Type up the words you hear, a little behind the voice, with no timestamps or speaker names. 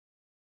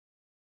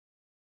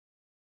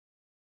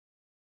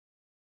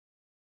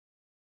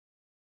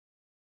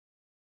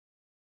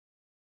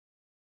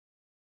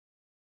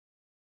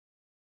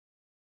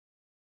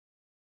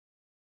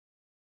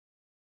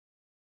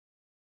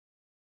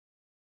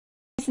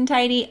and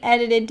tidy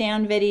edited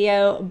down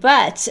video,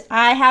 but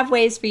I have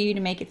ways for you to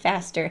make it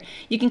faster.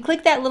 You can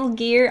click that little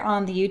gear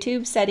on the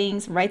YouTube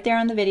settings right there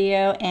on the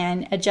video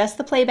and adjust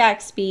the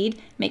playback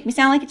speed, make me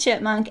sound like a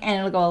chipmunk, and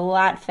it'll go a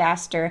lot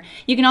faster.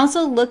 You can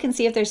also look and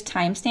see if there's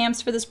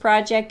timestamps for this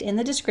project in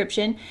the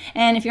description,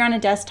 and if you're on a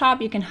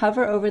desktop you can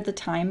hover over the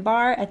time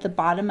bar at the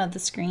bottom of the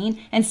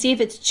screen and see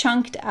if it's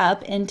chunked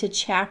up into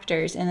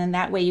chapters, and then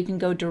that way you can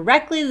go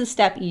directly to the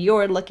step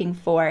you're looking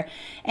for.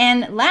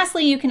 And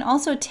lastly, you can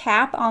also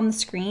tap on the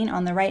screen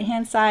on the right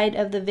hand side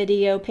of the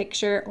video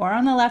picture or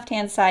on the left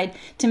hand side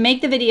to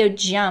make the video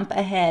jump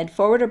ahead,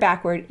 forward or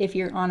backward if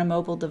you're on a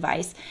mobile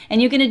device.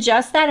 And you can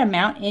adjust that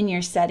amount in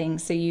your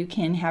settings so you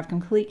can have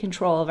complete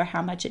control over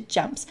how much it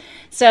jumps.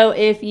 So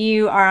if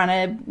you are on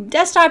a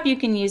desktop, you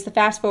can use the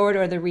fast forward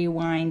or the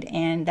rewind,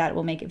 and that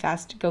will make it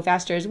go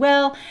faster as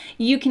well.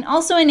 You can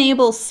also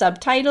enable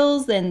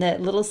subtitles, and the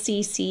little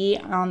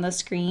CC on the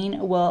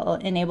screen will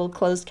enable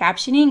closed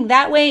captioning.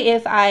 That way,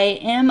 if I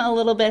am a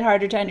little bit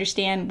harder to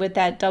understand with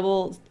that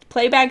double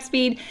playback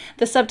speed,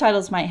 the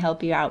subtitles might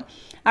help you out.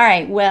 All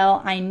right,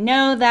 well, I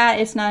know that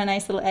it's not a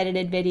nice little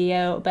edited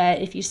video, but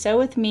if you sew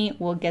with me,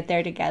 we'll get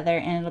there together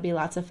and it'll be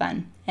lots of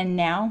fun. And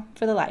now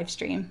for the live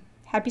stream.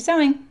 Happy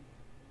sewing!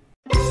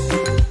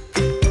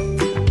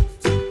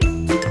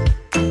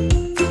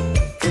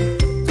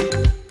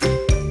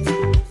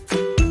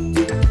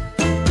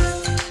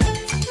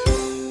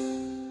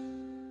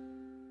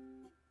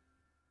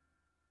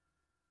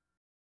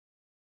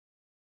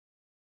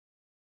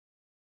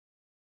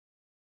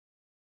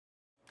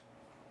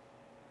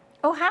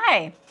 Oh,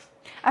 hi.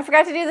 I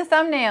forgot to do the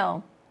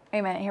thumbnail. Wait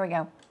a minute, here we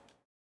go.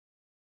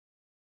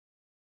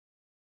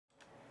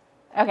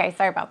 Okay,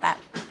 sorry about that.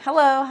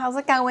 Hello, how's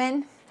it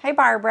going? Hi,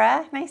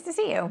 Barbara. Nice to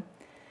see you.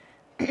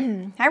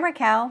 Hi,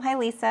 Raquel. Hi,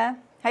 Lisa.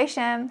 Hi,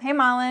 Shem. Hey,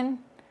 Malin.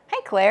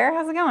 Hi, Claire.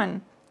 How's it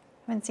going?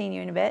 Haven't seen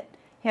you in a bit.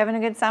 You having a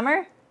good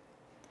summer?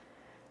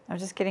 I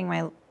was just getting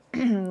my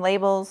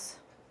labels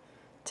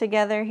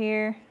together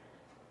here.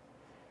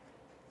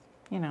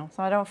 You know,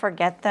 so I don't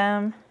forget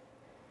them,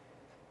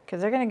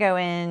 because they're going to go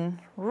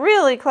in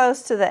really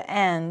close to the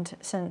end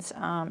since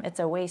it's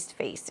a waist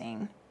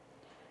facing.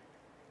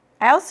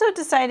 I also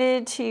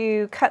decided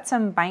to cut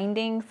some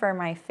binding for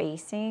my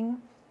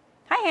facing.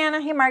 Hi,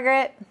 Hannah. Hey,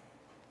 Margaret.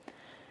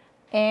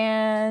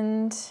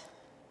 And,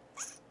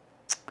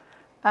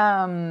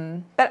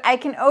 but I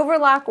can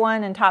overlock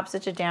one and top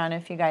stitch it down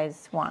if you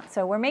guys want.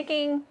 So we're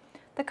making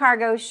the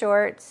cargo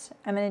shorts.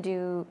 I'm going to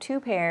do 2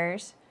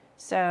 pairs.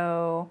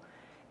 So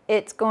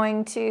it's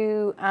going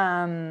to,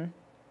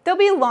 there'll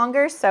be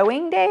longer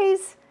sewing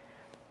days,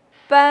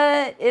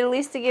 but at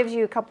least it gives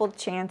you a couple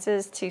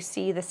chances to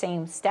see the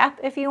same step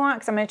if you want,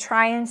 because I'm going to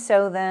try and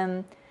sew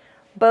them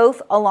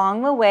both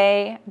along the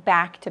way,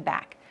 back to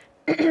back.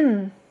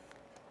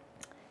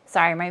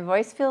 Sorry, my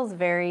voice feels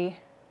very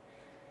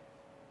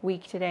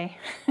weak today.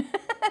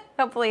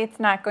 Hopefully it's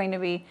not going to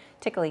be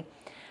tickly.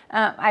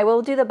 I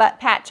will do the butt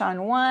patch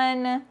on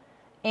one,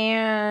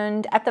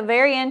 and at the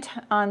very end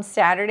on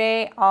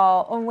Saturday,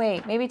 oh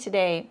wait, maybe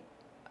today,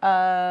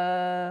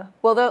 well,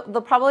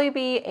 there'll probably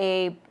be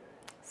a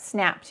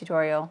snap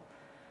tutorial,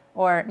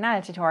 or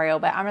not a tutorial,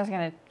 but I'm just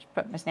gonna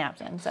put my snaps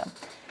in. So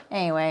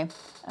anyway,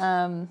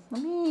 let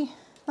me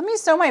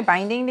sew my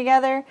binding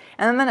together,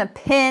 and I'm gonna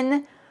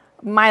pin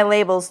my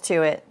labels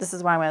to it. This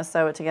is why I'm gonna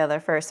sew it together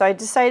first. So I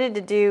decided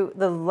to do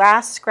the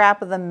last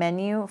scrap of the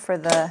menu for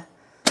the,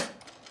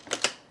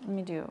 let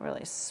me do a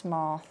really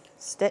small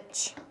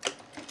stitch.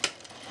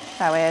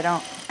 That way I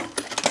don't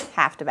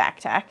have to back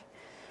tack.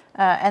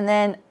 And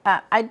then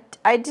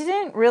I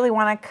didn't really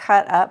want to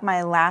cut up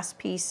my last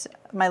piece,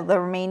 the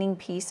remaining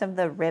piece of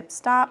the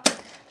ripstop.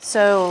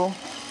 So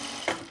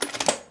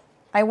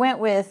I went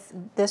with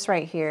this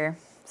right here.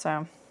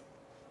 So,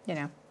 you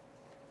know,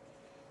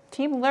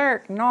 Team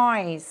Lurk,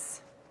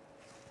 nice.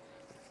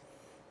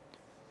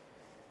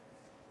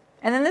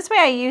 And then this way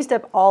I used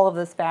up all of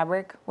this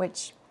fabric,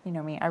 which, you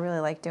know me, I really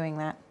like doing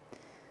that.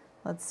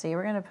 Let's see,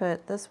 we're going to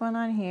put this one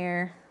on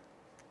here.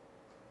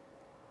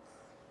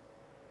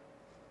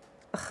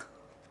 Ugh.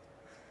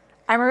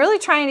 I'm really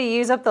trying to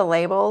use up the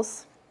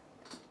labels,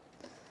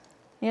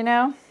 you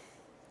know.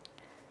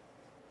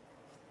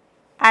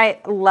 I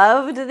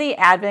loved the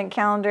advent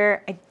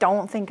calendar. I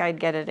don't think I'd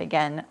get it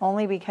again,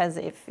 only because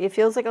it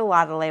feels like a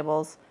lot of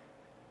labels,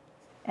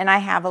 and I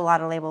have a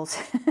lot of labels.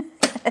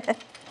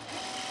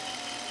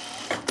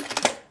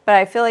 But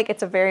I feel like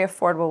it's a very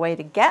affordable way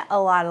to get a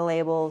lot of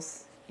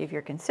labels if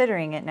you're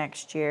considering it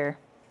next year.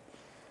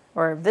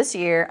 Or this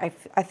year,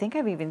 I think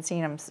I've even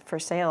seen them for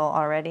sale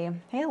already.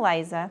 Hey,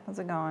 Eliza, how's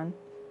it going?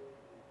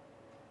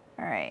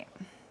 All right.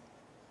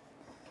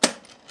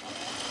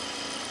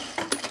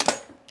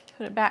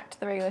 Put it back to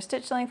the regular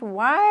stitch length.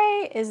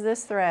 Why is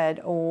this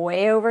thread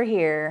way over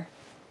here?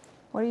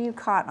 What are you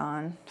caught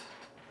on?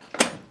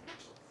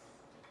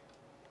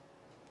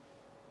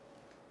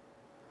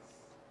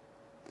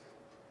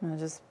 I'm gonna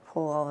just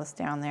pull all this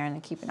down there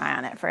and keep an eye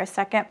on it for a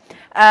second.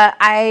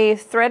 I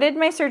threaded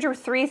my serger with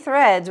 3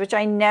 threads, which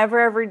I never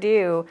ever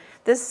do.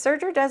 This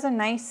serger does a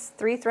nice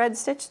 3-thread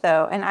stitch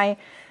though, and I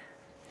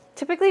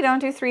typically don't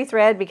do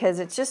 3-thread because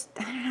it's just,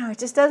 I don't know, it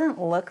just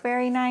doesn't look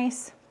very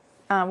nice.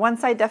 One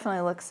side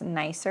definitely looks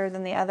nicer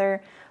than the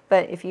other,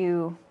 but if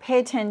you pay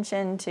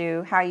attention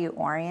to how you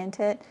orient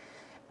it,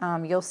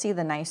 you'll see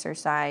the nicer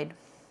side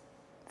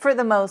for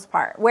the most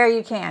part, where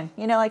you can.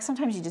 You know, like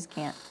sometimes you just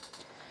can't.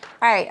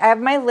 All right, I have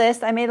my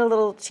list. I made a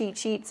little cheat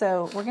sheet,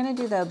 so we're gonna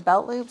do the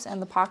belt loops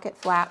and the pocket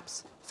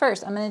flaps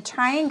first. I'm gonna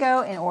try and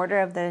go in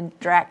order of the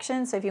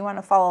directions, so if you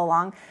wanna follow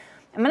along.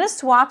 I'm gonna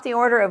swap the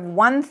order of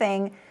one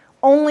thing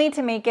only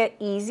to make it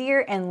easier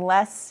and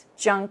less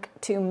junk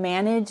to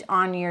manage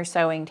on your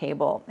sewing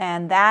table.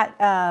 And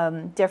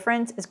that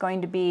difference is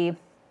going to be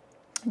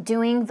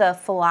doing the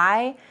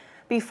fly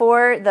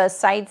before the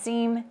side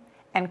seam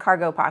and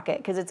cargo pocket,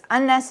 because it's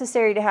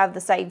unnecessary to have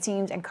the side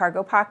seams and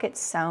cargo pockets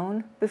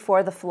sewn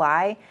before the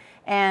fly.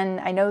 And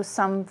I know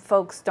some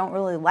folks don't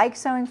really like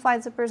sewing fly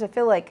zippers. I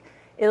feel like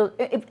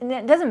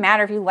it doesn't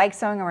matter if you like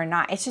sewing them or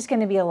not. It's just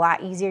going to be a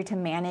lot easier to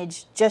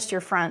manage just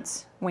your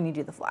fronts when you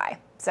do the fly.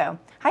 So,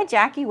 hi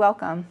Jackie,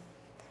 welcome.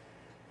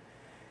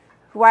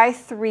 Why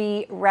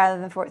 3 rather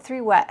than 4?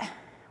 3 what?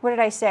 What did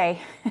I say?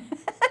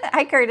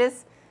 Hi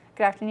Curtis,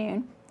 good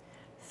afternoon.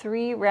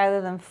 3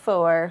 rather than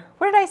 4.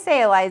 What did I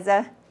say,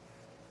 Eliza?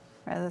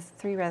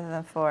 3 rather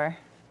than 4.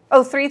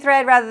 Oh, 3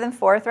 thread rather than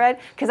 4 thread,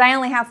 because I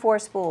only have 4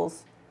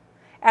 spools.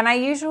 And I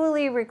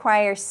usually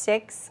require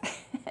 6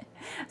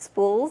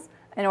 spools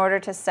in order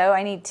to sew.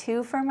 I need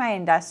 2 for my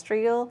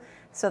industrial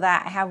so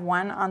that I have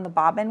 1 on the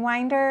bobbin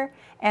winder,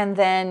 and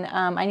then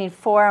I need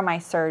 4 on my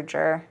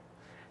serger.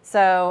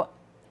 So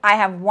I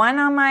have 1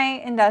 on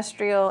my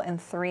industrial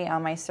and 3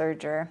 on my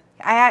serger.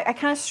 I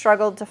kind of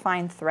struggled to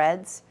find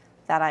threads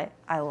that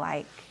I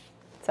like.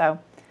 So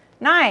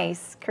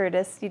nice,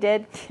 Curtis, you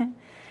did.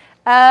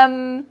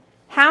 How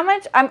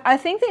much, I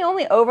think the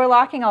only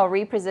overlocking I'll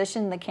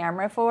reposition the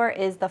camera for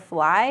is the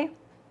fly.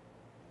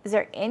 Is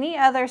there any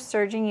other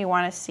serging you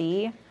want to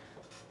see?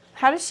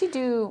 How does she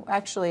do,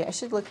 actually, I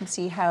should look and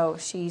see how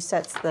she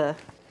sets the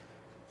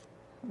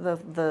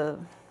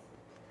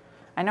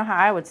I know how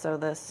I would sew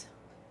this.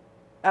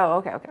 Oh,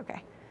 okay.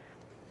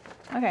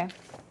 Okay.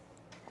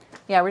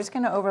 Yeah, we're just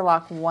gonna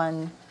overlock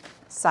one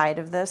side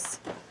of this.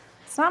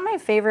 It's not my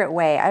favorite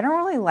way. I don't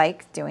really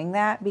like doing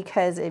that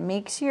because it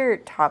makes your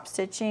top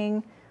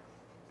stitching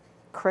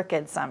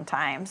crooked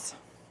sometimes.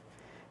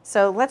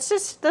 So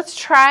let's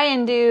try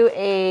and do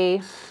a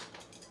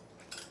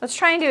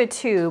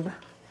tube.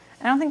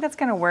 I don't think that's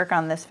gonna work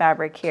on this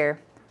fabric here.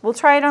 We'll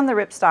try it on the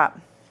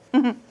ripstop.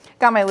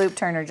 Got my loop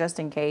turner just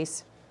in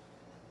case.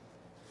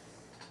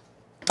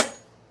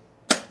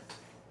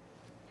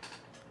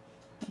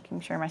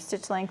 Making sure my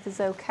stitch length is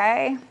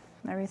okay.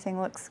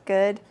 Everything looks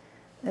good.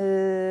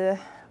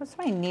 What's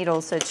my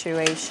needle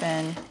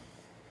situation?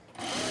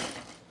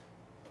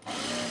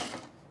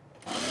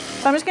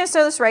 So I'm just gonna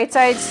sew this right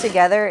sides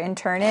together and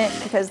turn it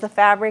because the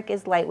fabric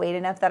is lightweight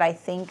enough that I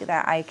think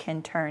that I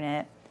can turn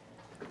it.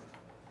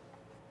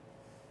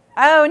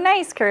 Oh,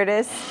 nice,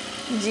 Curtis.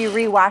 Did you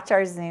rewatch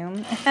our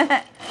Zoom?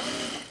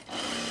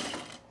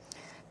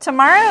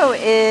 Tomorrow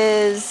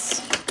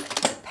is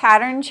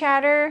pattern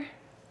chatter.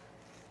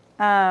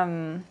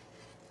 I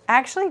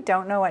actually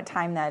don't know what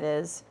time that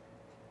is.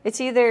 It's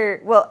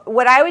either, well,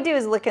 what I would do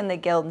is look in the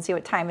guild and see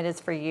what time it is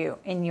for you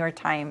in your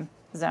time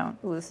zone.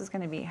 Ooh, this is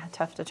going to be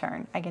tough to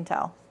turn. I can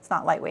tell. It's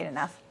not lightweight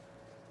enough.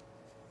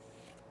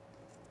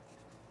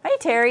 Hi,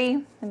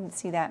 Terry. I didn't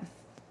see that.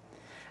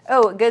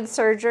 Oh, a good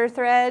serger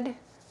thread.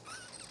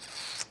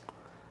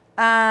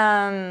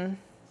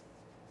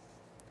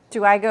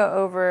 Do I go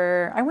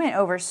over? I went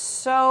over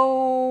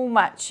so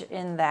much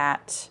in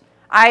that.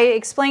 I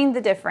explained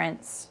the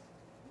difference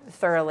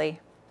thoroughly,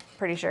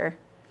 pretty sure.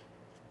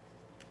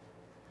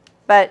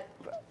 But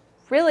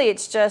really,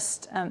 it's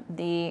just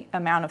the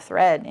amount of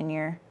thread in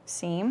your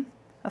seam.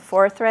 A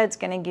 4 thread's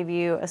going to give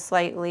you a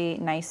slightly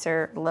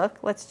nicer look.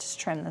 Let's just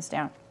trim this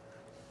down.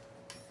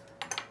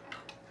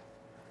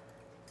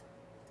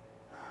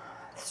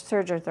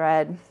 Serger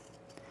thread.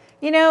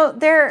 You know,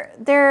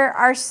 there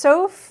are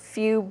so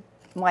few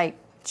like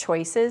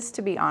choices,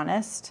 to be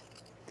honest,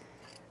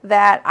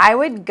 that I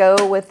would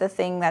go with the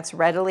thing that's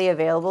readily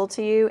available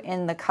to you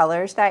in the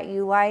colors that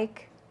you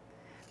like,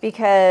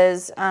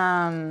 because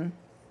of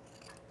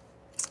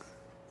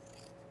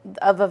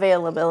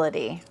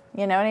availability.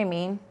 You know what I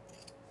mean?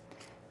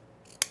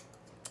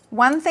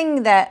 One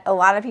thing that a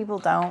lot of people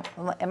don't,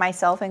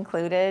 myself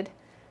included,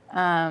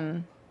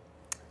 one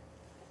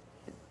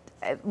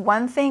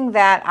thing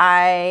that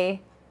I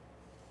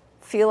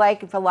feel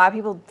like if a lot of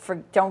people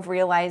don't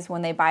realize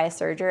when they buy a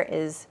serger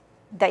is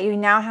that you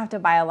now have to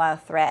buy a lot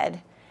of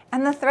thread.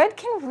 And the thread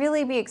can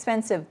really be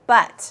expensive,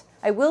 but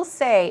I will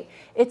say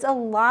it's a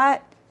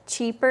lot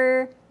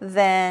cheaper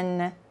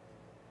than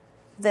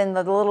the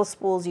little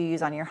spools you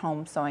use on your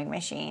home sewing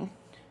machine.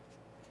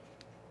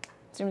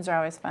 Zooms are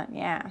always fun.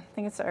 Yeah, I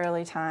think it's the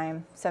early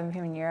time, 7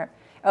 p.m. in Europe.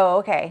 Oh,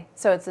 okay.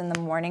 So it's in the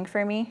morning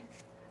for me.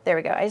 There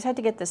we go. I just had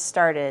to get this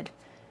started,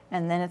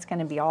 and then it's going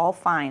to be all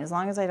fine, as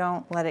long as I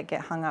don't let it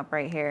get hung up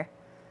right here.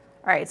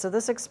 All right, so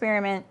this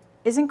experiment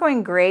isn't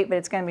going great, but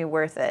it's going to be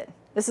worth it.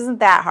 This isn't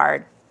that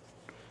hard.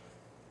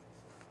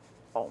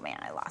 Oh man,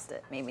 I lost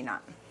it. Maybe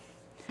not.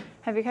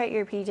 Have you cut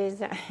your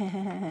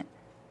PJs?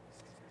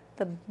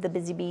 the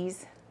busy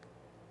bees.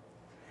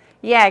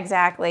 Yeah,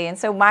 exactly. And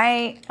so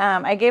my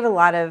I gave a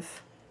lot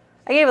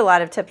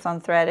of tips on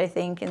thread, I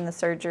think, in the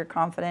Serger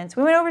Confidence.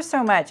 We went over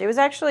so much. It was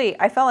actually,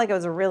 I felt like it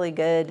was a really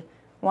good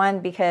one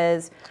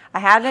because I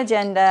had an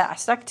agenda, I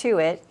stuck to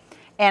it,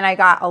 and I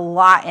got a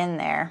lot in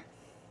there.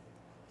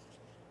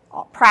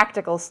 All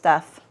practical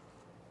stuff.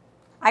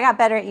 I got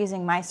better at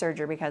using my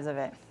serger because of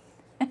it.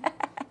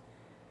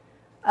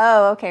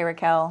 Oh, okay,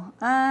 Raquel.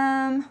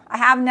 I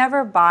have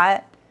never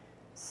bought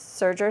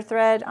serger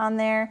thread on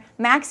there.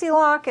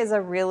 Maxi-Lock is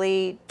a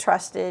really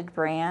trusted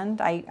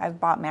brand. I've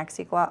bought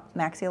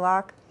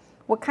Maxi-Lock.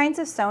 What kinds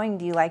of sewing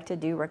do you like to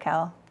do,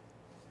 Raquel?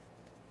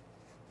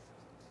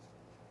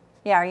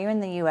 Yeah, are you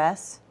in the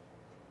US?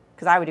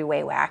 Because I would do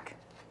Waywack,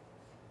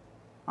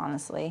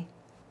 honestly.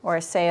 Or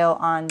a sale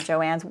on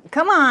Joann's.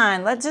 Come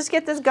on, let's just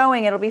get this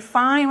going. It'll be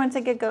fine once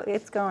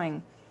it's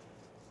going.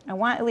 I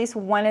want at least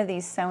one of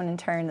these sewn and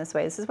turned this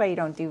way. This is why you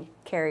don't do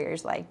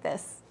carriers like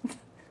this.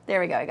 There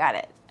we go, I got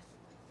it.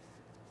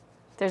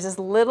 There's this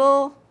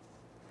little,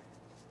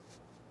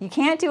 you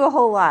can't do a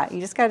whole lot.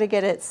 You just got to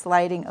get it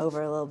sliding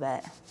over a little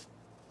bit.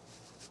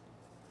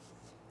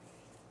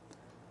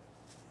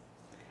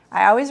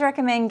 I always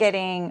recommend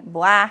getting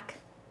black,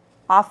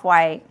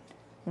 off-white,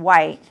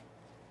 white,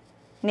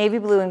 navy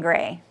blue, and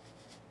gray.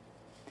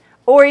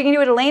 Or you can do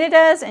what Elena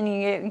does and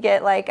you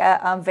get like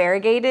a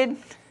variegated.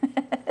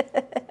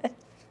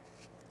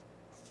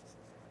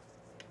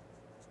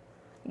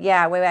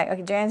 Yeah, way back.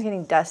 Okay, Jan's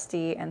getting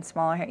dusty and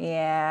smaller hair.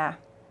 Yeah.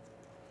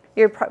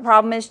 Your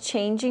problem is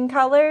changing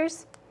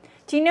colors.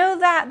 Do you know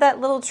that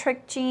little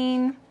trick,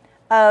 Jean,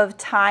 of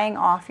tying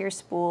off your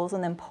spools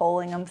and then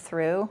pulling them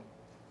through?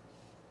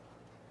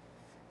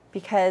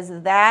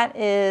 Because that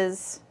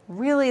is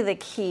really the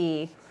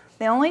key.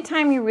 The only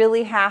time you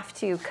really have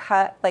to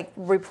cut, like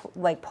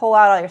pull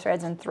out all your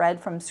threads and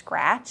thread from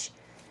scratch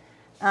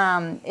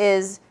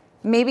is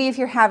maybe if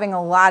you're having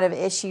a lot of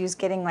issues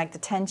getting like the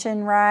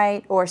tension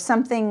right, or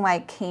something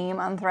like came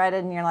unthreaded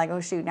and you're like,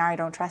 oh shoot, now I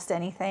don't trust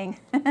anything.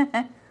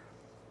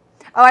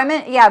 Oh, I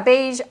meant, yeah,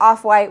 beige,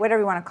 off-white,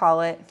 whatever you want to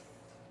call it.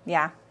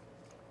 Yeah.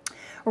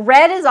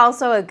 Red is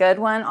also a good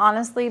one,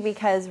 honestly,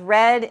 because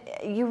red,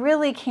 you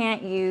really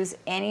can't use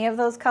any of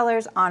those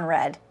colors on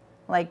red,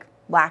 like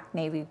black,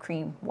 navy,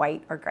 cream,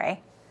 white, or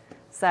gray.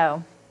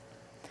 So,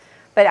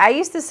 but I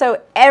used to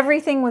sew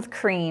everything with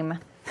cream.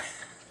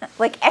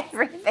 Like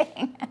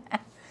everything.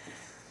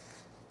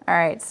 All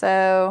right,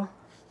 so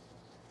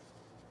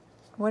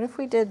what if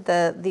we did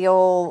the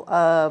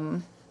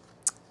old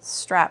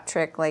strap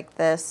trick like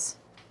this?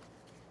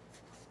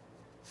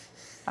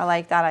 I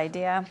like that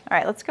idea. All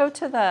right, let's go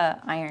to the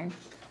iron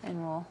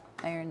and we'll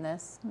iron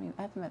this.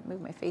 I have to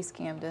move my face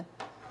cam to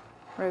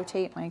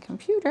rotate my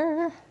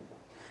computer.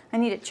 I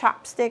need a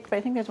chopstick, but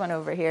I think there's one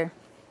over here.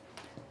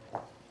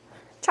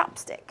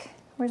 Chopstick.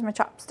 Where's my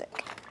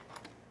chopstick?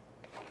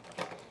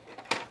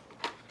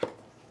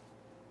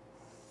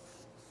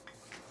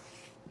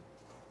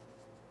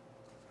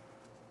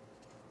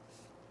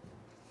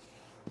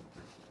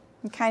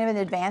 Kind of an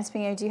advanced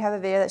beginner. Do you have a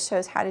video that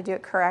shows how to do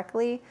it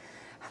correctly?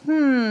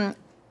 I'm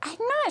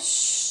not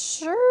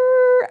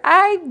sure.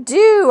 I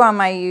do on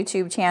my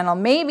YouTube channel.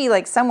 Maybe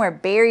like somewhere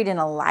buried in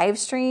a live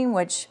stream,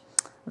 which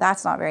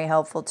that's not very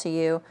helpful to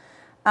you.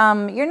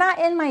 You're not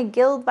in my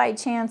guild by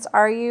chance,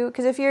 are you?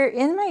 Because if you're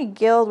in my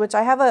guild, which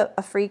I have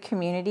a free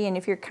community, and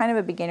if you're kind of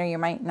a beginner, you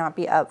might not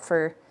be up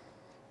for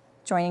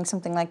joining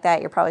something like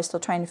that. You're probably still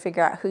trying to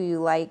figure out who you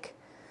like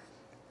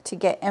to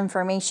get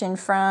information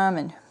from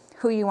and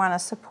who you want to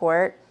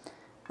support.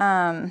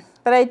 But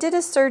I did a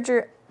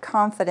Serger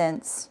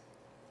Confidence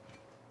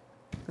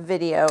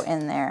video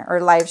in there, or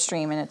live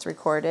stream, and it's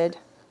recorded.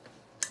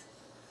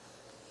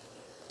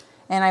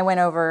 And I went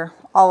over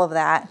all of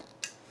that.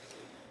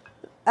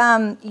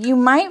 You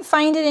might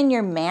find it in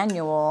your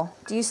manual.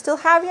 Do you still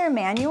have your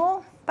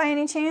manual by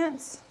any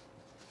chance?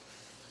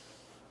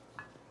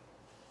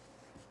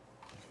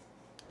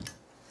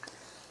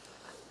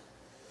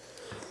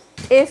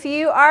 If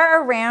you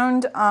are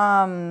around,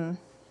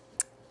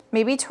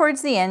 maybe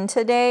towards the end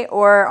today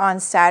or on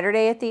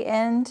Saturday at the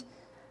end,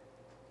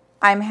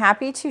 I'm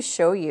happy to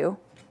show you.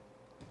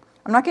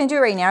 I'm not going to do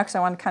it right now because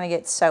I want to kind of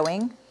get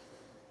sewing.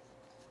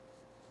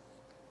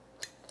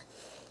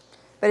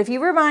 But if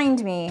you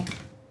remind me,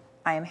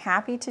 I am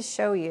happy to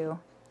show you.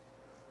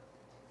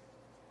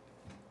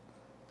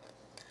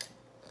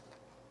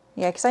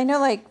 Yeah, because I know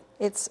like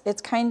it's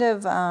kind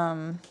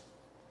of,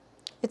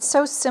 it's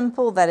so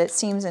simple that it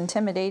seems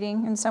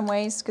intimidating in some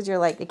ways because you're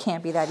like, it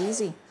can't be that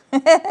easy.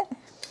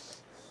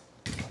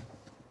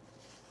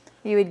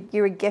 You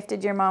were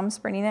gifted your mom's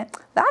printing it.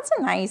 That's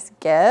a nice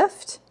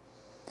gift.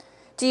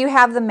 Do you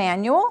have the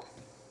manual?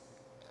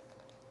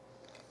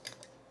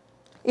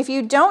 If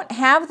you don't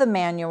have the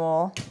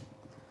manual,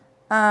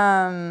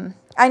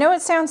 I know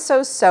it sounds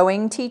so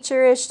sewing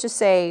teacher-ish to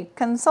say,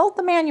 consult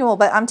the manual,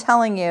 but I'm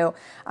telling you,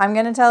 I'm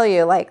going to tell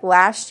you, like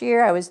last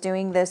year I was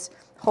doing this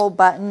whole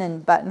button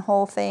and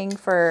buttonhole thing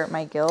for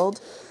my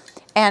guild.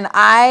 And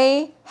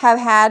I have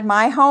had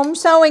my home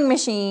sewing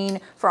machine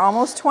for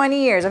almost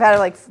 20 years. I've had it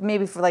like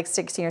maybe for like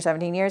 16 or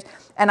 17 years.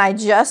 And I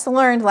just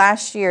learned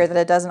last year that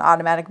it does an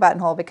automatic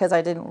buttonhole because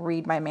I didn't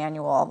read my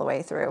manual all the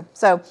way through.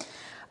 So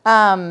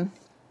I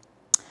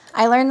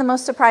learned the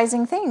most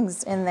surprising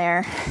things in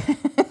there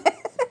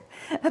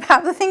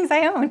about the things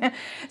I own.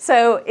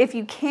 So if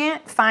you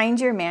can't find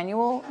your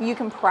manual, you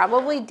can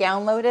probably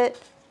download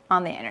it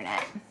on the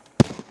internet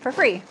for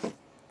free.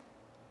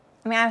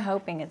 I mean, I'm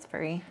hoping it's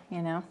free,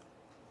 you know,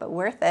 but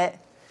worth it.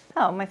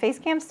 Oh, my face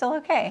cam's still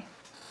okay.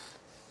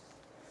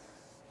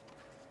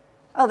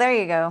 Oh, there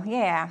you go.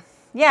 Yeah.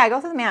 Yeah, go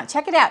through the manual.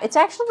 Check it out. It's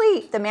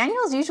actually, the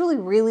manual is usually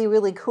really,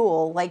 really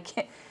cool.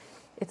 Like,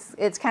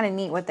 it's kind of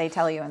neat what they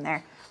tell you in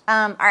there.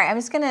 All right, I'm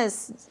just gonna,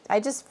 I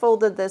just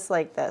folded this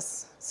like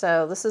this.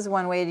 So this is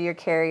one way to your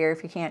carrier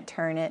if you can't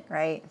turn it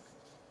right.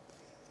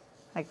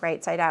 Like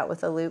right side out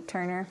with a loop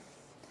turner.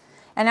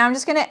 And now I'm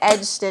just gonna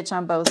edge stitch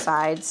on both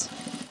sides.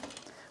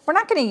 We're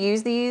not gonna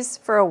use these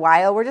for a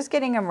while. We're just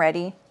getting them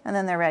ready, and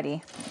then they're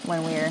ready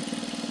when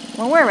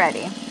we're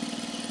ready.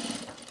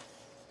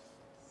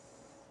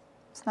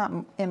 Let's not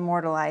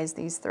immortalize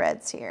these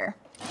threads here.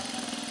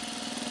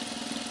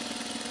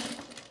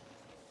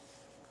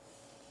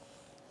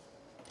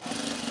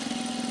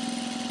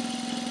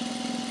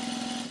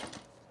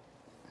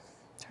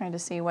 Trying to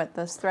see what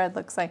this thread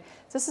looks like.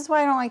 This is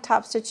why I don't like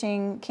top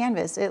stitching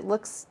canvas. It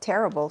looks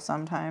terrible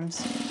sometimes.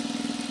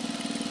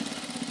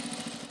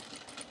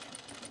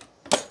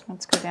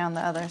 Let's go down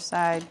the other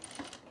side.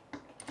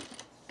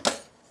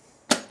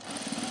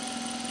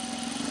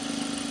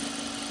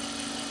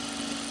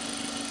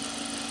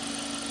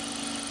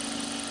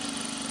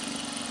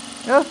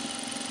 Oh,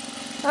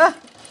 ah.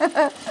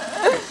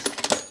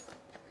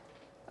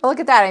 Oh, look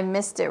at that, I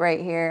missed it right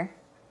here.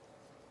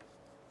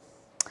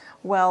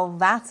 Well,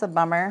 that's a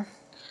bummer.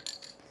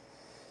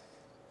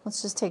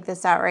 Let's just take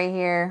this out right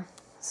here,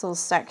 this little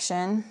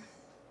section.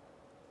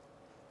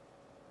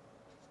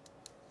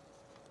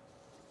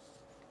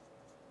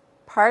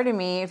 Pardon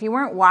me, if you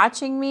weren't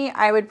watching me,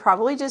 I would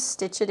probably just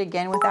stitch it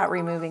again without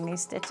removing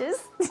these stitches.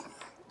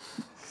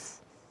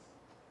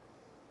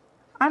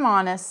 I'm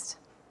honest.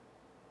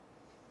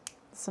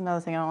 That's another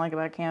thing I don't like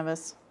about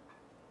canvas.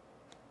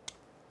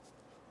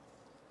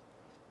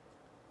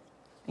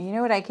 You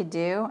know what I could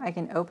do? I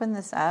can open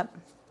this up,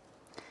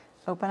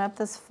 open up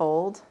this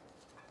fold,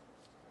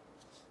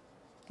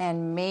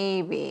 and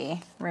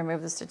maybe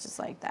remove the stitches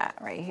like that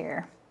right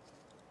here.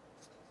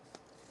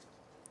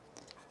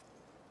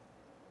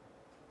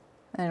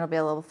 And it'll be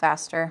a little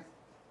faster.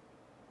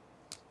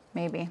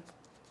 Maybe.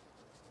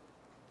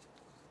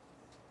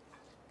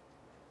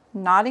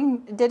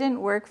 Knotting didn't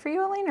work for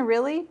you, Elena?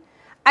 Really?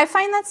 I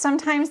find that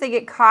sometimes they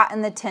get caught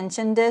in the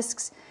tension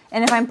discs,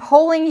 and if I'm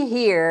pulling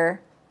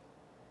here,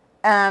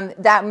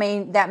 that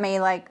may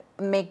like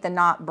make the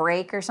knot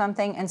break or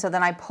something, and so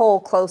then I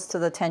pull close to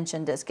the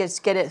tension disc,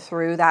 just get it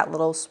through that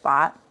little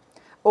spot.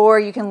 Or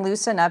you can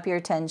loosen up your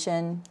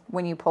tension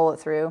when you pull it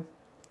through.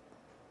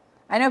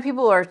 I know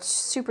people are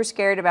super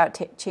scared about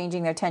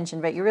changing their tension,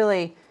 but you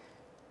really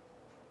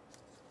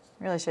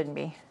shouldn't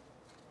be.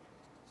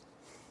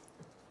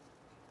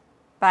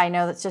 But I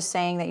know that's just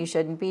saying that you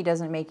shouldn't be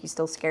doesn't make you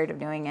still scared of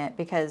doing it,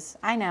 because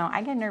I know,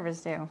 I get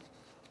nervous too.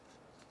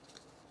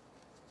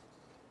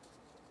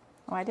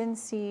 Oh, I didn't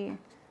see,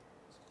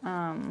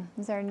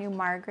 is there a new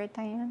Margaret,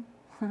 Diane?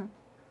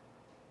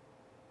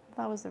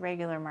 That was the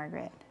regular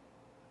Margaret.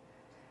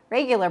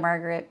 Regular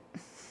Margaret.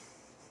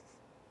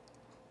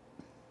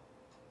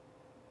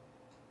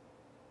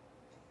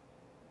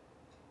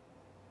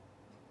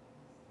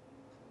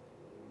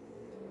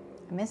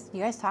 I missed,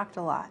 you guys talked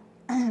a lot.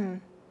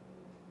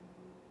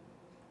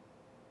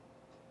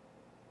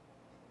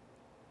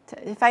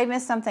 If I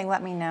missed something,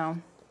 let me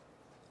know.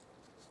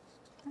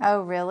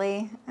 Oh,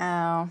 really?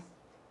 Oh.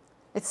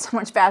 It's so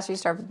much faster you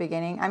start from the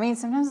beginning. I mean,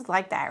 sometimes it's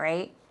like that,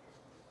 right?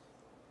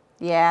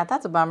 Yeah,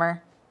 that's a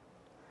bummer.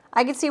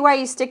 I could see why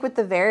you stick with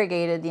the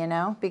variegated, you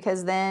know,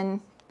 because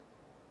then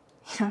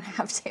you don't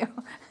have to.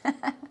 Oh,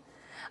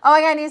 I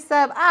got a new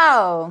sub.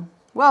 Oh,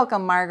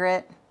 welcome,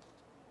 Margaret.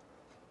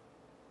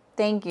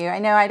 Thank you. I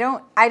know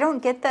I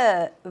don't get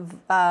the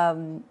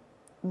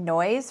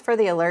noise for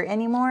the alert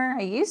anymore.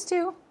 I used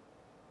to.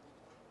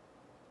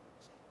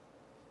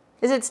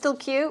 Is it still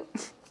cute?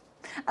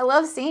 I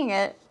love seeing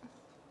it.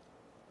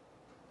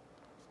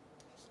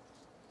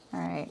 All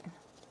right,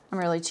 I'm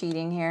really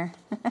cheating here.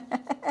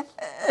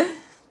 There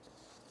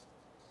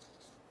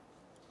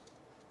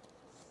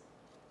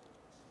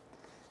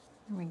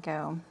we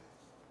go.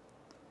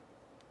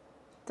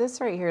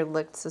 This right here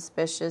looked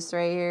suspicious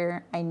right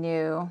here. I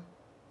knew.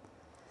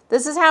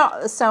 This is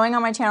how sewing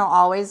on my channel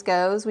always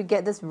goes. We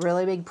get this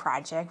really big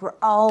project. We're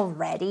all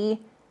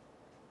ready.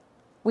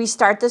 We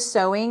start the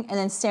sewing, and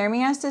then Sammy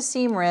has to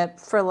seam rip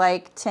for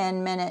like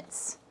 10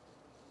 minutes.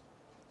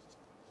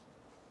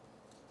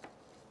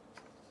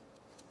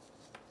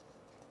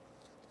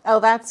 Oh,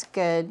 that's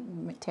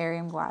good, Terry.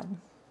 I'm glad.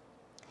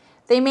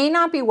 They may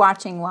not be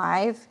watching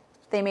live.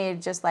 They may have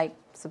just like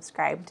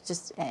subscribed,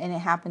 and it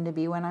happened to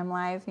be when I'm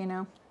live, you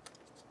know.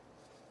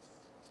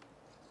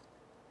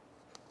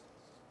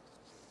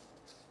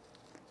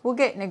 We'll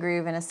get in a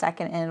groove in a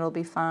second and it'll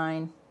be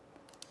fine.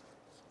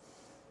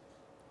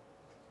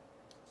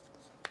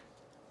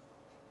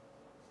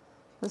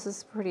 This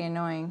is pretty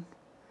annoying.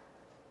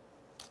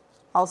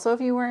 Also,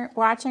 if you weren't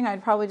watching,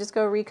 I'd probably just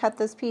go recut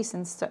this piece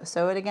and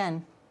sew it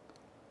again.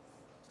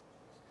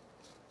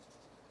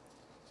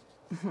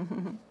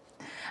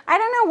 I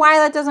don't know why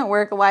that doesn't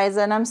work,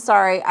 Eliza, and I'm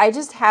sorry. I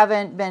just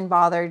haven't been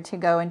bothered to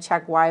go and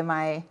check why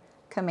my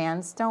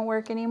commands don't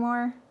work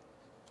anymore.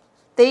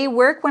 They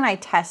work when I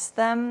test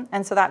them,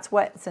 and so that's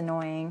what's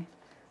annoying.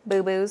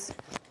 Boo-boos.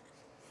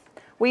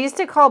 We used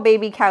to call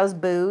baby cows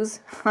boos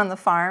on the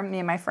farm, me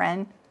and my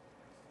friend.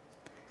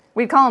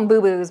 We'd call them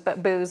boo-boos,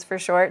 but boos for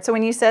short. So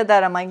when you said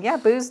that, I'm like, yeah,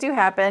 boos do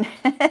happen.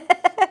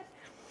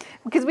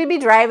 Because we'd be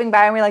driving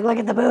by and we're like, look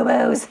at the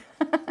boo-boos.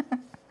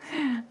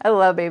 I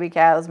love baby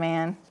cows,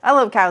 man. I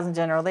love cows in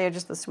general. They are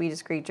just the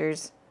sweetest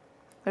creatures.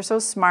 They're so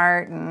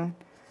smart and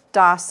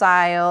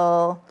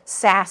docile,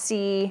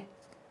 sassy,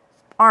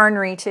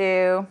 ornery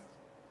too.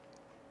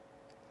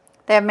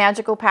 They have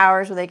magical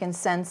powers where they can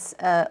sense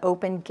an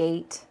open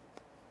gate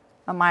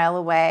a mile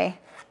away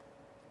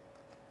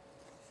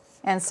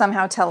and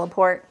somehow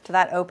teleport to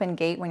that open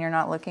gate when you're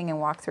not looking and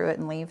walk through it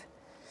and leave.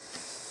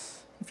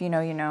 If you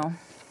know, you know. All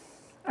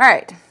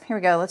right, here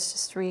we go. Let's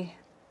just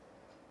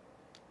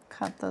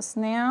cut this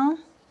now,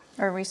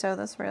 or resew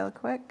this real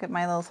quick. Get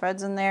my little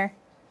threads in there.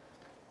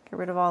 Get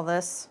rid of all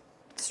this.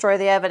 Destroy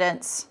the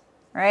evidence,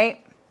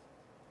 right?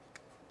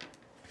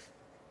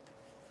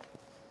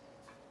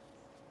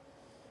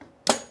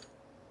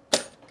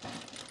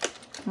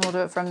 We'll do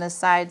it from this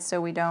side so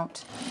we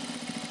don't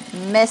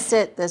miss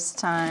it this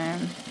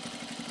time.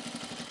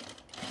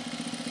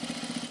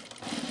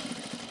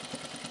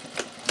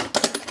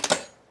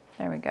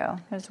 There we go.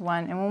 There's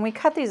one. And when we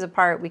cut these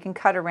apart, we can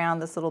cut around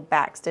this little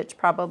back stitch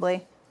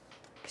probably,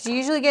 because you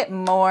usually get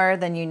more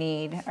than you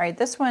need. All right,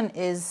 this one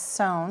is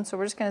sewn, so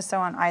we're just going to sew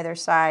on either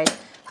side.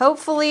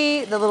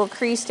 Hopefully the little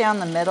crease down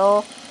the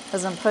middle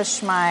doesn't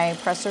push my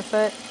presser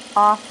foot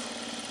off.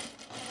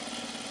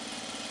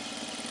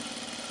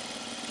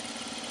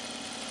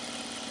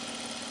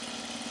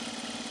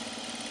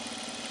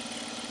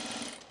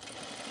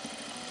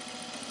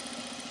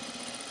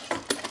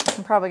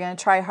 I'm probably going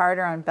to try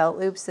harder on belt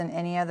loops than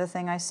any other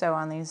thing I sew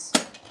on these.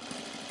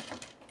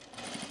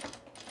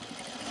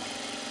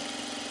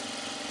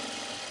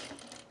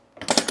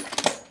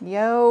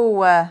 Yo!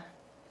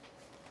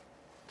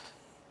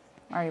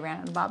 Already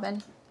ran out of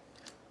bobbin.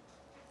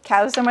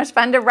 Cow's so much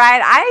fun to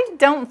ride. I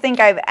don't think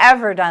I've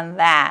ever done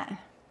that.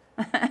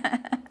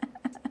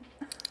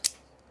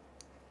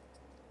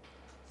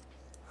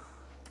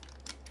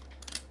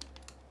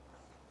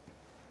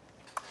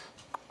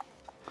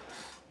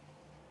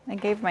 I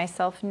gave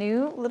myself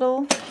new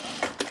little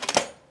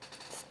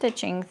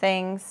stitching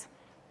things.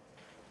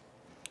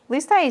 At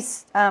least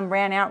I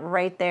ran out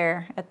right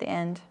there at the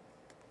end.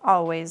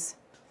 Always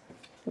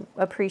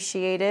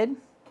appreciated.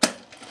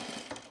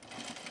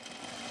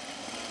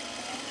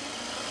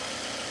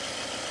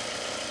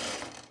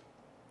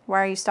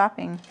 Why are you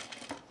stopping?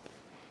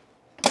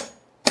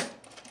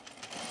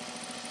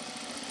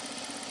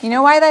 You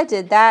know why that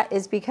did that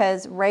is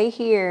because right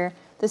here,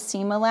 the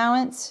seam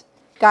allowance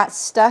got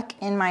stuck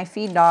in my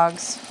feed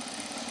dogs.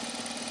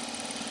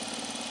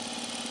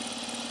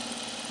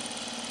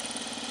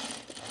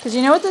 Because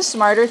you know what the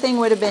smarter thing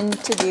would have been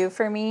to do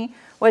for me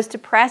was to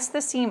press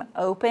the seam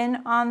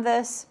open on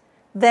this,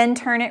 then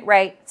turn it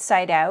right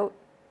side out.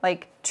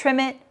 Like trim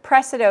it,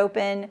 press it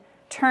open,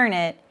 turn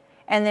it,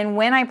 and then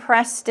when I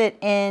pressed it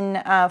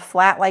in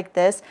flat like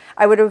this,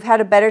 I would have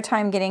had a better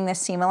time getting the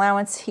seam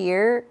allowance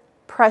here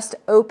pressed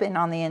open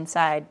on the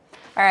inside.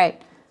 All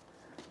right.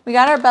 We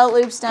got our belt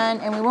loops done,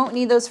 and we won't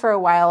need those for a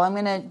while. I'm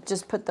gonna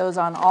just put those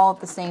on all at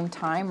the same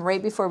time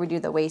right before we do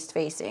the waist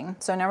facing.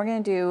 So now we're gonna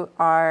do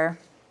our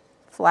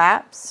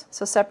flaps.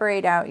 So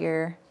separate out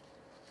your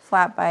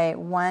flap by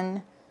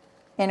one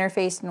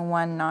interface and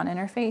one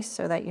non-interface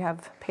so that you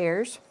have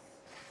pairs.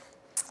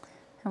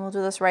 And we'll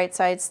do this right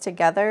sides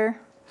together.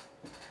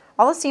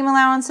 All the seam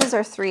allowances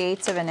are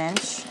 3/8 of an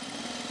inch,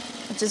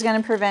 which is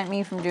gonna prevent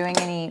me from doing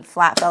any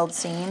flat belled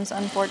seams,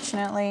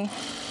 unfortunately.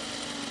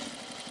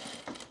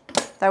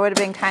 That would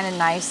have been kind of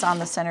nice on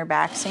the center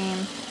back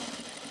seam.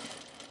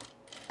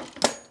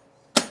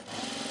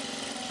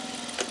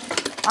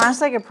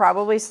 Honestly, I could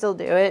probably still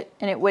do it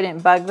and it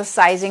wouldn't bug the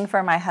sizing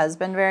for my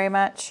husband very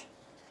much.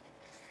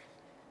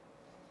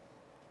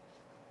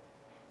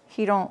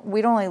 We'd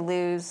only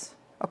lose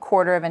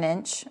 1/4 of an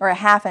inch, or a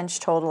 1/2 inch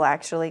total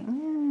actually.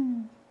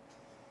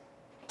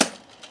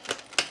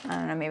 I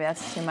don't know, maybe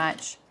that's too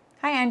much.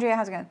 Hi Andrea,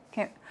 how's it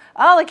going?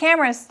 Oh, the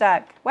camera's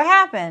stuck. What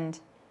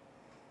happened?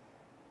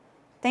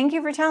 Thank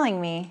you for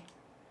telling me.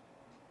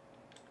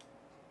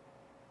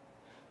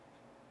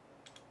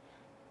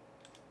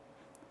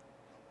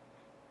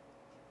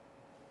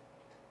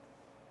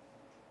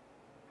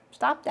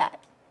 stop that.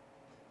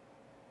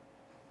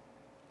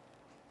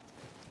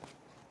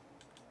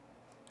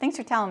 Thanks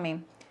for telling me.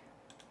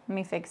 Let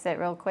me fix it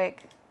real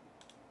quick.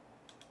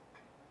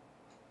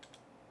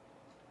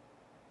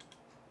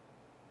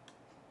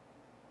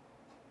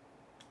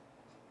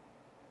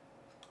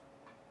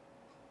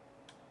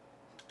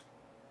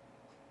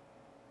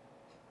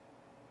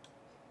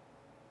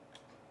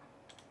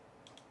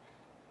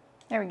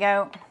 There we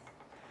go.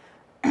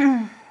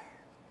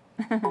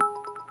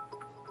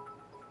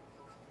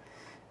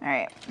 All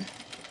right.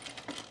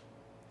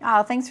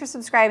 Oh, thanks for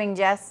subscribing,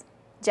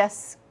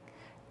 Jessica?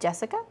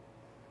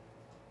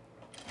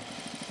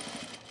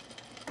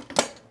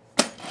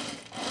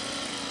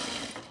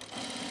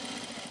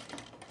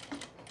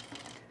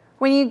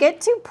 When you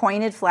get to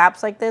pointed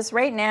flaps like this,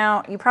 right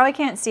now, you probably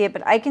can't see it,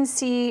 but I can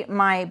see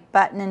my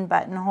button and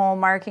buttonhole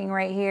marking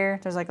right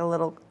here. There's like a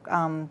little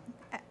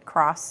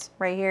cross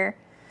right here.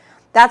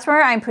 That's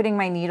where I'm putting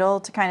my needle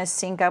to kind of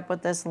sync up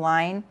with this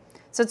line.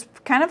 So it's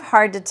kind of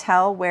hard to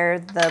tell where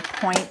the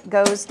point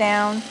goes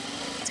down.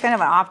 It's kind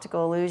of an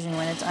optical illusion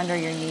when it's under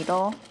your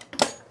needle.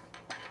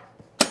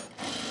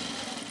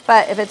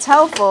 But if it's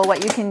helpful,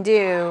 what you can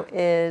do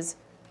is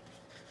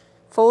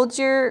fold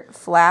your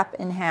flap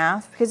in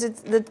half, because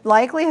it's the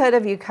likelihood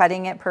of you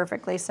cutting it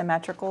perfectly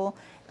symmetrical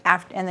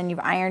after, and then you've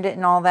ironed it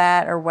and all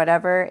that or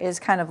whatever, is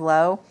kind of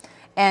low.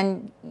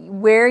 And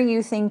where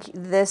you think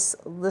this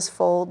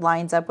fold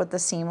lines up with the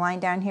seam line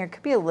down here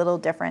could be a little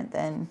different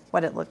than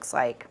what it looks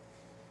like.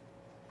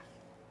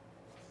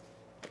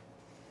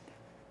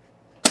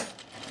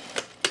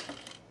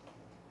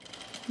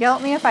 Yell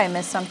at me if I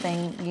miss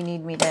something you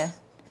need me to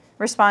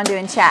respond to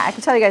in chat. I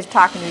can tell you guys are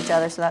talking to each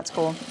other, so that's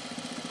cool.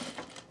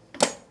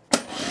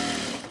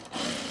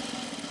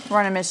 We're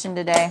on a mission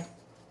today.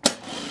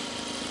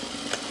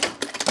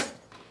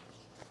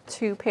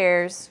 2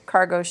 pairs,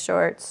 cargo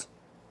shorts.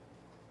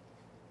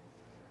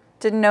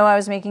 Didn't know I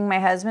was making my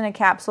husband a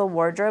capsule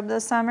wardrobe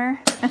this summer.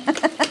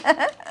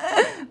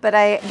 But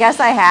I guess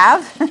I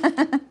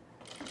have.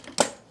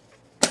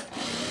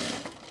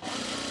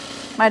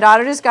 My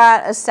daughter just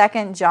got a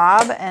second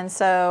job, and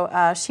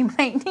so she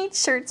might need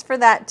shirts for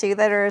that too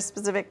that are a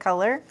specific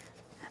color.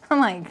 I'm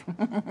like...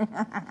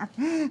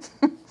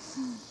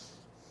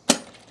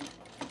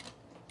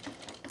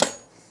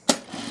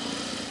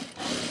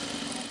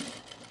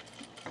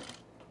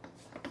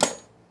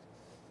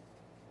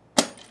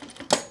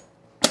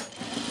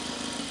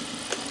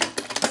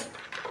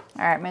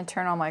 All right, I'm gonna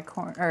turn all my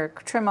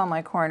trim all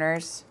my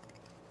corners.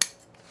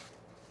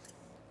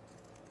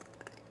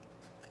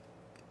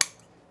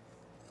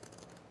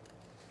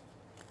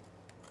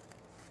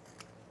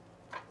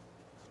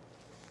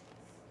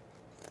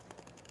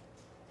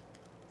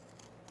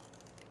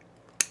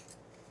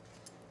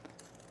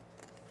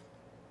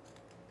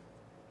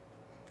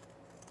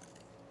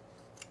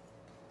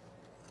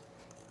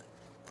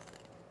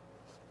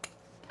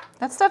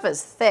 That stuff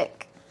is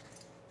thick.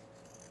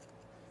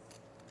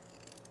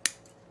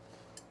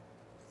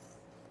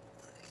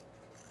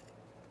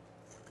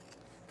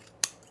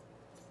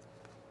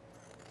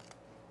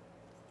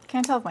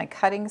 Can't tell if my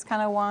cutting's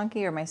kind of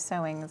wonky or my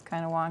sewing is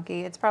kind of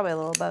wonky. It's probably a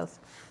little both.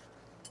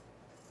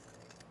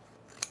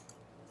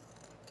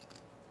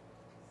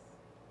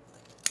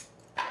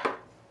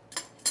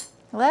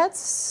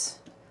 Let's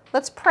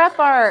prep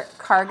our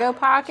cargo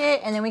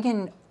pocket, and then we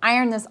can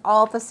iron this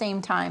all at the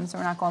same time so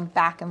we're not going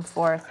back and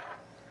forth.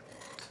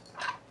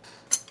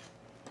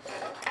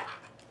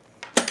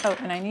 Oh,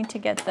 and I need to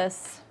get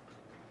this.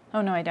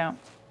 Oh, no, I don't.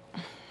 I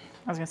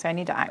was going to say I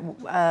need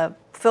to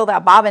fill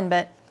that bobbin,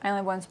 but I only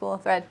have 1 spool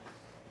of thread.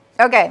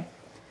 Okay,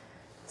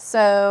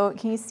 so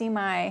can you see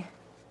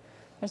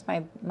there's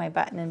my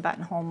button and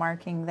buttonhole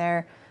marking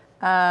there.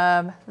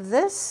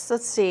 Let's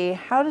see,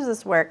 how does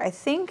this work? I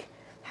think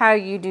how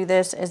you do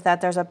this is that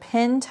there's a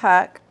pin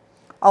tuck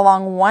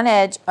along one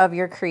edge of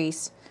your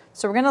crease.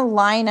 So we're gonna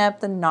line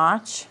up the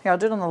notch. Here, I'll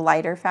do it on the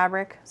lighter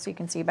fabric so you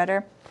can see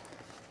better.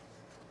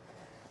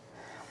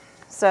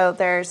 So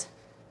there's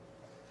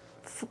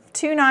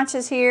 2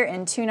 notches here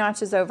and 2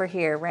 notches over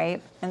here,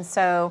 right? And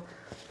so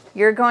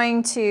we're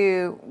going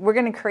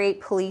to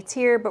create pleats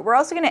here, but we're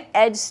also gonna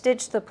edge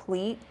stitch the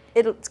pleat.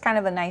 It's kind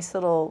of a nice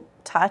little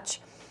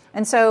touch.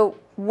 And so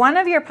one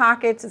of your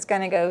pockets is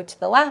gonna go to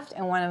the left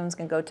and one of them is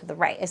gonna go to the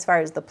right as far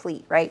as the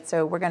pleat, right?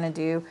 So we're gonna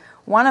do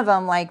one of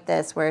them like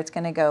this, where it's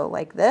gonna go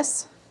like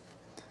this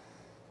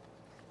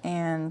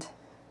and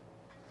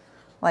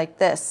like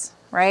this,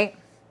 right?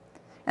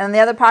 And the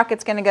other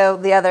pocket's gonna go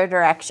the other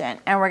direction.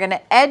 And we're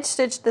gonna edge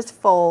stitch this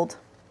fold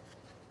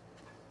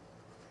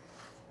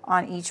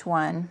on each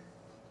one.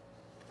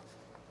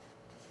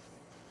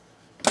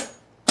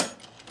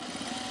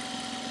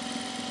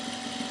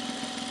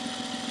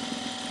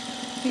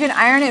 You can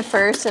iron it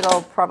first.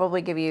 It'll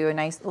probably give you a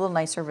little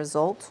nicer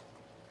result.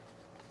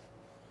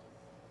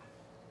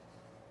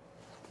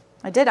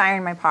 I did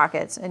iron my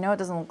pockets. I know it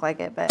doesn't look like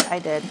it, but I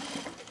did.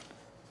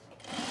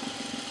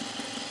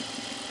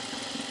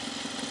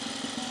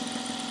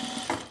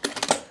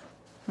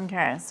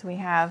 Okay, so we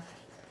have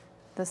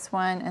this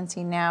one, and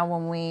see now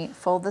when we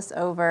fold this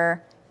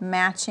over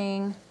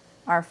matching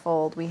our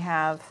fold, we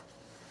have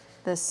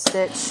this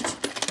stitched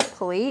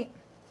pleat.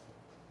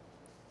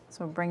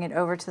 So bring it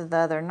over to the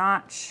other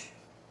notch.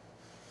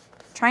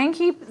 Try and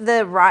keep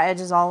the raw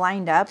edges all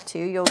lined up too.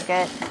 You'll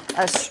get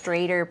a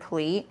straighter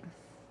pleat.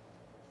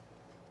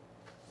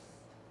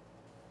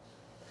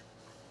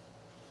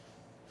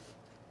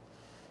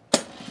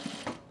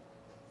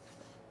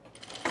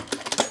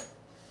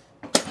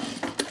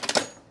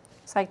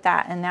 Just like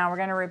that. And now we're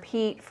going to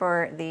repeat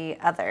for the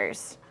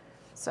others.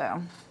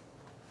 So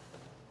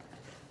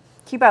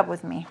keep up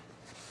with me.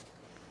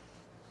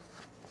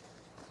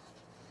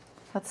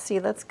 Let's see,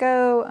 let's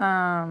go,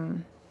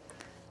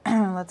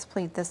 let's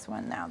pleat this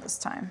one now this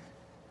time.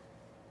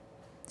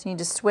 So you need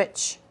to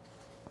switch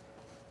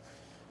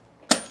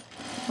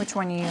which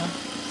one you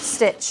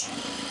stitch.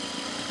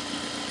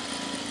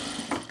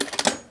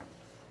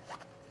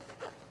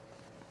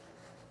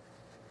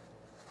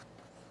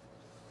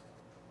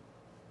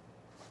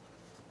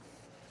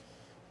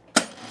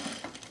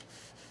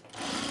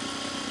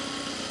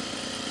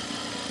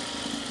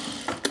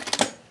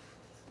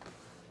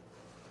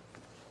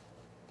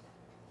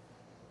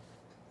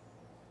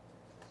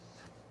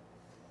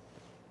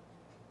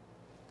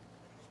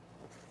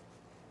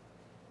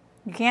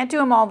 You can't do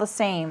them all the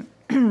same.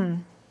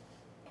 You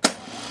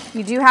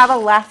do have a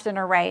left and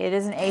a right. It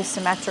is an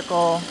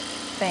asymmetrical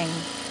thing.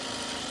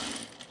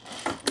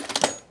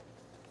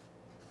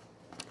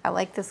 I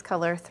like this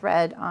color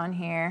thread on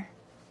here.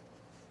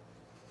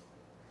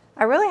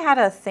 I really had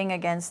a thing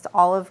against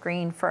olive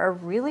green for a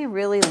really,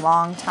 really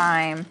long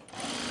time.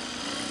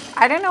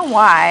 I don't know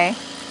why.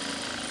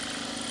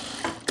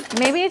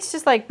 Maybe it's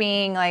just like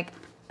being like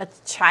a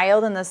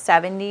child in the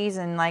 70s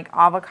and like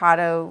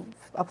avocado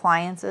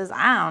appliances.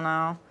 I don't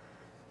know.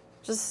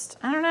 Just,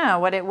 I don't know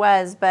what it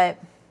was, but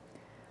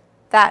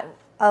that,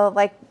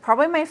 like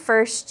probably my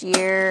first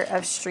year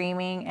of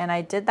streaming, and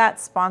I did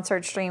that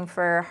sponsored stream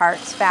for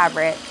Hearts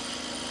Fabric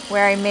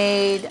where I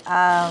made, it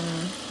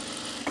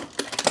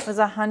was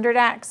 100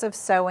 acts of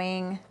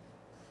sewing.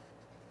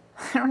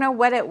 I don't know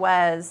what it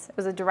was. It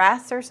was a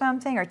dress or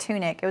something, or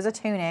tunic. It was a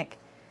tunic.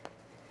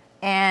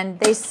 And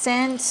they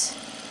sent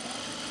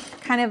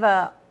kind of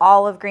a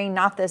olive green,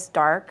 not this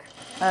dark,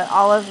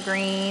 olive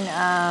green,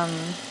 I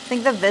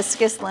think the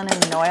viscous linen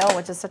oil,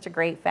 which is such a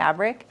great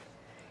fabric.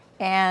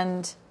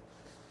 And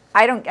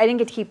I didn't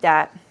get to keep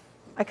that.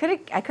 I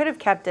could have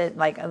kept it,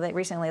 like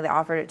recently they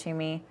offered it to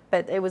me,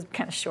 but it was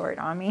kind of short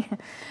on me.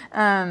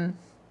 And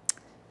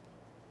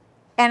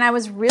I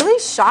was really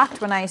shocked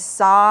when I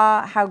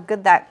saw how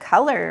good that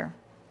color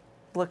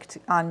looked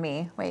on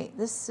me. Wait,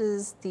 this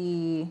is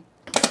the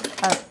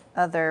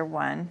other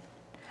one.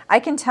 I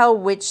can tell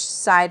which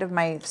side of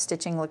my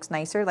stitching looks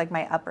nicer, like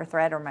my upper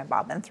thread or my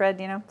bobbin thread,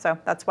 you know? So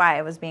that's why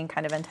I was being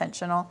kind of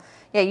intentional.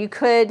 Yeah, you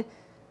could,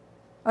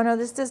 oh no,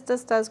 this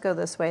does go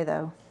this way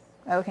though.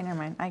 Okay, never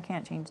mind, I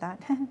can't change that.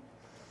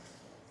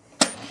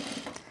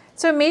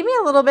 So it made me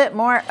a little bit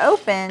more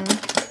open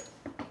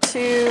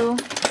to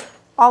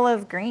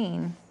olive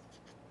green.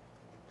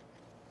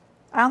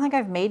 I don't think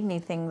I've made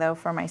anything though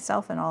for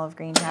myself in olive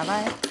green, have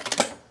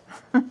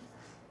I?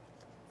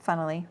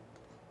 Funnily.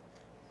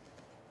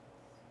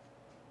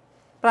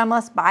 But I'm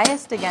less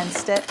biased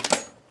against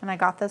it, and I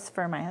got this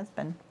for my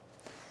husband.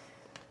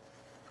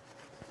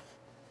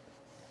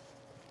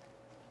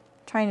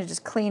 Trying to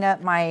just clean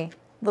up my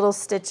little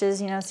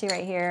stitches, you know, see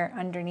right here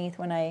underneath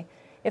when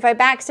if I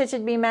backstitch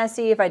it'd be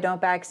messy, if I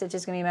don't backstitch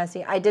it's gonna be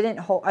messy. I don't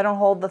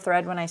hold the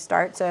thread when I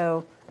start,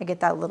 so I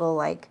get that little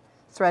like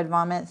thread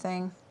vomit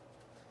thing.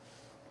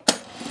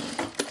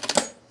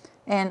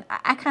 And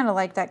I kind of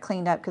like that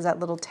cleaned up because that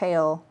little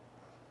tail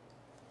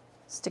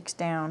sticks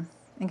down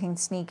and can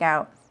sneak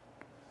out.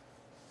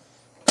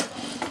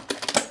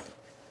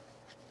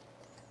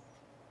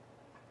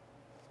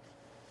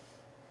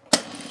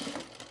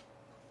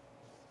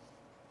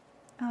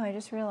 Oh, I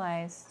just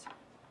realized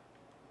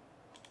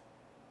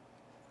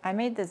I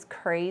made this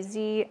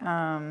crazy,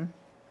 I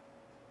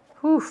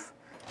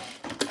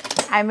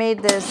made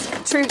this,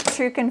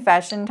 true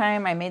confession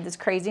time, I made this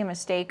crazy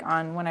mistake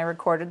on when I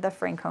recorded the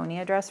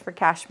Franconia dress for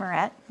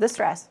Cashmerette. This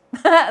dress.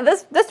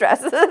 this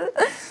dress.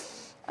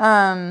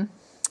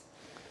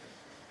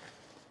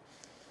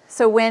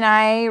 So when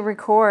I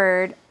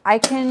record, I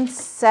can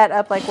set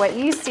up like what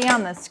you see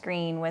on the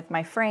screen with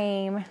my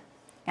frame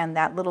and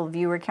that little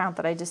viewer count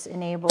that I just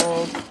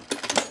enabled,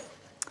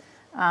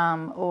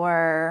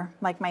 or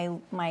like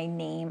my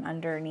name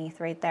underneath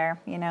right there,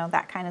 you know,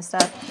 that kind of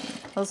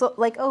stuff. Those look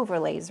like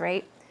overlays,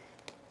 right?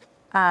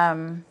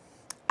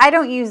 I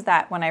don't use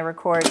that when I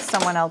record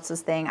someone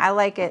else's thing. I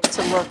like it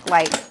to look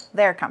like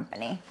their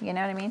company, you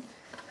know what I mean?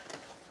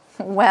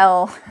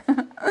 Well,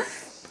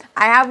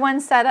 I have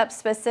one set up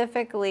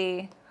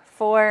specifically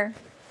for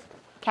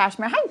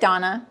cashmere. Hi,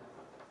 Donna.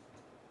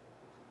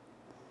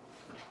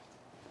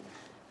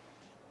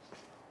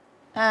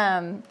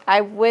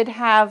 I would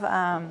have,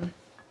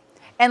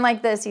 and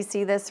like this, you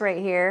see this right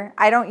here.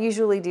 I don't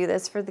usually do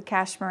this for the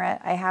Cashmerette.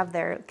 I have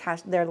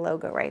their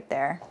logo right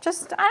there.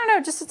 Just, I don't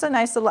know, just it's a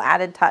nice little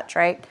added touch,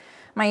 right?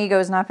 My ego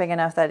is not big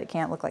enough that it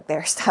can't look like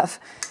their stuff.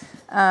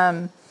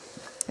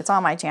 It's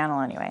on my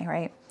channel anyway,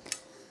 right?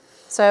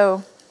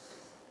 So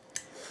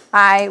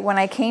when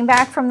I came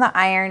back from the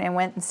iron and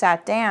went and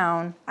sat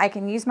down, I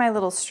can use my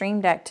little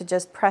Stream Deck to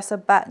just press a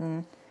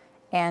button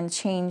and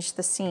change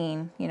the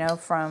scene, you know,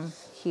 from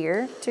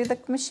here to the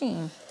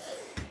machine.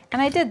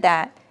 And I did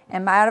that,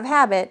 and out of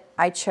habit,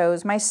 I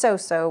chose my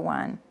so-so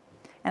one.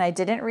 And I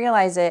didn't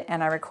realize it,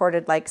 and I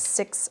recorded like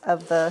 6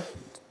 of the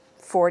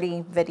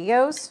 40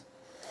 videos.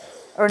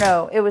 Or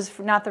no, it was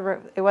not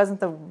it wasn't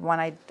the one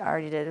I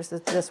already did. It was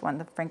this one,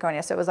 the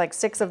Franconia. So it was like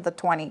 6 of the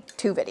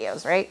 22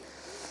 videos, right?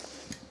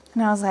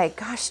 And I was like,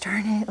 gosh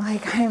darn it,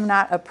 like I am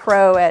not a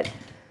pro at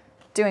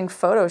doing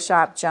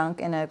Photoshop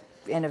junk in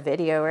a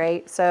video,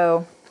 right?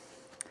 So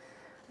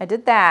I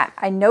did that.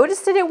 I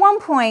noticed it at one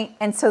point,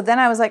 and so then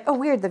I was like, oh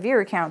weird, the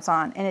viewer count's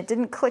on, and it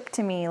didn't click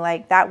to me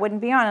like that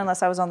wouldn't be on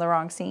unless I was on the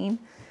wrong scene.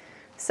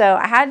 So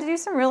I had to do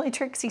some really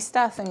tricksy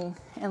stuff and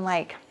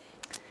like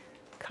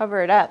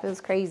cover it up. It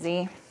was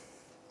crazy.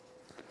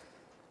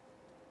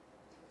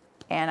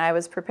 And I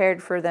was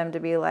prepared for them to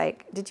be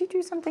like, did you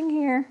do something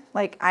here?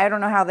 Like, I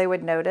don't know how they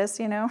would notice,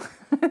 you know,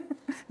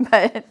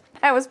 but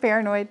I was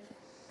paranoid.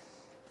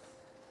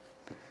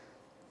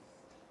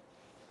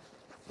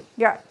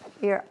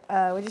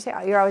 What'd you say?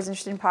 You're always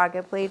interested in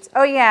pocket pleats.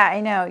 Oh yeah, I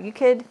know. You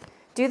could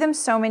do them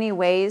so many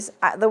ways.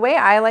 The way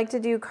I like to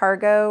do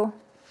cargo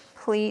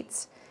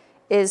pleats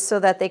is so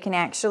that they can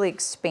actually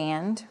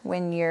expand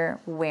when you're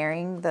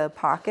wearing the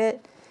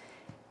pocket.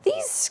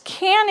 These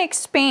can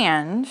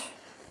expand.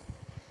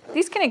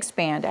 These can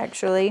expand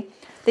actually.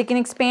 They can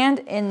expand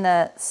in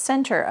the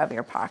center of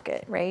your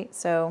pocket, right?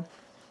 So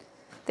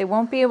they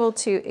won't be able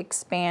to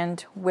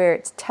expand where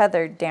it's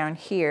tethered down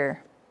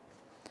here,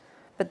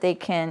 but they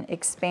can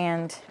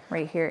expand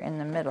right here in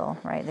the middle,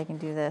 right? They can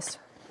do this.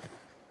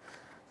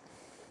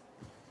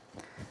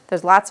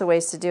 There's lots of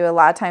ways to do it. A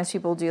lot of times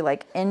people do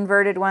like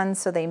inverted ones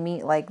so they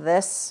meet like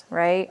this,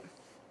 right?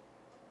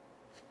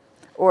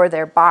 Or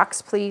they're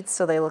box pleats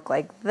so they look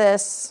like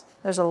this.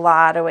 There's a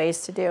lot of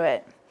ways to do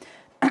it.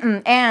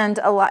 And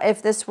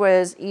if this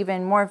was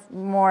even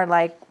more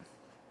like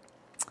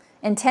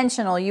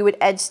intentional, you would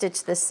edge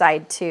stitch this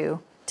side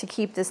too to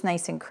keep this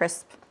nice and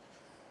crisp.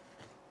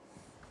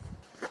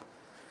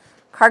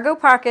 Cargo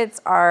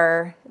pockets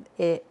are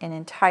an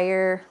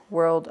entire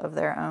world of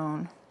their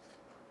own.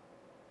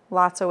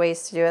 Lots of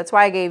ways to do it. That's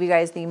why I gave you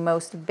guys the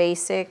most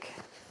basic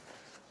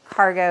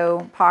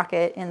cargo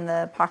pocket in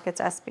the Pockets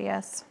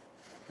SBS.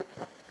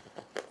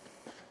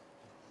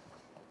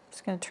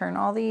 Just going to turn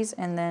all these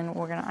and then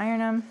we're going to iron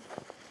them.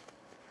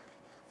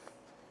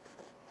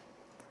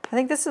 I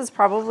think this is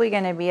probably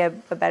going to be a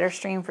better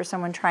stream for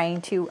someone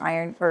trying to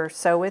iron or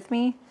sew with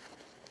me,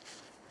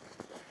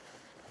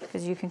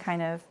 because you can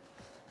kind of,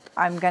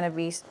 I'm going to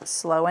be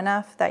slow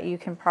enough that you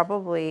can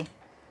probably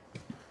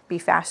be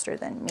faster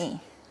than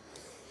me,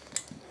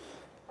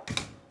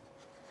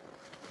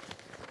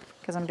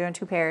 because I'm doing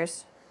 2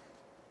 pairs.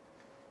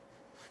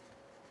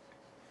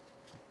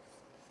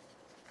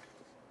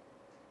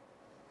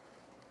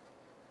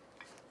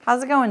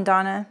 How's it going,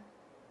 Donna?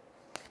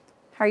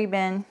 How you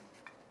been?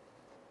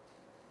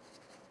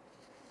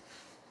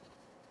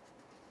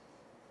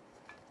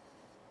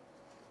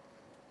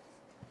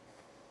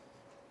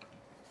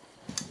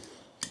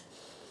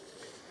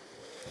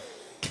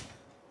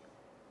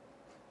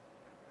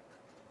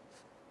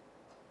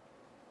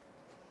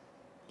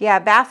 Yeah,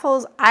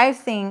 baffles, I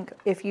think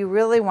if you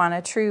really want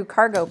a true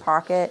cargo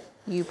pocket,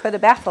 you put a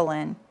baffle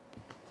in.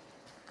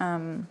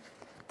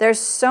 There's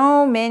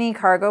so many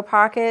cargo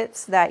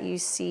pockets that you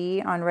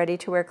see on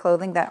ready-to-wear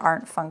clothing that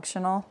aren't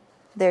functional.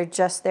 They're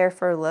just there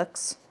for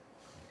looks.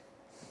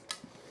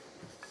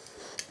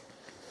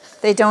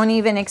 They don't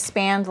even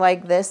expand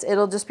like this.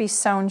 It'll just be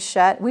sewn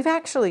shut. We've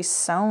actually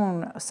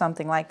sewn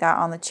something like that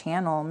on the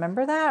channel.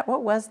 Remember that?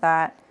 What was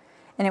that?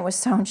 And it was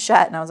sewn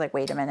shut, and I was like,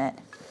 wait a minute.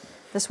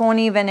 This won't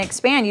even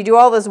expand. You do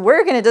all this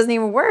work, and it doesn't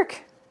even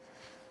work.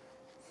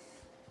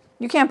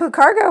 You can't put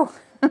cargo.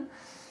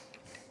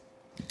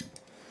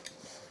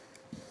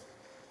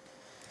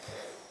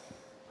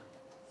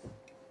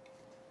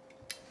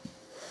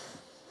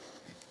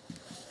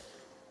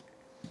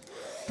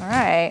 All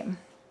right,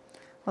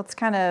 let's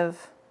kind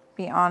of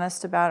be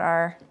honest about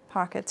our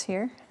pockets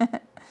here.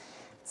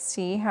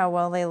 See how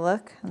well they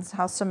look and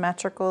how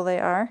symmetrical they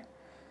are.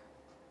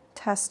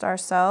 Test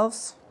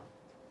ourselves.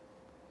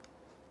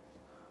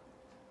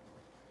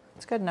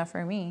 It's good enough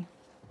for me.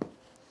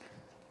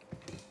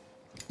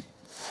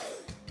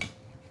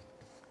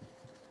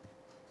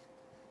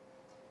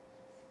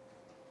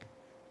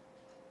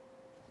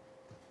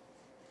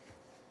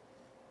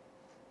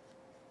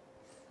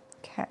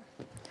 Okay.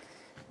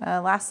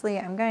 Lastly,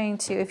 I'm going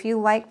to, if you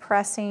like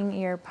pressing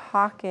your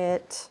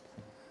pocket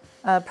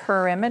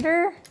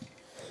perimeter,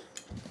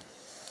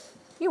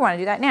 you want to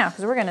do that now,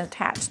 because we're going to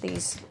attach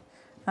these.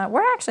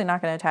 We're actually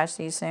not going to attach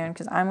these soon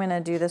because I'm going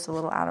to do this a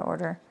little out of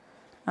order.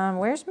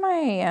 Where's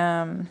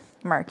my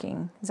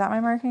marking? Is that my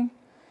marking?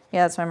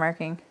 Yeah, that's my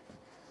marking.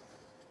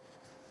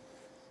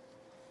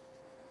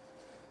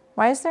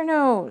 Why is there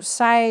no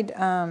side,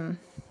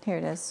 here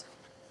it is.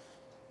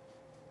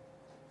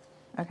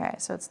 Okay,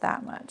 so it's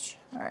that much.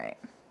 All right.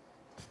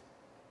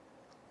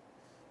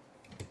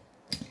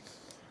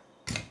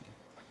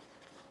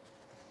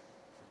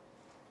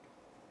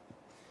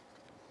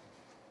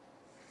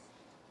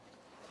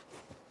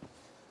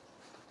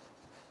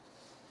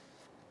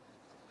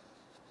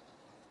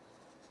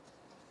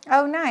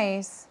 Oh,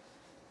 nice.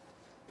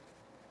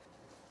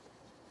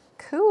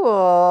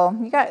 Cool.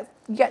 You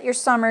got your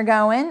summer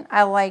going.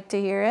 I like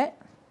to hear it.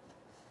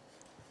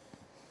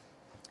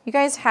 You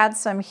guys had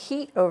some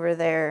heat over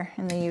there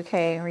in the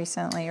UK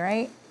recently,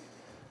 right?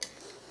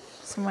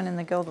 Someone in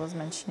the guild was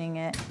mentioning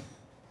it.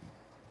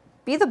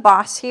 Be the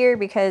boss here,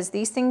 because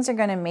these things are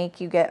going to make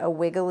you get a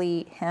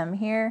wiggly hem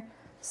here.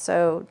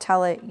 So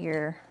tell it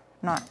you're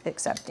not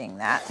accepting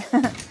that.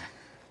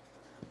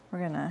 We're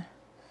going to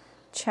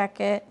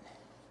check it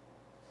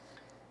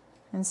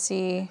and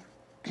see.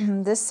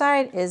 This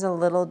side is a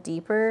little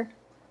deeper,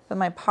 but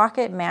my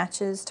pocket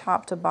matches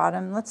top to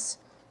bottom. Let's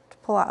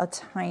pull out a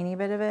tiny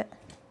bit of it.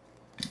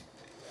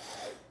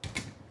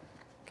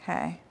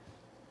 Okay.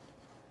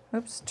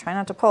 Oops, try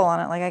not to pull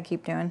on it like I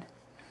keep doing.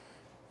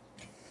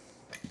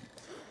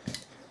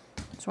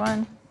 Which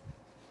one?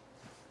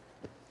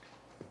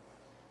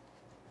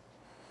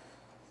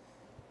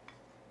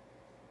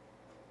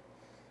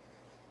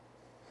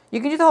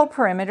 You can do the whole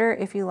perimeter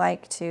if you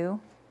like to.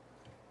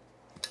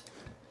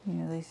 You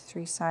know, these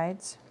 3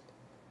 sides.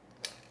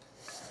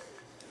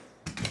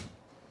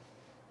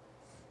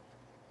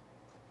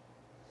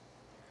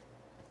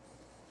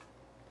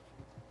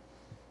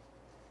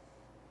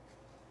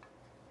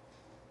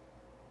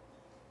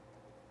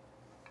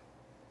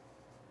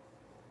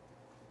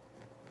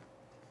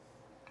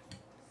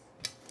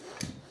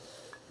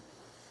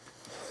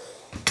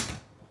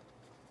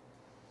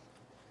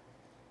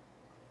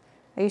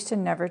 I used to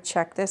never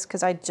check this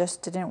because I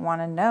just didn't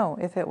want to know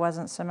if it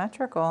wasn't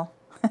symmetrical.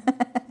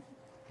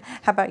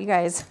 How about you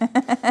guys?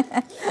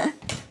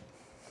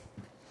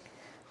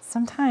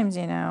 Sometimes,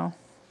 you know,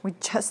 we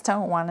just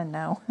don't want to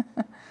know.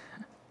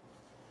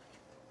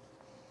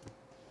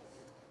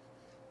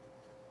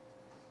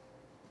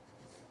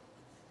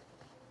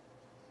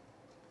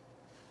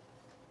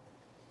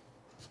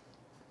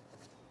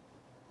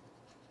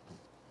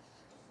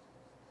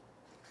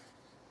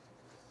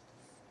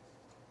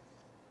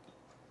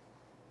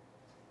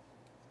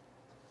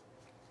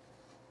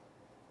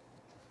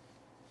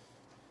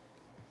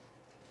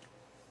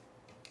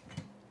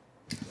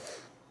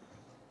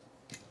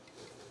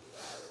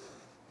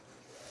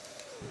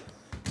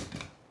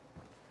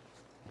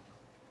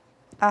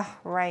 Ah,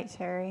 right,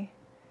 Terry.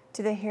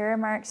 Do the hair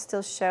marks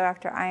still show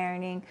after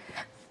ironing?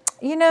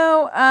 You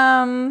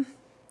know,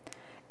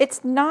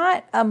 it's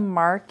not a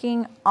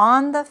marking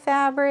on the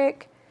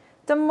fabric.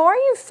 The more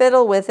you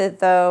fiddle with it,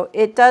 though,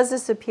 it does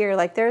disappear.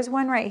 Like there's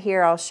one right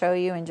here I'll show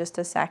you in just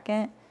a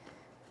second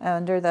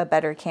under the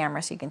better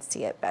camera so you can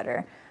see it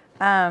better.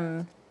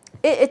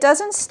 It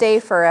doesn't stay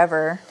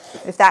forever,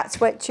 if that's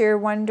what you're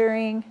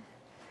wondering.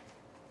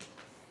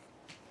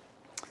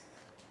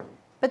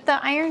 But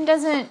the iron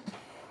doesn't...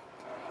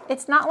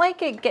 It's not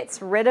like it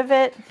gets rid of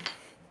it,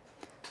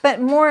 but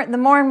the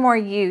more and more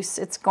use,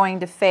 it's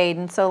going to fade.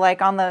 And so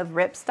like on the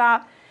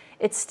ripstop,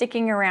 it's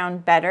sticking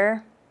around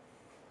better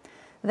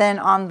than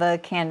on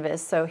the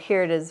canvas. So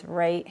here it is,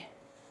 right?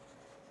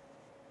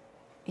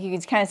 You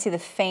can kind of see the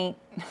faint,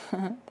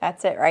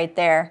 that's it right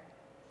there.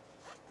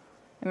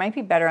 It might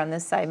be better on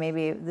this side.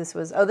 Maybe this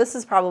was, oh, this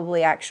is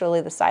probably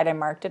actually the side I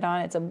marked it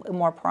on. It's a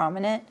more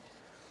prominent.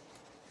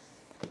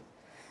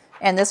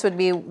 And this would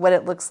be what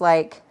it looks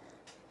like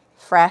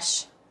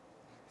fresh.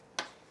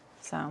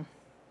 So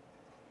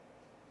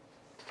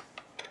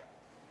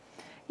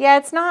yeah,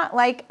 it's not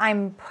like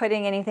I'm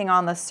putting anything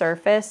on the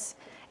surface.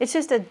 It's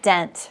just a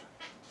dent.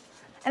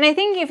 And I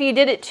think if you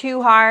did it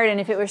too hard and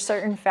if it was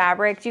certain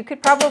fabrics, you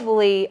could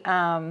probably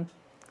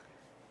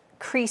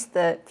crease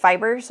the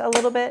fibers a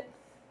little bit.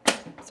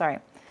 Sorry.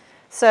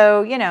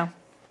 So, you know,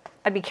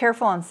 I'd be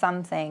careful on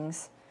some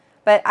things,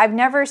 but I've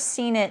never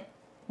seen it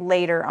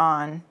later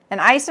on. And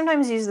I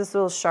sometimes use this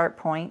little sharp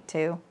point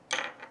too.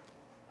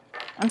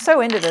 I'm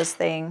so into this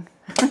thing.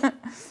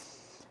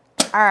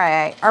 All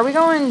right, are we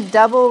going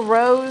double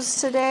rows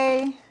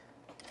today?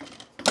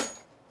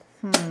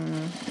 Can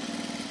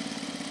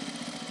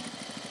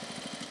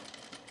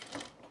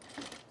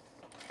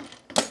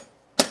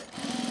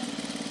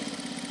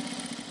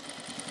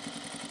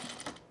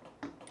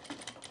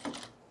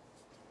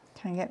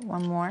I get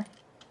one more?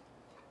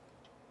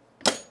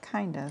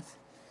 Kind of.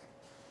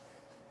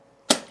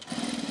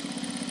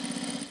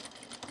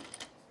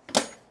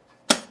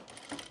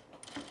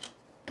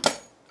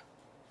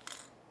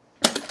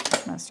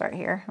 I'm gonna start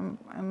here.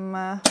 I'm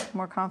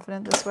more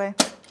confident this way.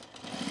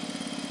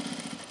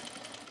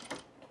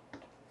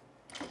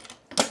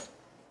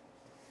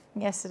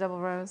 Yes, the double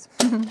rows.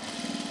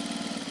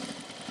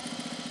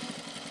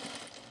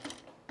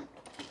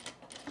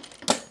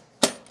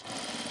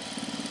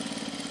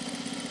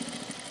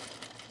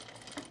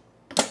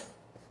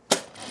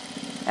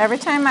 Every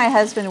time my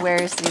husband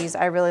wears these,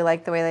 I really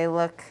like the way they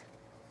look.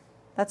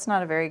 That's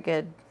not a very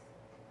good...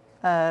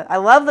 I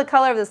love the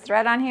color of this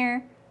thread on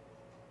here.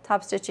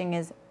 Top stitching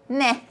is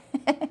meh.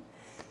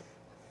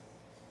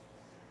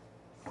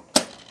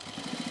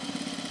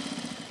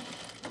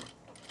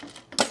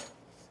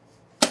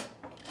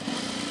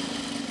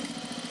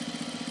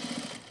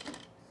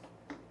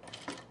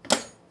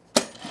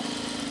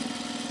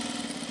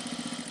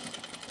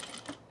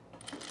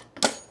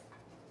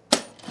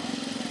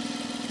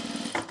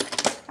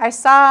 I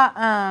saw,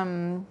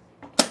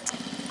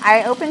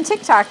 I opened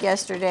TikTok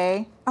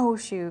yesterday. Oh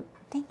shoot,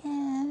 dang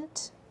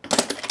it.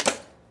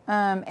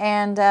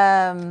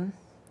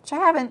 Which I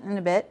haven't in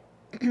a bit.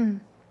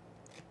 I'm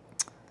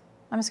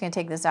just gonna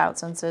take this out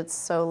since it's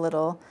so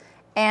little.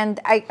 And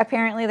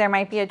apparently there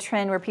might be a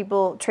trend where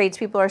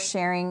tradespeople are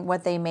sharing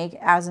what they make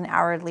as an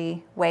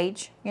hourly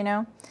wage, you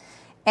know?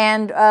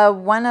 And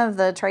one of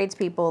the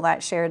tradespeople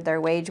that shared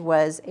their wage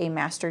was a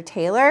master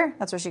tailor.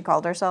 That's what she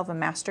called herself, a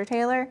master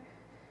tailor.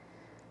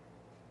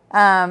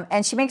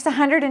 And she makes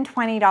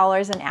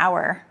 $120 an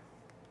hour.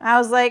 I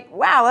was like,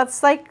 wow,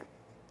 that's like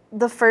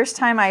the first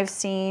time I've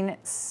seen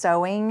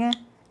sewing,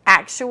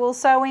 actual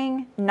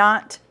sewing,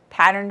 not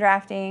pattern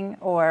drafting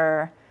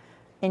or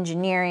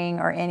engineering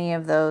or any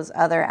of those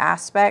other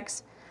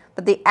aspects,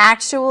 but the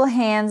actual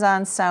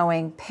hands-on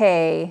sewing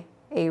pay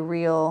a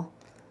real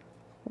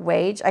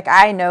wage. Like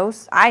I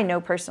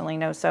personally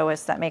know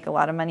sewists that make a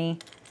lot of money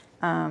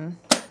in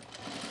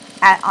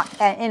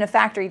a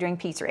factory doing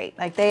piece rate.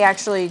 Like they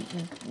actually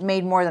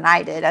made more than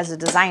I did as a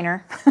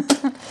designer.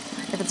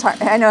 If it's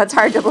hard, I know it's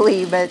hard to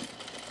believe, but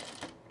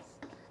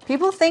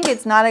people think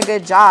it's not a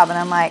good job, and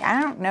I'm like,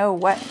 I don't know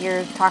what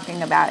you're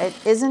talking about. It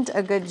isn't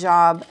a good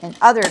job in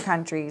other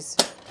countries.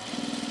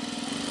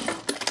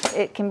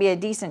 It can be a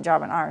decent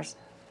job in ours.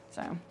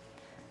 So,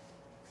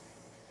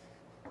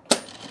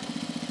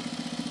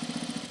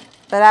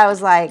 but I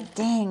was like,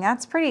 dang,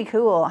 that's pretty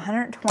cool,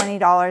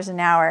 $120 an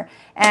hour.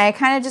 And I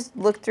kind of just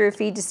looked through a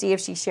feed to see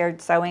if she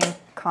shared sewing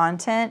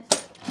content.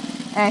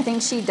 And I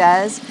think she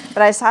does,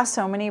 but I saw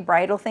so many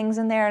bridal things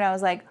in there, and I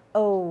was like,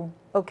 oh,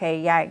 okay,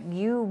 yeah,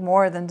 you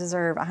more than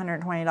deserve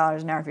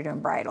 $120 an hour if you're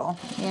doing bridal,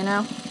 you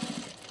know?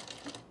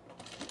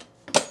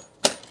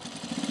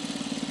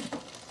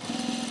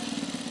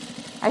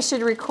 I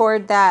should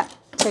record that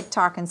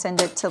TikTok and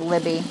send it to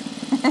Libby.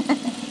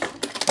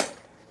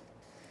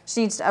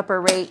 She needs to up her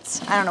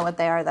rates. I don't know what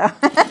they are, though.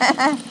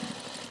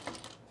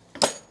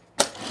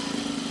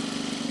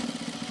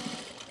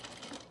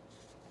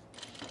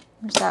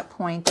 Where's that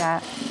point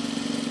at?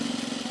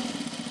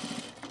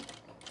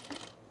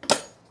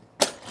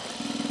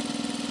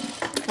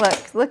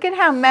 Look at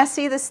how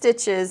messy the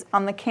stitches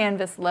on the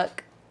canvas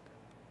look.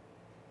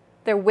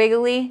 They're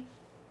wiggly.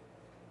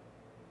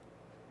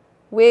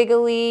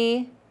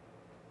 Wiggly.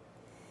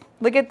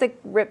 Look at the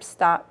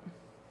ripstop.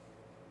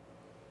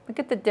 Look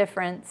at the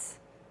difference.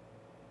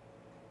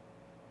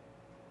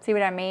 See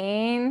what I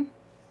mean?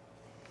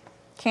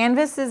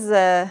 Canvas is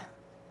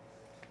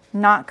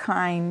not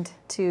kind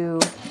to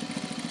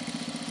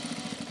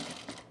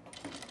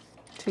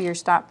your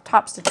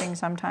top stitching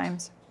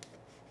sometimes.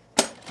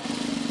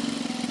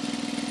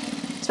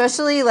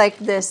 Especially like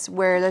this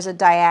where there's a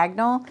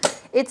diagonal.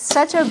 It's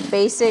such a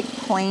basic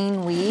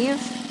plain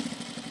weave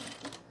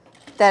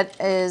that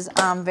is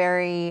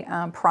very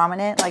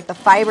prominent. Like the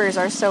fibers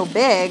are so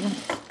big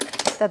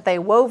that they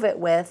wove it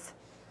with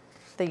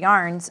the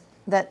yarns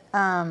that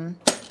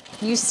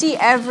you see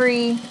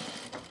every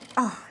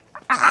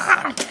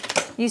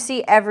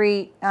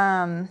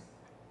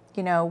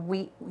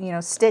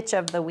stitch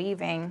of the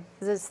weaving.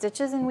 Is it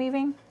stitches in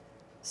weaving?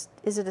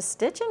 Is it a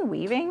stitch in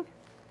weaving?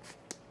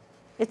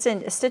 It's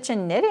a stitch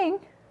in knitting.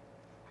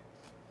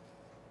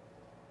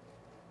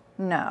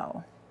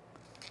 No.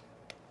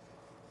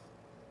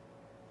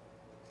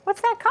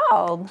 What's that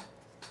called?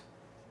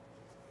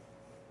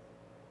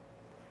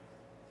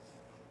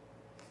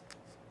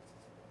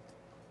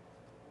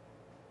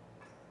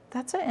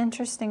 That's an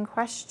interesting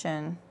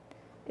question.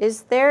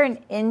 Is there an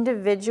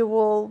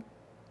individual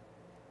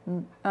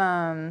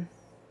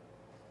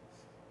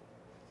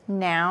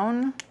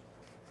noun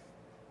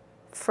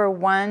for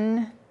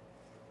one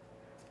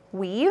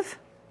weave?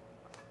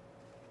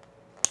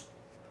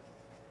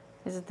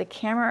 Is it the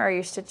camera or are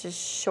your stitches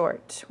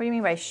short? What do you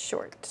mean by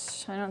short?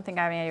 I don't think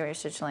I have any idea what your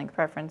stitch length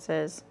preference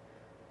is.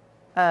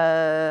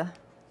 Well,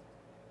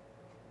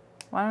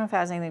 I don't know if it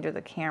has anything to do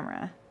with the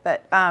camera,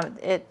 but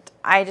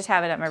I just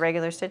have it at my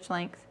regular stitch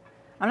length.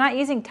 I'm not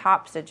using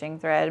top stitching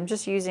thread. I'm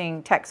just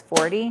using Tex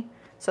 40,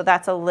 so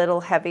that's a little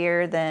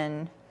heavier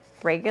than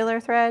regular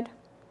thread.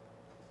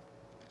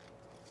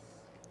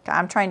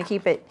 I'm trying to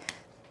keep it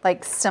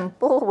like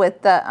simple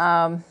with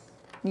the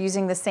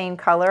using the same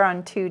color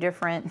on two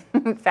different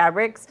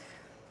fabrics.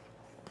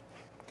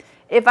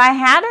 If I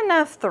had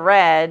enough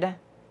thread,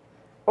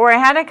 or I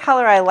had a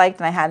color I liked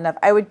and I had enough,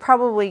 I would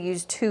probably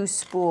use 2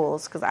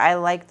 spools because I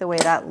like the way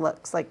that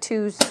looks, like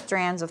 2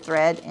 strands of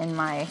thread in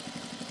my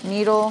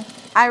needle.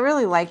 I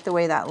really like the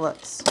way that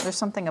looks. There's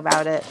something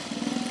about it.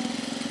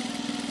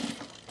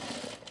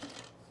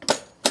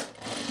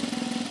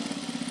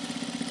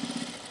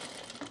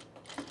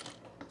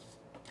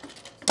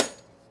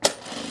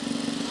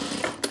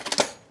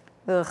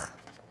 Ugh.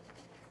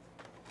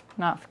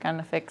 Not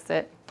gonna fix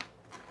it.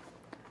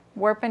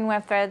 Warp and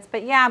weft threads,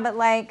 but yeah, but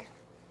like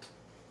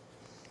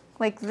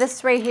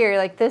this right here,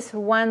 like this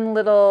one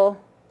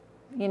little,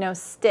 you know,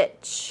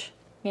 stitch,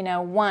 you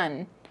know,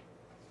 one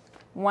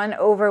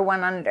over,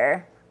 one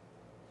under.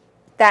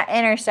 That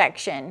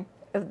intersection,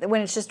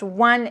 when it's just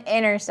one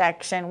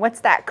intersection, what's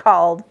that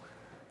called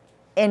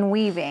in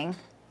weaving?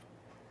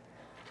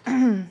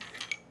 You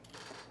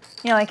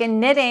know, like in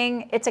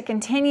knitting, it's a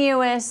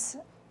continuous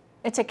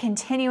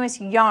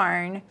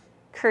yarn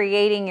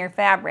creating your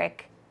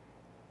fabric,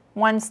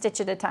 one stitch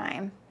at a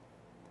time.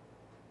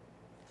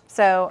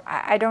 So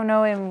I don't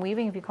know in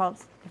weaving if you call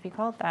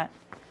it that.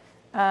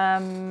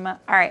 All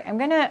right, I'm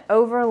gonna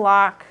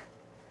overlock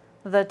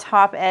the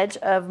top edge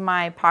of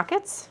my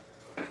pockets.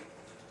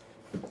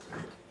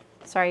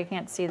 Sorry, you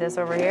can't see this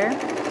over here.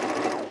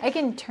 I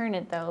can turn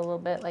it though a little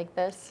bit like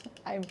this.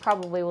 I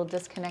probably will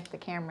disconnect the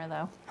camera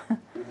though.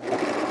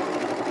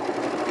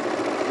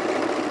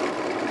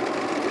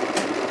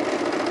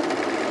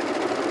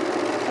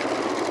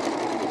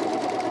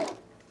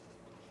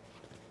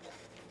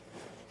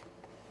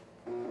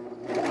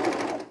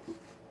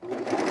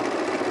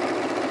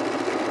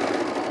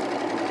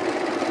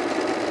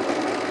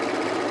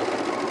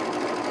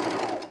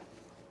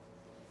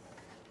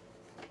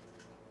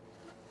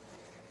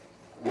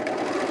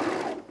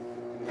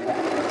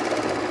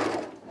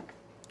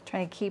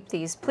 Trying to keep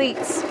these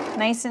pleats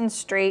nice and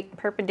straight,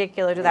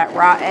 perpendicular to that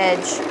raw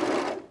edge.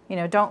 You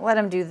know, don't let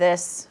them do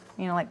this,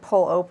 you know, like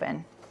pull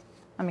open.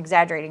 I'm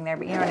exaggerating there,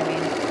 but you know what I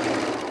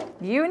mean.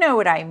 You know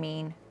what I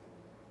mean.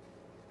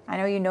 I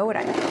know you know what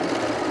I mean.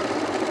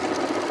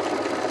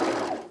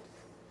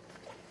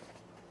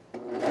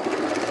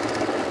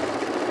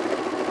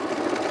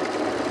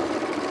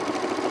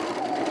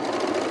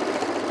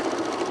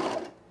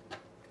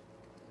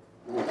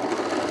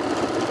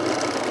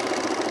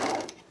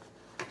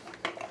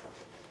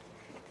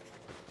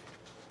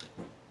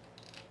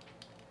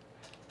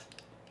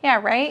 Yeah,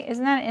 right?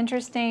 Isn't that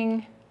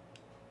interesting?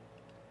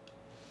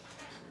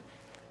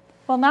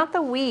 Well, not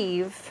the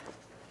weave.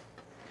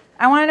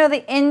 I want to know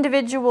the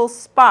individual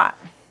spot.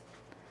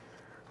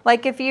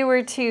 Like if you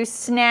were to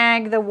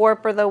snag the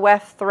warp or the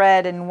weft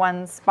thread in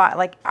one spot,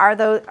 like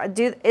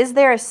is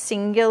there a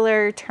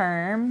singular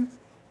term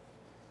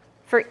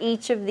for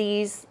each of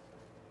these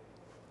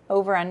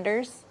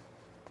over-unders?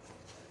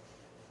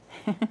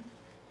 All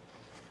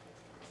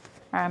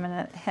right, I'm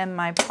gonna hem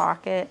my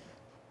pocket.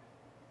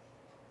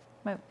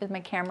 Is my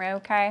camera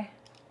okay?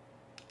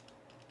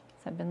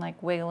 So I've been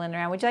like wiggling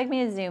around. Would you like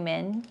me to zoom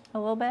in a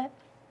little bit?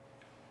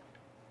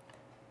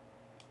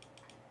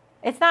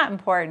 It's not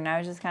important. I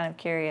was just kind of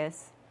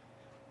curious.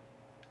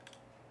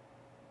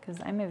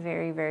 Because I'm a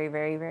very, very,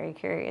 very, very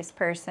curious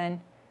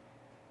person.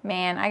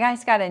 Man, I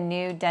just got a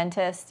new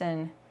dentist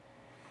and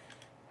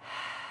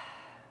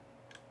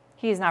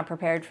he's not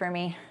prepared for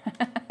me.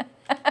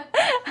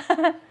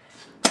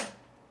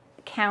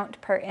 Count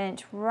per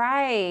inch.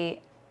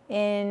 Right.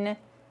 In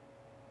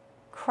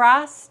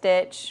cross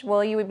stitch,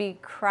 well, you would be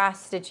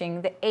cross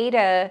stitching. The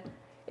Ada,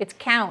 it's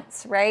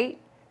counts, right?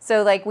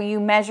 So like when you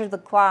measure the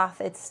cloth,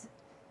 it's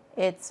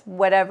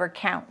whatever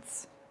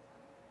counts,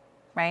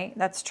 right?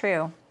 That's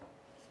true.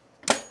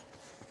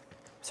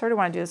 Sort of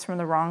want to do this from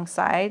the wrong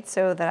side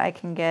so that I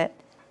can get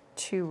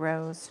 2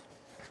 rows.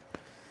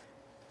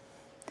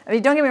 I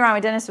mean, don't get me wrong, my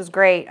dentist was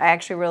great. I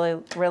actually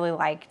really, really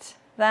liked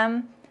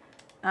them.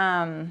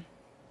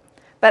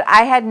 But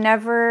I had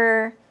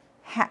never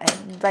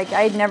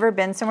I'd never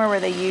been somewhere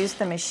where they used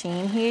the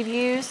machine he had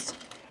used.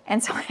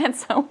 And so I had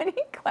so many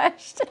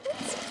questions.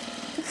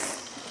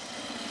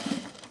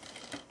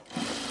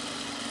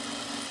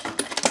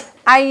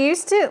 I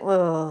used to,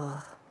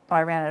 oh,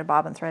 I ran out of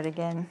bobbin thread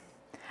again.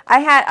 I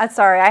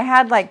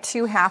had like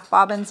 2 half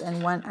bobbins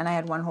and I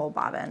had 1 whole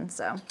bobbin,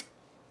 so.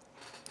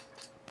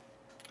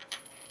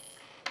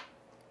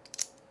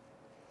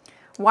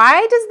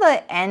 Why does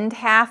the end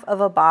half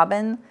of a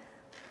bobbin,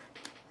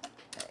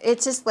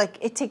 it's just like,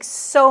 it takes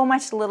so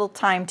much little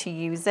time to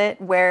use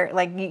it, where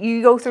like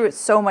you go through it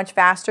so much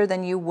faster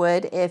than you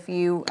would if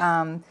you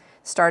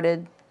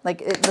started like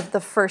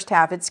the first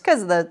half. It's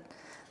because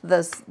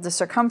the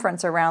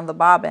circumference around the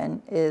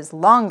bobbin is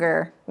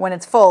longer when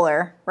it's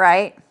fuller,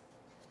 right?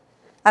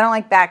 I don't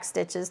like back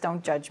stitches,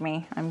 don't judge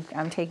me.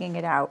 I'm taking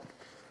it out.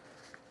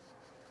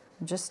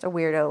 I'm just a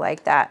weirdo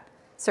like that.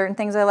 Certain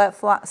things I let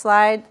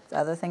slide,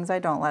 other things I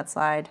don't let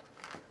slide.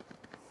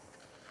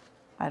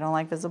 I don't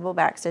like visible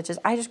back stitches.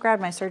 I just grabbed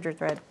my serger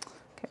thread.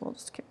 Okay, we'll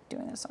just keep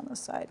doing this on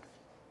this side.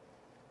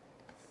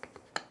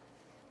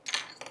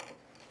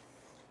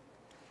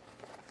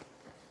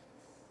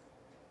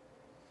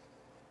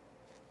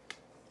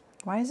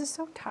 Why is this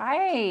so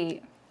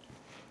tight?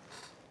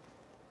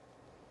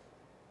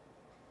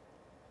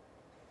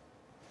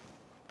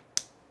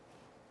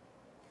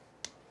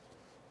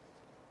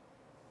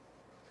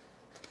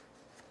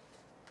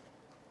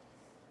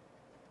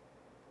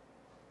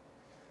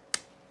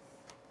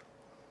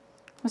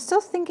 I'm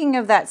still thinking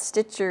of that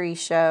stitchery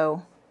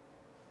show.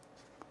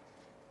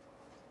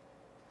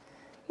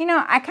 You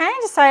know, I kind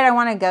of decided I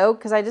want to go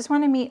because I just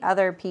want to meet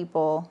other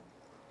people.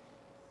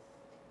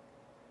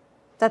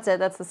 That's it.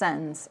 That's the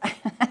sentence.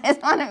 I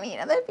just want to meet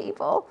other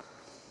people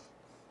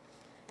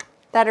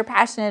that are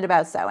passionate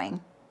about sewing,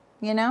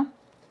 you know?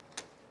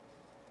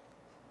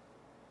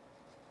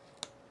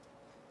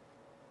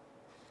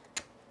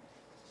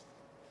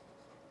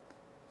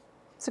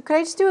 So could I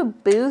just do a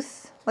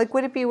booth? Like,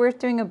 would it be worth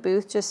doing a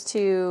booth just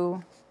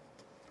to,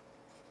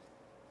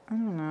 I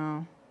don't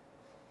know.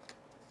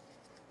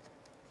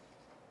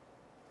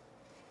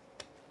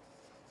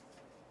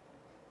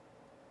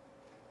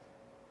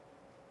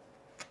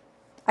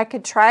 I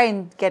could try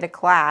and get a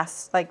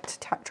class, like to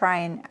try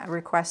and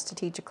request to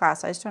teach a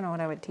class. I just don't know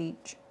what I would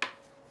teach.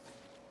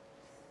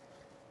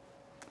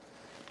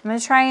 I'm going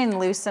to try and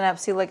loosen up.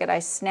 See, look at, I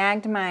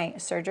snagged my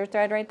serger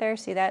thread right there.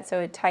 See that?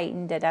 So it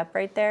tightened it up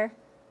right there.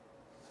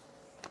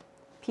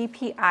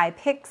 PPI,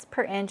 picks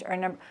per inch or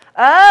number.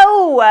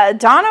 Oh,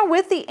 Donna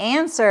with the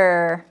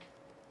answer.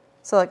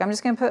 So look, I'm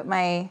just going to put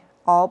my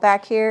awl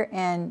back here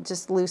and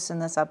just loosen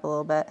this up a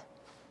little bit.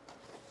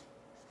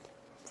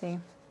 See,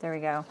 there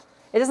we go.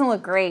 It doesn't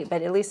look great,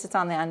 but at least it's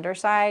on the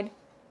underside,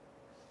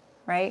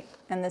 right?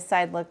 And this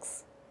side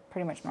looks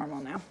pretty much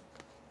normal now.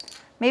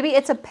 Maybe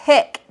it's a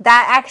pick.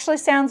 That actually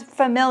sounds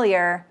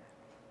familiar.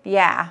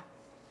 Yeah.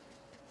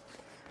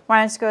 Why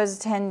don't you go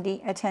as a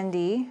 10D?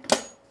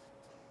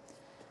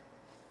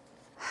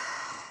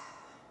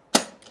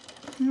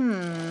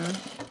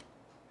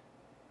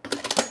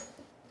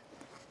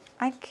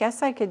 I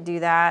guess I could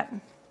do that.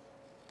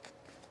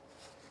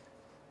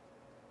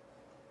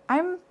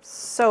 I'm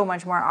so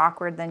much more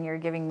awkward than you're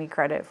giving me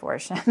credit for,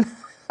 Shen.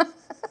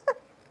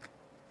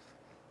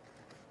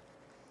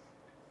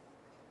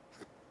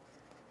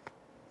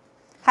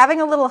 Having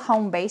a little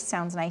home base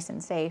sounds nice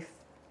and safe.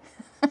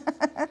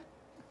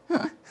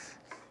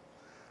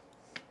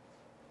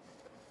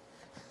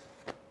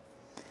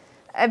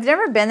 I've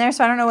never been there,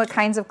 so I don't know what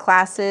kinds of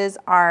classes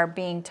are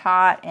being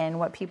taught and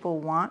what people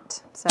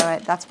want. So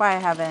that's why I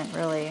haven't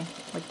really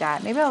looked at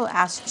it. Maybe I'll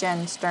ask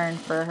Jen Stern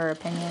for her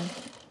opinion.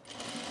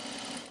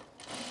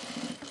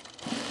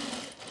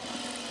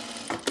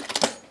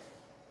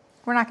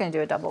 We're not going to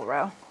do a double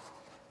row.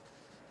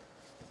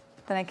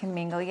 Then I can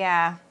mingle,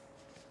 yeah.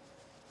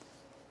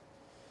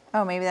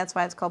 Oh, maybe that's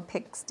why it's called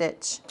pick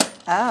stitch.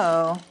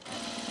 Oh.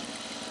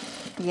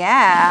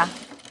 Yeah.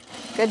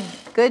 Good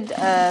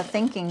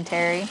thinking,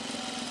 Terry.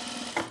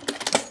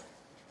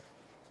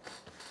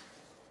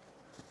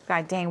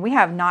 God dang, we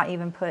have not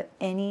even put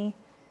any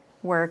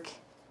work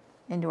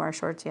into our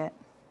shorts yet.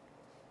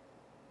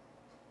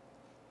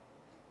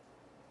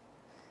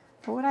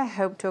 What would I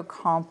hope to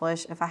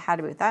accomplish if I had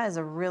a booth? That is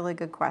a really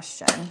good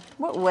question.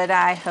 What would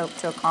I hope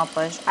to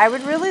accomplish? I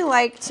would really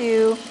like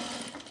to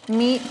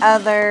meet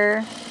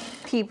other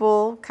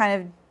people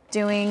kind of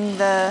doing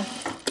the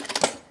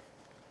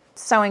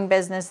sewing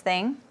business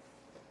thing.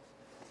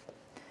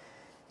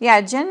 Yeah,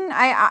 Jen,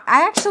 I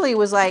actually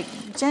was like,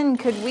 Jen,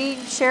 could we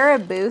share a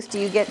booth?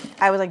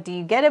 I was like, do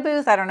you get a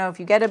booth? I don't know if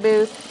you get a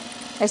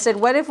booth. I said,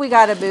 what if we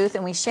got a booth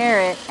and we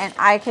share it and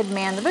I could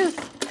man the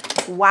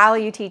booth while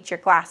you teach your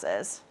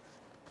classes?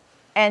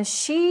 And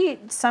she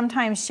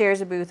sometimes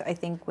shares a booth, I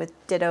think, with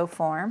Ditto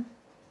Form.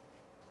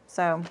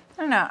 So,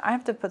 I don't know. I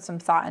have to put some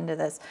thought into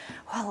this.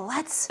 Well,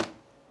 let's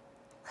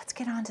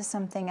get on to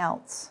something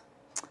else.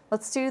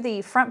 Let's do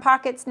the front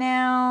pockets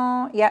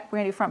now. Yep, we're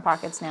going to do front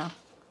pockets now.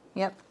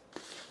 Yep.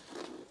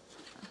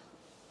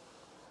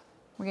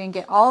 We're going to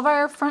get all of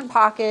our front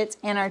pockets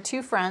and our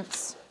two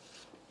fronts.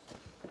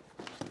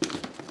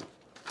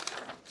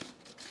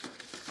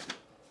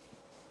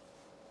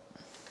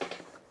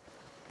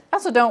 I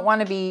also don't want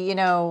to be, you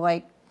know,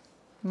 like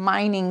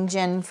mining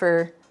Jen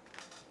for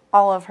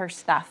all of her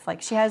stuff.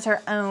 Like she has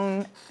her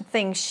own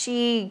things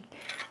she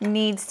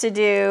needs to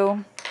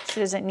do. She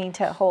doesn't need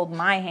to hold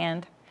my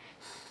hand.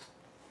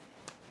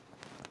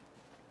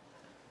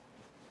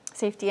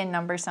 Safety in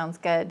numbers sounds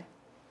good.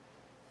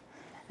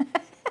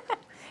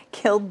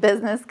 Killed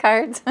business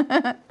cards.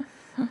 I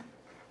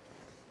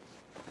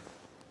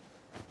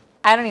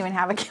don't even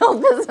have a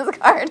killed business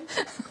card.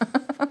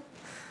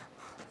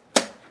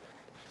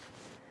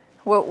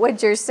 What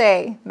would yours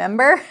say?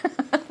 Member?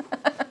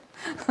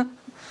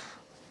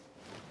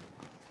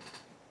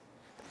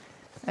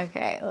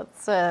 Okay,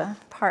 let's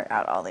part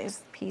out all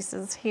these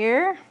pieces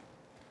here.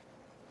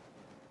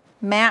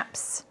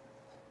 Maps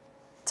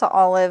to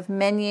olive,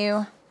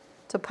 menu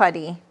to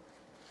putty.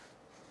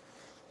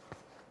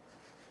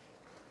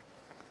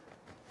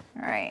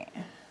 All right.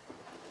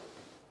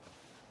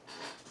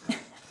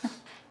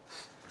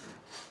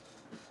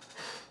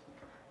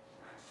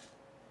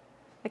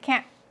 I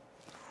can't.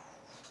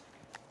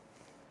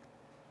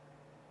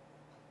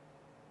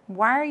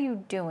 Why are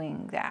you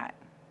doing that?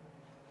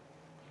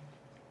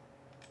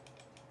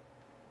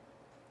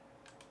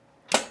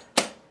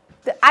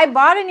 I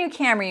bought a new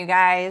camera, you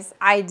guys.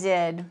 I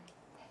did.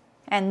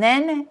 And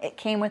then it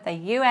came with a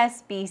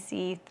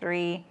USB-C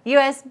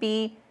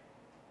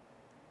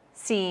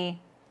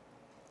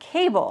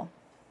cable.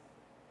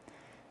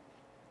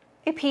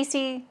 A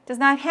PC does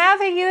not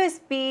have a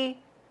USB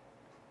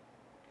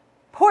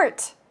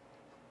Port.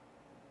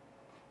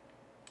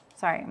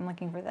 Sorry, I'm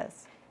looking for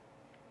this.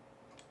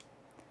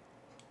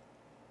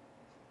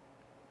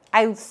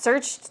 I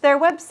searched their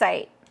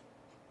website.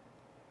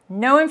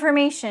 No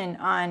information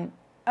on,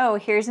 oh,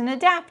 here's an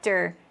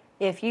adapter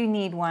if you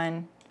need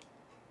one.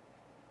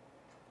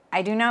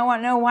 I do not want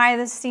to know why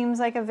this seems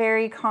like a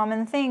very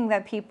common thing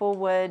that people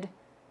would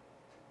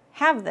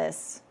have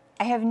this.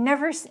 I have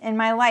never in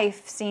my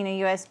life seen a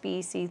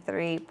USB-C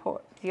 3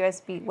 port,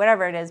 USB,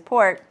 whatever it is,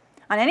 port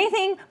on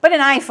anything but an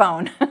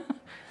iPhone.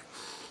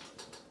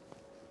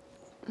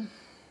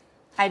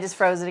 I just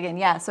froze it again.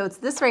 Yeah, so it's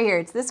this right here.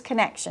 It's this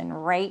connection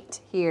right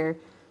here.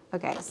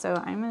 Okay,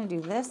 so I'm going to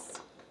do this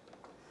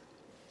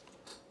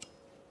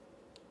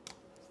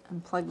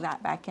and plug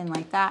that back in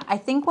like that. I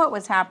think what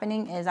was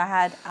happening is I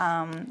had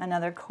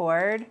another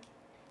cord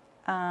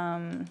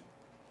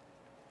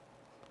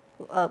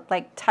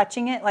like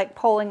touching it, like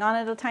pulling on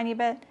it a tiny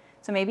bit.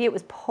 So maybe it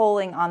was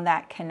pulling on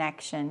that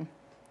connection.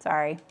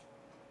 Sorry.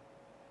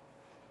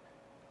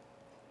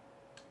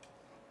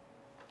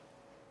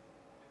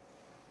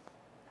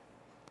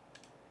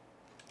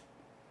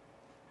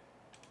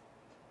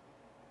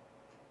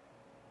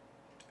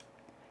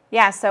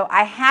 Yeah, so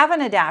I have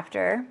an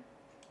adapter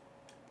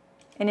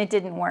and it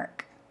didn't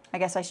work. I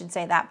guess I should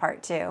say that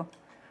part too.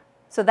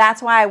 So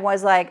that's why I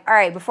was like, all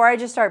right, before I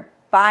just start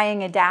buying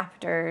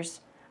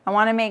adapters, I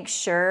want to make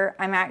sure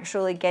I'm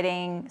actually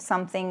getting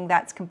something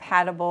that's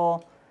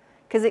compatible,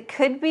 because it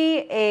could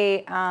be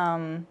a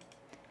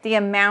the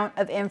amount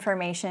of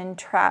information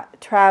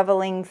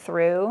traveling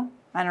through.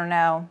 I don't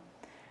know.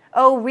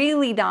 Oh,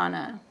 really,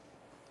 Donna?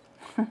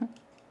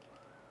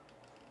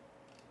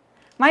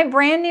 My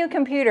brand new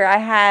computer I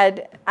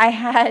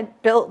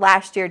had built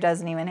last year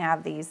doesn't even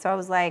have these. So I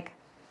was like,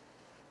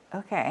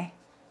 okay.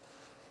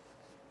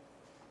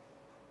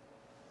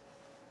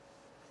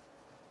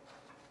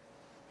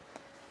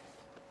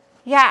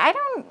 Yeah, I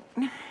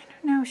don't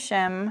know,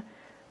 Shim.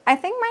 I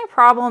think my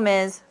problem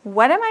is,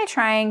 what am I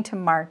trying to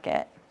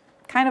market?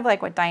 Kind of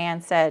like what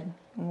Diane said.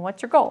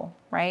 What's your goal,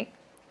 right?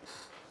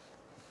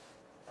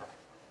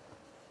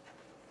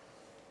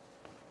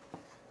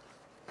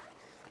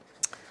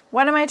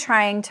 What am I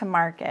trying to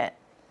market?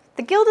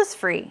 The guild is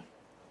free.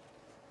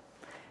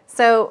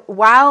 So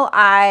while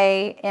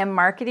I am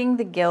marketing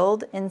the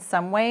guild in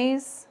some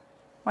ways,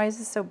 why is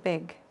this so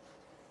big?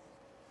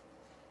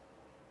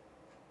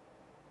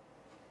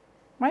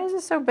 Why is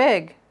this so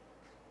big?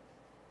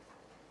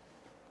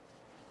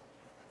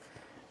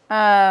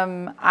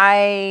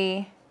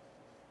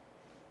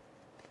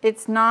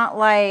 It's not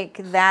like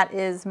that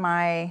is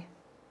my,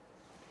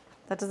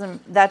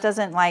 that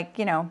doesn't like,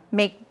 you know,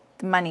 make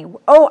money.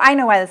 Oh, I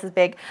know why this is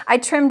big. I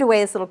trimmed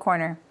away this little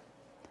corner.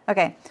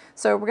 Okay,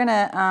 so we're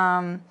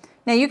gonna,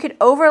 now you could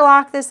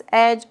overlock this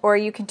edge, or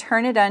you can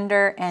turn it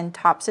under and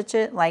top stitch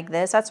it like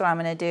this. That's what I'm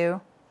gonna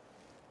do.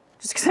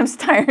 Just because I'm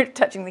tired of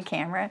touching the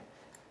camera.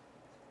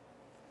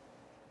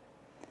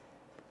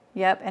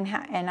 Yep,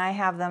 and I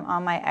have them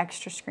on my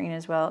extra screen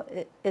as well.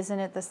 Isn't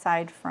it the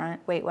side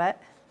front? Wait,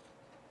 what?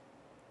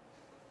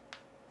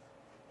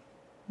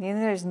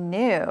 Neither's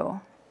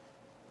new.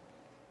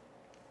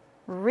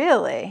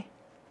 Really?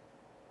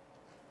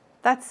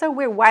 That's so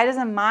weird. Why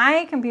doesn't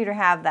my computer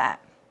have that?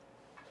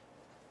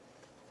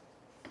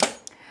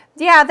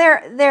 Yeah,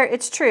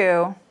 it's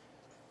true.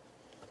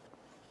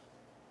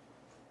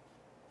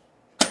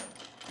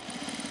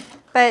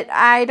 But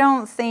I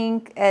don't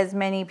think as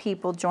many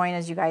people join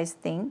as you guys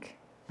think.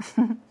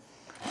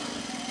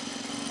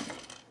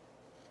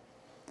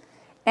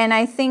 And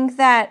I think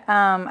that,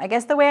 I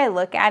guess the way I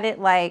look at it,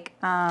 like,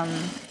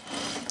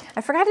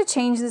 I forgot to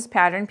change this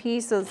pattern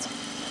piece. So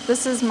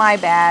this is my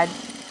bad.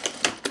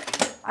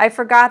 I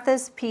forgot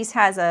this piece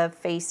has a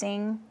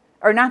facing,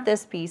 or not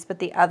this piece, but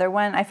the other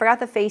one. I forgot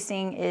the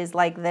facing is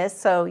like this.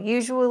 So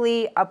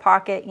usually a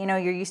pocket, you know,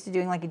 you're used to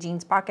doing like a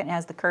jeans pocket and it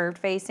has the curved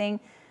facing.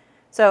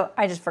 So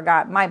I just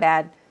forgot, my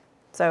bad.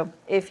 So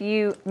if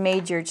you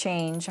made your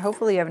change,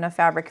 hopefully you have enough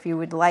fabric if you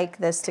would like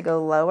this to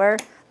go lower.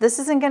 This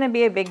isn't gonna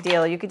be a big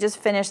deal. You could just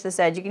finish this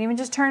edge. You can even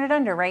just turn it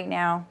under right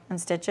now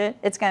and stitch it.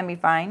 It's gonna be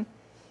fine.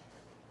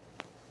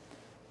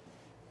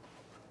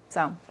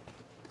 So.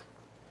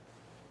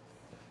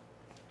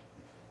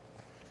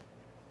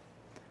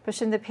 But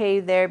shouldn't the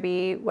pay there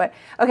be what?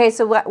 Okay,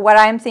 so what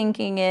I'm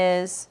thinking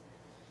is,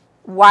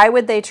 why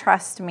would they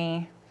trust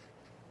me?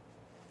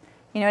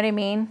 You know what I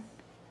mean?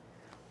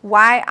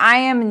 Why I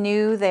am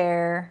new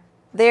there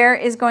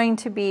is going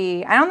to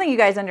be, I don't think you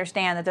guys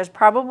understand that there's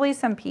probably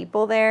some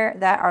people there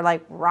that are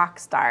like rock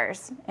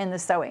stars in the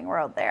sewing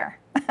world there.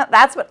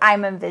 That's what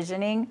I'm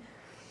envisioning.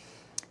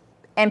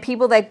 And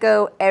people that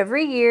go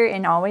every year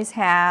and always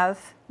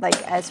have,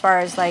 like as far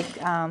as like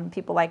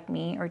people like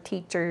me or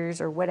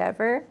teachers or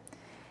whatever.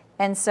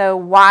 And so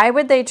why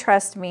would they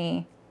trust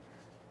me?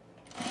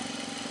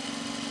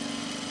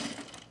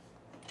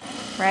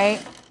 Right?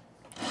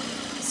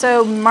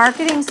 So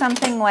marketing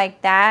something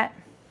like that,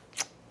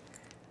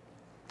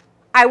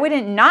 I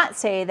wouldn't not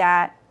say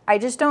that. I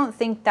just don't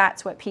think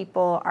that's what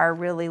people are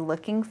really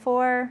looking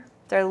for.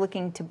 They're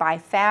looking to buy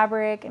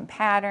fabric and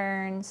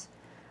patterns.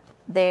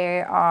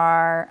 There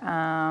are,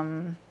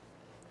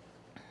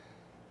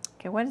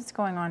 okay, what is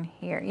going on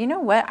here? You know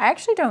what? I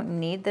actually don't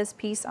need this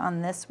piece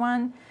on this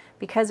one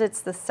because it's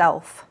the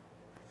self.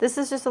 This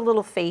is just a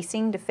little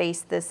facing to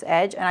face this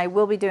edge, and I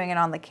will be doing it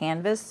on the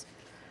canvas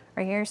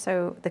right here,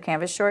 so the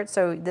canvas short.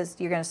 So this,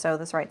 you're going to sew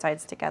this right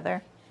sides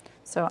together.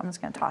 So I'm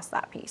just going to toss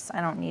that piece.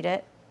 I don't need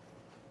it.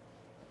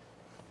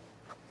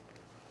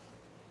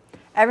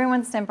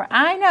 Everyone's simple.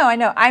 I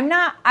know. I'm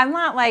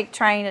not like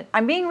trying to,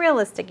 I'm being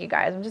realistic, you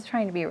guys. I'm just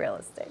trying to be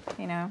realistic,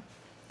 you know?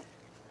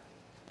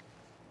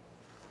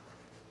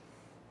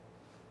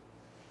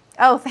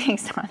 Oh,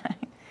 thanks, Donna.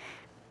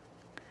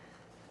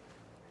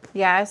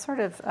 Yeah, I sort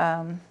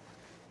of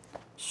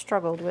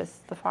struggled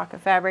with the Faka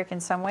fabric in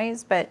some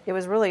ways, but it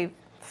was really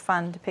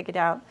fun to pick it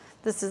out.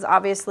 This is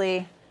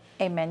obviously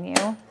a menu.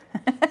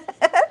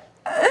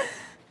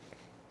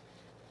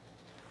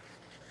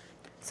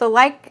 So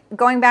like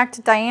going back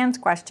to Diane's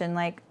question,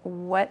 like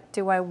what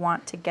do I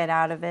want to get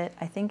out of it?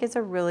 I think it's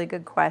a really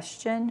good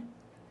question.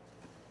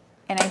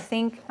 And I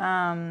think,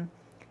 and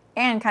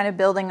kind of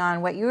building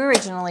on what you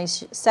originally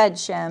said,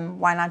 Shim,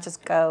 why not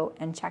just go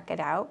and check it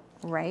out,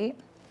 right?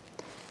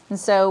 And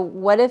so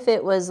what if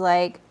it was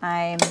like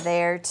I'm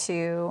there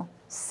to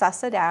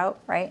suss it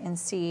out, right, and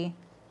see,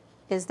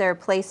 is there a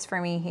place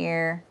for me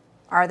here?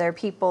 Are there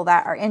people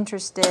that are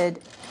interested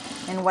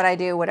in what I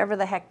do, whatever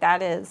the heck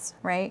that is,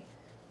 right?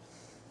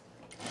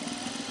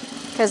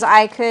 Because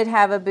I could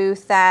have a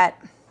booth that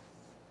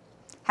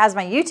has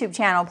my YouTube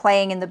channel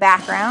playing in the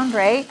background,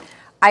 right?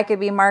 I could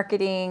be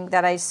marketing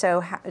that I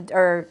sew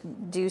or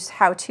do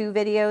how-to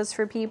videos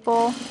for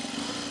people.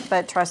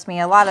 But trust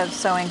me, a lot of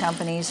sewing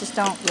companies just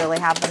don't really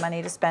have the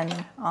money to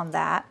spend on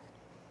that.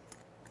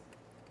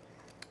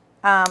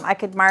 I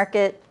could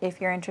market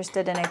if you're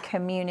interested in a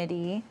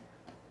community.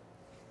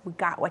 We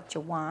got what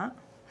you want.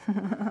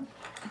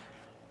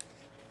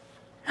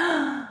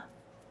 Oh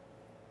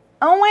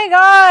my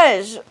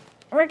gosh!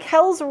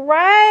 Raquel's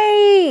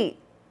right!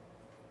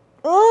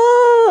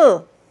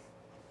 Ooh!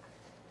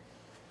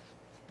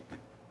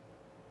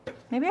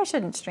 Maybe I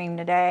shouldn't stream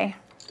today.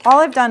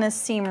 All I've done is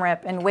seam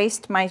rip and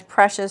waste my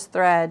precious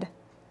thread.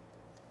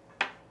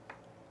 At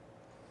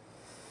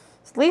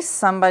least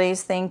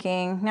somebody's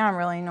thinking. Now I'm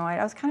really annoyed.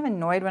 I was kind of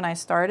annoyed when I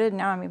started.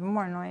 Now I'm even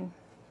more annoyed.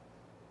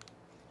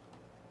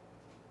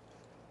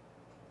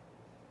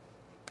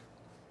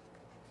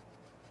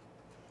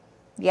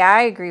 Yeah,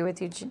 I agree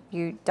with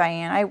you,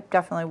 Diane. I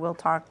definitely will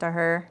talk to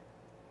her.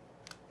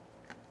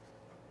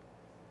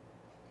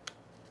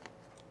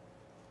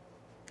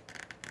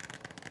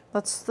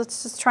 Let's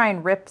just try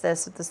and rip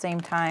this at the same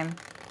time.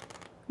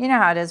 You know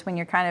how it is when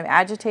you're kind of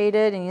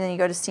agitated and then you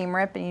go to seam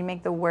rip and you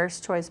make the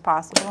worst choice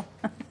possible.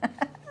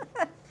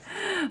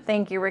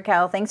 Thank you,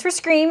 Raquel. Thanks for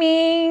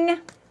screaming.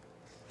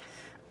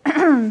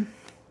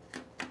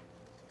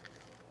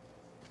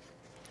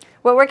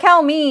 What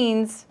Raquel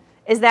means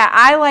is that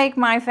I like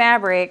my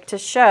fabric to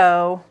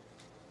show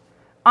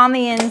on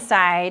the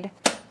inside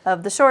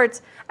of the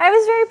shorts. I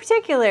was very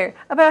particular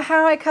about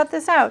how I cut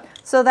this out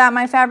so that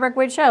my fabric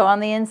would show on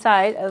the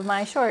inside of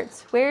my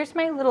shorts. Where's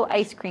my little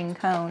ice cream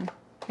cone?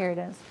 Here it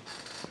is.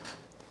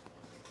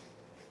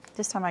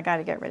 This time I got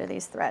to get rid of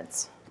these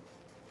threads.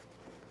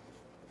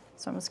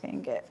 So I'm just going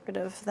to get rid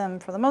of them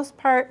for the most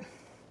part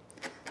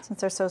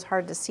since they're so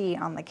hard to see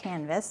on the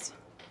canvas.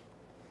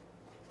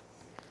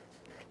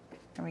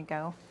 There we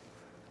go.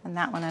 And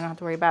that one I don't have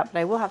to worry about, but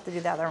I will have to do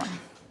the other one.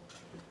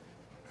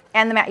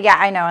 And the map, yeah,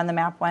 I know, and the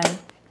map one.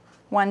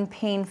 One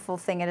painful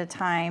thing at a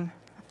time.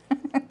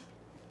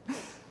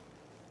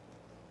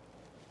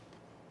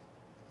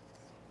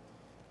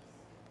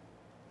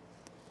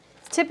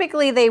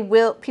 Typically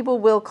people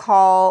will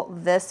call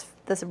this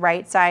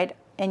right side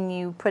and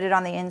you put it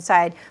on the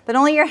inside, but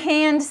only your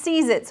hand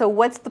sees it. So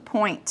what's the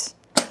point?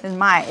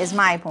 Is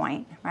my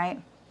point,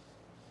 right?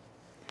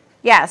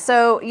 Yeah,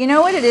 so you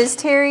know what it is,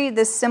 Terry?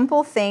 The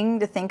simple thing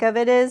to think of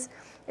it is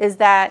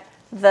that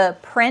the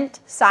print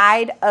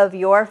side of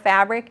your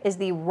fabric is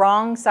the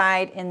wrong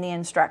side in the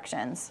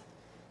instructions.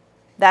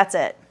 That's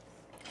it.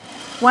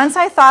 Once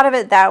I thought of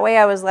it that way,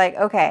 I was like,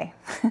 okay.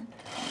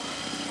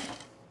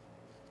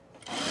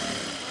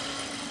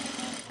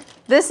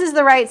 This is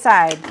the right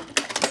side,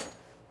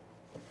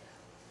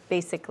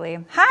 basically.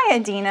 Hi,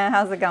 Adina.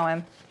 How's it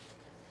going?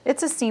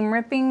 It's a seam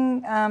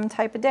ripping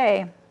type of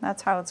day.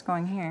 That's how it's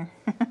going here.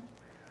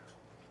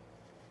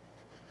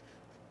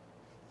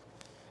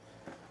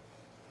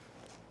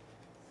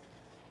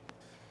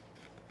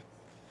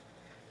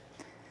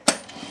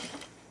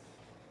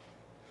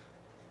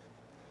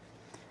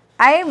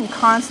 I am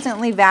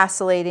constantly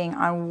vacillating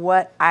on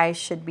what I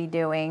should be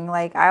doing.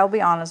 Like, I'll be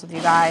honest with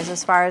you guys,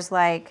 as far as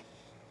like,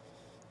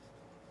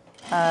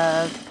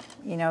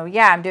 you know,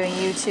 yeah, I'm doing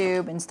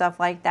YouTube and stuff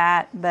like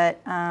that,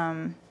 but, so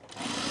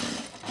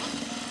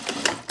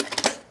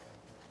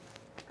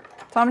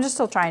I'm just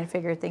still trying to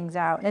figure things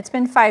out. And it's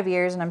been 5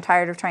 years and I'm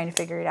tired of trying to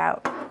figure it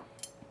out.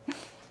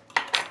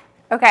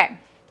 Okay.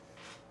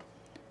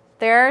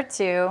 There are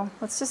two.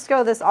 Let's just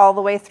go this all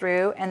the way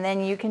through and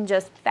then you can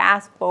just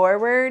fast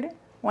forward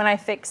when I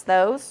fix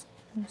those.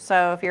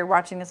 So if you're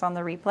watching this on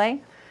the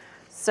replay.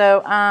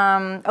 So,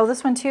 oh,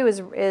 this one too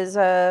is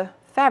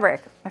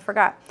fabric. I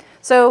forgot.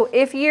 So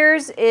if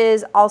yours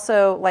is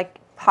also like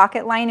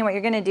pocket lining, what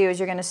you're going to do is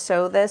you're going to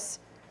sew this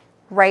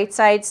right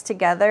sides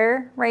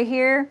together right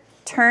here,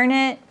 turn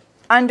it,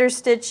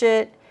 understitch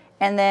it,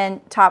 and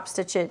then top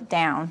stitch it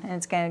down. And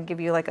it's going to give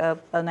you like a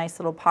nice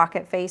little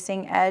pocket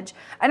facing edge.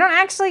 I don't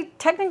actually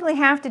technically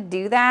have to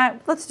do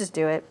that. Let's just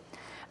do it.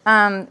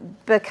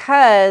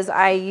 Because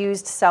I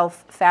used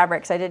self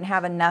fabrics. I didn't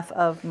have enough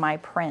of my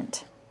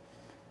print.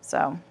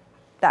 So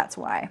that's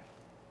why.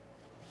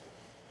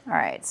 All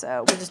right,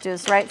 so we'll just do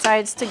this right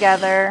sides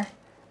together,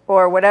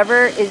 or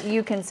whatever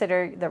you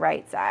consider the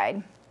right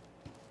side.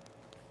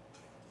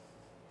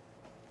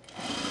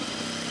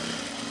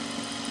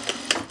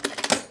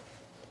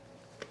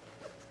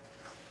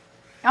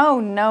 Oh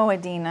no,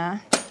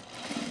 Adina.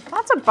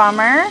 That's a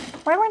bummer.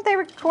 Why weren't they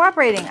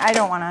cooperating? I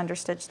don't want to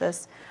understitch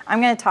this. I'm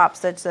going to top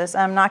stitch this.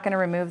 I'm not going to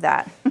remove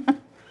that.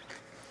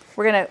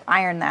 We're going to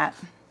iron that.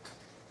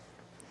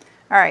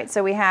 All right,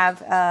 so we have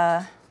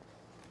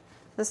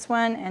this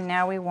one, and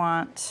now we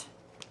want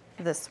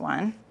this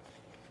one.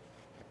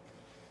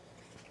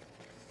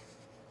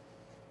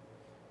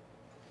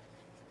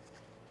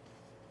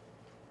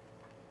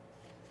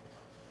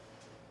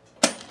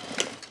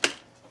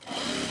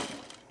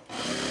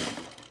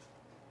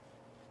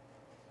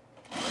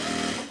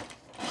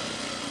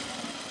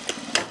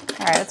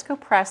 All right, let's go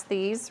press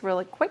these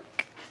really quick.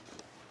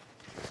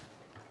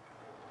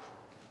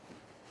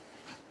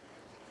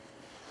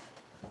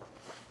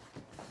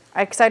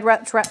 Because I'd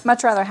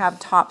much rather have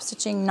top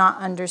stitching, not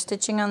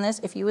understitching on this.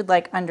 If you would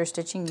like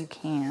understitching, you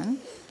can.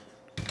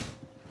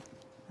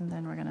 And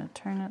then we're going to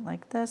turn it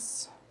like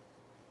this.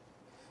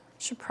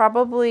 Should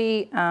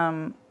probably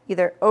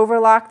either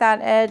overlock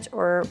that edge,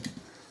 or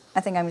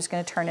I think I'm just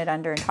going to turn it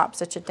under and top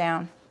stitch it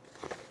down.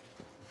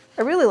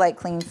 I really like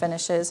clean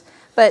finishes,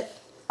 but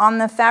on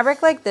the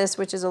fabric like this,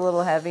 which is a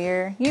little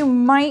heavier, you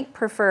might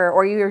prefer,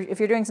 or if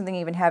you're doing something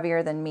even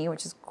heavier than me,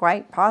 which is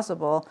quite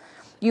possible,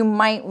 you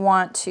might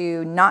want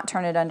to not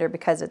turn it under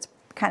because it's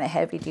kind of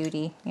heavy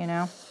duty, you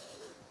know?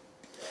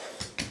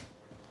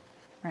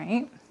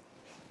 Right?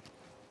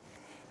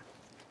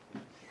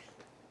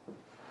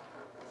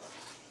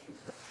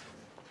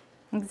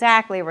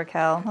 Exactly,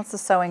 Raquel. That's the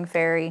sewing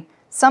fairy.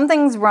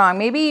 Something's wrong.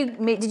 Maybe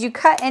did you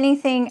cut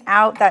anything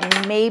out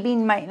that maybe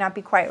might not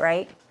be quite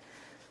right?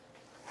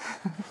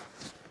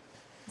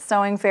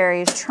 Sewing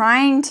fairy is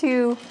trying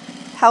to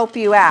help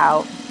you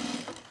out.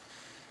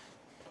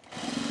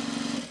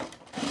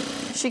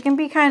 She can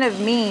be kind of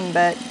mean,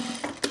 but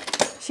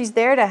she's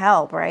there to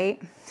help, right?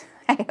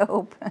 I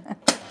hope.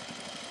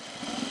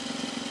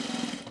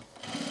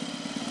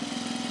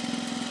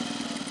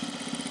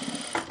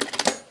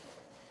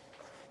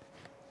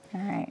 All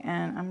right,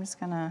 and I'm just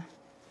gonna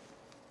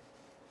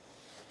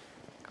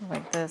go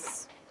like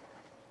this.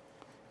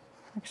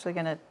 I'm actually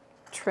gonna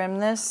trim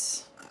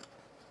this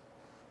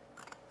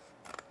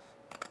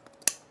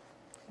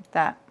like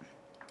that.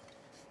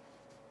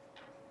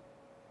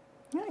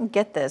 I don't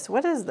get this.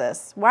 What is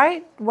this?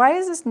 Why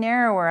is this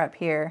narrower up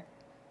here?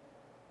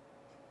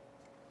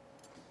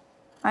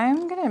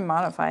 I'm gonna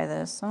modify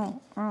this. I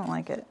don't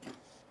like it.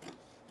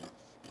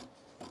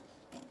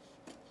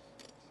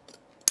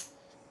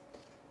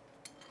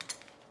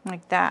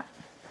 Like that.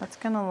 That's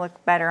gonna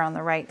look better on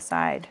the right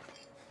side.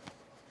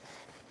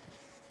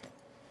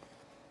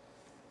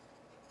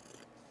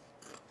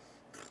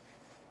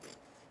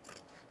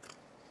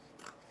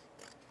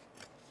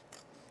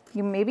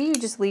 Maybe you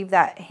just leave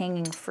that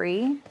hanging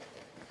free.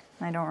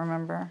 I don't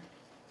remember.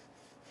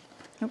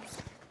 Oops.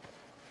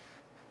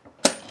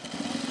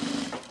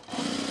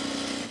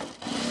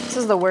 This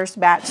is the worst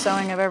batch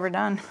sewing I've ever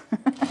done.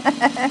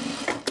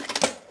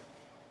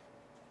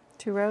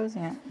 2 rows,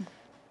 yeah.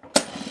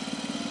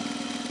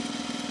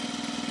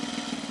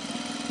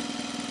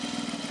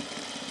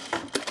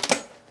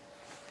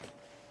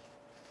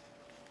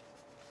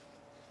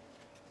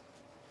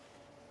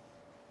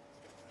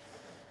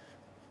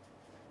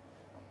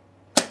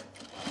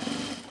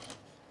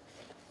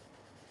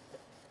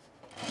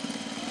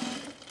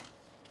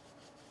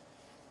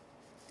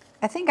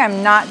 I think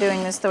I'm not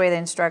doing this the way the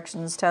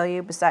instructions tell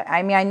you. Besides,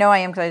 I mean, I know I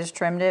am because I just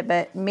trimmed it,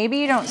 but maybe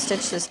you don't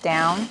stitch this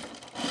down.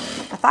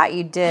 I thought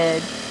you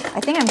did. I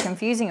think I'm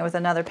confusing it with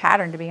another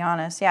pattern, to be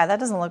honest. Yeah, that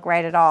doesn't look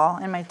right at all.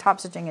 And my top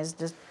stitching is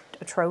just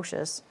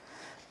atrocious.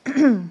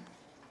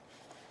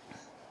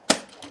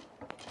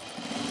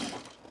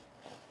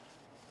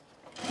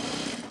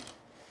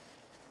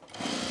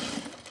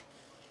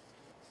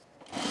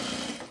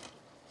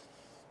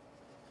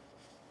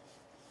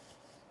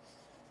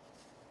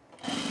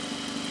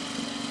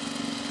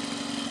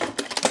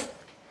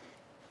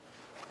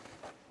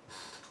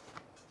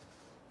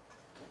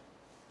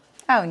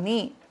 Oh,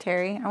 neat,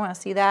 Terry. I want to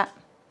see that.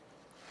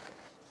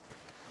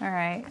 All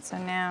right, so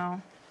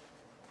now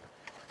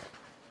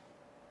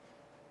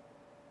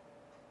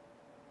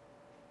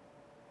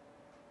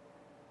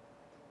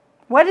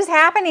what is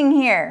happening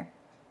here?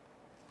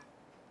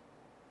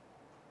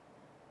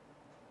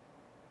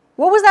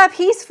 What was that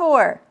piece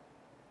for?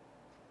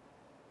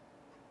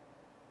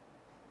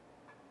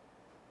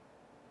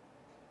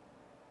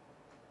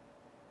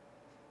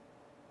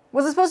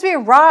 Was it supposed to be a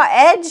raw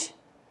edge?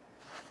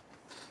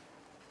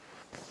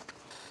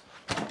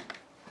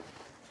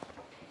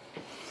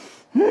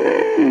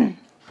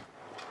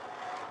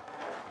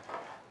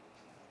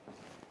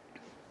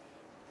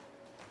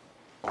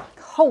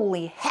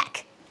 Holy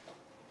heck.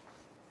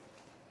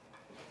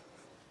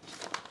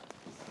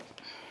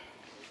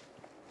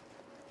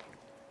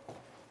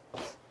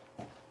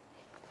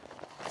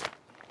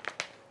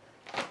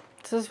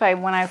 This is why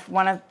when I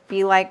want to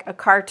be like a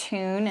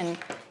cartoon, and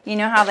you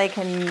know how they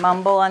can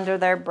mumble under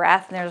their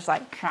breath and they're just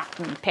like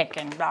cotton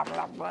picking, blah,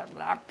 blah, blah,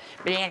 blah,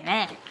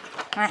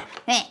 blah.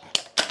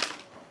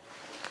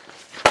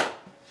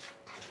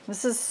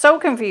 This is so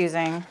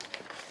confusing.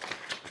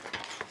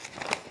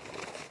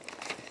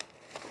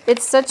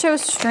 It's such a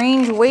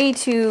strange way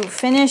to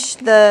finish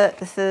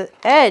the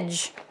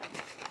edge.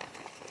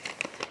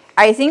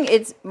 I think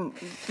it's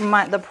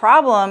the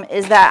problem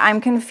is that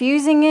I'm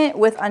confusing it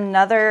with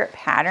another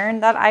pattern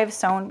that I've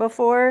sewn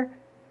before.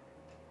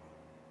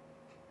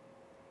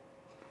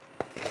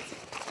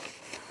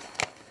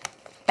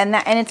 And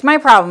it's my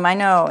problem. I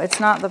know it's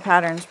not the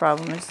pattern's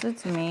problem.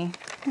 It's me.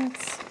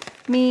 It's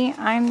me.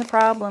 I'm the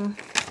problem.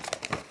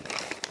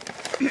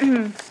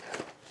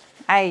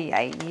 Ay,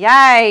 ay,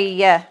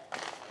 ay.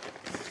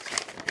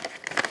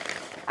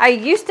 I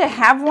used to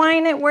have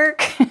wine at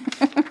work.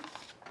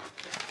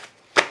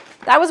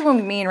 That was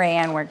when me and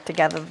Rayanne worked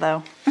together,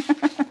 though.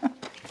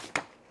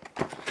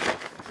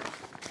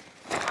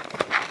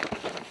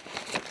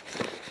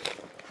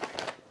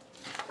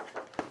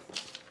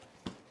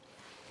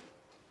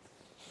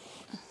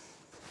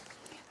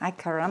 Ay,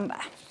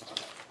 caramba.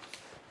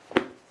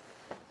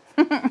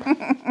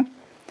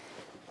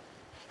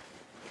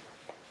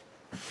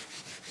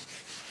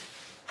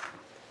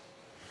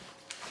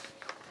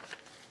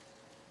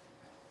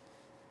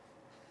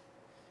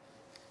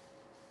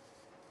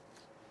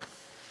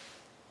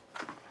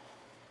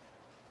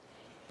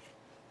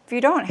 If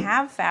you don't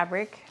have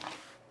fabric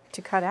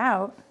to cut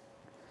out,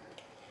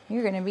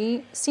 you're going to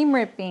be seam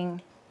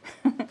ripping.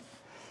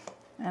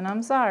 And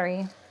I'm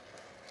sorry.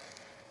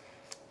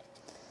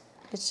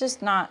 It's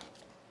just not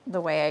the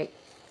way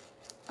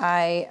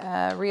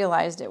I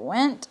realized it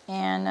went,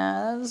 and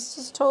that was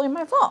just totally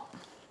my fault.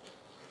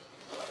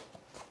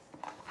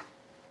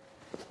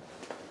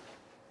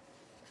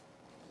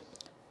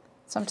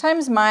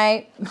 Sometimes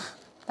my...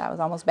 That was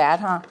almost bad,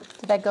 huh?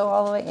 Did that go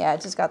all the way? Yeah,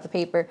 it just got the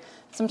paper.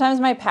 Sometimes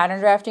my pattern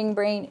drafting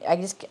brain, I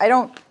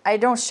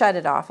don't shut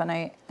it off, and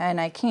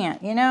I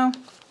can't, you know?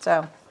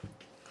 So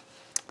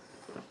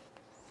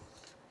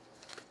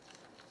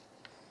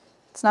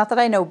it's not that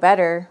I know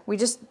better.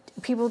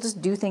 People just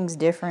do things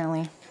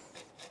differently.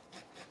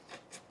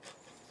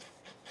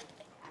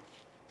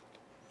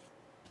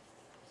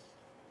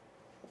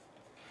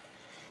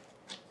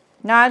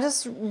 No, I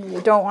just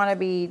don't want to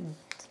be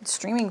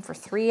streaming for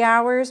 3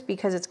 hours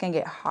because it's gonna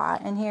get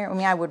hot in here. I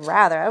mean, I would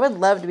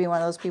love to be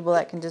one of those people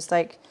that can just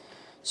like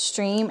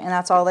stream and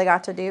that's all they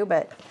got to do,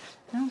 but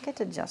I don't get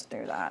to just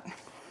do that.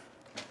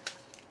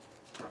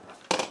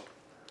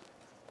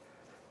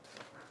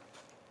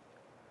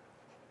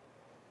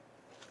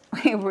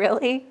 Wait,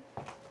 really?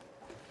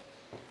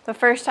 The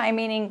first time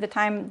meaning the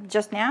time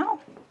just now?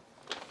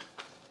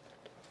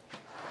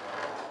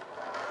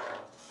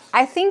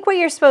 I think what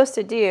you're supposed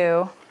to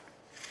do,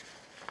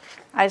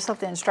 I just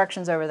left the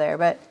instructions over there,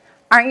 but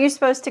aren't you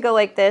supposed to go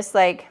like this?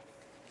 Like,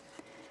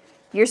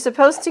 you're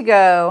supposed to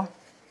go,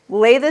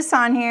 lay this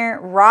on here,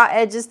 raw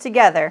edges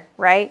together,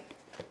 right?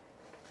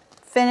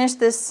 Finish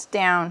this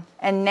down,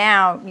 and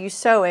now you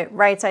sew it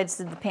right sides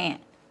to the pant.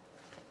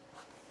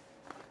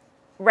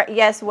 Right,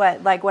 yes,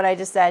 what? Like what I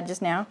just said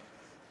just now?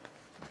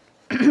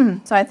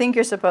 So I think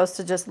you're supposed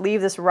to just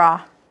leave this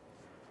raw.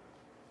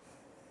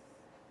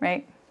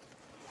 Right?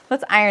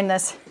 Let's iron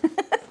this.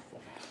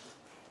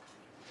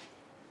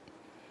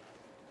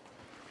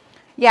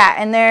 Yeah,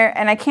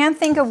 and I can't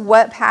think of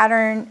what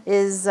pattern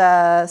is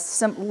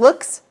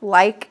looks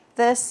like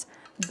this,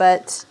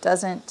 but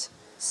doesn't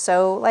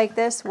sew like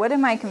this. What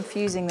am I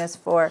confusing this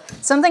for?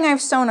 Something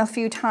I've sewn a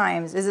few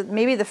times. Is it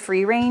maybe the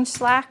free range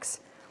slacks?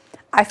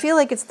 I feel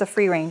like it's the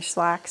free range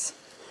slacks.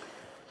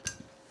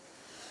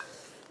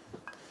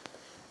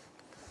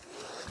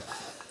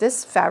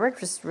 This fabric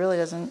just really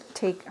doesn't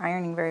take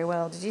ironing very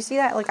well. Did you see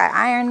that? Like I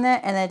ironed it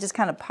and then it just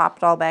kind of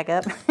popped all back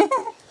up.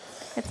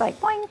 It's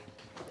like boing.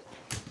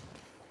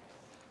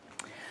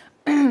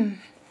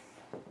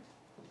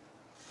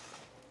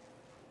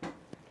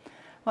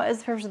 What is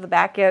the purpose of the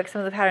back yoke? Some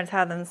of the patterns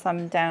have them,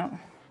 some don't.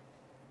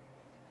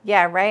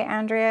 Yeah, right,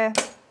 Andrea?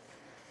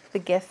 The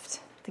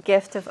gift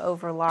of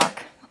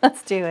Overlock.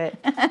 Let's do it.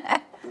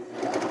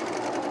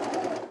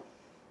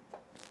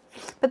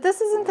 But this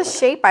isn't the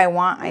shape I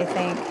want, I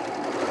think.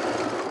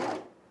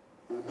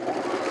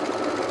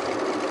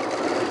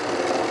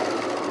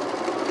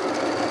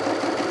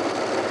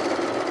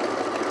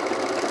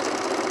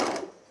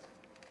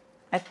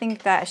 I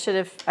think that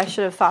I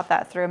should have thought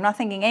that through. I'm not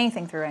thinking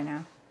anything through right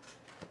now.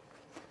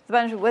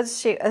 What's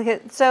shape?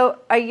 Okay, so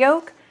a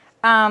yoke,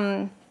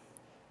 I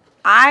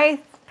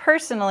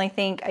personally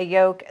think a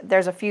yoke,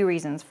 there's a few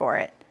reasons for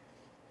it.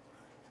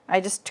 I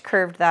just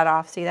curved that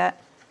off. See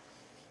that?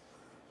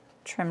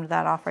 Trimmed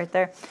that off right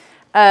there.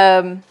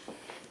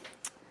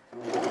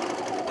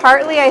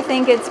 Partly I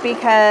think it's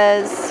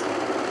because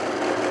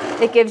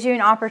it gives you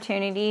an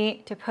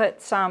opportunity to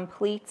put some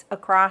pleats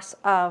across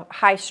a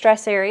high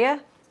stress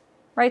area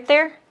right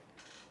there.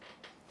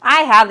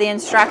 I have the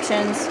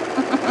instructions.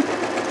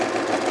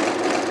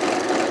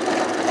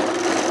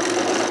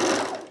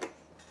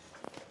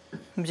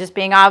 I'm just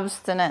being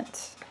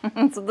obstinate.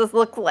 That's what this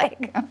looks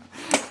like.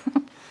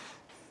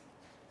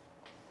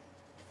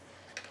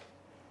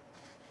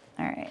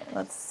 All right,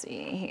 let's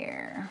see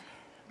here.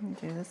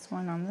 Do this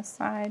one on this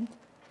side.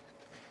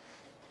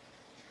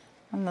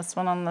 And this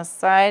one on this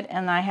side.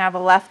 And I have a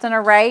left and a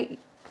right.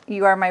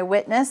 You are my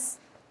witness.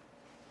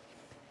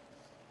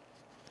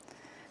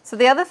 So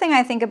the other thing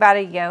I think about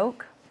a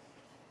yoke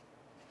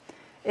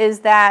is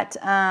that,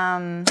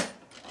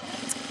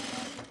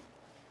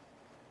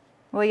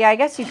 well, yeah, I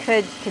guess you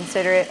could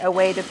consider it a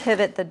way to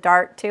pivot the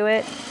dart to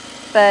it.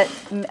 But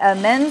a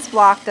men's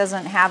block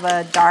doesn't have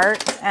a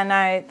dart, and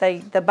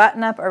the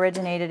button-up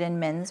originated in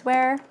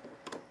menswear.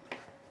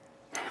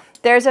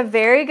 There's a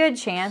very good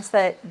chance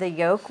that the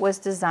yoke was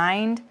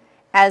designed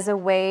as a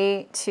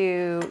way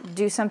to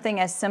do something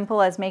as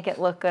simple as make it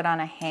look good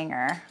on a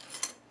hanger.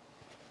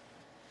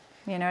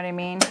 You know what I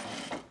mean?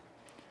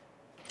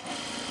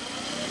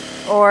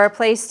 Or a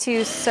place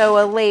to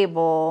sew a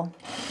label.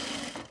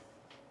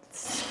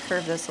 Let's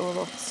curve this a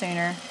little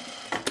sooner,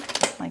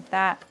 like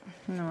that.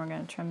 And then we're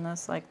going to trim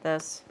this like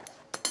this.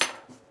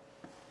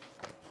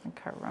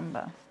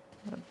 Caramba.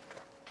 What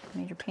a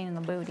major pain in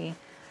the booty.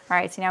 All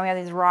right, so now we have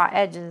these raw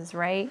edges,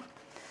 right?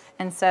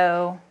 And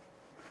so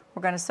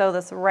we're going to sew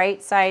this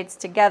right sides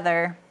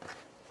together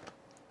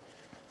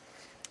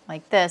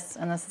like this,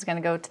 and this is going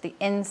to go to the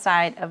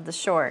inside of the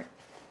short,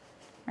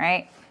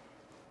 right?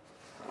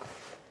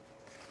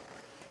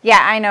 Yeah,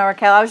 I know,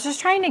 Raquel. I was just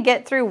trying to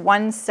get through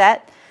one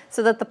set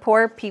so that the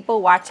poor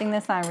people watching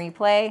this on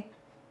replay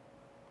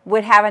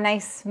would have a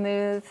nice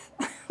smooth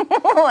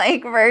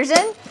like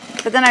version,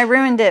 but then I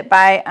ruined it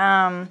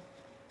by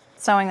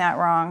sewing that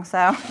wrong.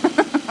 So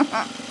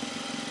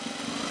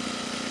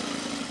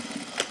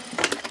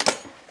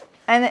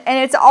and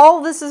it's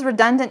all, this is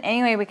redundant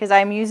anyway because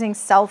I'm using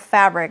self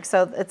fabric,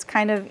 so it's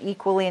kind of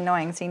equally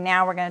annoying. See,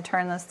 now we're going to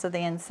turn this to the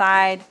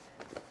inside,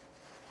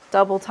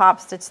 double top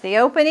stitch the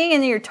opening,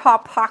 and your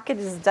top pocket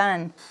is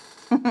done.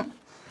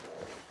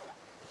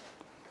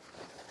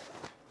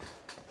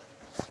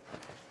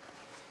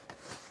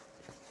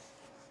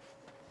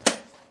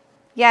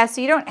 Yeah,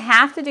 so you don't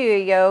have to do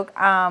a yoke.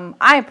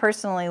 I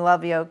personally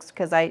love yokes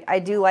because I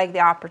do like the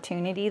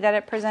opportunity that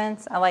it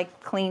presents. I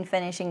like clean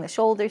finishing the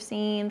shoulder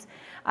seams.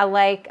 I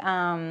like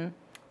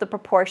the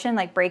proportion,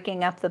 like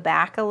breaking up the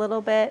back a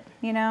little bit,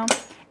 you know,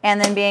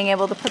 and then being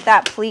able to put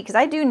that pleat, because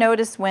I do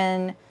notice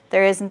when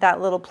there isn't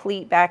that little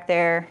pleat back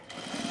there,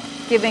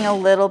 giving a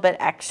little bit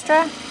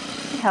extra,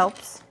 it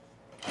helps.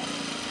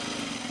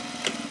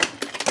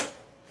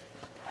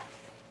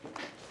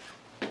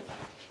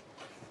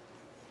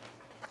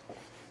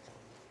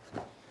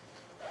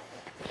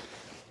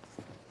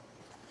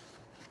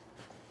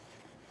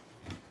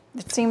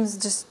 It seems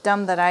just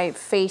dumb that I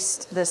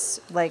faced this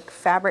like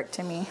fabric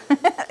to me.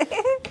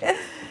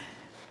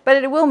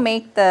 But it will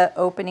make the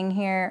opening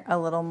here a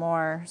little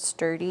more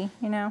sturdy,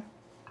 you know.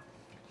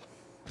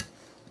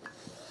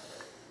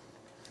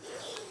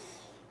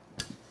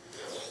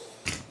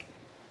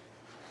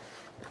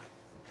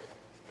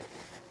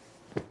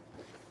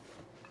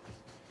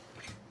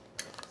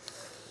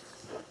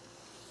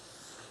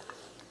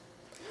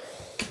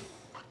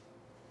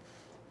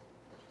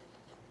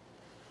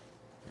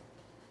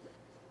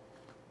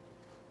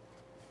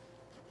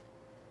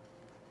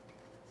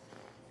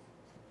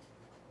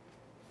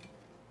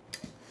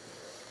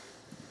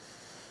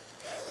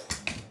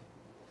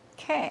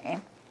 Okay.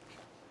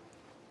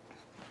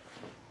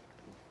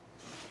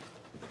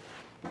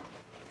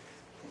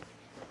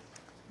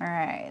 All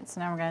right, so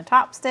now we're going to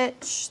top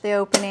stitch the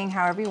opening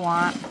however you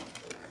want,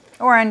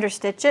 or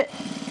understitch it.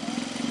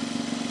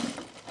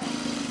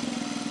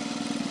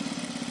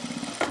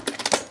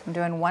 I'm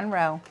doing one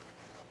row.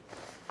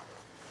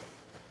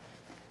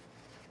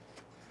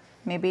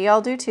 Maybe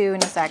I'll do two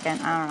in a second,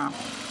 I don't know.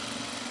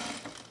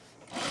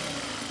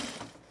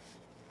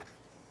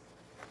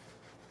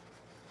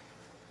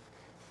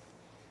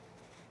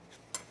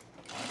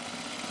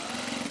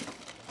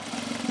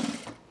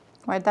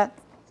 Why'd that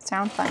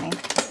sound funny?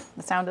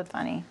 It sounded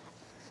funny.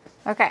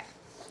 Okay,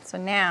 so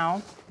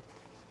now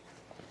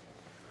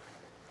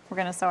we're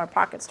going to sew our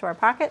pockets to our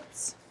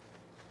pockets.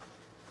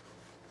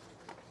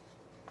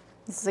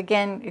 This is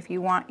again, if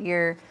you want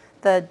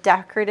the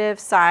decorative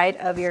side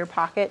of your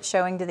pocket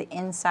showing to the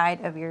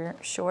inside of your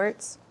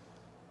shorts.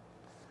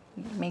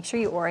 Make sure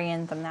you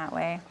orient them that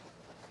way.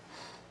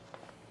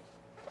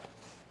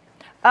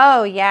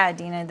 Oh yeah,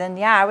 Dina, then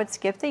yeah, I would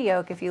skip the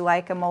yoke if you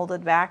like a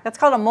molded back. That's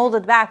called a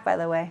molded back, by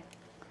the way.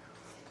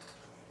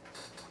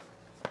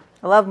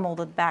 I love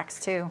molded backs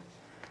too.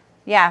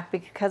 Yeah,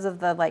 because of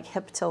the like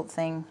hip tilt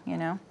thing, you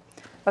know.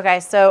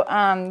 Okay,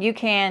 so you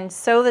can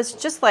sew this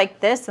just like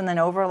this and then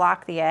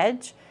overlock the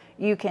edge.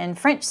 You can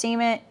French seam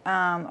it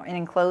and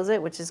enclose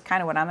it, which is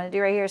kind of what I'm going to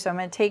do right here. So I'm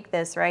going to take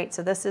this, right?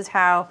 So this is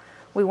how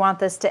we want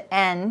this to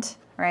end,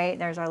 right?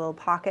 There's our little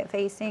pocket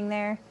facing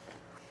there.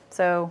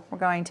 So we're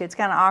going to, it's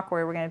kind of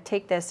awkward. We're going to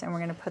take this and we're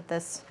going to put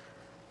this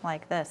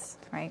like this,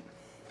 right?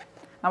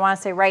 I want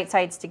to say right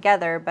sides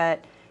together,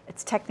 but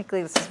it's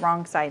technically, this is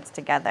wrong sides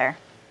together.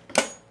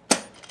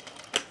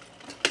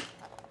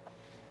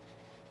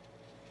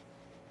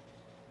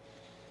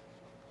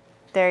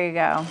 There you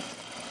go.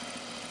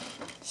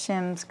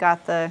 Shim's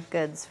got the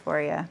goods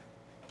for you.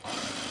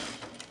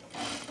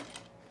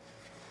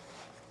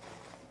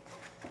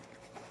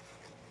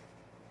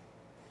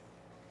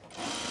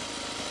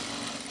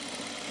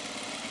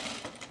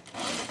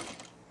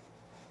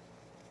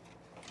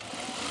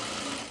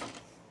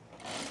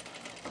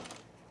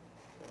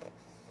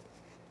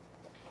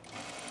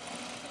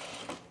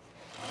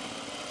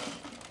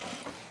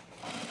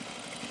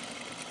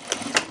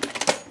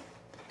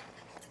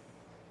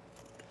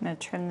 I'm going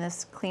to trim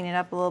this, clean it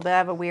up a little bit. I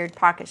have a weird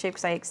pocket shape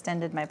because I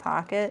extended my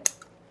pocket.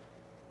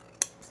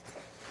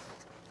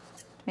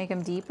 Make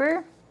them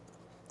deeper.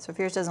 So if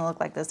yours doesn't look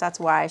like this, that's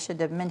why I should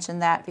have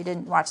mentioned that. If you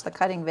didn't watch the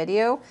cutting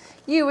video,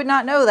 you would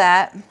not know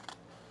that.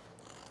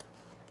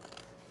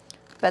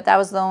 But that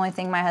was the only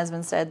thing my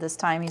husband said this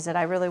time. He said,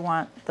 I really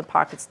want the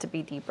pockets to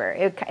be deeper.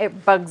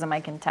 It bugs him, I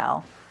can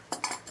tell.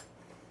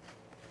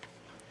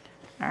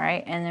 All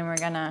right, and then we're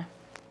gonna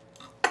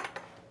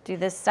do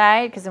this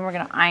side because then we're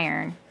gonna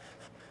iron.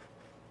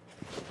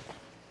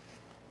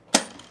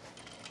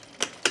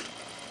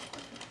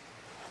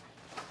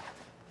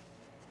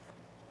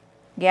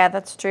 Yeah,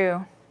 that's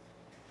true.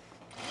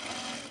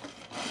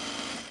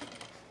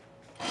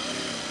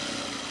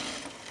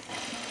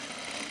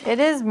 It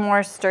is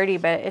more sturdy,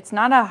 but it's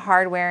not a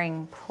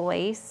hard-wearing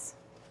place.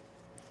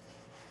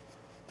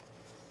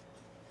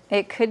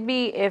 It could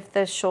be if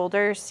the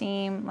shoulder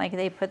seam, like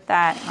they put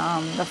that,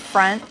 the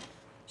front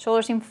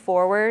shoulder seam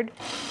forward,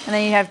 and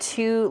then you have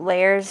 2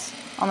 layers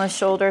on the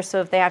shoulder,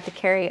 so if they have to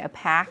carry a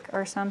pack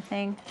or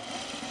something.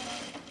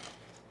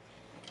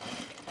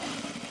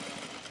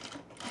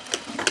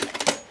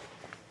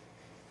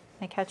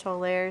 I catch all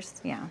layers?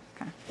 Yeah,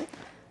 okay. I'm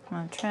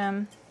gonna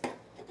trim.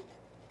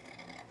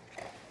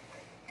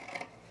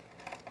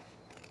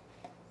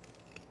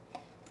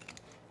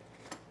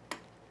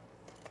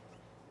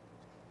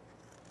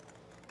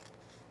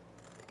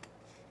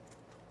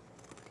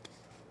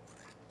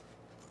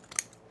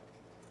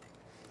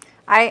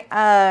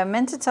 I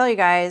meant to tell you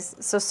guys,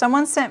 so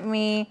someone sent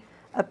me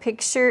a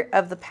picture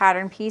of the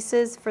pattern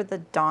pieces for the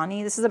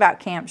Donnie. This is about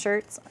camp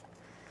shirts.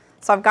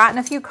 So I've gotten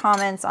a few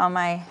comments on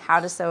my how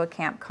to sew a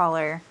camp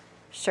collar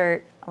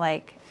shirt,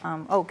 like,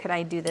 oh, could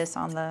I do this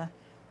on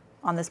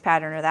this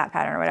pattern or that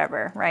pattern or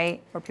whatever, right?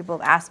 Or people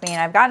have asked me,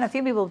 and I've gotten a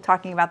few people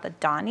talking about the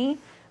Donnie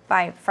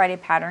by Friday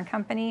Pattern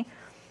Company.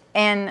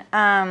 And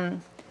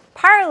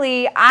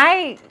partly,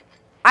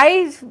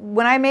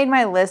 when I made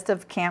my list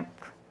of camp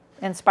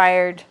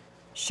inspired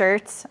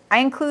shirts, I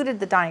included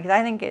the Donnie because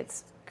I think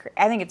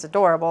it's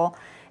adorable,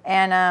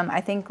 and I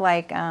think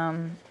like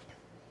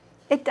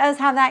it does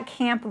have that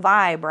camp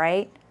vibe,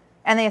 right?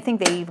 And I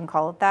think they even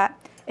call it that.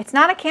 It's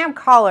not a camp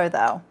collar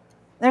though.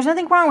 There's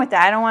nothing wrong with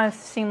that. I don't want to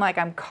seem like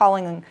I'm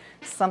calling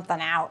something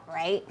out,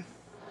 right?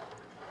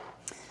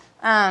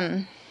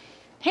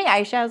 Hey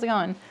Aisha, how's it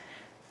going?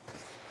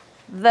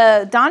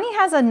 The Donnie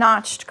has a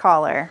notched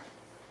collar.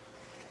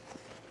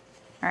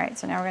 All right,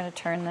 so now we're going to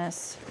turn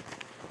this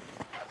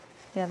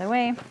the other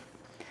way.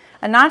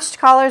 A notched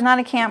collar is not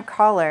a camp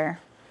collar,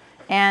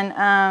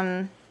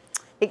 and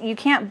you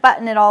can't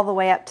button it all the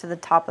way up to the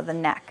top of the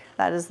neck.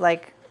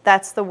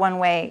 That's the one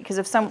way,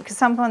 because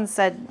someone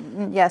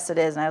said yes it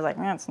is, and I was like,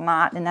 no, it's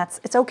not, and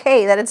it's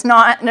okay that it's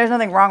not, and there's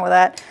nothing wrong with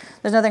that.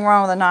 There's nothing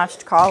wrong with a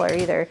notched collar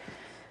either.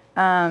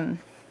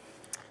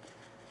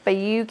 But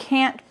you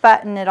can't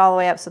button it all the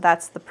way up, so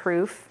that's the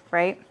proof,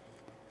 right?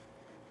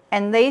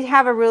 And they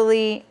have a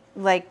really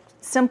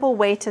simple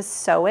way to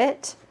sew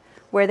it,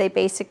 where they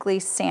basically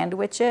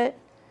sandwich it.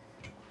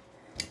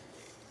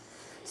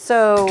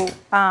 So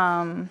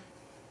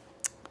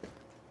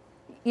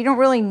you don't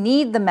really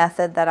need the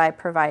method that I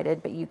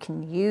provided, but you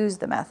can use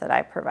the method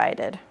I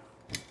provided.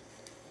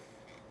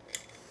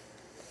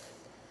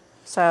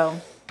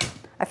 So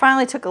I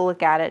finally took a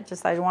look at it.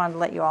 I wanted to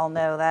let you all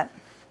know that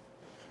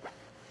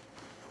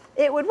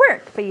it would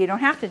work, but you don't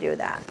have to do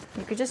that.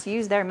 You could just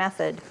use their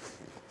method.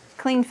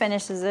 Clean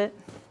finishes it.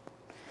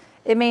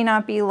 It may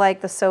not be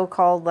like the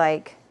so-called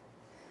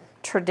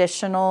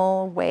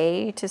traditional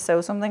way to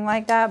sew something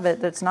like that, but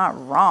that's not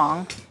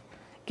wrong.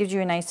 It gives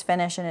you a nice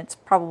finish, and it's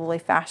probably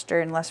faster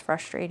and less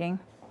frustrating.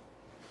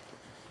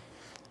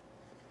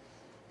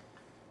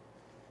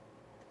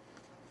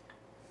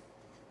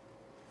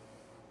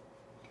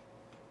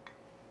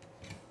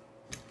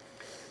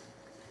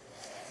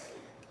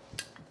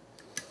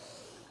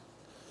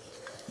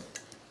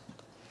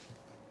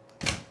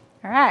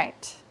 All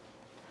right,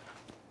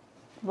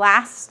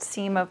 last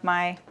seam of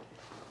my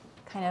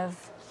kind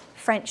of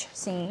French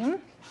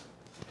seam.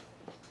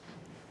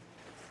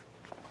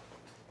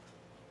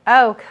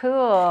 Oh,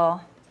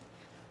 cool.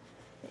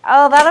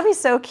 Oh, that'll be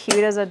so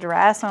cute as a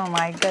dress. Oh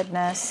my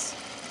goodness.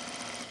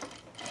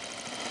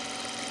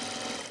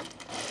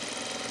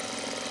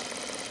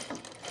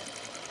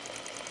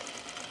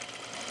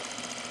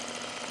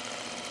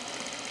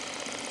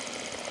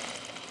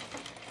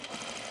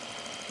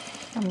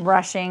 I'm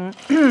rushing.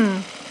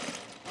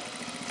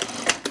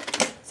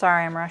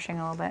 Sorry, I'm rushing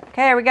a little bit.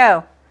 Okay, here we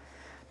go.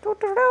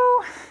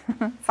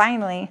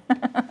 Finally.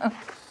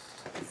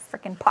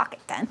 Freaking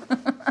pocket then.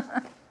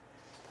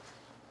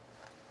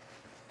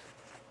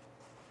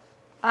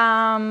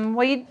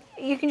 Well,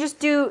 you can just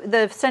do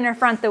the center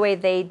front the way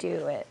they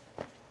do it.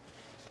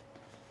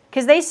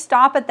 Because they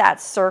stop at that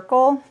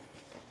circle.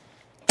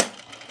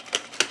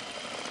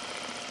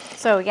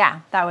 So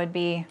yeah, that would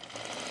be,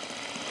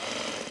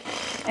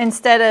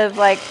 instead of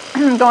like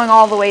going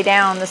all the way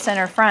down the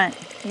center front,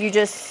 you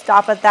just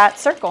stop at that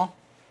circle.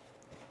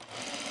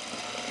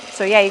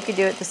 So yeah, you could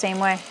do it the same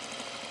way.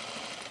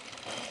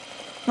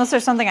 Unless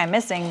there's something I'm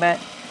missing, but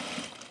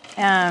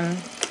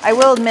I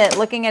will admit,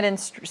 looking at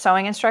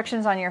sewing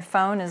instructions on your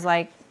phone is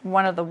like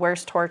one of the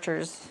worst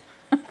tortures.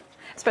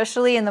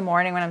 Especially in the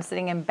morning when I'm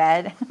sitting in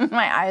bed.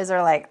 My eyes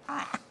are like,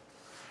 ah.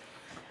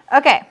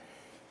 Okay.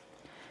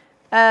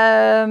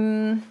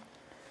 In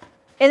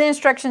the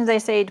instructions, they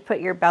say to put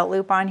your belt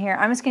loop on here.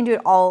 I'm just going to do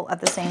it all at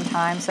the same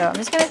time. So I'm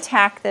just going to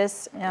tack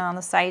this on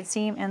the side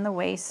seam and the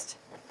waist.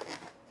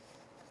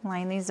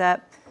 Line these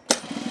up.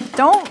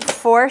 Don't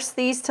force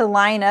these to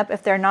line up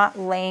if they're not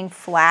laying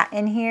flat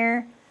in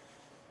here,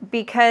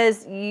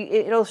 because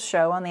it'll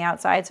show on the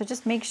outside. So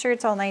just make sure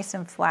it's all nice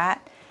and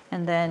flat,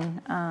 and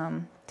then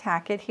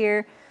tack it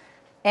here.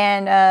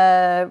 And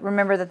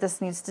remember that this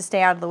needs to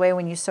stay out of the way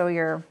when you sew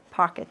your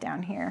pocket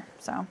down here.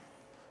 So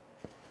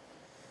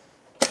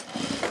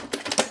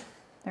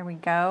there we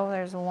go.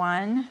 There's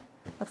one.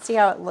 Let's see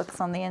how it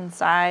looks on the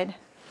inside.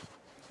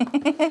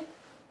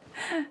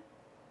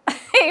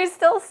 You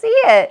still see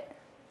it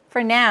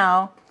for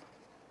now.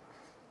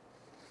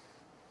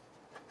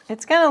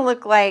 It's gonna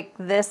look like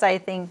this, I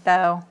think,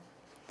 though.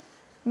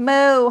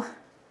 Moo.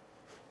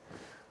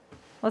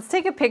 Let's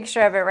take a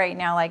picture of it right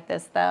now like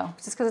this, though,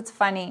 just because it's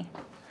funny.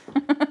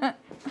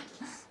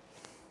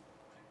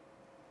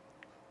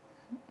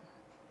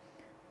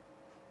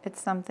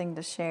 It's something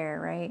to share,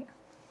 right?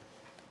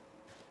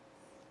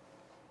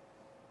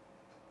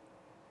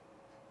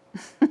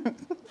 I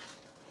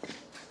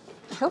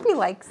hope he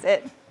likes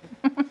it.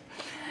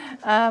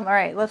 All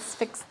right, let's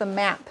fix the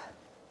map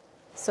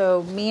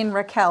so me and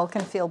Raquel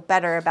can feel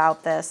better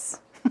about this,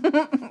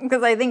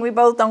 because I think we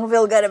both don't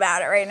feel good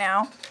about it right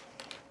now.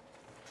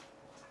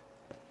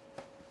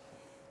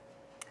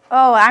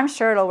 Oh, I'm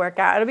sure it'll work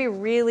out. It'll be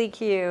really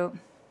cute.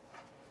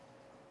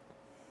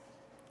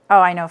 Oh,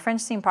 I know.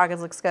 French seam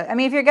pockets looks good. I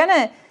mean, if you're going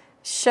to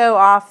show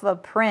off a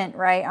print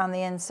right on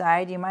the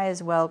inside, you might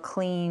as well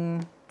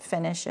clean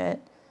finish it.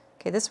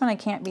 Okay, this one I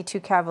can't be too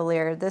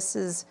cavalier. This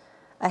is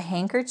a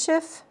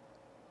handkerchief,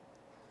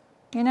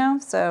 you know,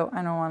 so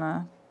I don't want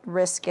to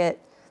risk it.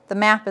 The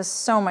map is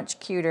so much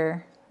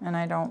cuter, and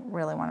I don't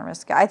really want to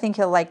risk it. I think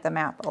he'll like the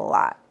map a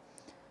lot,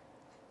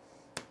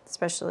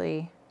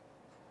 especially...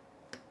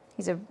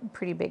 He's a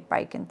pretty big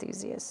bike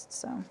enthusiast,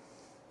 so.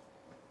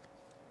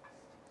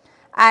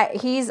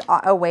 He's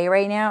away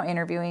right now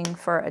interviewing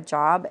for a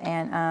job,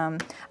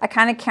 and I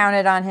kind of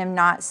counted on him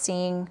not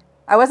seeing.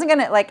 I wasn't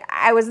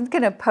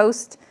gonna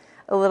post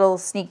a little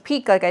sneak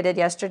peek like I did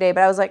yesterday,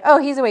 but I was like, oh,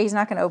 he's away. He's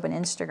not gonna open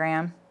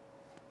Instagram.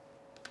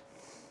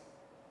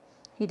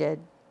 He did,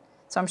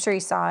 so I'm sure he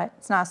saw it.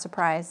 It's not a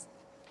surprise.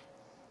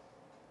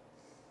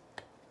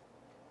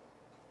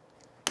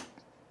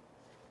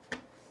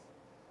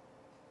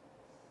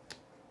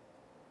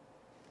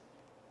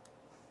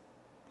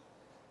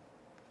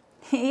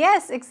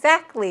 Yes,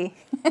 exactly.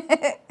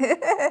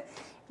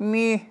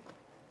 Me.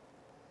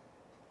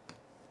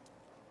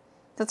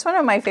 That's one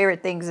of my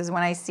favorite things, is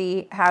when I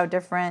see how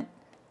different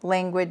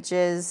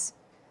languages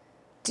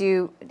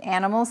do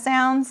animal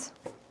sounds.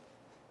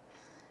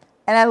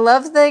 And I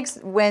love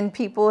when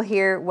people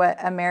hear what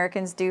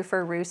Americans do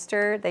for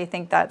rooster, they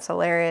think that's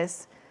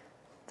hilarious.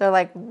 They're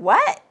like,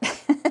 what?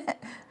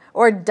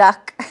 Or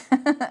duck.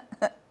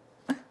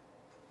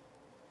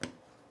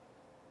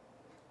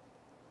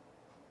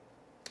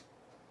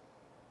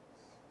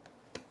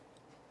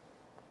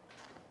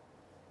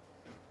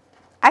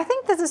 I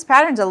think that this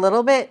pattern's a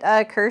little bit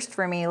cursed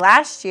for me.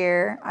 Last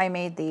year I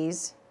made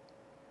these.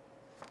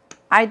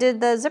 I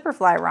did the zipper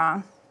fly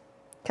wrong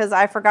because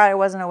I forgot it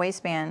wasn't a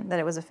waistband, that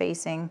it was a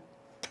facing.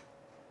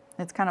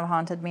 It's kind of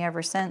haunted me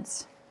ever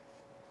since.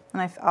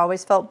 And I've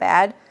always felt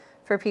bad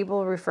for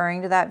people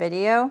referring to that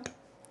video.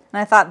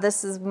 And I thought,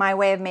 this is my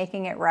way of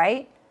making it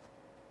right.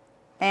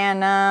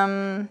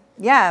 And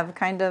yeah, I've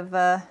kind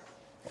of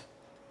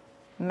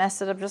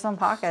messed it up just on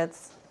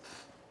pockets.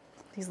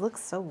 These look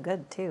so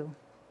good too.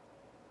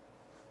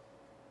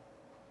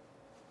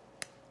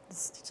 The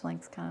stitch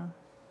length's kind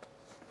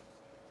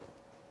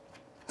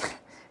of...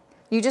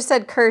 You just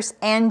said curse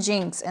and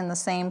jinx in the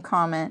same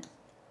comment.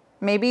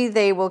 Maybe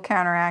they will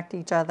counteract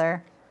each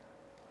other.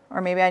 Or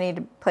maybe I need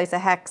to place a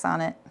hex on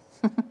it.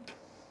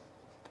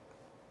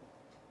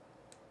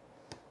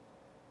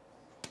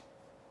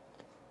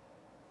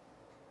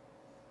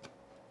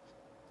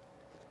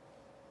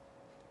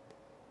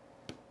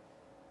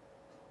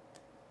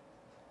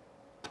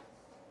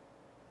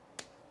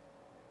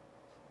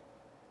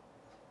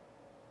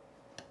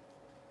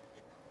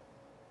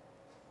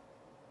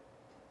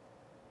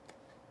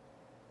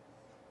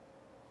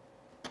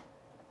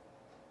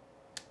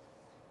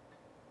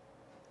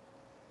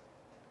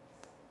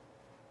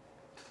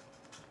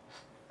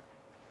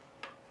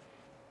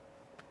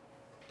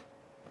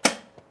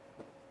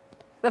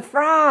 The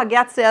frog,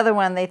 that's the other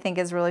one they think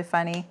is really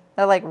funny.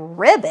 They're like,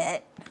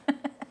 ribbit?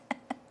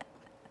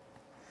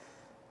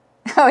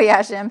 Oh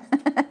yeah, Shim.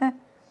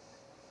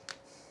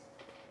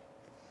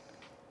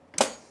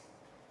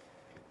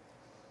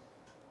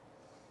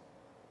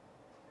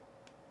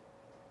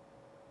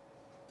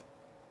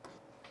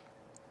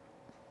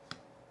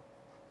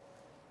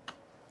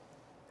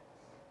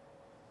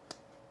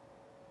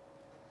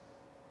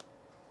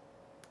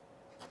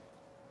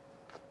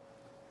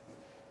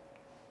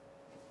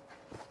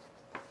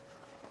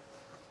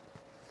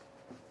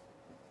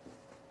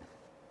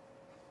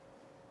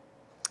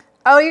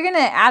 Oh, you're gonna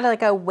add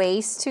like a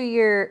waist to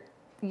your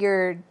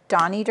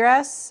Donnie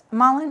dress,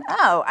 Mullen?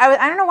 Oh,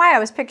 I don't know why I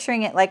was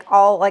picturing it like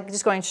all like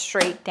just going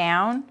straight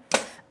down.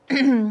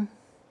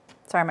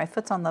 Sorry, my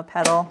foot's on the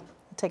pedal. I'll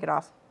take it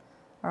off,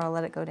 or I'll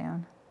let it go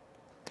down.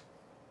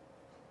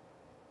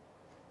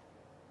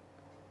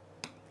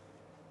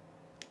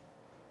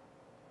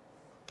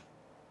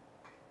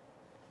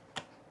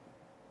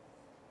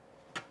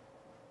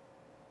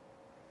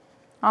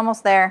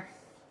 Almost there.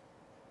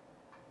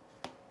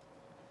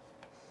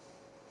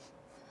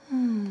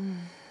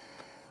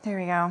 There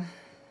we go.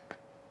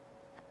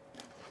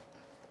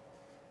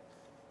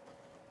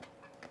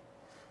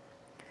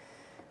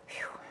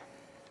 Whew.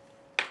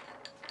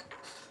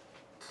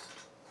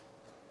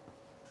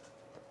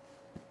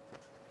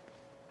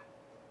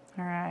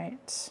 All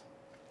right.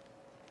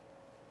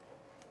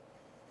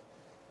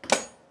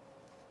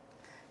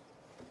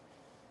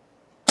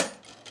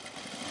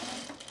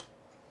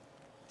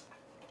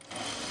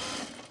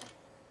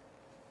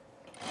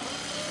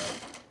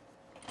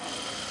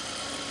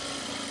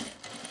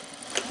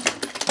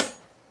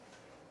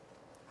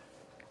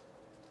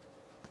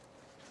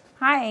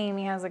 Hi,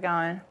 Amy. How's it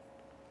going?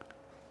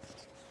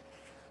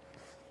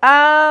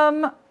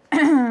 I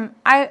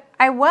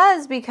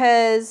was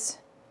because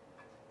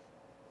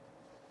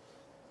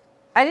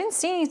I didn't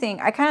see anything.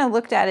 I kind of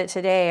looked at it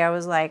today. I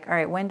was like, all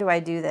right, when do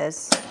I do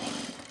this?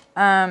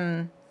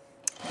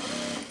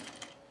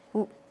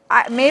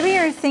 Maybe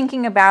you're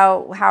thinking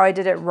about how I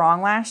did it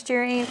wrong last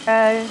year,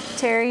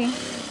 Terry.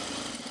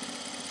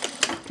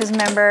 Because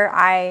remember,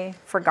 I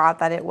forgot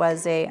that it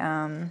was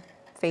a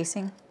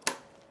facing.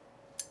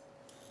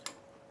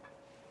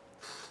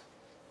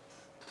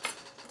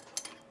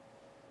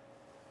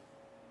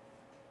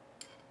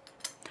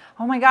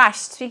 Oh my gosh,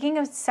 speaking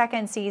of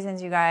second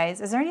seasons, you guys,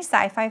 is there any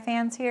sci-fi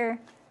fans here?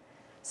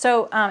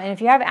 So, and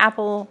if you have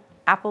Apple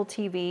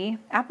TV,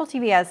 Apple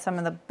TV has some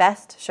of the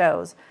best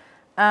shows.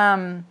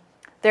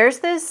 There's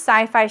this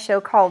sci-fi show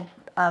called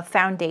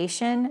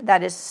Foundation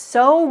that is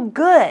so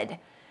good.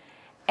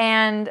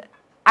 And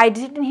I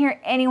didn't hear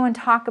anyone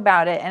talk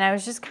about it. And I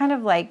was just kind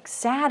of like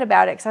sad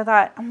about it because I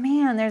thought, oh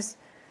man, they're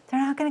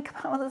not going to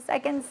come out with a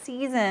second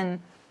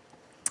season.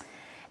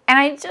 And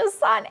I just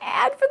saw an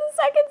ad for the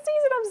second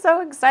season. I'm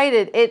so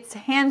excited. It's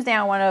hands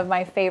down one of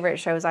my favorite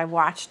shows I've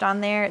watched on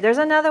there. There's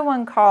another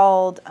one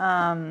called,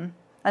 another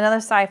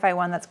sci-fi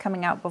one that's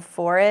coming out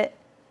before it.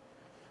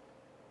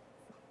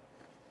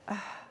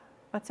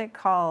 What's it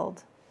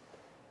called?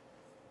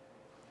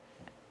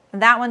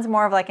 That one's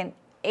more of like an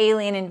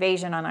alien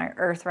invasion on our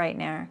Earth right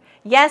now.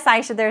 Yes,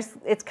 Aisha,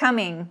 it's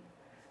coming.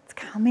 It's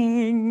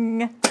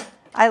coming.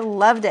 I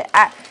loved it.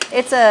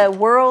 It's a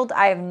world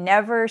I've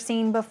never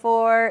seen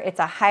before. It's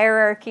a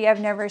hierarchy I've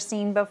never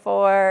seen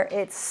before.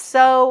 It's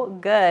so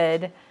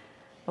good.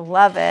 I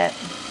love it.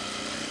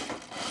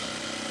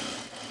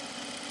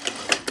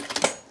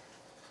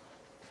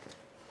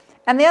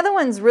 And the other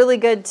one's really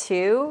good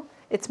too.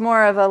 It's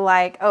more of a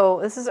like, oh,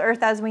 this is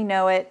Earth as we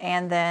know it,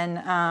 and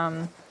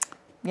then,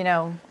 you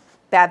know,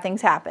 bad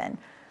things happen.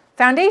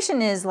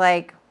 Foundation is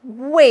like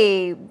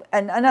way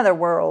another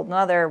world,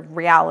 another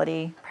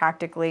reality,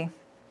 practically.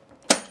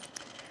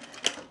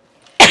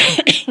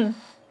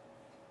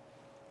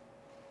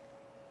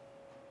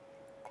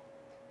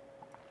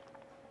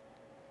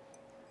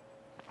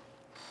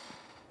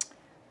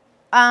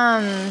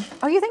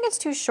 Oh, you think it's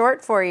too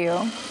short for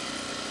you?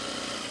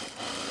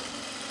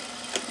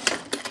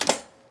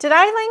 Did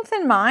I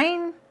lengthen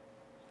mine?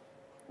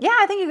 Yeah,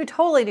 I think you could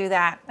totally do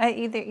that.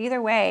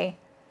 Either way.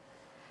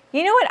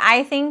 You know what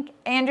I think,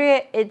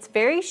 Andrea? It's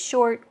very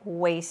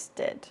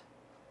short-waisted.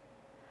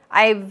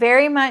 I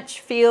very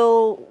much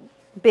feel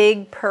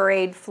big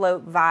parade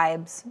float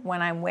vibes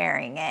when I'm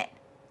wearing it.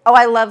 Oh,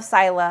 I love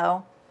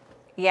Silo.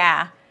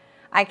 Yeah.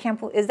 I can't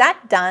believe, is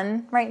that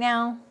done right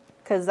now?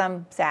 Because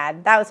I'm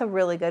sad. That was a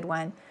really good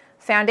one.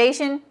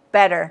 Foundation,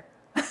 better.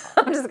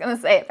 I'm just going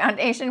to say it.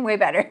 Foundation, way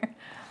better.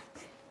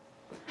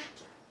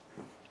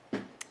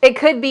 It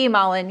could be,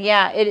 Mullen.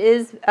 Yeah, it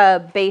is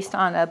based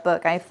on a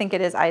book. I think it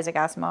is Isaac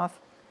Asimov.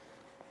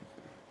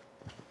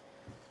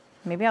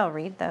 Maybe I'll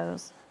read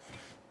those.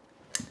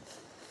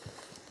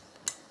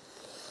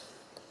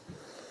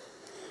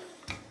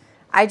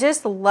 I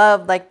just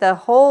love like the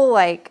whole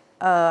like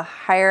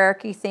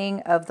hierarchy thing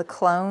of the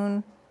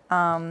clone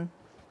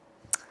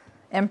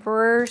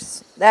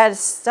emperors. That is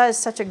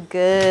such a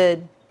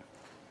good,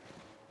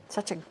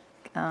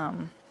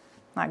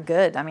 not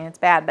good. I mean, it's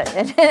bad, but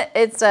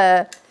it's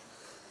a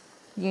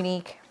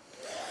unique.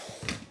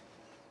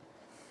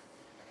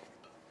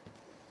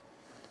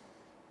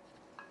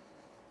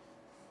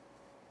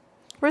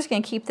 We're just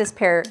going to keep this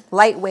pair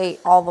lightweight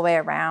all the way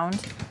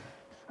around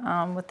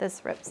with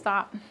this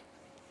ripstop.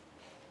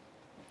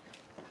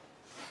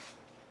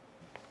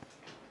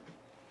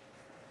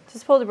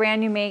 Just pulled a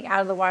brand new make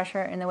out of the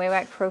washer, and the Way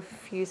Back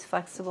Profuse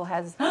Flexible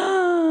has...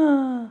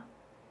 No.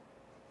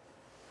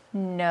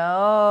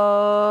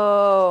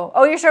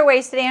 Oh, you're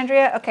short-waisted,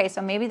 Andrea? Okay,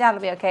 so maybe that'll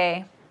be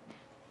okay.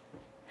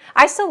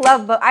 I still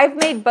love both. I've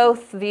made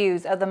both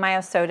views of the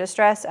Myosotis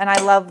dress, and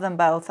I love them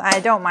both. I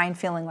don't mind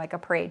feeling like a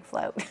parade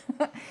float.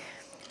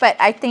 But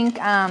I think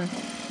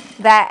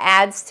that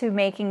adds to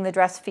making the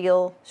dress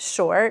feel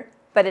short,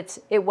 but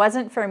it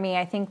wasn't for me.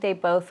 I think they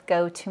both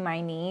go to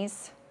my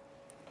knees.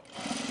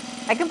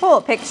 I can pull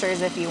up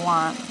pictures if you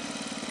want.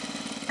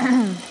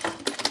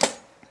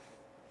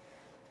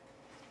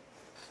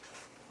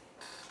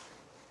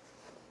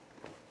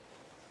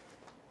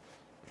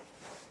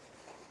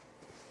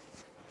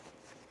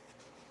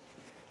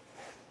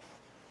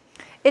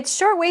 It's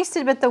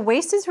short-waisted, but the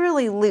waist is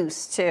really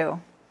loose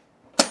too.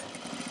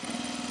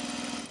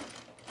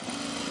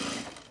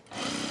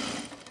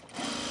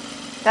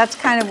 That's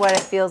kind of what it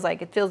feels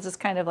like. It feels just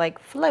kind of like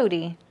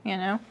floaty, you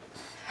know?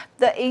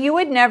 You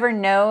would never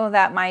know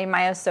that my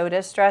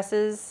Myosotis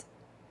dresses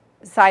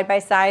side by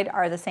side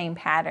are the same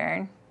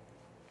pattern.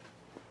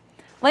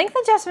 Length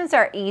adjustments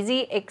are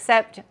easy,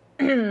 except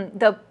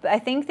I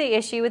think the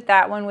issue with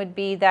that one would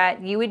be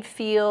that you would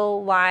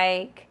feel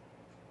like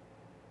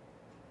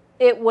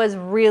it was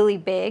really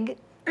big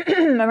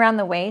around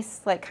the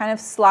waist, like kind of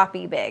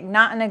sloppy big,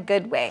 not in a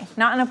good way,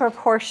 not in a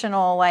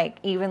proportional, like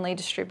evenly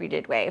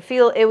distributed way.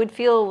 It would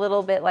feel a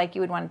little bit like you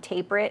would want to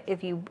taper it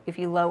if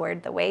you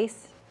lowered the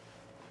waist.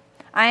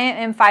 I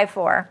am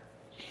 5'4",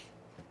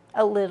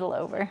 a little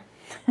over.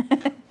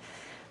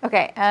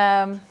 Okay,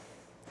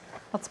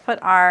 let's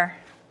put our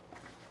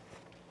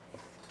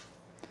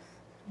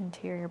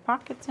interior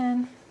pockets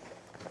in.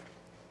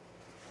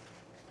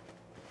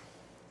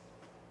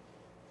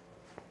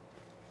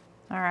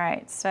 All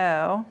right,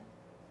 so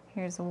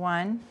here's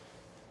one.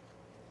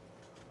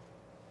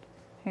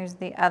 Here's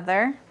the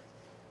other.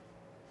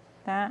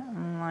 That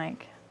and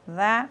like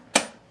that.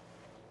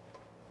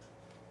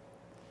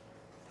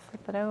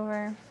 Flip it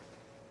over.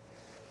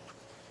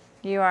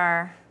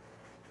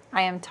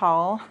 I am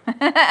tall.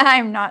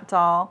 I'm not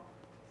tall.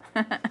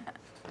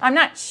 I'm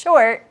not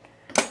short,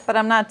 but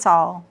I'm not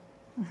tall.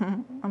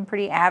 I'm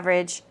pretty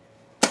average.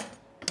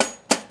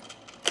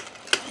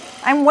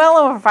 I'm well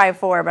over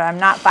 5'4", but I'm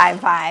not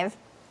 5'5".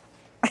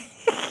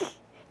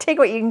 Take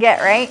what you can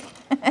get, right?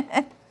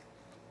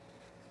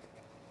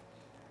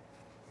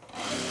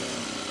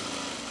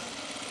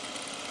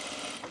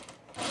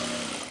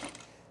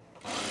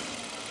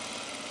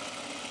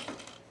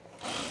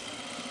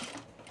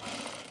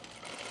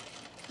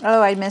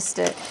 Oh, I missed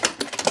it.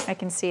 I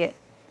can see it.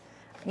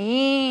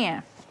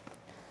 Yeah.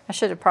 I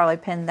should have probably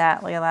pinned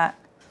that. Look at that.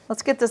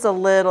 Let's get this a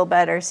little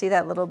better. See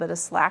that little bit of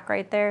slack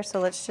right there? So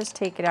let's just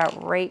take it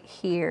out right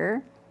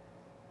here.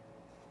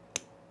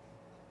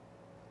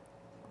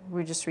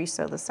 We just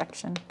resew the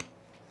section.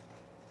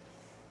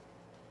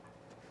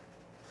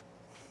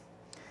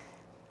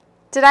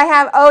 Did I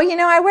have, oh, you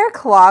know, I wear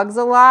clogs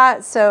a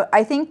lot, so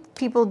I think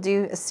people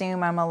do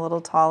assume I'm a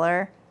little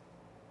taller.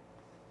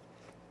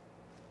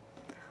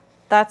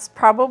 That's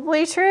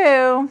probably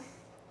true.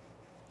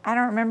 I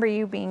don't remember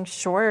you being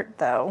short,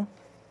 though.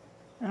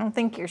 I don't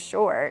think you're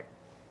short.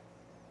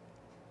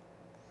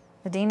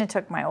 Adina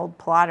took my old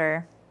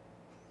plotter.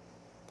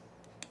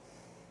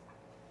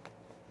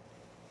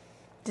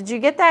 Did you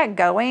get that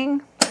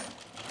going?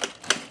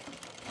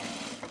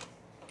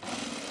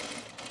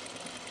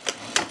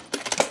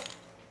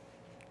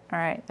 All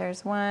right,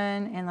 there's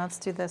one, and let's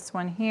do this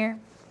one here.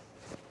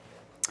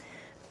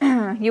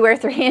 You wear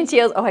 3-inch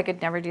heels? Oh, I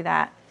could never do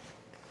that.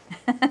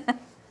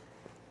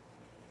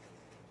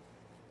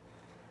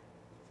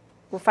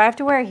 Well, if I have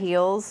to wear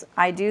heels,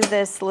 I do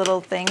this little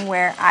thing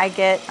where I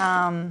get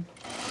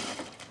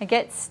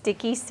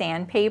sticky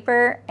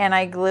sandpaper and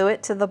I glue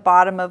it to the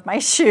bottom of my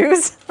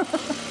shoes.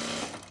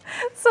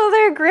 So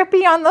they're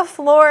grippy on the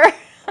floor.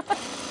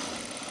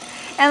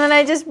 And then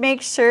I just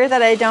make sure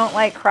that I don't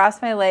like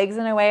cross my legs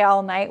in a way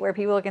all night where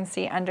people can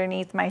see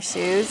underneath my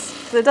shoes.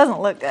 So it doesn't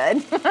look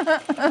good.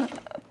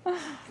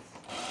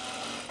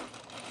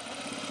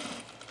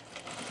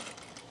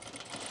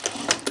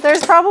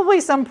 There's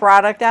probably some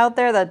product out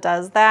there that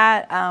does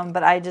that,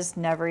 but I just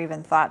never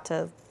even thought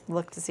to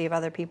look to see if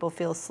other people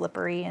feel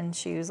slippery in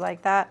shoes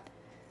like that.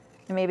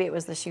 And maybe it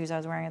was the shoes I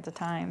was wearing at the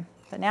time,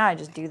 but now I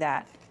just do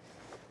that.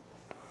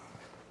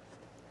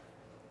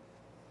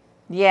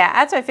 Yeah,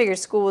 that's why I figured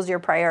school was your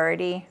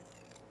priority.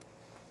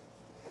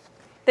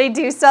 They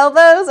do sell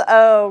those?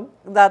 Oh,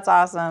 that's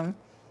awesome.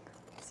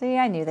 See,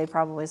 I knew they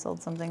probably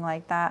sold something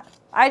like that.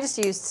 I just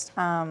used,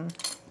 I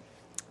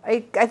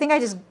think I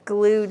just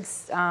glued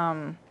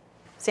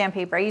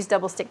sandpaper. I used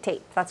double stick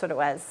tape. That's what it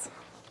was.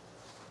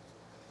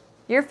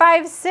 You're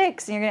 5'6",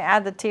 and you're going to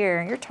add the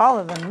tier. You're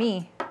taller than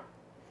me.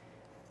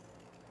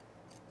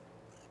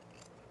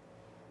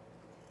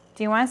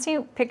 Do you want to see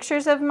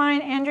pictures of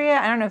mine, Andrea?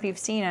 I don't know if you've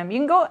seen them. You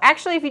can go,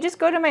 actually, if you just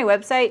go to my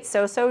website,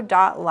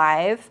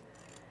 soso.live,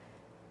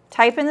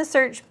 type in the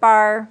search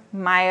bar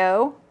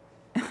Mayo,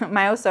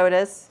 Mayo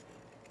sodas,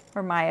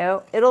 or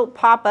Mayo. It'll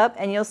pop up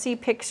and you'll see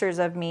pictures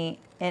of me.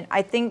 And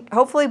I think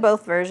hopefully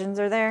both versions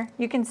are there.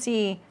 You can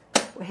see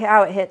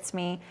how it hits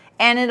me.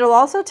 And it'll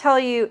also tell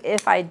you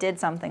if I did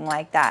something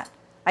like that.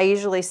 I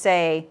usually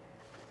say,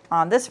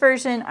 on this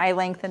version, I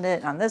lengthened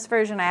it. On this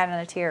version, I added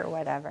a tear or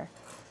whatever.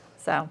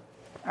 So,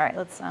 all right,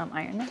 let's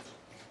iron this.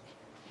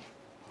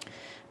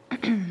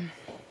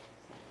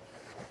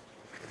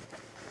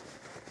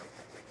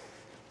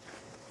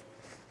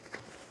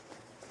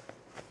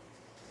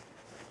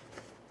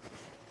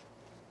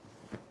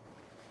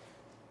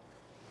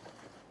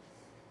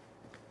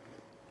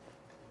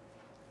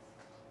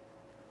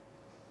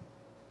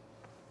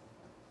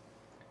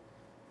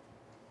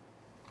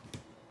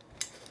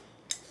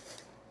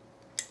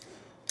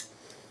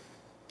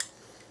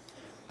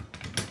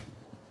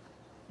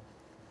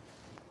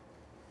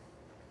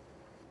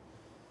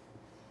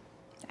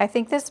 I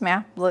think this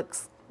map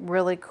looks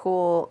really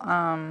cool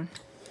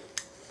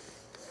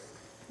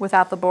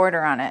without the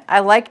border on it.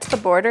 I liked the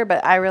border,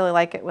 but I really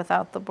like it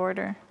without the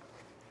border.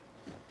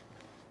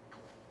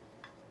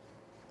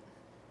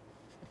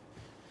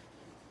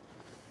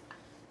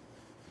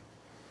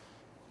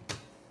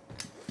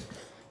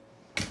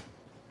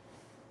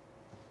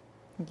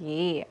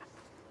 Yeah.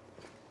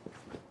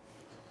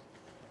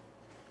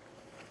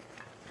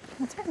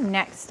 What's our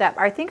next step?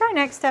 I think our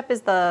next step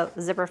is the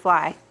zipper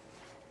fly.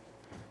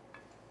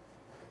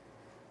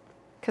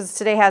 Because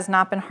today has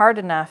not been hard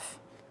enough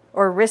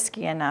or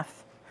risky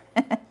enough.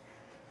 I'm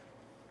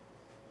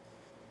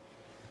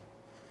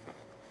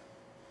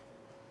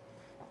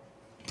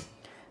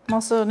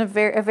also a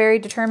very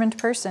determined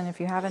person,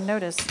 if you haven't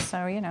noticed,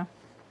 so you know.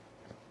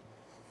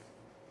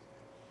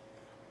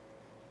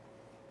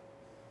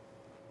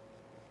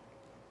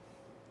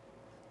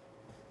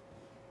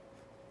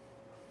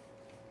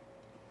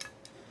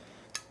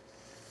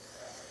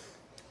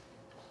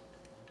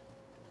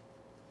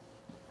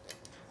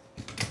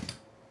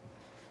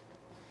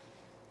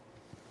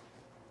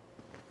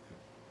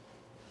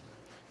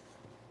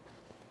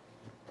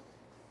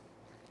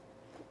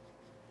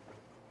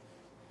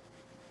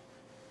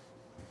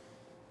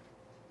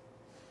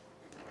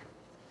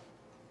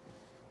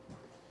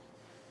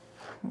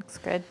 Looks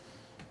good.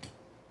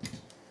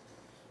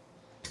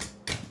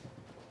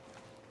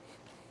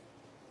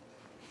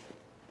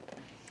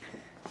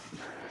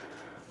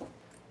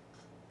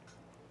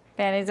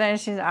 Fanny's on,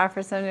 she's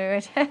offer some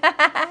new.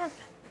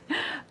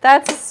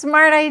 That's a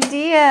smart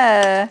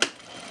idea.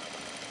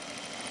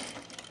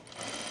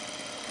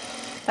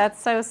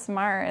 That's so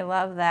smart. I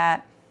love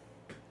that.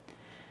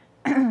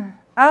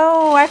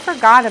 Oh, I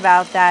forgot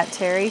about that,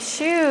 Terry.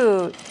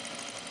 Shoot.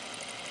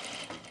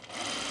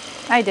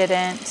 I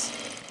didn't.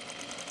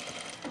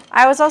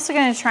 I was also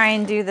going to try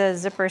and do the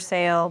zipper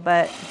sale,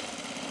 but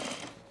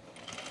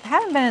I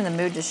haven't been in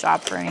the mood to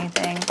shop for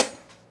anything.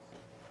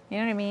 You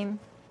know what I mean?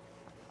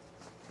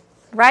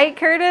 Right,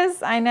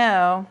 Curtis? I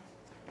know.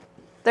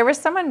 There was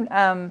someone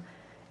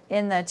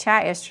in the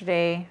chat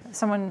yesterday,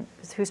 someone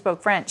who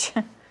spoke French.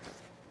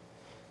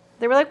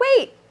 They were like,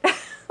 wait,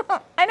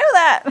 I know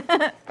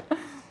that.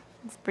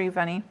 It's pretty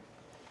funny.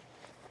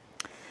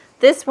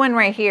 This one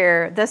right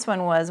here, this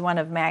one was one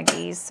of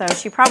Maggie's. So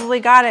she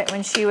probably got it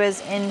when she was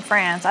in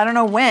France. I don't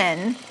know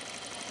when.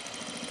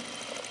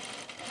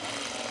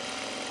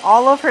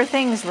 All of her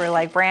things were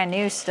like brand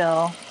new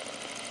still.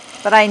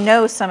 But I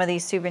know some of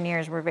these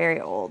souvenirs were very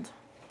old.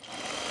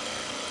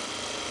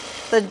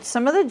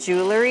 Some of the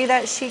jewelry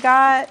that she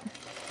got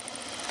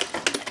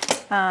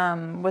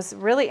was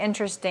really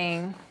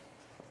interesting.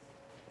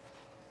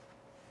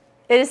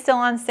 It is still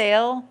on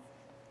sale.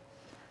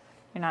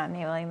 You're not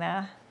enabling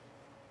that.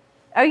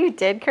 Oh, you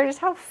did, Curtis?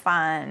 How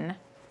fun.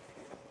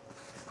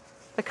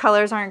 The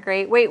colors aren't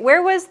great. Wait,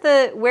 where was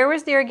the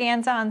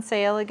organza on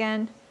sale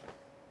again?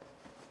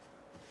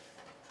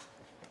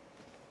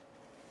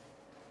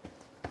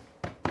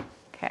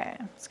 Okay,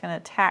 I'm just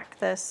gonna tack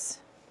this.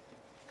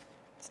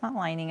 It's not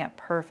lining up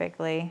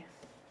perfectly.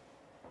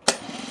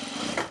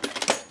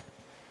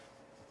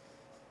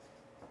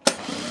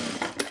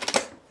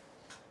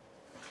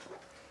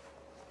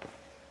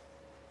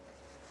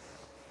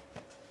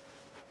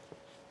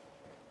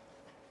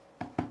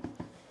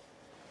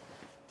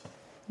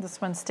 This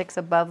one sticks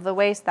above the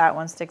waist, that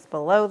one sticks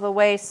below the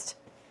waist.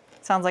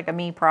 Sounds like a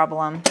me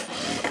problem.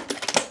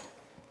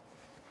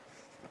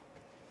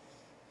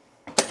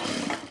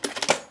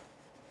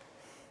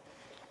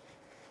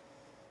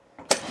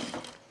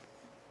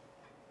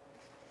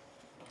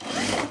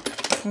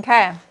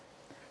 Okay,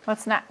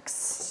 what's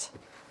next?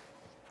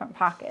 Front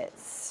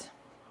pockets.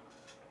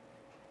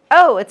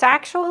 Oh, it's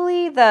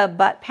actually the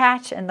butt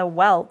patch and the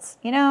welts.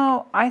 You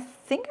know, I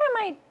think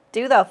I might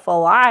do the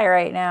fly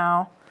right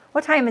now.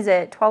 What time is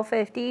it?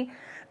 12:50?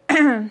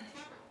 Yeah,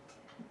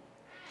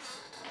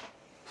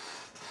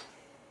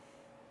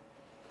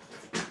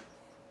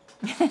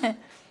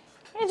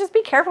 just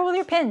be careful with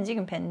your pins. You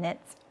can pin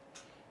knits.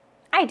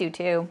 I do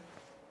too.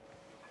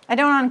 I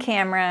don't on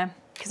camera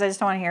because I just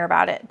don't want to hear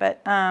about it, but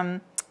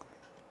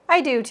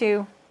I do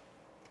too.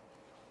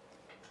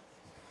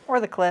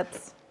 Or the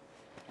clips.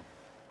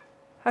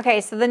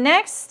 Okay, so the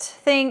next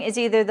thing is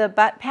either the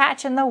butt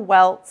patch and the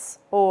welts,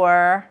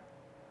 or,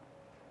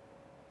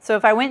 so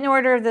if I went in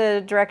order of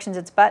the directions,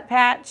 it's butt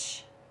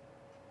patch,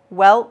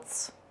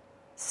 welts,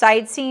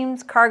 side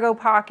seams, cargo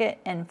pocket,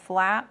 and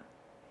flap.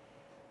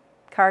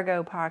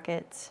 Cargo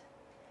pocket,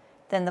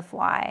 then the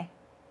fly.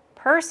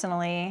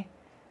 Personally,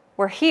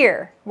 we're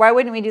here. Why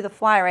wouldn't we do the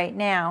fly right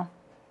now?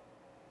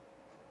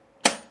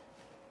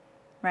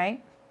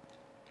 Right?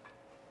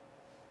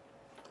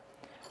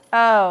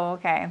 Oh,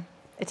 okay.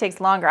 It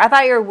takes longer. I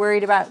thought you were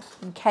worried about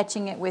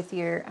catching it with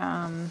your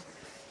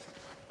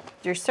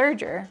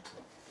serger.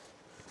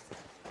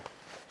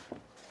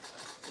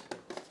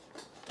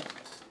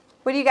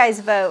 What do you guys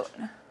vote?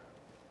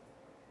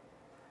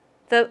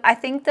 I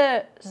think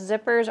the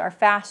zippers are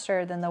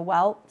faster than the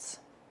welts.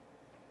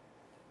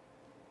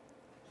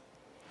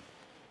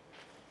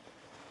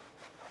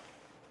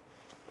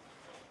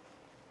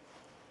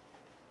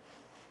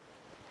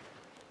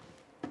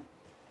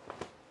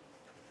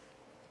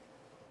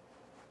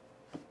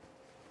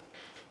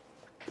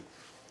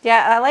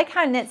 Yeah, I like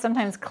how knit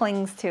sometimes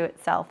clings to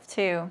itself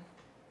too.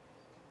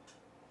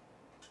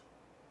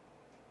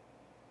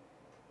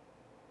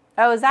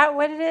 Oh, is that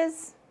what it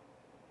is?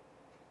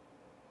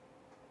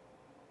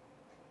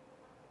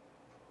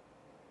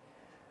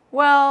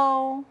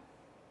 Well,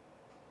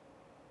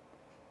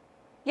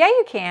 yeah,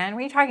 you can.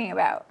 What are you talking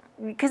about?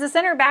 Because the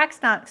center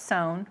back's not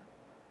sewn.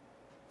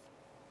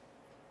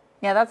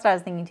 Yeah, that's what I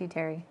was thinking too,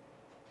 Terry.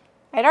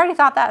 I'd already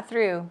thought that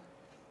through.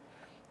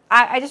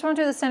 I just went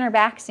through the center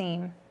back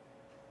seam.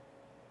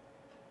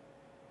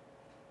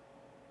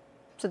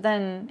 So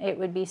then it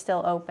would be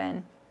still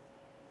open.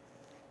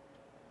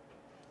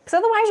 Because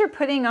otherwise you're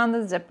putting on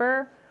the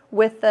zipper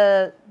with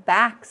the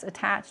backs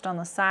attached on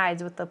the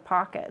sides with the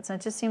pockets. And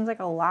it just seems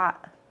like a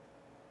lot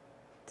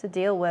to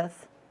deal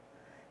with.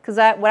 Because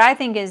what I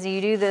think is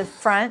you do the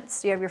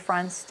fronts, you have your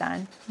fronts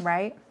done,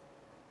 right?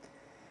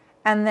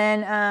 And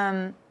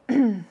then,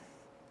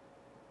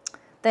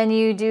 then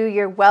you do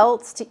your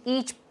welts to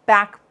each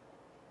back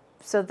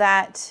so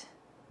that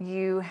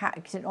you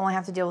only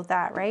have to deal with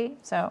that, right?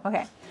 So,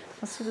 okay.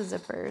 Let's do the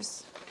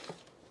zippers.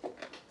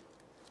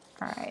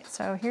 All right,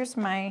 so here's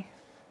my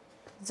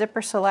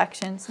zipper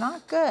selection. It's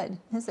not good,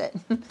 is it?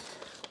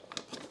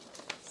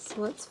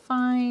 So let's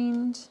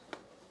find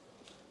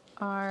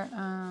our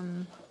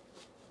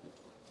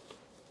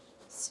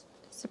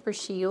zipper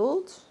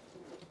shield.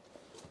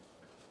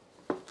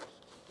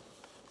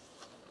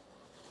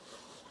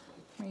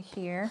 Right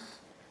here.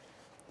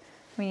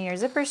 We need our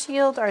zipper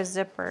shield, our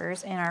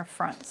zippers, and our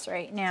fronts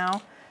right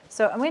now.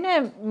 So I'm going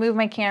to move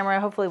my camera,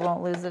 hopefully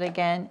won't lose it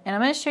again, and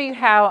I'm going to show you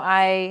how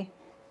I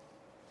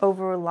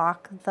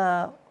overlock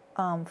the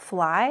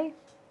fly,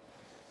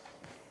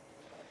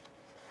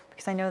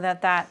 because I know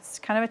that that's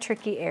kind of a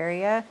tricky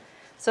area.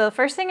 So the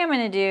first thing I'm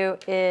going to do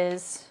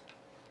is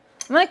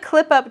I'm going to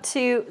clip up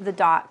to the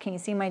dot. Can you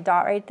see my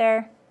dot right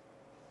there?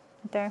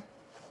 Right there.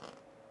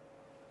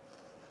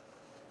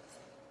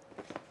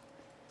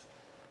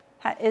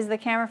 Is the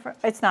camera,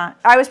 it's not.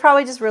 I was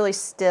probably just really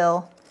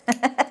still.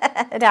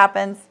 It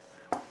happens.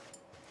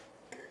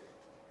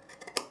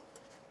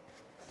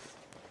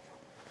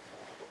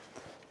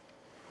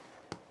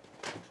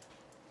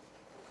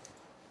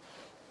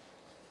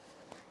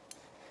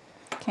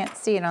 Can't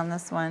see it on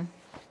this one.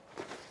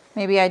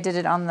 Maybe I did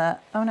it on the,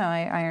 oh no,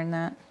 I ironed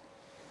that.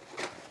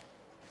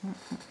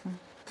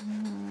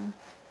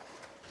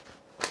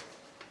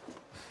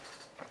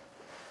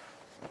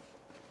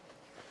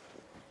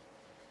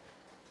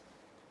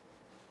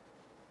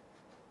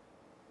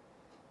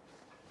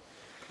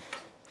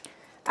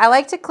 I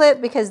like to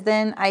clip because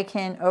then I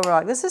can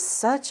overlock. This is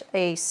such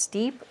a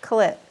steep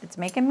clip. It's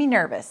making me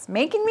nervous.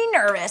 Making me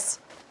nervous.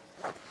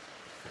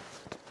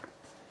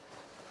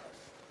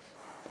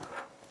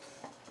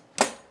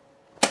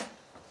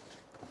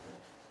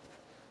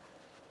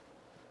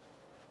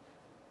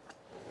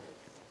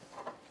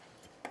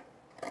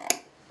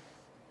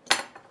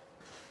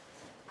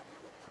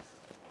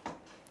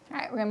 All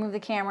right, we're gonna move the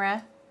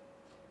camera.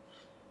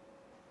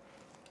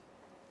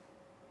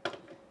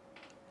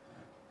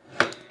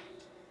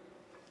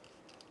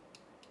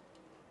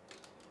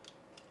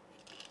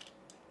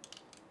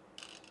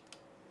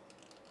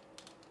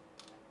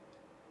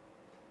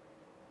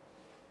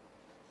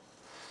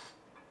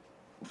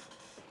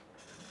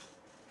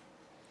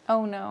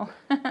 Oh no.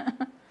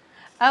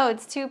 Oh,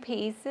 it's 2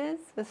 pieces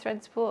with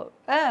thread spool.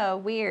 Oh,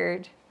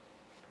 weird.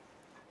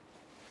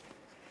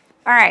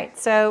 All right,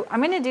 so I'm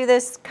going to do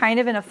this kind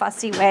of in a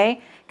fussy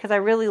way because I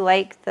really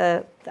like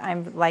how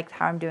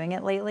I'm doing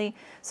it lately.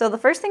 So the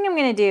first thing I'm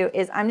going to do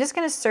is I'm just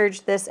going to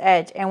serge this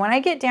edge, and when I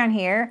get down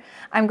here,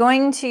 I'm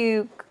going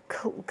to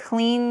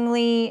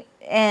cleanly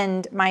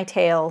end my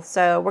tail.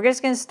 So we're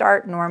just going to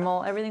start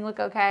normal. Everything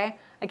look okay?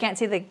 I can't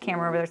see the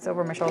camera over there, it's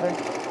over my shoulder.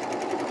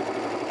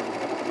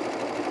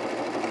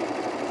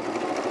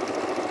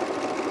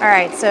 All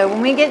right, so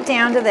when we get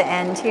down to the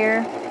end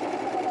here,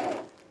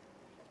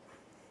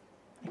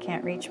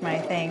 reach my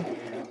thing.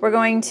 We're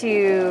going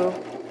to,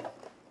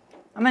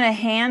 I'm going to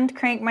hand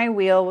crank my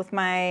wheel with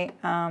my,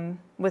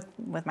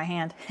 with my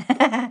hand.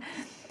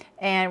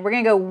 And we're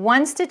going to go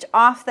 1 stitch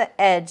off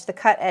the edge, the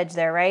cut edge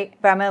there, right?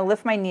 But I'm going to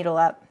lift my needle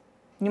up.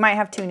 You might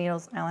have 2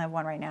 needles. I only have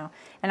 1 right now.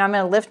 And I'm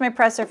going to lift my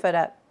presser foot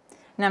up.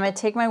 And I'm going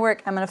to take my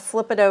work, I'm going to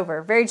flip it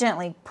over. Very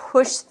gently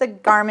push the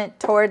garment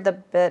toward the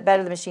bed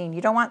of the machine.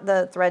 You don't want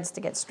the threads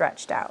to get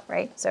stretched out,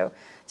 right? So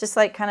just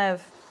like kind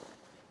of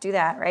do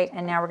that, right?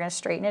 And now we're going to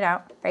straighten it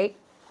out, right?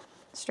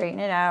 Straighten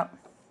it out.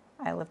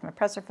 I lift my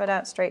presser foot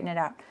out, straighten it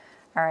out.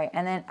 All right,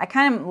 and then I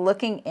kind of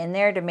looking in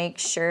there to make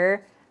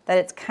sure that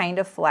it's kind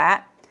of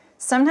flat.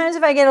 Sometimes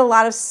if I get a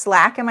lot of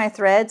slack in my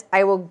threads,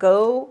 I will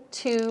go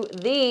to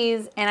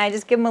these and I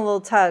just give them a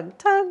little tug,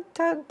 tug,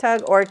 tug,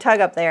 tug, or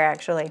tug up there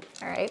actually,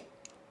 all right?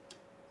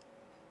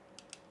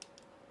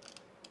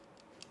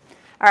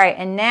 All right,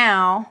 and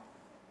now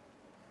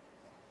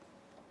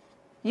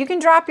you can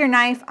drop your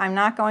knife. I'm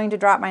not going to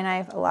drop my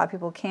knife. A lot of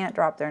people can't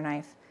drop their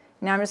knife.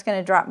 Now I'm just going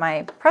to drop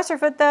my presser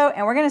foot though,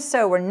 and we're going to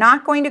sew. We're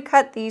not going to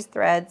cut these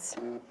threads.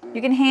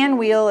 You can hand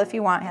wheel if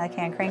you want. I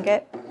can crank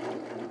it.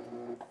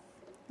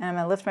 And I'm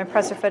going to lift my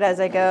presser foot as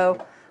I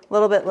go,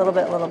 little bit, little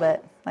bit, little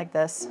bit, like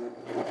this.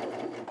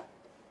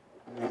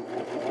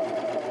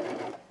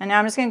 And now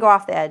I'm just going to go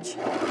off the edge.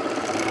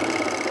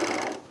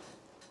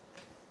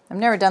 I've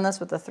never done this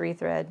with a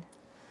 3-thread.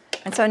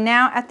 And so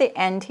now at the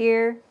end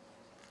here,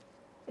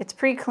 it's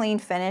pretty clean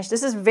finish.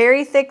 This is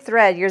very thick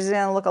thread. Yours is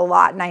going to look a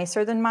lot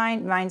nicer than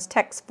mine. Mine's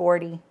Tex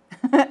 40.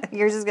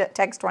 Yours is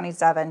Tex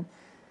 27.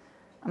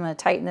 I'm going to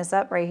tighten this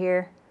up right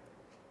here.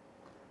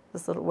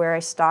 This little where I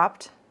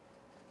stopped.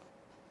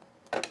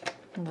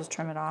 And just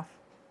trim it off.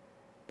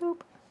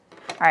 Boop.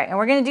 All right, and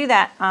we're going to do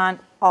that on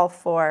all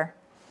 4.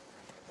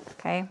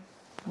 Okay,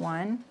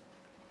 1.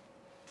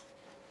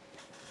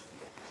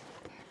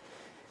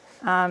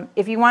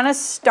 If you want to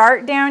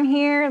start down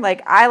here,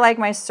 like I like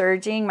my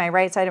serging, my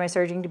right side of my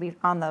serging to be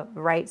on the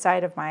right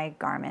side of my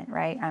garment,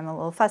 right? I'm a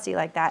little fussy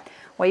like that.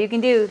 What you can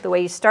do, the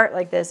way you start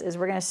like this, is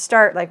we're going to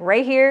start like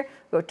right here,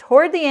 go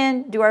toward the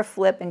end, do our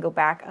flip, and go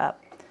back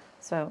up.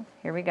 So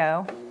here we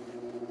go.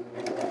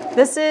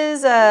 This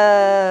is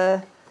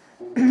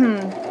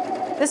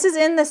this is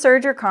in the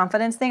serger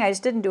confidence thing. I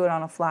just didn't do it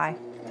on a fly.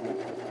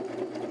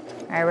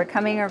 All right, we're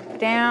coming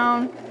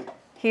down.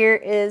 Here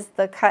is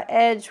the cut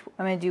edge.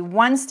 I'm going to do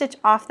 1 stitch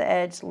off the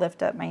edge,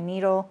 lift up my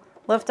needle,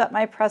 lift up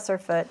my presser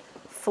foot,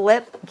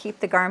 flip, keep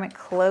the garment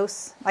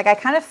close. Like I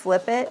kind of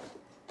flip it,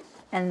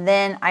 and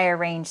then I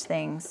arrange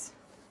things.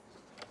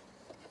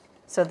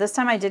 So this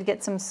time I did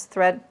get some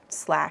thread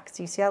slack.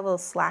 So you see that little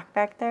slack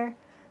back there?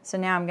 So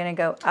now I'm going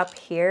to go up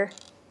here,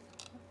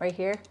 right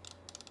here.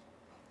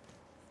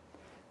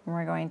 And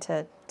we're going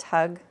to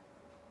tug,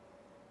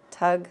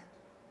 tug,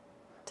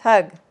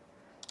 tug.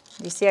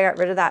 You see I got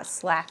rid of that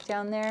slack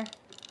down there?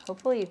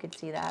 Hopefully you could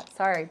see that.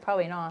 Sorry,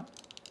 probably not.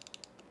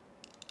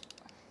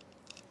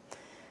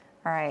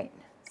 All right,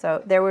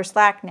 so there were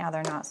slack, now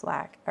they're not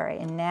slack. All right,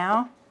 and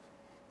now,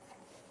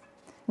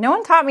 no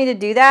one taught me to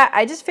do that.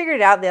 I just figured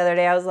it out the other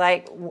day. I was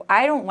like,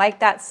 I don't like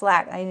that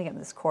slack. I need to get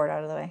this cord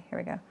out of the way. Here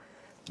we go.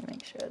 Let me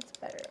make sure it's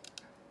better.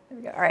 There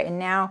we go. All right, and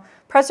now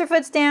presser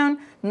foot's down,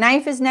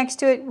 knife is next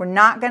to it. We're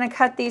not gonna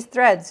cut these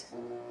threads.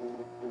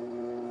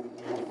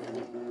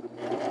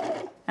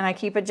 And I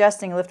keep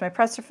adjusting, lift my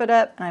presser foot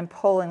up, and I'm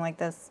pulling like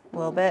this a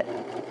little bit.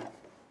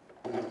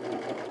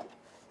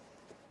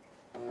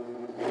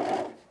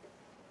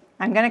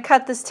 I'm going to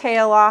cut this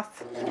tail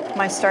off,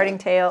 my starting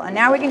tail, and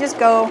now we can just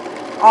go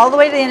all the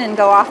way to the end and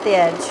go off the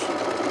edge.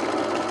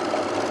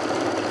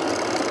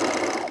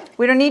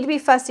 We don't need to be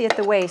fussy at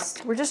the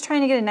waist. We're just trying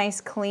to get a nice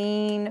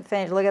clean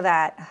finish. Look at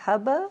that.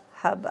 Hubba,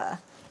 hubba.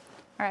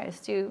 All right, let's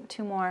do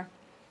 2 more.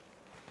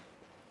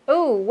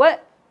 Oh,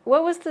 what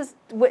was this?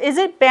 Is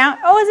it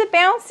Oh, is it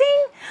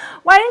bouncing?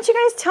 Why didn't you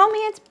guys tell me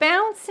it's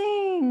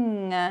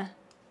bouncing?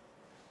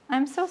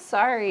 I'm so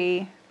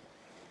sorry.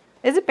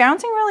 Is it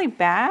bouncing really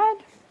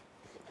bad?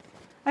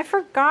 I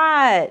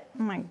forgot.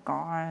 Oh my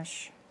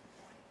gosh.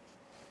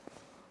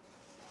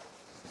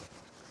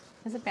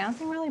 Is it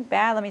bouncing really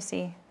bad? Let me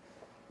see.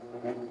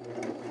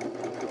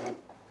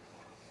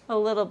 A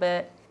little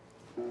bit.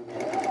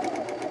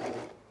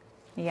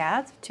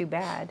 Yeah, that's too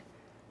bad.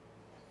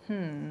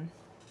 I'm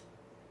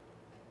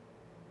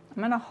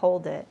gonna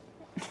hold it.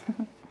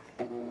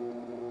 Did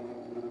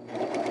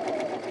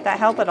that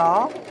help at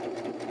all?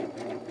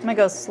 I'm gonna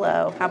go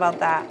slow. How about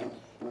that?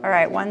 All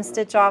right, 1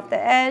 stitch off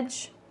the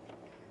edge,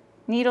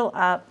 needle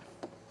up,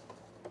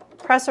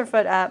 presser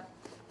foot up,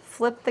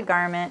 flip the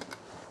garment,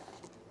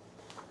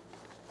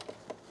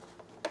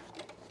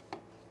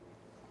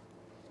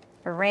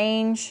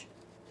 arrange.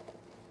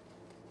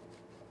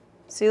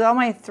 See all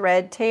my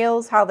thread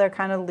tails, how they're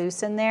kind of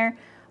loose in there?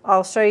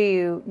 I'll show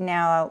you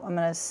now. I'm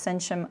going to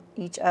cinch them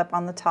each up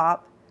on the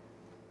top.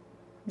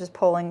 I'm just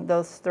pulling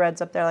those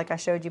threads up there like I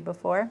showed you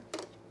before.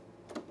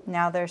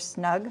 Now they're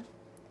snug.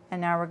 And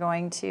now we're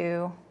going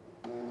to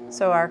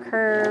sew our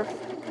curve.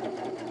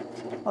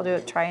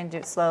 I'll try and do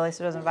it slowly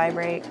so it doesn't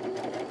vibrate.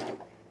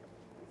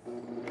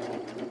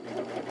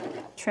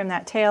 trim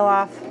that tail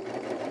off,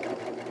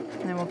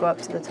 and then we'll go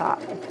up to the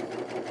top.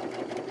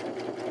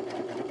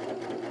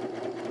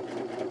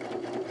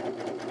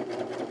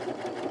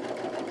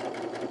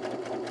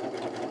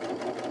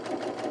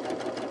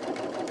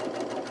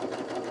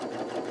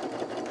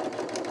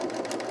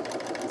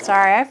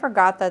 Sorry, I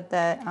forgot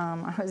that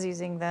I was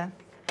using the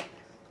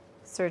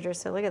serger,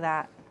 so look at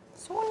that.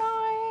 So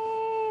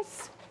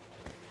nice.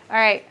 All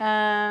right,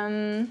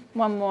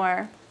 one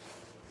more.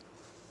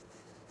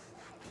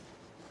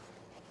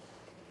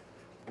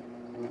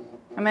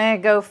 I'm gonna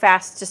go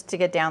fast just to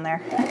get down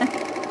there.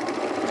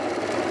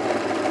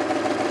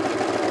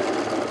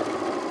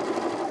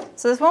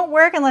 So this won't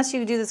work unless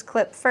you do this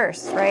clip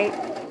first, right?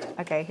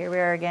 Okay, here we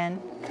are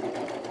again.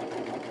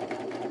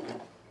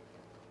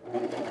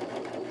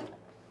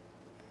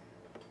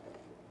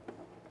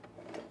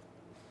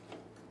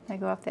 I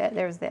go off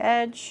there's the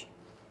edge,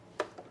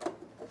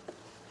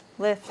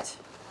 lift,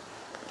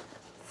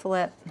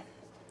 flip.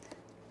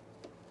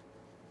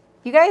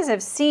 You guys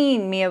have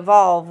seen me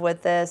evolve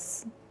with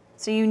this,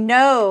 so you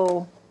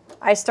know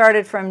I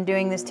started from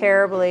doing this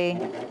terribly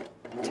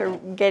to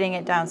getting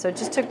it down, so it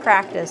just took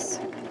practice.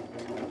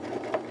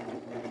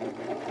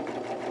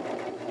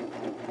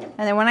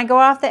 And then when I go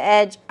off the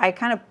edge, I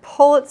kind of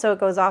pull it so it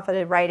goes off at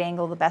a right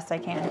angle the best I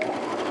can,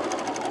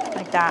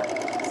 like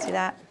that. See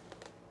that?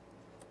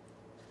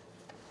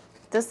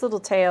 This little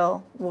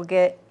tail will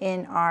get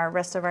in our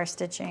rest of our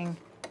stitching.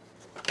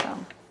 So,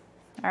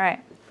 all right.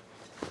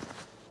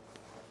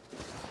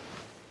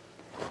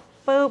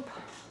 Boop.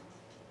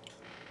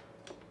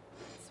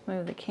 Let's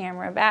move the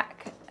camera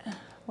back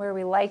where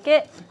we like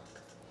it.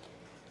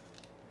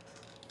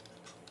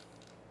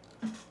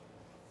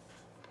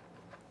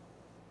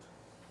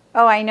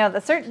 Oh, I know, the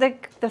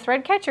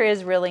thread catcher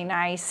is really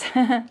nice.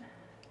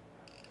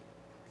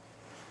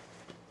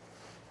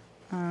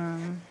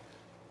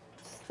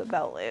 The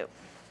belt loop.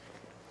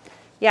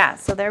 Yeah,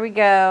 so there we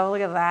go.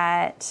 Look at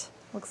that.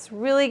 Looks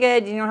really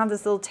good. You don't have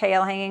this little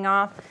tail hanging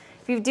off.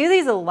 If you do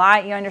these a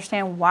lot, you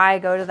understand why I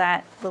go to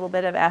that little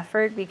bit of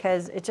effort,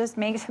 because it just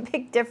makes a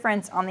big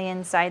difference on the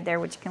inside there,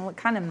 which can look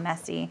kind of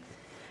messy.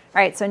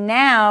 All right, so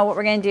now what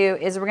we're going to do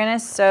is we're going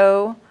to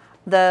sew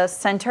the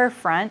center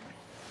front.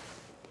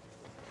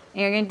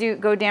 And you're going to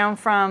go down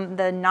from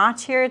the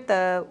notch here at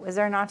the, is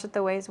there a notch at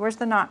the waist? Where's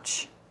the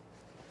notch?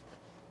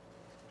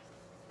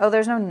 Oh,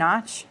 there's no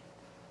notch.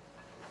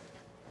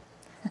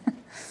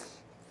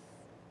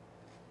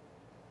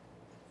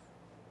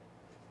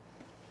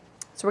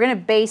 So we're going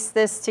to baste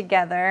this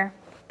together.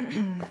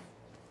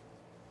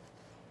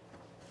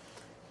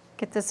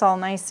 Get this all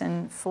nice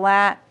and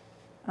flat.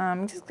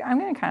 I'm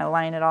going to kind of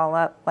line it all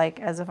up like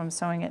as if I'm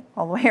sewing it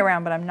all the way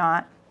around, but I'm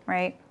not,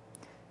 right?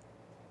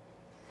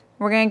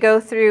 We're going to go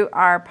through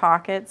our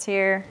pockets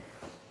here.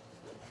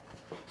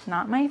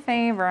 Not my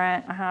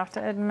favorite, I have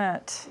to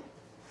admit.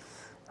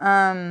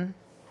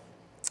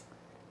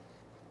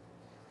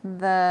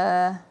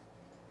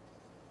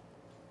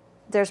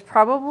 There's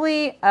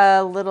probably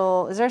a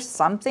little, is there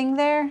something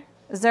there?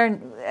 Is there,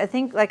 I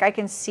think like I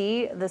can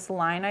see this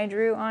line I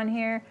drew on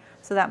here,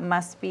 so that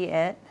must be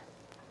it.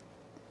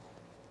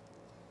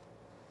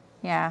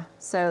 Yeah,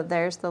 so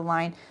there's the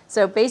line.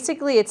 So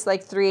basically it's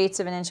like 3/8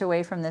 of an inch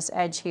away from this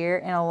edge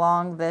here and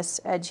along this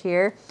edge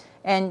here.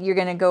 And you're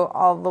gonna go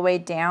all the way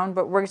down,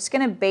 but we're just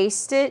gonna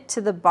baste it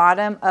to the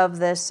bottom of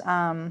this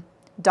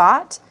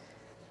dot,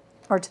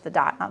 or to the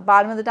dot, not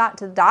bottom of the dot,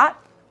 to the dot.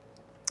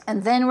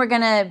 And then we're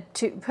gonna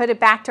put it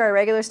back to our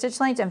regular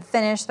stitch length and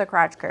finish the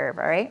crotch curve,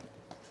 all right?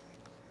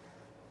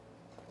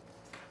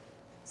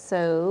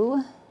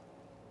 So,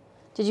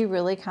 did you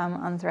really come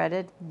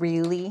unthreaded?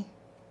 Really?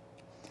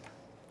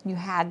 You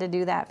had to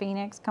do that,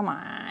 Phoenix? Come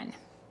on.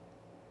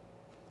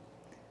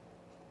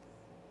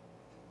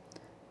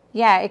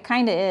 Yeah, it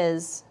kind of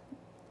is.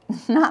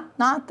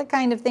 Not the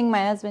kind of thing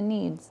my husband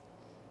needs.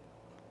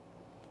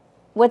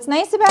 What's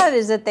nice about it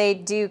is that they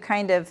do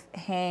kind of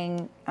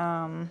hang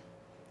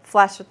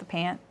flush with the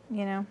pant,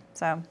 you know,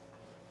 so.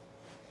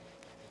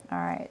 All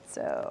right,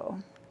 so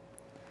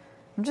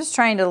I'm just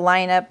trying to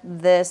line up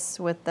this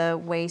with the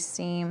waist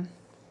seam.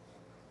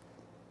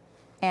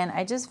 And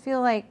I just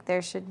feel like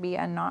there should be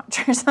a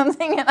notch or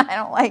something, and I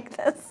don't like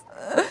this.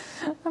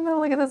 I'm gonna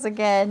look at this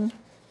again.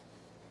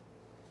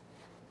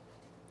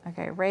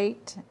 Okay,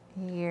 right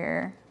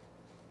here.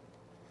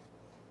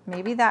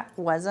 Maybe that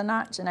was a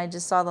notch and I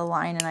just saw the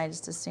line and I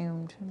just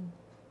assumed.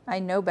 I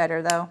know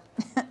better though.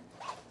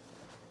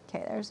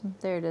 Okay,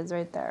 there it is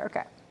right there,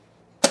 okay.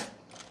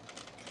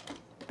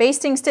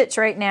 Basting stitch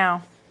right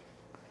now.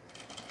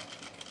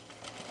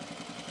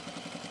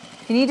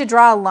 If you need to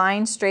draw a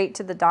line straight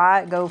to the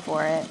dot, go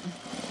for it.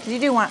 You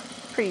do want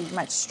pretty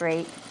much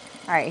straight.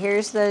 All right,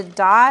 here's the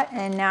dot,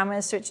 and now I'm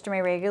gonna switch to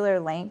my regular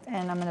length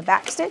and I'm gonna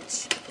back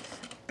stitch.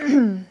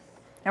 And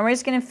we're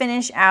just gonna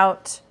finish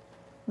out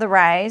the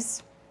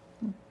rise.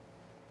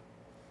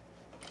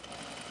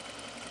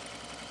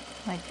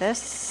 Like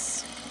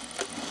this.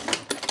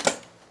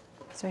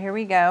 So here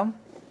we go.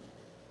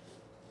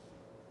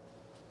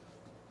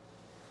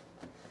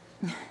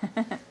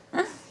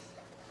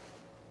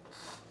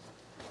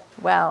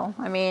 Well,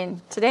 I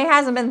mean, today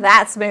hasn't been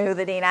that smooth,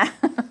 Adina.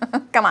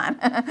 Come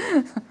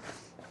on.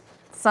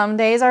 Some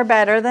days are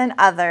better than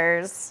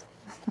others.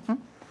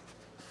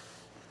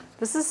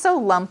 This is so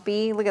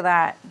lumpy. Look at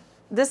that.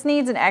 This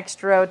needs an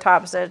extra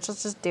top stitch.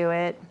 Let's just do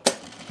it.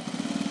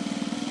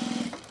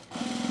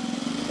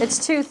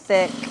 It's too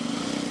thick.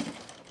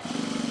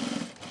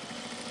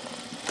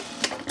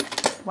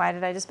 Why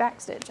did I just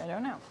backstitch? I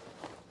don't know.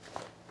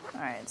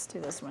 All right, let's do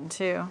this one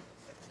too.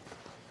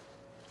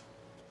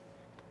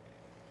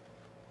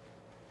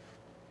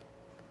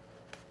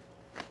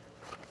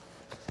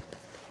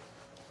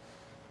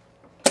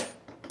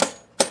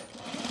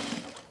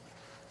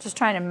 Just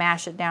trying to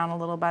mash it down a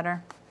little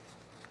better.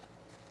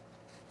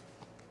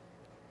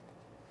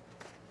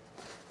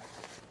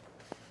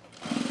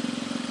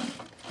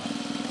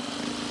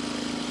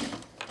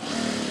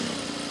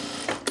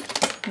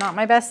 Not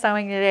my best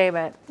sewing today,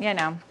 but you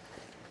know,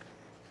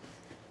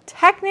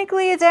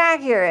 technically it's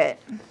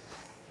accurate.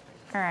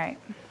 All right.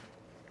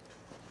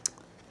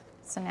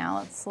 So now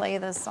let's lay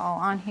this all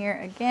on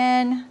here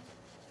again.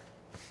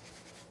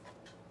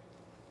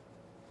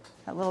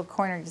 That little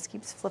corner just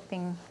keeps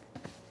flipping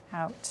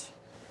out.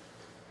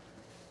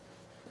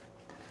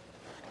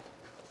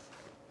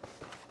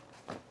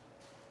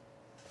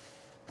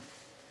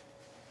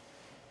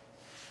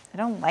 I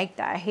don't like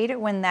that. I hate it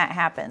when that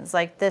happens.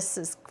 Like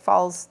this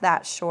falls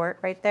that short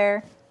right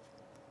there.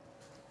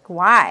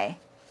 Why?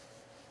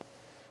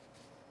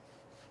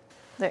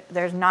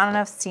 There's not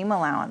enough seam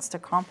allowance to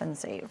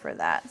compensate for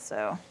that,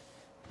 so.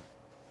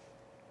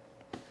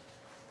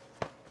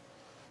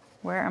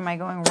 Where am I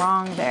going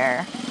wrong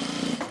there?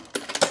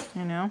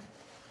 You know?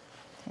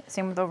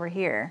 Same with over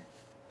here.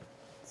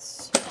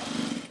 It's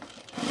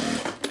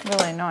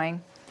really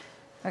annoying.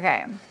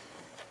 Okay.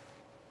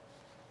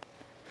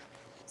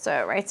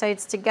 So right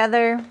sides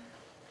together.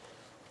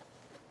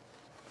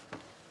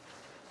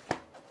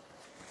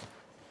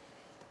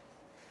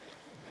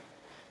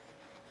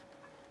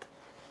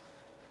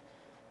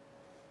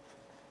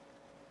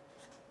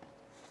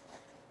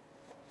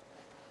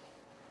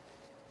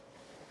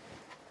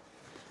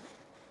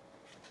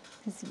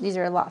 These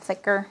are a lot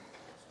thicker,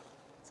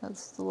 so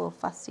it's a little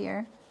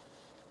fussier.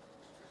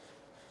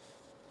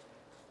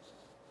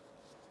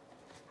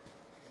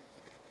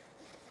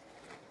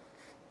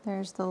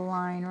 There's the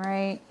line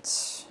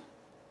right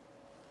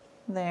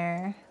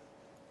there.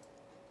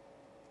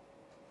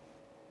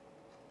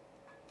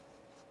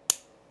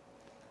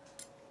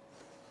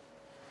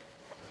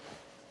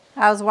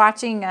 I was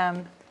watching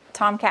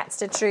Tomcat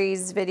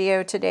Stitchery's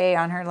video today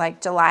on her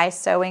like July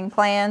sewing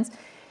plans,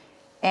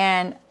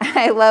 and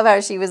I love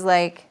how she was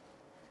like,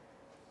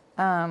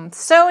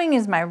 sewing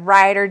is my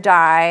ride or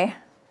die.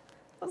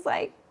 I was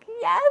like,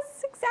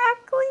 yes,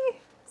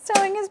 exactly.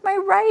 Sewing is my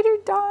ride or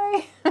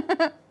die.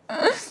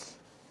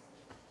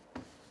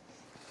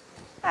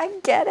 I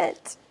get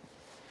it.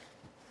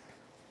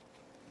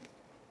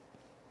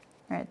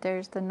 All right,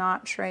 there's the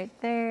notch right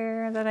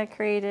there that I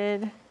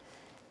created.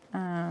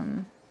 Ugh.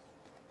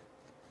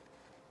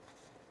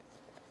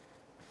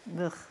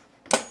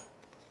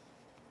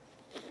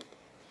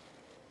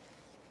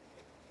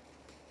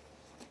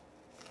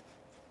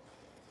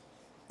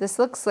 This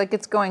looks like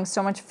it's going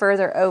so much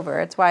further over.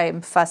 It's why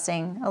I'm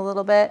fussing a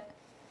little bit.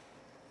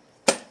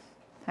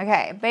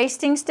 Okay,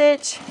 basting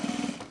stitch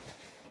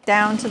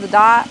down to the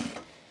dot.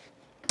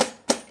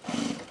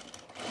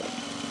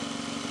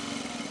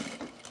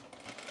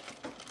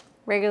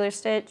 Regular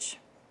stitch.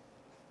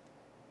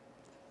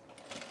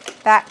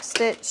 Back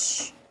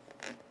stitch.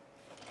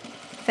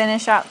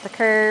 Finish out the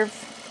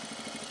curve.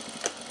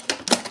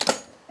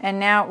 And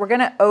now we're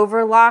gonna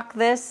overlock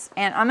this,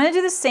 and I'm gonna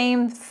do the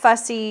same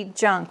fussy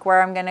junk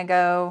where I'm gonna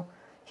go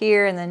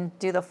here and then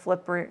do the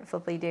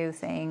flippy-do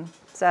thing.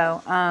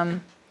 So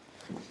I'm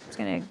just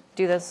gonna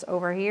do this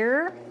over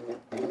here.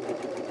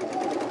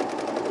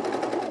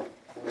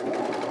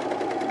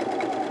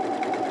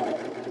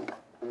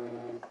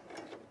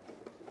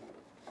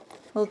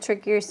 A little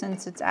trickier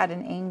since it's at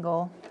an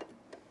angle.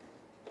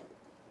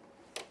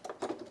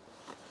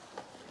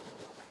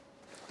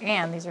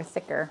 And these are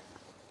thicker.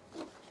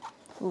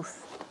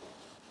 Oof.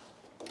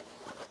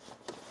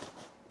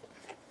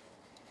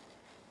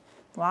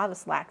 A lot of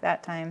slack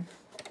that time.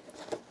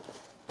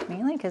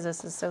 Mainly because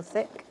this is so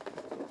thick.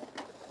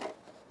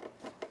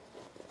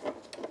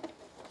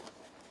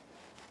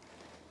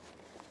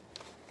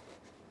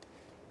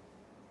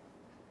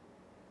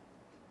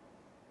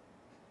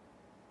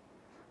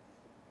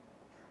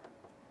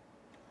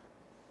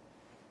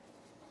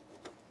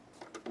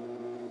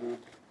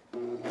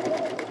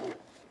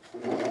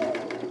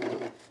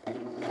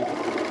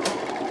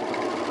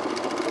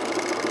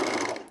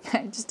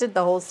 I just did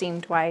the whole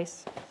seam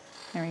twice.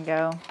 There we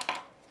go.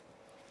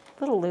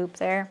 Little loop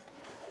there.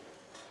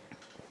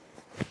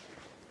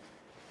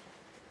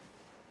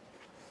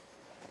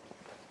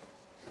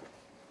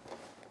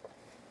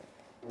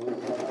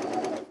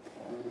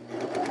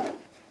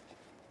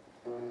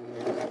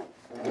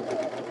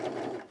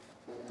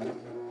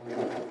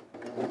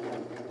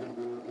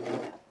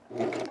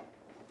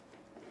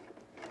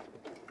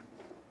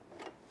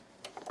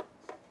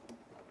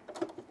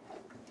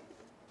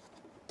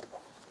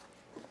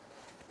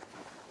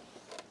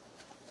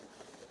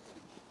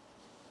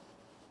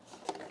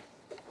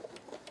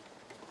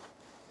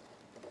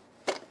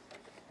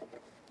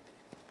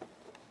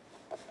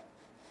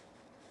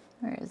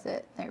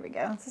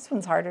 go. This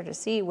one's harder to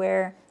see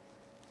where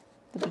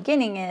the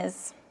beginning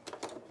is.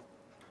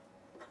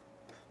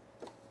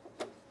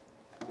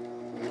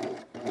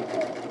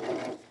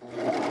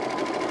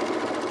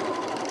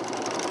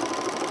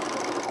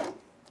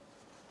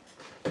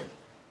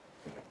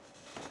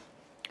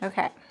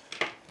 Okay.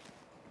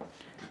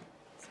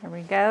 So there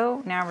we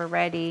go. Now we're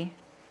ready.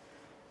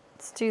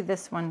 Let's do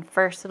this one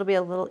first. It'll be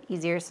a little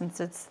easier since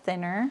it's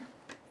thinner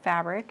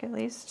fabric, at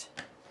least.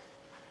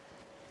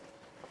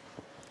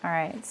 All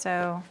right,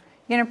 so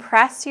you're gonna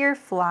press your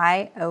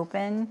fly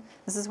open.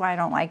 This is why I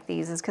don't like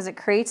these, is because it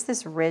creates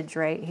this ridge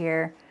right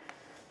here.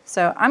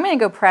 So I'm gonna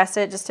go press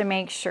it just to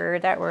make sure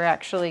that we're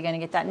actually gonna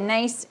get that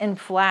nice and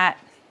flat.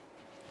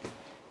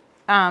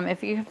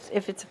 If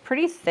it's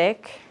pretty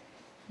thick,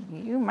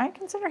 you might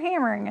consider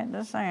hammering it,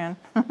 just saying.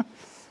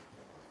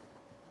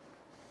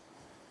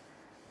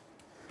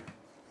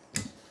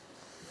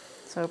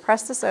 So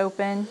press this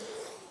open.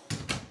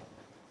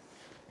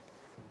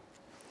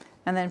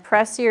 And then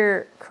press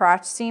your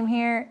crotch seam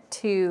here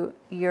to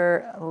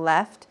your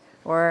left,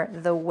 or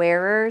the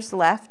wearer's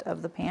left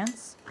of the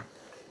pants.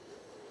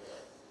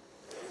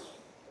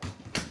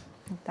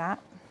 Like that.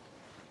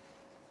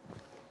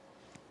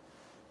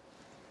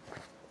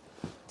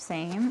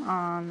 Same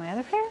on my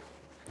other pair.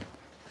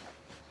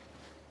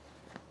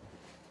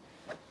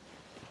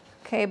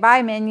 Okay,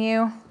 bye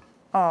menu.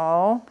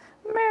 Oh,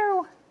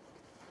 meow.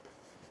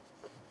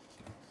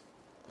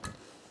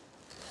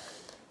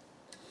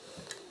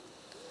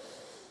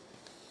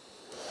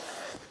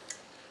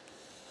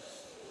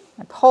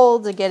 I pull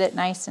to get it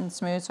nice and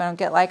smooth so I don't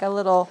get like a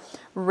little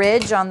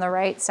ridge on the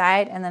right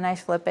side, and then I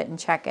flip it and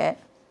check it.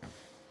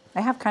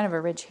 I have kind of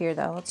a ridge here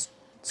though. Let's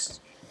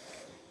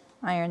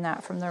iron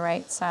that from the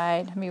right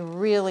side. Be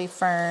really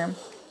firm.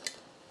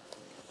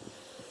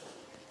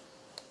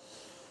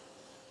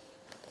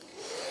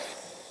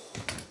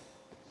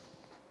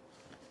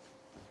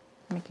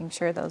 Making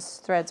sure those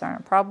threads aren't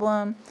a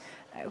problem.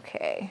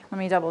 Okay, let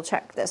me double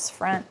check this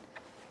front.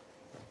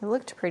 It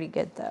looked pretty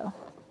good though.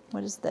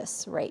 What is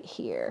this right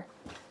here?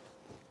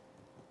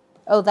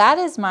 Oh, that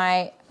is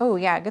my, oh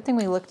yeah, good thing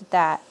we looked at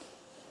that.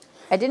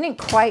 I didn't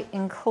quite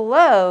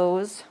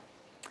enclose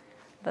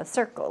the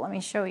circle. Let me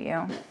show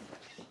you.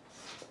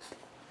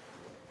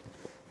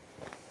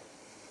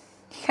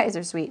 You guys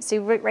are sweet. See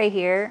right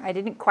here, I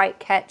didn't quite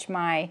catch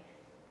my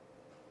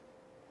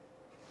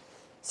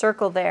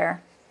circle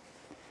there.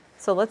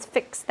 So let's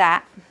fix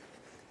that.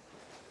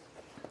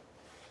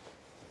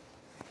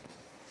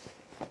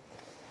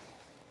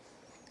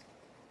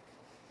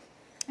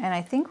 And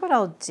I think what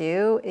I'll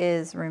do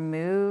is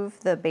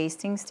remove the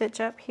basting stitch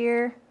up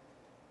here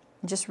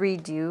and just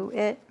redo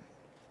it.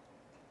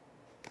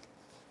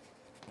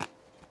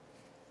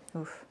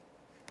 Oof.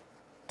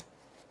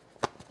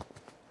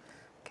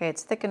 Okay,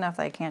 it's thick enough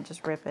that I can't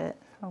just rip it.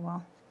 Oh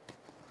well.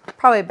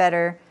 Probably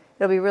better.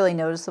 It'll be really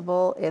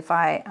noticeable if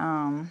I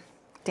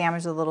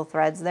damage the little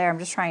threads there. I'm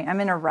just trying, I'm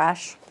in a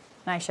rush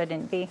and I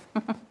shouldn't be.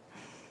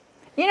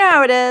 You know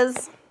how it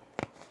is.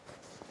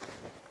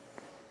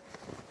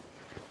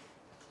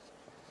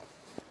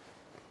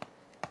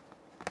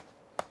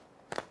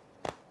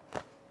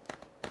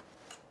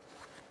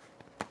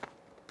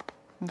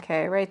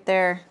 Okay, right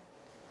there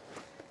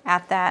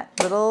at that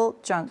little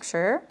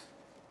juncture.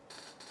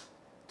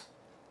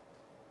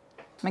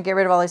 I'm gonna get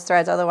rid of all these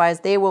threads,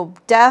 otherwise they will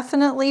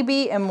definitely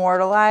be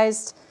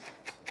immortalized,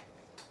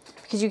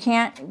 because you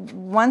can't,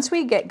 once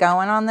we get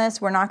going on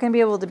this, we're not gonna be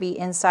able to be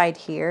inside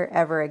here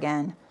ever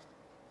again.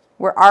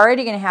 We're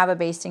already gonna have a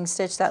basting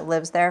stitch that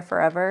lives there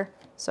forever,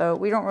 so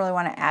we don't really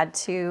wanna add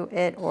to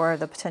it, or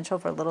the potential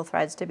for little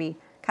threads to be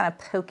kind of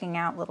poking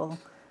out little,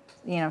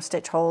 you know,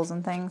 stitch holes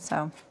and things,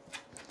 so.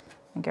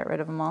 And get rid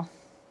of them all.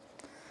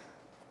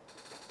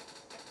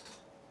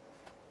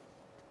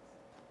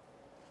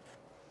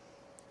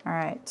 All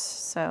right,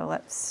 so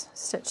let's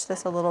stitch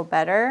this a little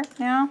better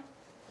now.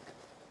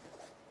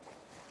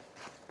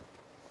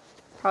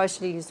 Probably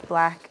should have used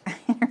black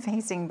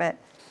interfacing, but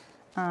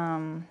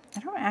I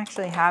don't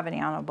actually have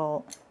any on a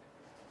bolt.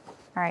 All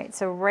right,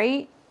 so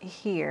right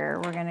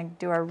here, we're gonna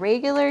do our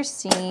regular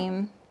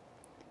seam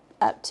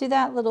up to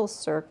that little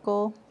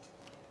circle.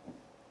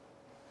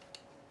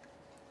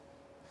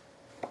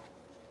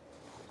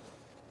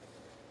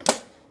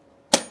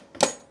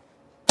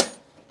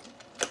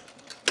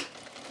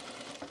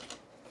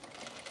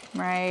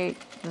 Right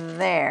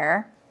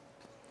there,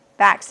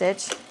 back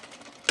stitch.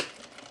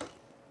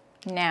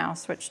 Now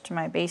switch to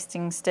my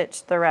basting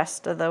stitch the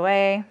rest of the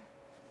way.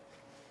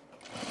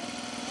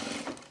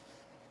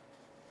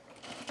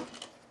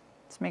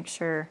 Let's make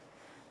sure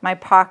my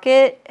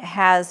pocket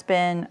has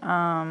been,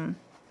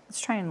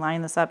 let's try and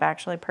line this up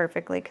actually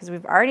perfectly, because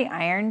we've already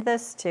ironed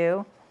this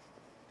too.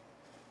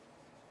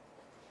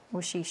 Oh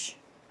sheesh.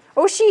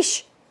 Oh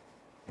sheesh.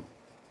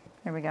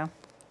 There we go.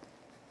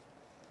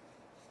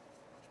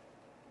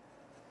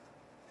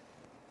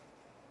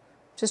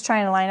 Just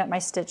trying to line up my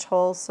stitch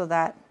holes so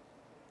that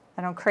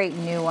I don't create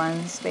new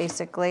ones,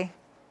 basically.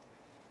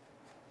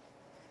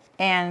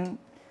 And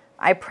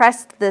I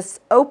pressed this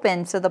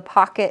open so the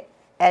pocket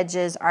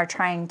edges are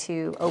trying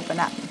to open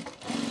up.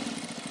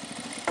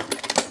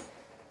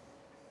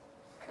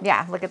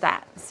 Yeah, look at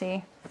that,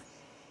 see?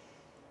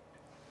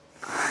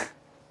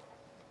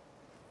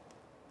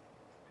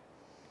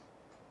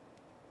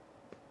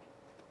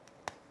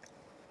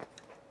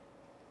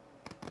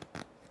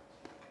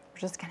 We're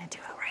just gonna do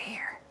it right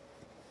here.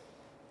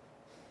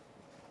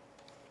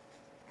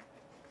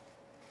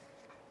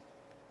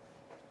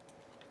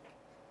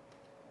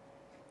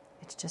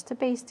 It's just a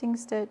basting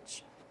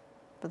stitch,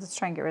 but let's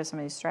try and get rid of some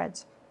of these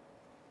threads.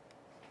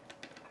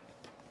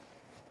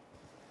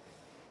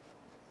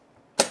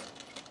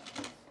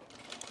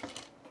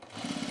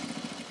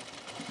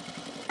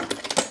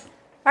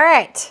 All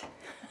right.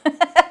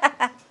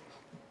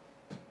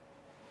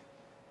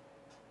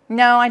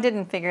 No, I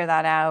didn't figure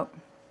that out.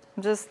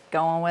 I'm just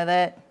going with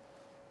it.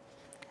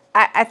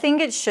 I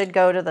think it should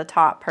go to the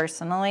top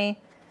personally,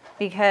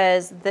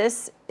 because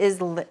this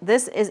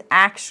is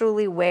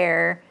actually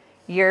where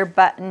your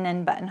button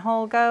and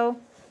buttonhole go.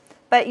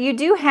 But you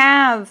do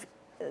have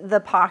the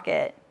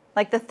pocket,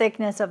 like the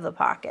thickness of the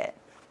pocket.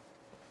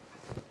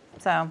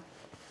 So,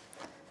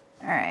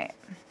 all right.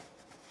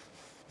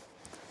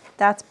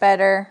 That's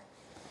better.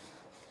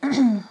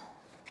 Let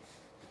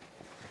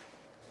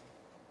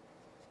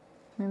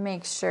me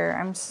make sure.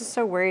 I'm just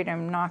so worried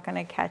I'm not going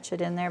to catch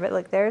it in there. But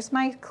look, there's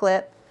my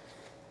clip.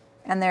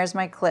 And there's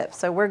my clip,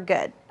 so we're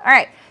good. All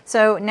right,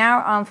 so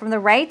now from the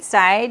right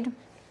side,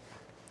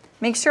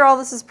 make sure all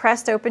this is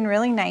pressed open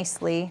really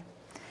nicely.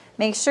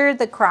 Make sure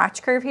the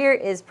crotch curve here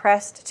is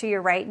pressed to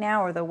your right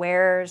now, or the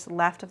wearer's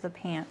left of the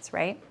pants,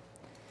 right?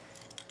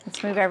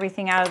 Let's move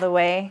everything out of the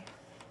way.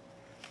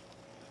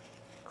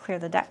 Clear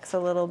the decks a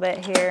little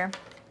bit here.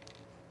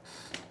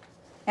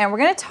 And we're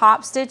gonna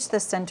top stitch the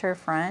center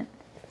front.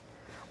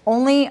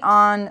 Only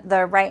on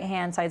the right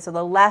hand side, so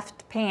the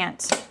left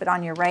pant, but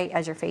on your right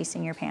as you're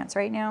facing your pants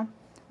right now.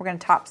 We're gonna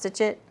top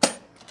stitch it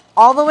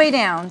all the way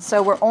down.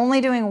 So we're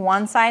only doing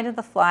one side of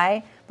the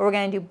fly, but we're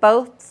gonna do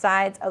both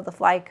sides of the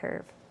fly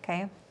curve,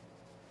 okay?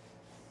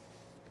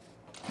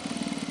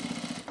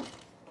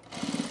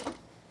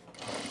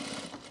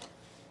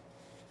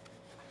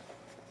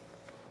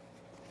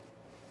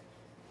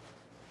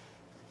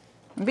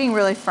 I'm being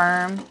really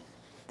firm.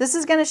 This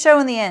is gonna show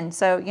in the end,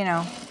 so, you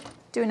know,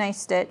 do a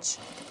nice stitch.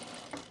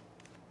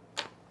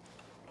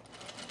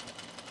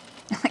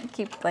 I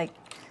keep like,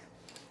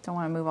 don't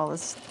want to move all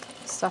this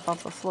stuff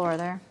off the floor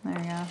there. There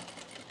you go.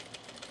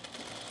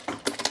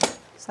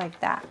 Just like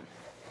that.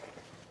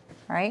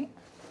 All right?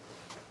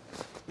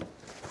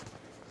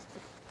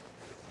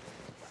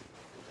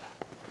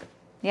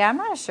 Yeah, I'm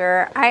not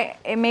sure.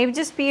 It may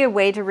just be a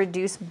way to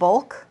reduce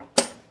bulk.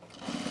 I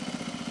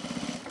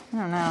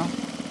don't know.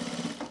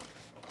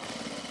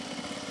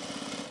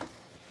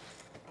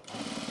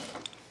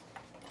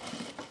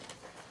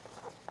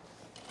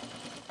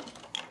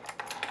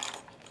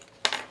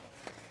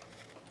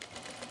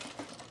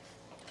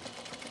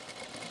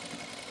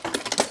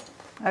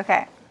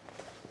 Okay,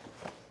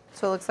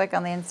 so it looks like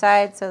on the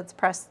inside, so it's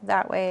pressed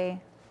that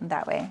way and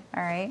that way,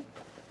 all right?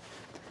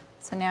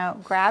 So now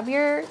grab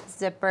your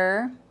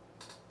zipper,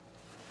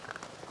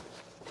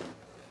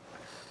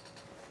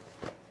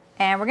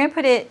 and we're gonna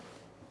put it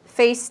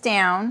face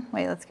down.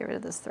 Wait, let's get rid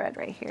of this thread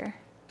right here.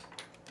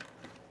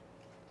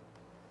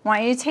 I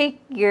want you to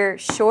take your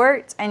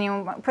shorts and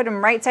you put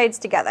them right sides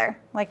together,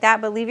 like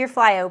that, but leave your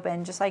fly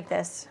open, just like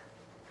this.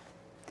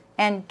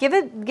 And give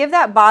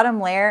that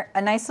bottom layer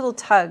a nice little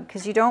tug,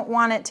 because you don't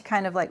want it to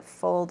kind of like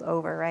fold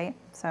over, right?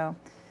 So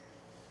here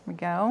we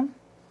go.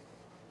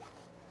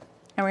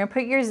 And we're gonna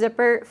put your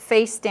zipper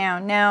face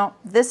down. Now,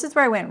 this is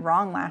where I went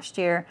wrong last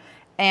year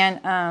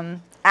and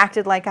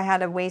acted like I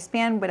had a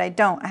waistband, but I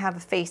don't, I have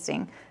a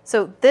facing.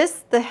 So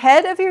the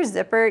head of your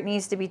zipper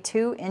needs to be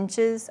 2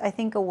 inches, I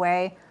think,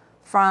 away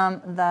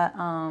from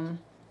the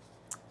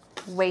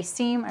waist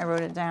seam. I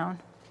wrote it down.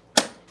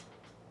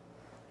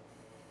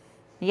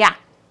 Yeah.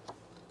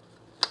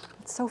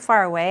 So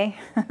far away.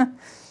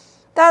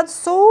 That's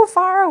so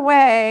far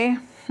away.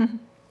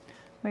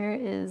 Where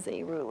is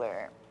a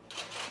ruler?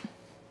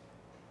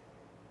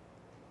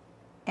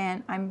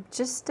 And I'm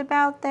just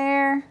about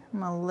there.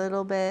 I'm a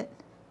little bit,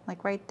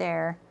 like right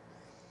there.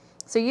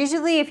 So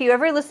usually if you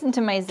ever listen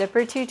to my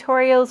zipper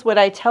tutorials, what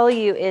I tell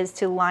you is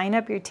to line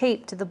up your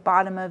tape to the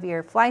bottom of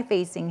your fly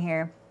facing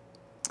here,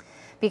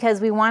 because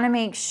we want to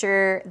make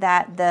sure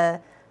that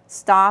the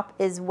stop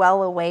is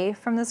well away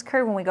from this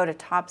curve when we go to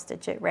top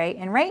stitch it, right?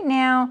 And right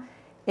now,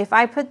 if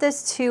I put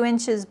this 2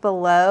 inches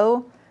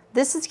below,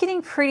 this is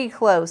getting pretty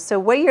close. So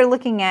what you're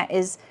looking at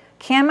is,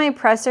 can my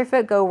presser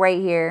foot go right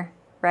here,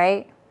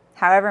 right?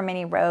 However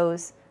many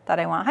rows that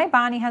I want. Hi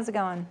Bonnie, how's it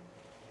going?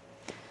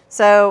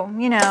 So,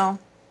 you know,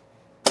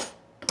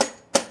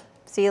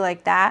 see,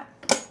 like that?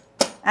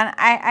 And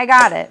I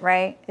got it,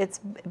 right? It's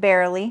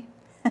barely,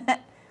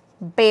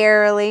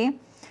 barely.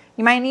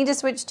 You might need to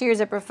switch to your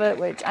zipper foot,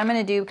 which I'm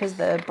gonna do because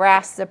the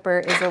brass zipper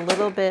is a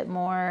little bit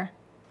more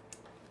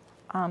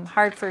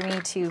hard for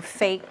me to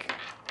fake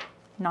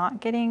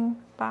not getting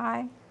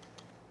by.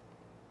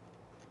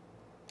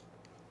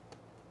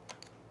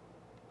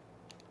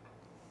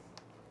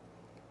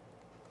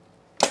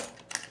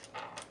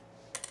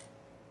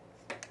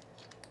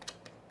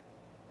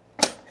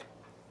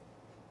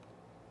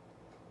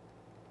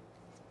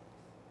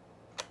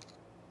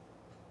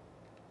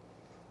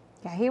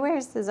 Yeah, he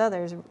wears his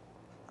others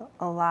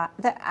a lot.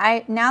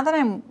 Now that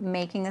I'm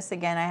making this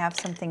again, I have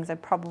some things I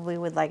probably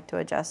would like to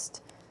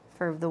adjust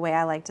for the way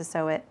I like to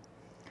sew it.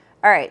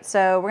 All right,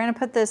 so we're gonna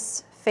put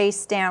this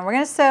face down. We're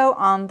gonna sew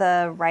on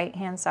the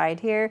right-hand side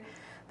here,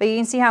 but you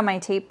can see how my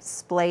tape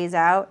splays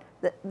out.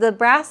 The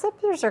brass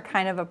zippers are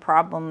kind of a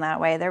problem that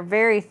way. They're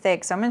very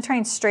thick, so I'm gonna try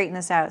and straighten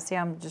this out. See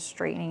how I'm just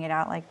straightening it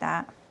out like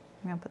that?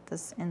 I'm gonna put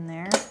this in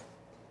there.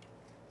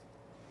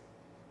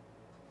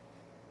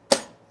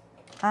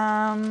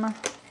 I'm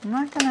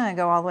not gonna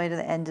go all the way to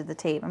the end of the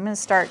tape. I'm gonna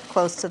start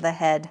close to the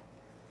head.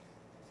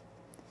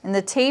 And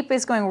the tape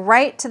is going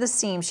right to the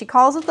seam. She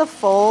calls it the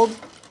fold.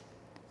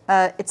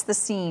 It's the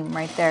seam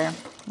right there.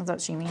 That's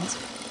what she means.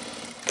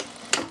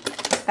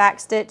 Back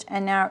stitch,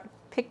 and now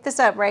pick this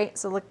up, right?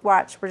 So look,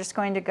 watch, we're just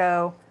going to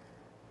go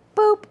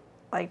boop,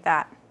 like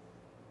that.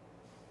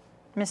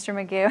 Mr.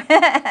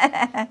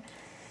 Magoo.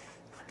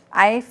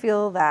 I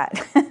feel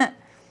that.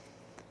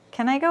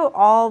 Can I go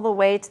all the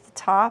way to the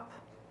top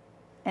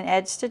and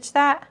edge stitch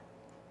that?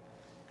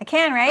 I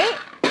can, right?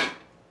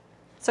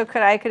 So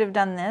I could have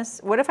done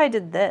this. What if I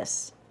did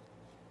this?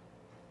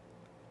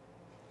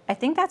 I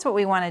think that's what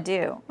we want to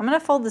do. I'm going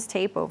to fold this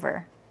tape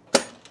over.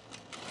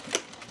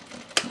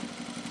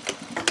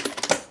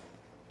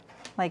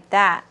 Like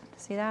that.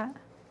 See that?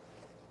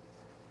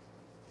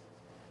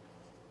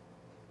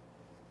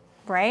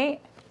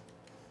 Right?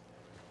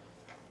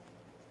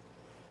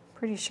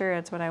 Pretty sure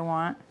that's what I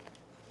want.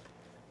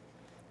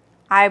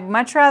 I'd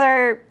much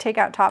rather take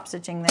out top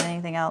stitching than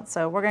anything else,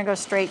 so we're going to go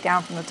straight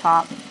down from the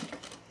top.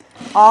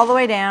 All the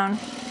way down.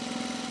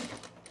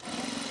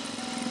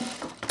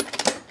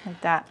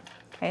 Like that.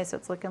 Okay, so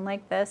it's looking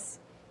like this.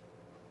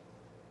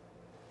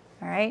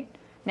 All right.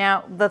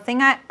 Now, the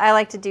thing I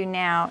like to do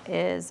now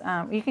is,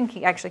 you can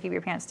actually keep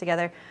your pants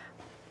together.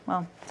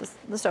 Well,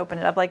 just open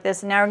it up like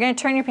this. And now we're going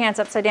to turn your pants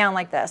upside down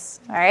like this.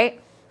 All right?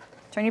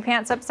 Turn your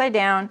pants upside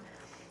down.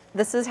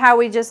 This is how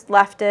we just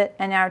left it.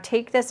 And now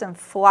take this and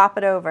flop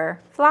it over.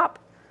 Flop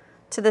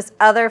to this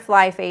other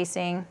fly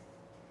facing.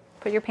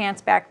 Put your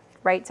pants back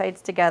right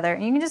sides together.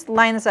 And you can just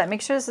line this up.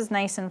 Make sure this is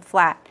nice and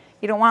flat.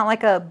 You don't want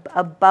like a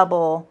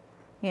bubble,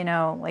 you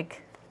know,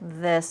 like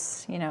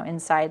this, you know,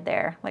 inside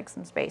there, like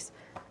some space.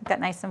 Make that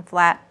nice and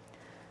flat.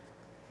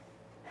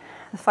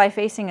 The fly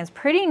facing is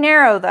pretty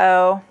narrow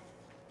though.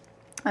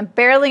 I'm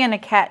barely going to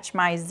catch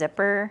my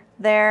zipper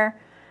there.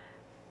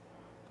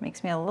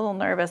 Makes me a little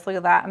nervous. Look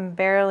at that. I'm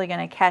barely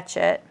going to catch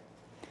it.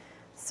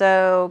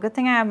 So good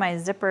thing I have my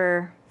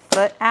zipper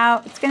foot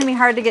out. It's going to be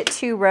hard to get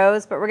 2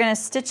 rows, but we're going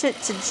to stitch it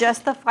to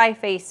just the fly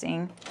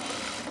facing.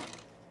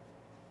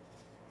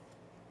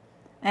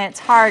 And it's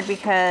hard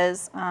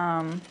because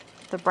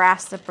the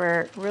brass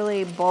zipper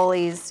really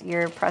bullies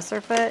your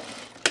presser foot.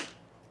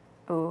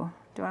 Oh,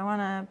 do I want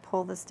to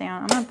pull this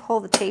down? I'm going to pull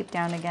the tape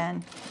down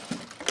again.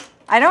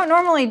 I don't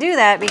normally do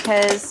that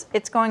because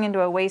it's going into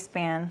a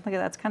waistband. Look at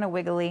that, it's kind of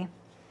wiggly.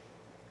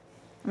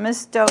 I'm going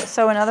to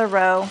sew another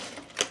row.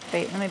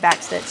 Wait, let me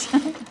back stitch.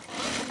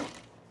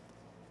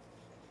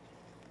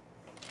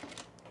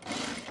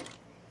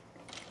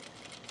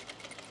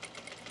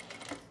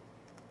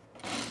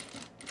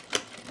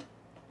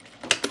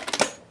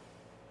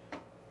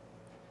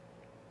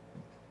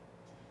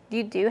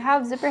 You do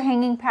have zipper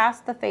hanging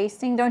past the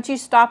facing. Don't you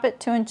stop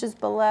it 2 inches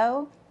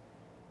below?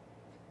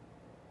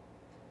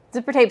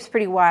 Zipper tape's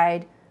pretty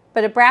wide,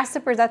 but a brass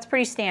zipper, that's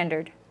pretty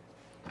standard.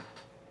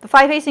 The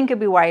fly facing could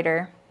be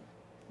wider.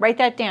 Write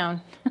that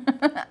down.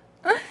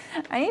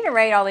 I need to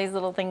write all these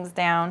little things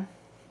down.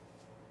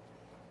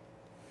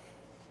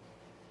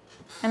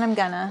 And I'm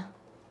gonna.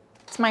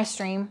 It's my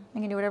stream. I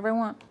can do whatever I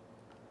want.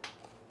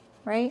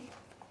 Right?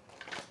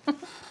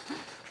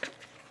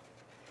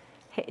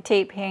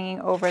 Tape hanging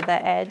over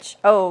the edge.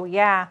 Oh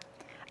yeah,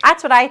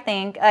 that's what I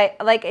think.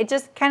 Like it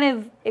just kind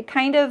of,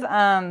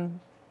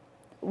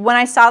 when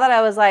I saw that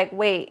I was like,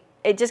 wait,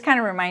 it just kind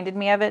of reminded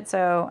me of it.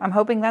 So I'm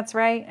hoping that's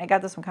right. I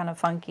got this one kind of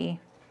funky.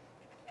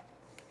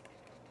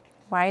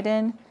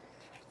 Widen,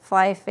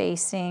 fly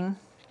facing,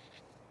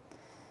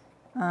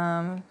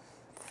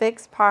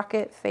 fix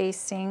pocket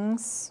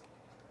facings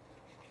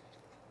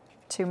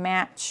to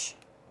match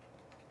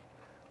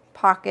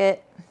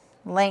pocket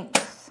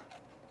length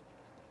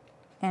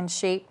and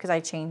shape because I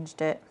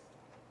changed it.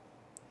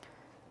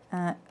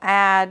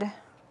 Add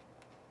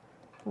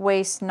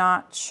waist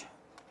notch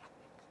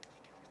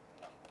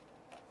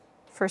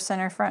for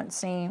center front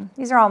seam.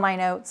 These are all my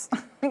notes.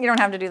 You don't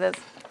have to do this.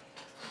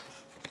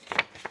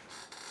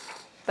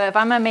 But if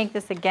I'm gonna make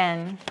this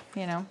again,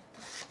 you know.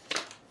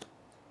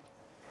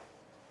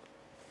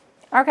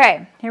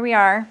 Okay, here we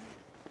are.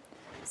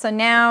 So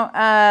now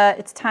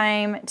it's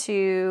time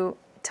to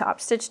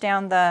top stitch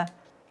down the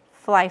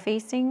fly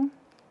facing.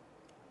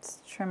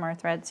 Let's trim our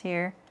threads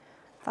here.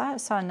 I thought I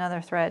saw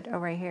another thread. Oh,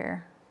 right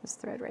here. This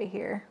thread right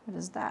here. What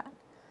is that?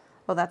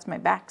 Oh, that's my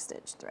back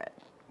stitch thread.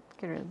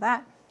 Get rid of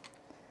that.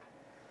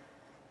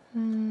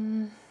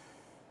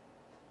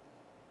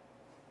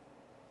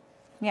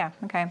 Yeah,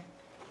 okay.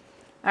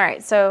 All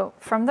right, so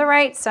from the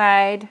right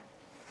side,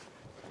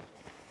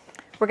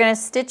 we're gonna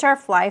stitch our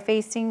fly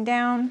facing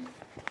down.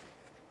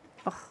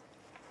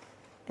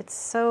 it's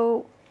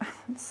so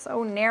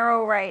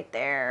narrow right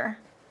there.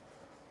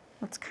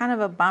 It's kind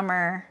of a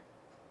bummer.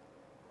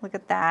 Look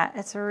at that.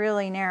 It's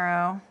really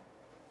narrow.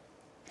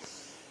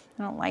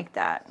 I don't like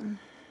that.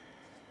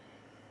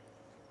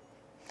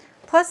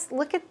 Plus,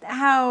 look at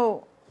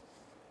how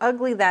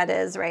ugly that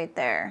is right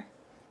there.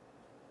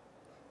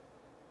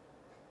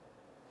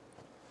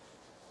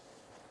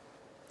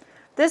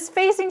 This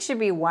facing should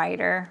be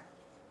wider.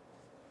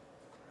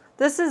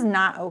 This is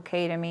not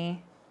okay to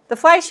me. The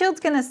fly shield's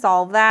gonna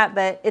solve that,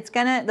 but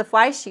the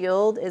fly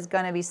shield is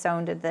gonna be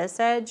sewn to this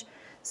edge.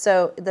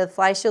 So the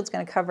fly shield's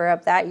gonna cover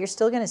up that. You're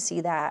still gonna see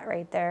that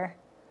right there.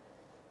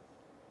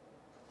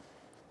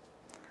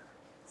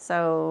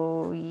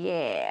 So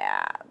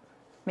yeah,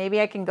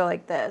 maybe I can go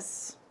like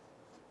this.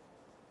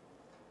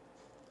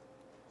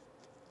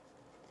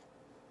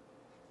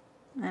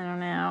 I don't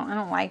know, I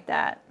don't like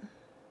that.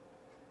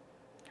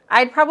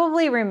 I'd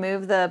probably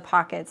remove the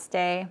pocket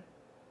stay.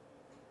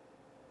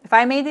 If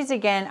I made these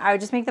again, I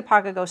would just make the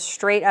pocket go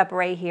straight up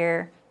right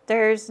here.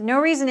 There's no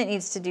reason it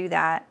needs to do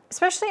that,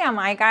 especially on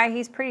my guy.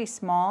 He's pretty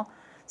small,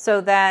 so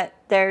that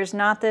there's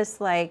not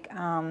this like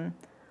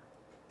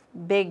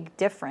big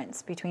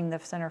difference between the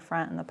center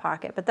front and the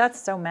pocket. But that's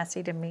so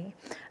messy to me.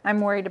 I'm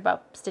worried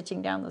about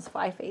stitching down this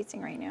fly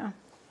facing right now.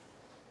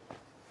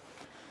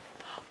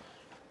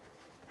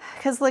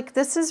 Because look,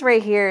 this is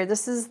right here.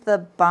 This is the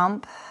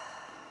bump.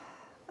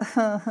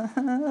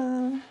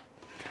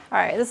 All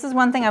right, this is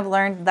one thing I've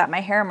learned that my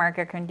hair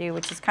marker can do,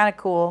 which is kind of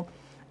cool,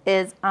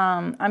 is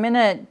I'm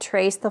gonna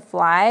trace the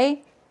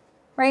fly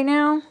right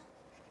now,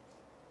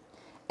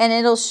 and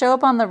it'll show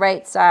up on the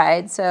right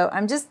side. So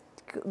I'm just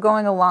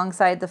going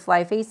alongside the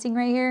fly facing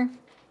right here.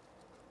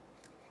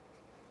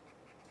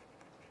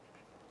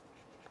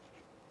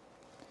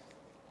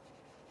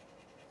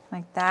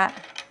 Like that.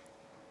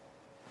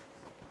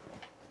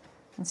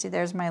 And see,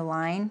 there's my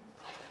line.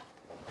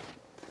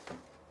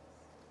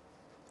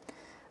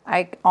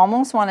 I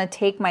almost want to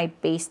take my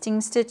basting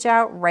stitch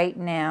out right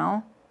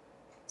now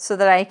so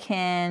that I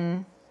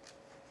can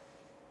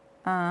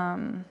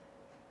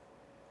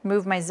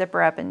move my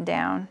zipper up and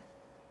down.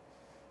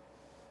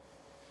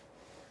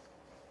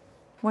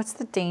 What's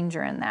the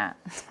danger in that?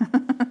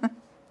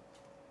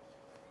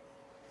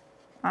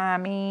 I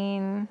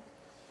mean,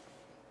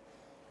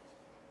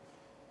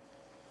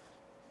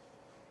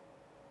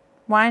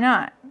 why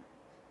not?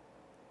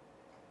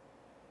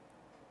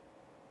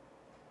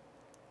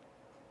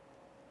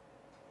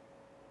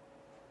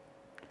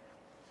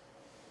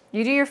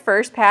 You do your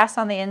first pass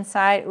on the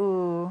inside.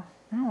 Ooh,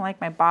 I don't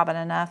like my bobbin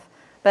enough,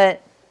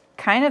 but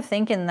kind of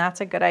thinking that's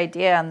a good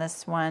idea on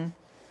this one.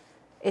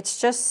 It's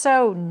just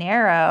so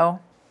narrow.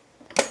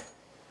 All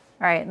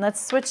right, and let's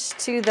switch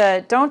to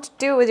the, don't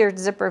do it with your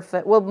zipper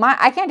foot. Well,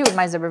 I can't do it with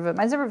my zipper foot.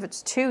 My zipper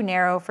foot's too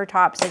narrow for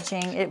top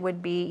stitching. It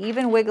would be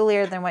even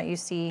wigglier than what you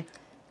see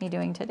me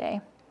doing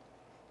today.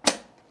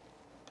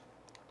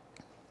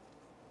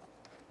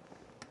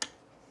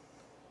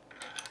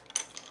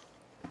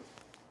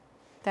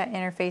 That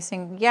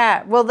interfacing,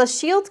 yeah. Well, the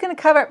shield's gonna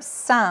cover up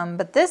some,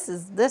 but this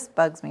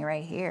bugs me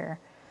right here.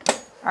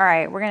 All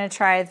right, we're gonna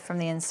try it from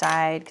the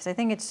inside because I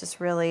think it's just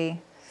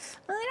really,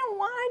 I don't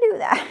wanna do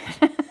that.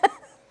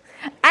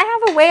 I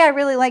have a way I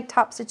really like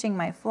top stitching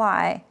my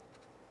fly.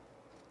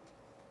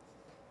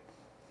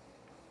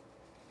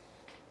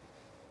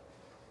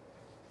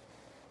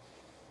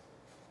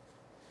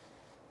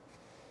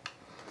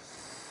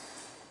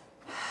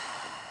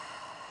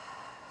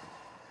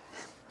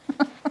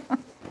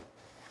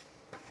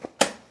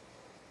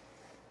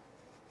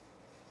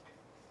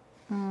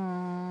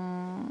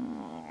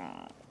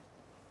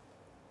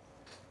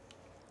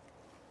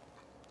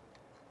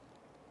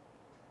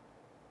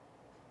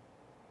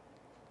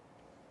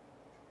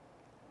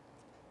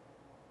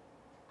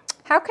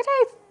 How could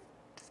I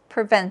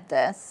prevent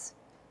this?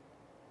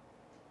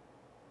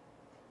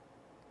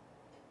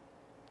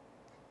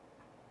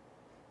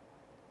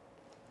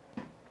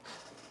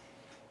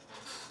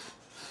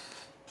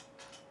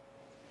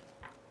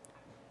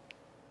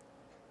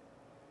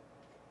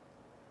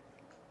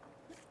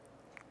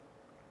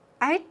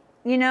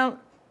 You know,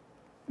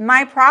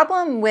 my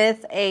problem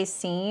with a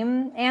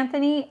seam,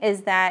 Anthony,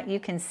 is that you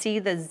can see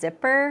the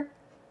zipper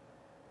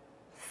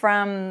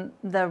from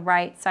the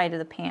right side of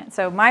the pant.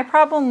 So my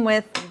problem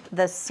with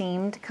the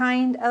seamed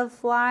kind of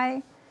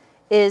fly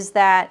is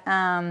that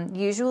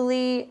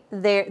usually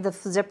the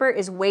zipper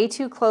is way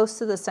too close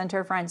to the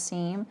center front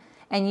seam,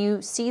 and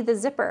you see the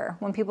zipper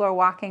when people are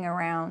walking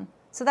around.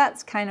 So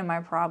that's kind of my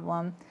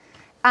problem.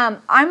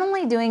 I'm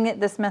only doing it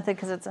this method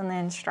because it's in the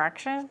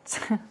instructions.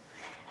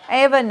 I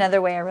have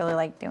another way I really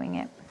like doing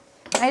it.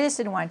 I just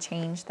didn't want to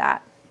change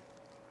that.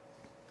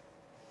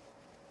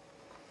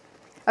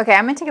 Okay,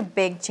 I'm gonna take a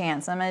big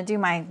chance. I'm gonna do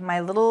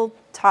my little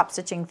top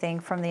stitching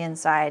thing from the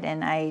inside,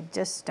 and I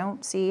just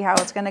don't see how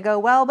it's gonna go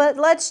well, but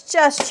let's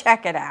just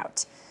check it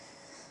out.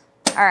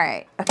 All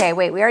right, okay,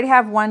 wait, we already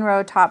have one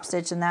row top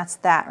stitch, and that's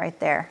that right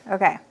there.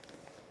 Okay.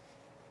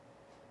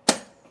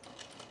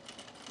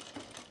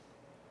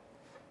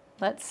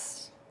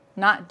 Let's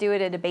not do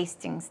it at a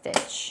basting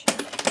stitch.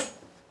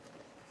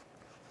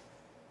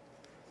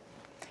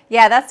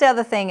 Yeah, that's the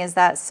other thing, is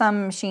that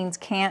some machines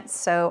can't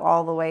sew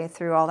all the way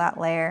through all that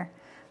layer.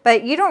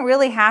 But you don't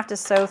really have to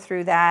sew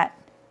through that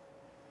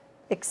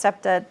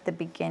except at the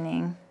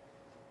beginning.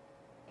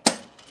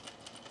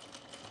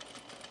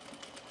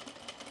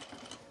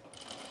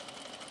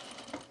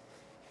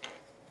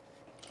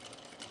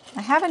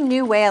 I have a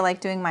new way I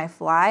like doing my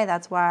fly.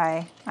 That's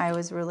why I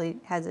was really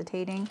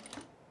hesitating.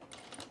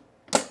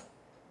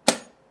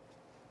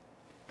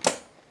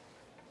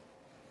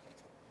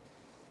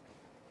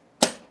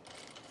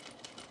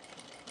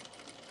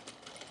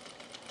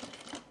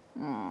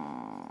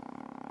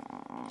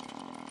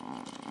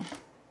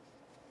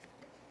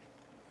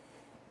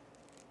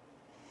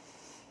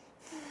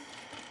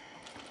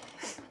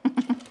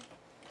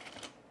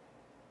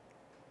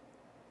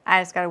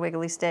 I just got a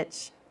wiggly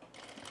stitch.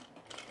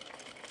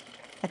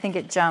 I think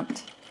it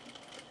jumped.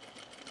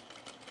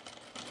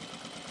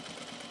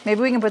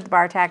 Maybe we can put the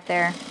bar tack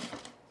there.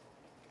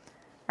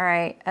 All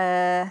right,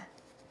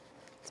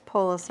 let's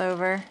pull this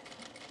over.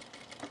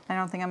 I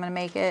don't think I'm gonna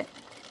make it.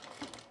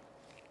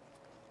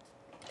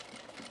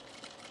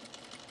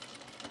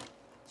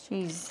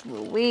 Jeez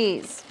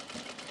Louise.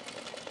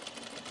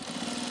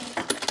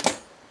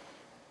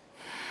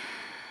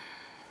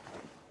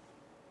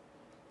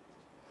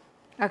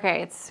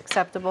 Okay, it's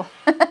acceptable.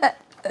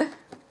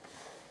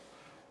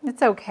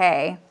 It's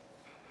okay.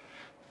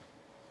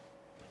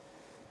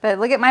 But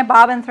look at my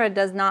bobbin thread,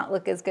 does not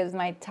look as good as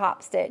my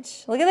top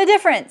stitch. Look at the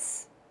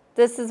difference.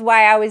 This is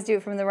why I always do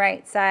it from the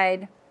right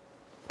side.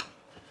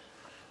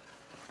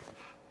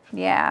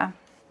 Yeah.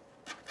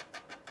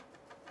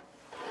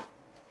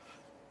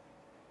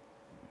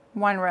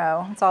 One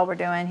row, that's all we're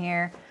doing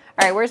here.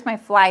 All right, where's my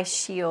fly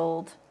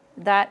shield?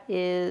 That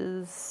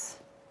is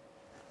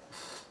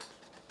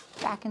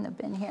back in the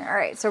bin here. All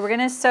right, so we're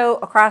gonna sew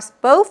across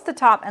both the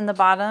top and the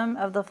bottom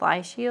of the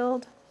fly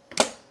shield.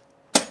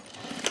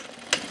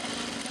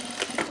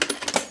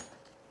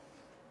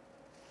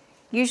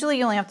 Usually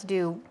you only have to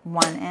do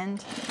one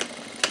end.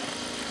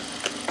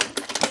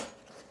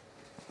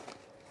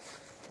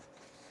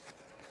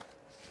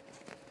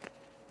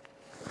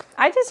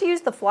 I just use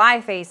the fly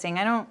facing.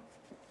 I don't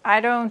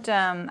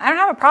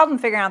have a problem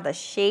figuring out the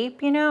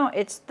shape, you know.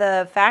 It's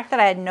the fact that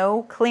I had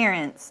no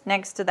clearance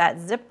next to that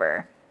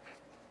zipper.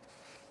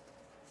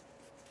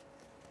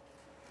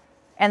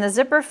 And the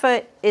zipper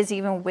foot is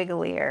even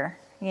wigglier.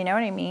 You know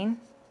what I mean?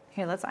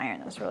 Here, let's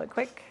iron this really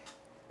quick.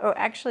 Oh,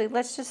 actually,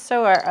 let's just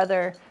sew our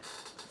other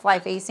fly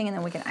facing and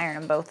then we can iron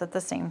them both at the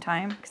same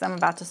time, because I'm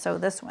about to sew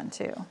this one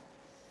too.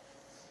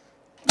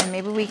 And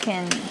maybe we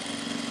can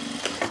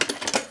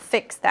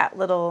fix that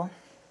little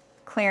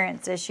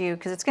clearance issue,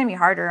 because it's going to be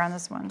harder on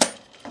this one.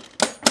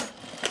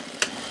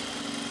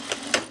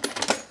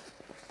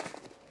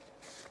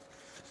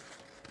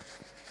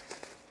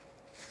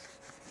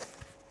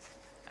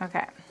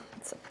 Okay,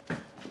 let's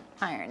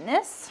iron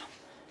this.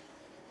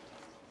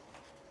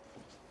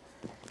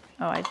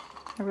 Oh, I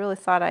really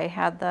thought I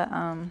had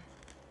the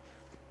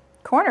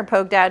corner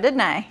poked out,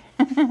 didn't I?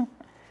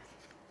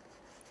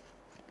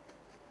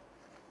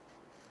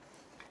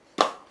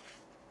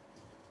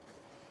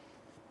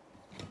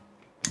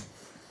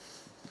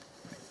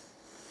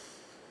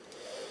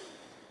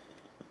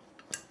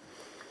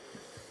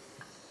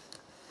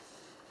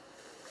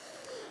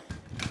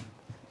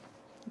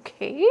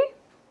 Okay.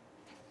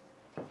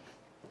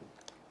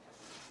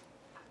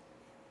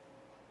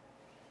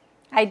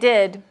 I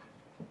did.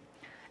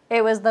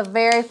 It was the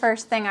very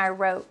first thing I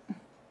wrote.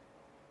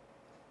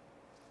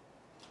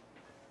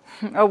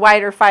 A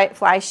wider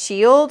fly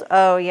shield?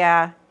 Oh,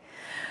 yeah.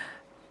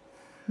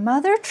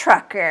 Mother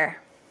trucker.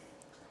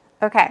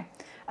 Okay.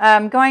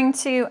 I'm going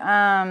to,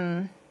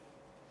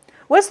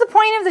 what's the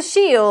point of the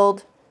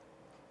shield?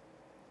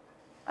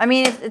 I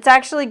mean, it's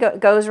actually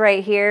goes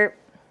right here.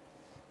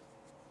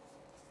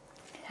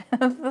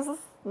 This is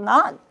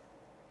not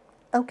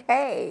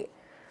okay.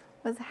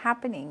 What's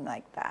happening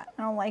like that?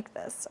 I don't like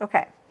this.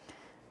 Okay.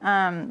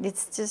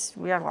 It's just,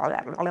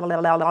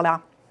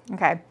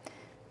 okay.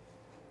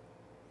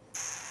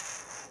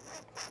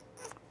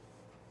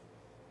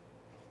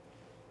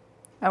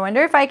 I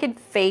wonder if I could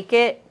fake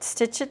it,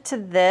 stitch it to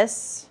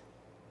this.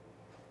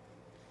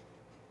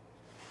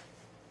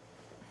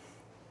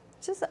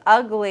 It's just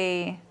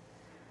ugly.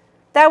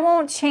 That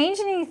won't change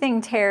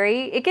anything,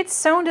 Terry. It gets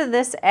sewn to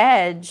this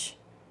edge.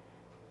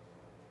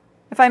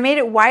 If I made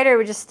it wider, it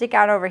would just stick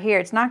out over here.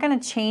 It's not going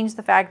to change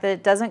the fact that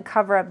it doesn't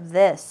cover up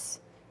this.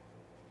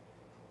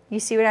 You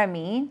see what I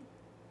mean?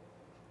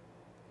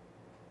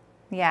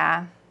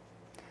 Yeah.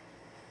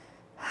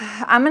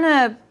 I'm going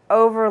to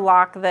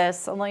overlock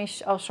this.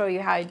 I'll show you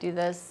how I do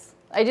this.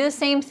 I do the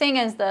same thing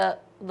as the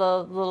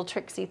little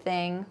tricksy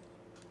thing,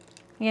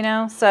 you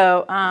know?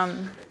 So,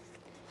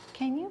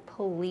 can you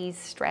please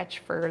stretch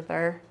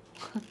further?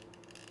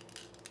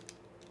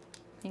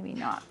 Maybe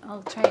not.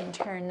 I'll try and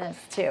turn this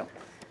too.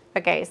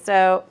 Okay,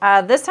 so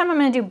this time I'm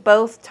going to do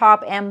both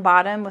top and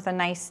bottom with a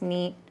nice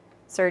neat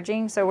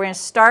serging. So we're going to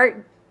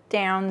start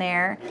down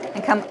there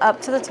and come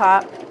up to the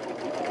top.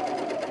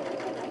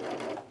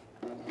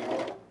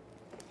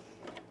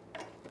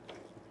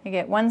 You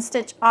get one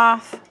stitch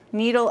off,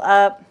 needle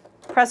up,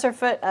 presser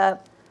foot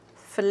up,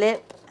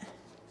 flip,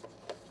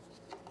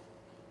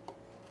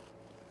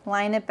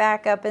 line it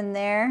back up in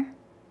there,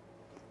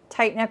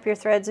 tighten up your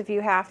threads if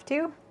you have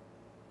to.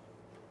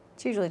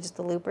 It's usually just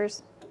the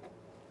loopers.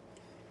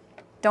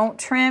 Don't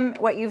trim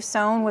what you've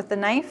sewn with the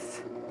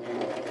knife.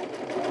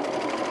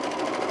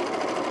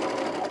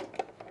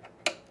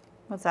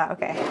 What's that?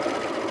 Okay.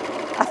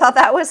 I thought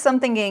that was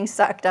something getting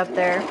sucked up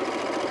there.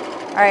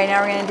 All right,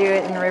 now we're gonna do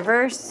it in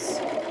reverse.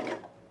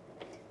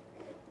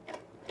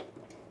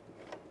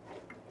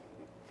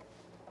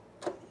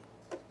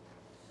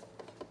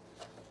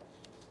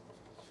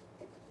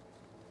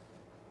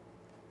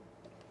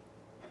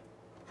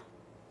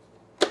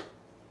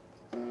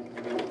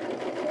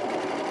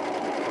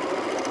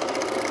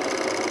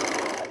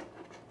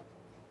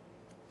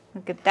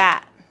 Look at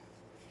that.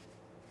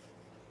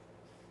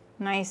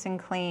 Nice and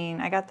clean.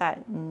 I got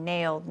that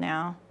nailed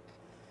now.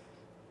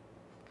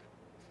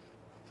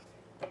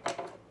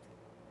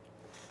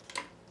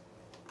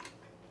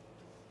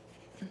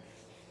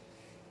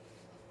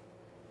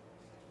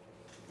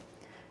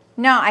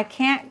 No, I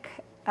can't.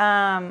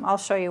 I'll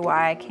show you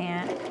why I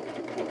can't.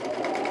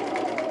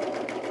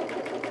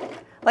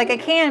 Like I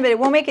can, but it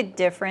won't make a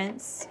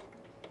difference.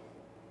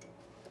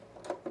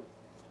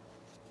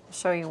 I'll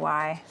show you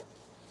why.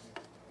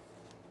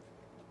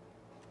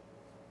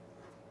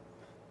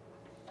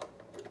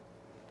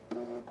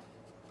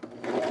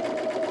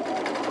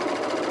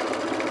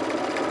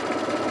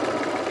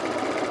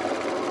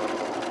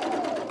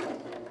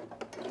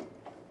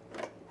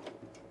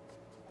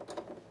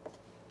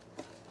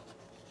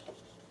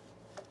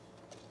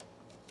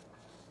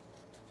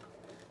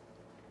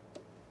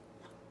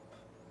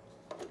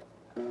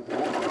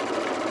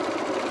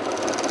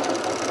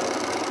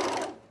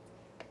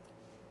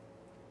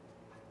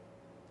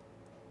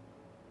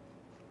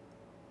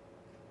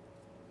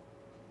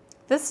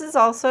 This is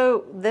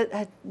also,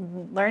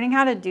 learning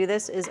how to do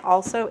this is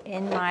also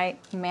in my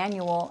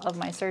manual of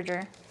my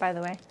serger, by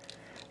the way.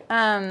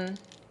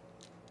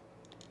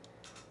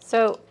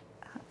 So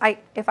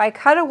if I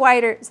cut a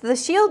wider, so the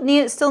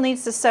shield still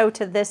needs to sew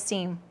to this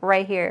seam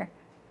right here.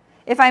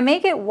 If I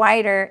make it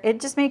wider, it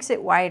just makes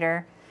it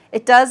wider.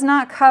 It does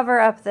not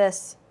cover up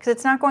this because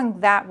it's not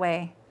going that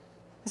way.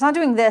 It's not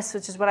doing this,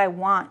 which is what I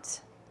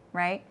want,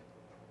 right?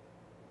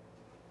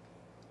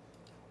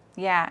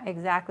 Yeah,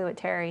 exactly what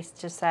Terry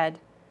just said.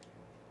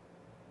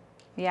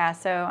 Yeah,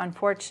 so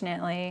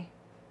unfortunately,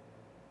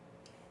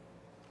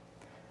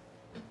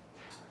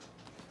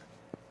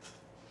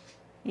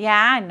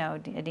 yeah, I know,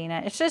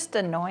 Adina. It's just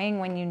annoying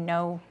when you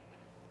know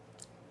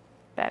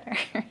better.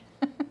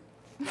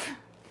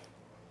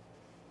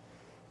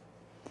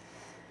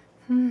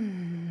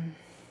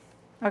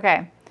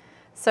 Okay,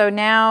 so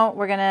now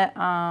we're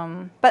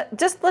gonna, but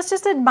let's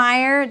just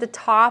admire the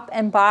top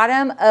and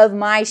bottom of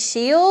my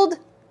shield.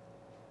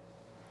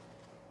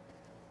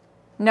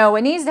 No,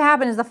 what needs to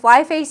happen is the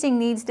fly facing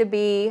needs to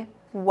be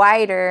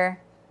wider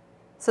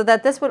so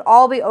that this would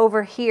all be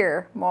over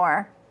here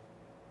more.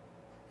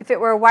 If it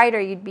were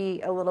wider, you'd be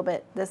a little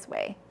bit this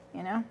way,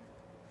 you know?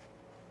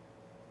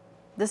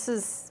 This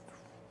is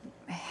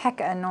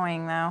hecka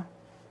annoying though.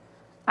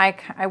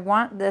 I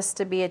want this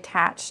to be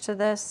attached to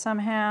this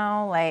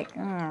somehow, like,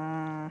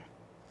 I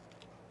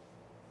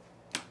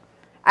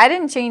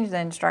didn't change the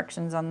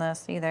instructions on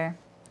this either.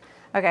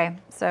 Okay,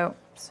 so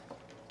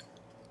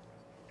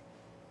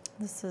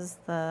this is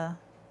the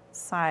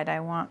side I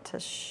want to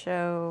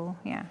show.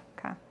 Yeah,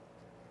 okay.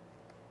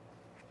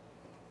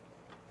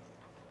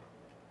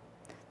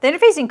 The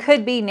interfacing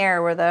could be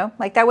narrower though.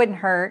 Like that wouldn't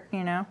hurt,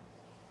 you know.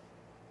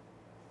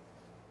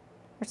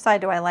 Which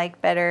side do I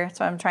like better?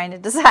 So I'm trying to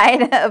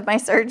decide of my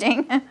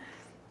serging.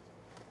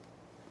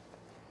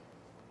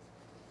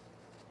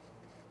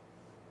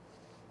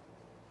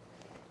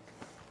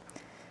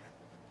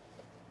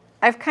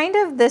 I've kind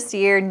of this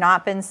year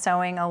not been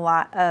sewing a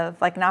lot of,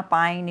 like not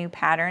buying new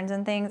patterns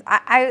and things.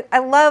 I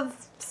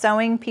love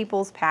sewing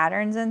people's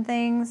patterns and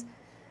things.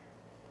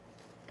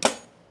 But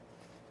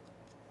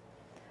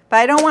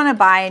I don't want to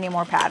buy any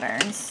more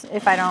patterns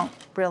if I don't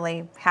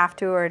really have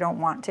to or don't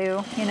want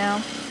to, you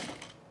know.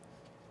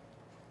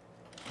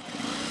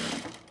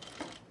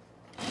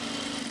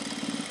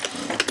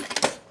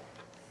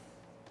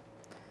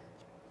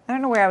 I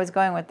don't know where I was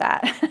going with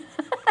that.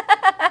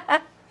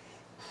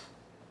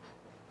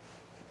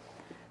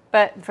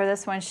 But for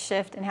this one,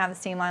 shift and have the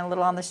seam line a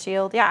little on the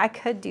shield. Yeah, I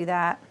could do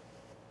that.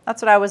 That's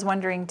what I was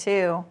wondering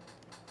too.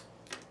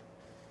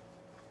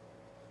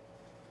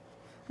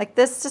 Like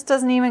this just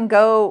doesn't even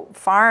go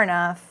far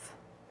enough.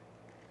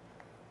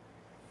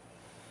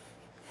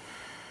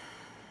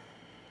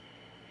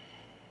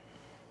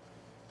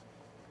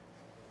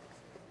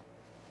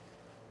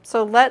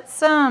 So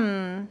let's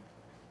undo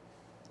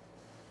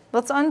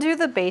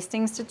the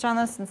basting stitch on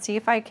this and see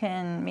if I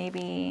can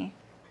maybe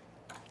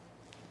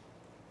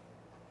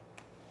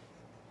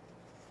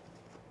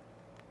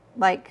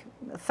like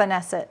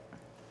finesse it.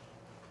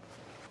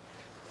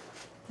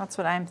 That's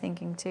what I'm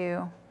thinking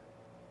too.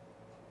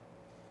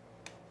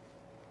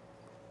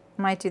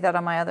 Might do that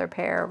on my other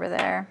pair over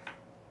there.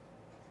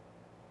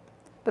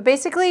 But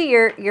basically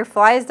your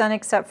fly is done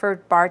except for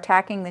bar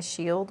tacking the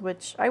shield,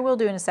 which I will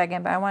do in a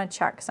second, but I want to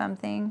check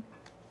something.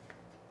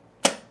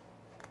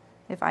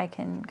 If I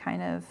can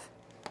kind of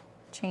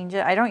change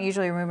it. I don't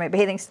usually remove my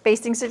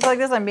basting stitch like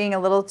this. I'm being a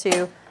little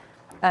too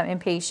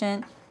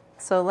impatient.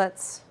 So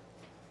let's,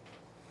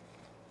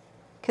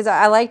 because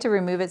I like to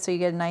remove it so you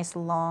get a nice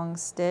long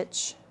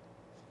stitch.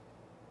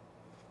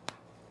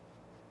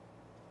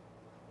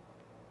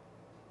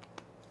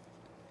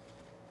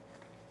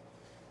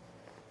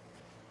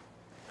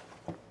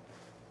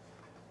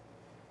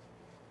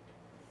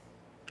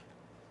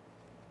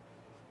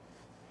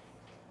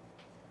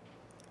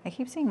 I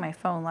keep seeing my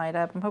phone light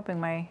up. I'm hoping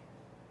my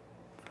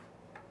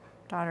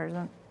daughter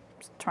isn't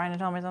trying to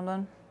tell me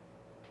something.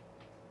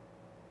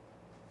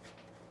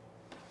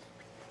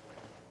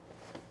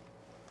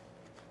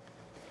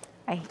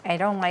 I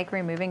don't like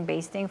removing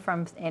basting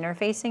from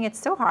interfacing. It's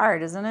so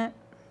hard, isn't it?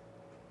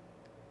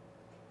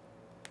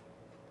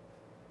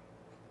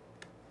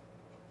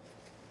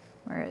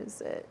 Where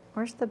is it?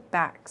 Where's the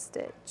back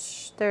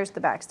stitch? There's the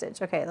back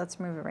stitch. Okay, let's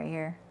move it right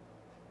here.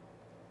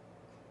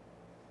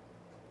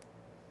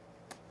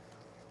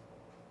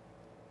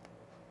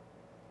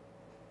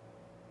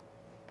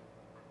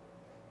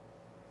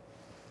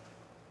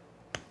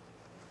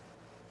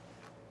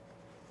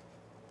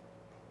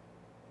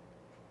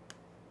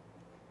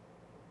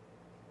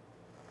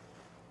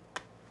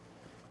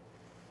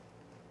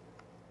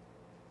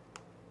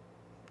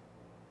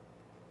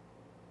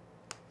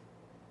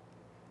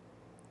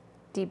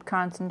 Deep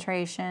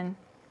concentration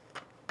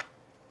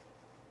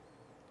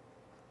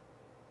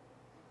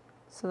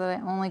so that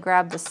I only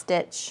grab the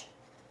stitch.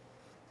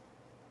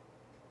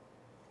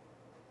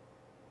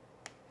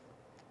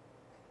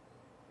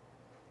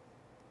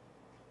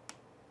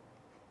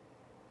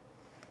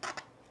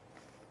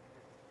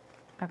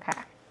 Okay,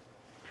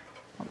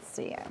 let's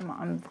see,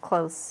 I'm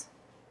close.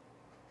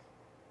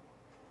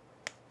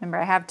 Remember,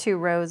 I have 2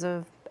 rows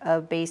of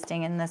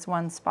basting in this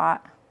one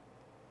spot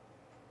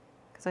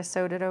because I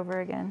sewed it over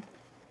again.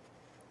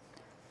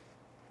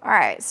 All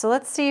right, so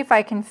let's see if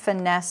I can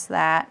finesse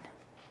that.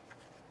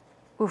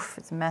 Oof,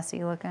 it's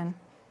messy looking.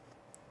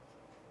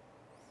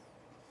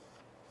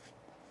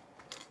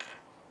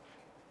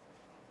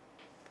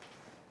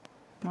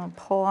 I'm gonna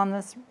pull on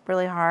this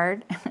really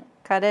hard,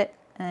 cut it,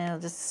 and it'll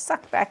just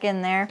suck back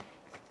in there.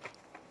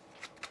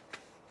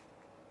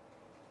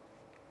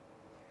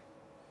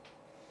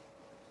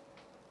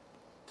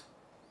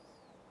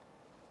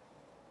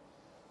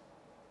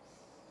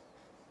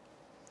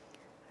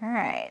 All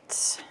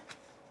right.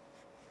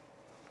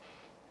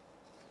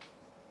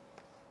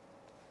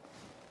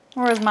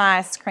 Where's my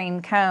ice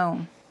cream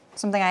cone?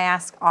 Something I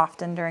ask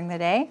often during the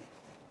day.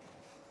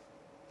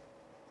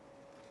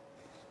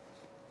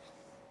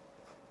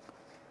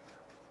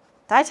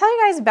 Did I tell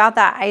you guys about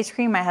that ice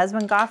cream my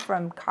husband got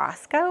from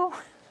Costco?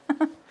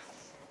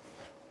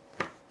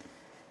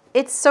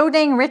 It's so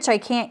dang rich I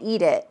can't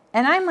eat it.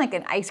 And I'm like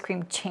an ice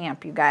cream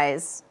champ, you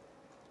guys.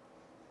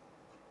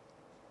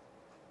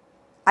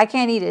 I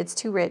can't eat it, it's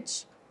too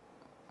rich.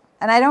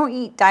 And I don't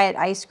eat diet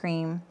ice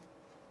cream.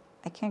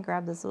 I can't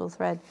grab this little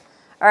thread.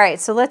 All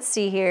right, so let's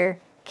see here.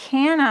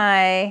 Can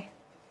I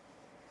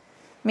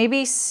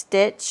maybe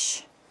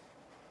stitch?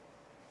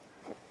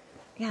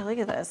 Yeah, look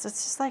at this.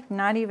 It's just like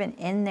not even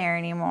in there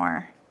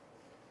anymore.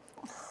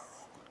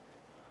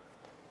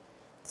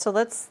 So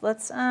let's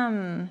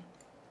do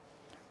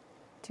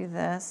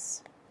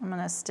this. I'm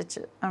gonna stitch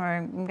it, or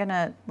I'm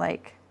gonna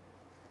like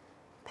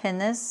pin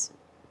this.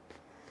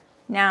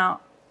 Now,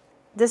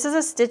 this is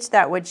a stitch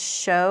that would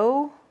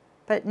show,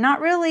 but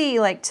not really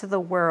like to the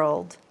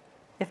world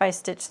if I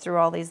stitch through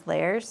all these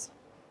layers.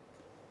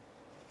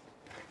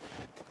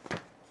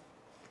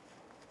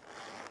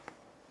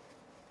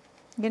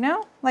 You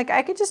know, like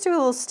I could just do a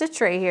little stitch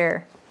right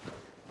here.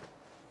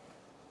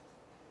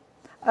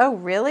 Oh,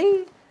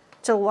 really?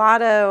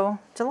 Gelato.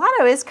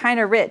 Gelato is kind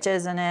of rich,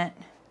 isn't it?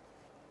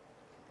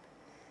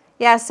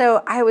 Yeah,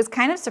 so I was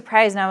kind of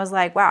surprised and I was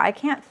like, wow, I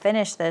can't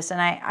finish this.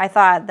 And I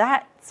thought,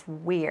 that's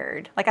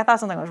weird. Like I thought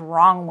something was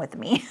wrong with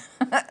me.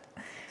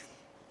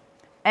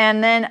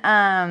 And then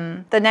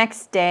the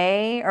next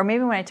day, or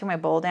maybe when I took my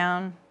bowl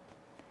down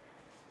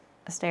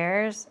the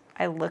stairs,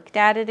 I looked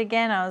at it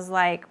again. I was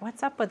like,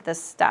 what's up with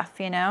this stuff,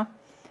 you know?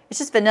 It's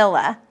just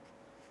vanilla.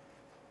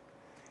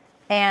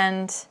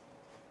 And,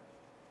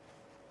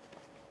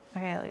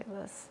 okay, look at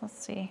this.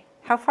 Let's see.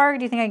 How far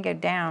do you think I can go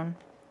down?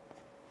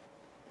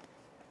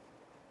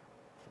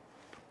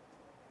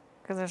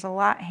 Because there's a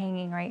lot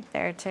hanging right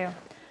there too,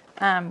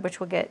 which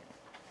will get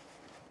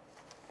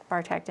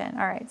bar tacked in.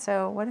 All right,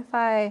 so what if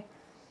I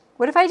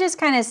just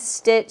kind of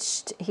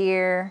stitched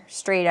here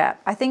straight up?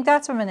 I think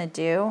that's what I'm gonna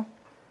do.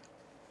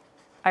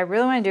 I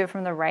really want to do it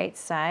from the right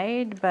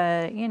side,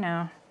 but you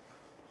know.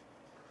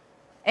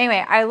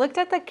 Anyway, I looked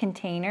at the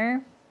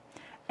container,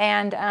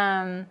 and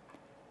I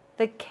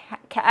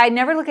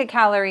never look at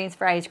calories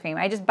for ice cream.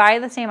 I just buy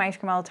the same ice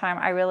cream all the time.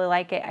 I really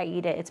like it. I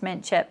eat it. It's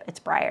mint chip. It's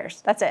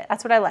Breyers. That's it.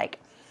 That's what I like.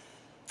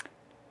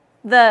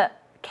 The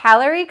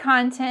calorie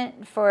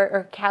content for,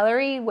 or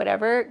calorie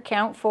whatever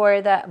count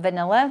for the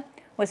vanilla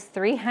was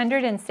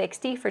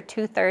 360 for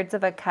 2/3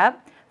 of a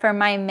cup. For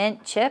my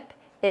mint chip,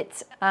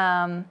 it's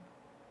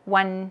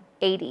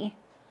 180.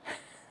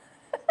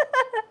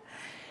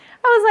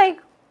 I was like,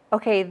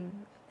 okay,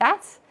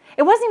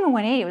 it wasn't even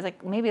 180. It was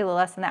like maybe a little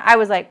less than that. I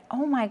was like,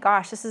 oh my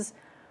gosh, this is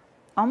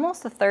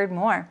almost a third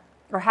more,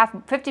 or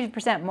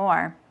 50%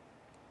 more.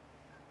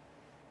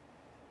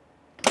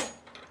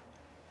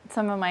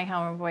 Some of my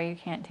Homer boy you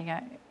can't take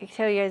out. I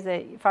tell you guys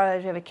that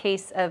fathers have a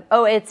case of,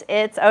 oh,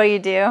 oh, you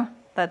do?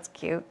 That's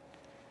cute.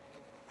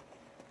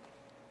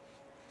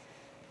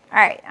 All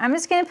right, I'm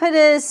just gonna put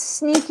a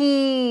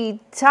sneaky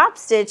top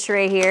stitch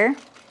right here.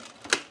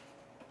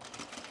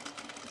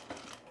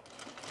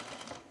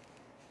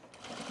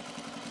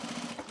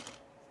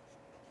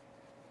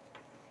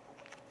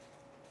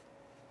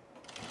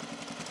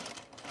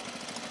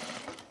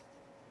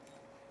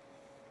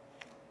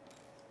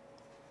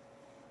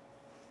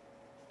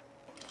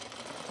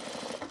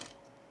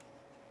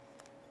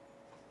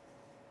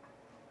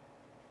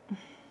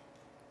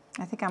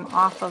 I think I'm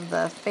off of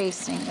the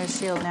facing or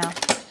shield now.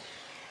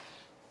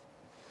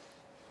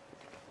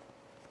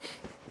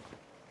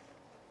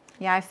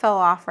 Yeah, I fell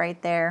off right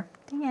there.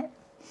 Dang it.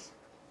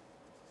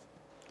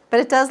 But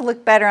it does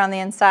look better on the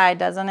inside,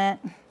 doesn't it?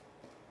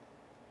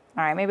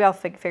 All right, maybe I'll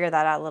figure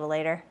that out a little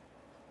later.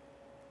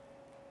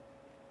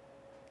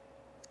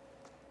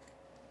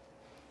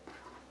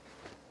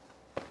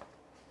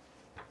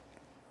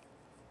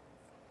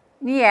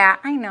 Yeah,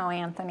 I know,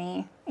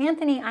 Anthony.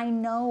 Anthony, I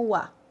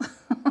know.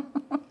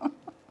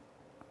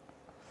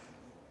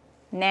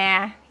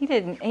 Nah, he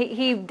didn't.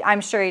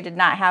 I'm sure he did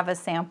not have a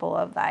sample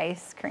of the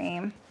ice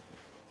cream.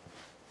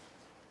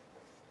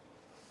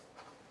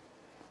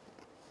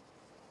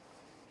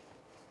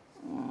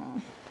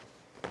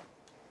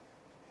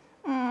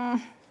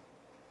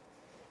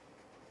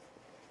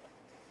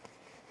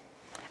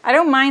 I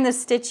don't mind the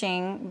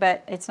stitching,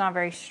 but it's not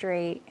very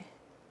straight.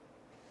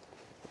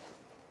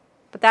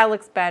 But that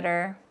looks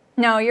better.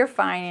 No, you're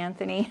fine,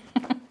 Anthony.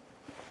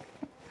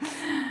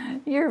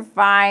 You're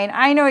fine.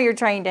 I know you're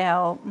trying to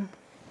help.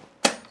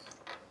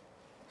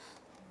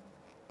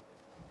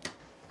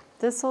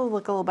 This will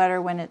look a little better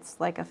when it's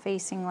like a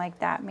facing like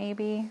that,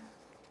 maybe.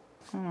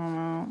 I don't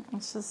know.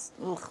 It's just,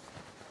 ugh.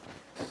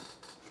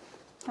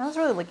 I was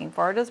really looking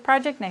forward to this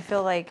project, and I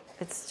feel like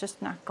it's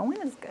just not going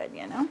as good,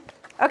 you know?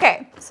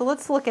 Okay, so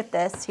let's look at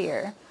this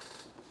here.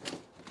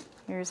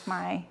 Here's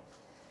my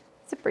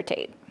zipper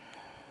tape.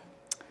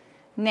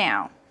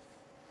 Now,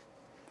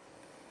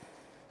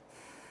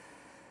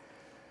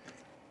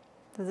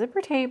 the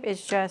zipper tape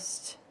is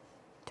just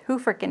too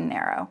freaking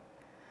narrow.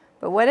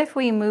 But what if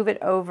we move it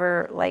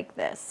over like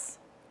this,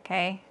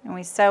 okay? And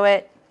we sew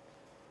it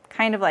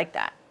kind of like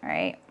that, all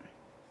right?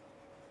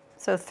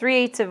 So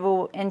 3/8 of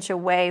an inch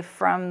away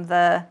from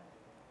this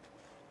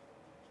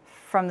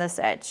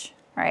edge,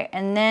 right?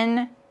 And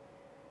then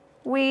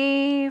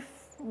we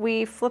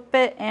flip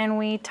it and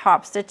we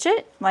top stitch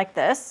it like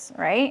this,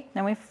 right?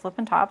 Then we flip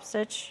and top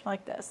stitch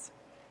like this.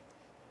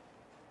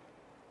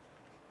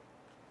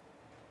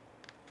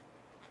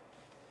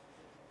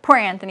 Poor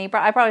Anthony,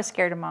 I probably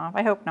scared him off.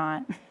 I hope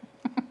not.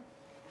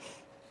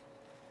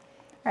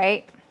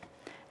 Right?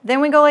 Then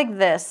we go like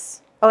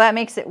this. Oh, that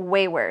makes it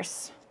way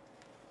worse.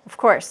 Of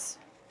course.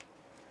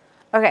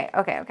 Okay.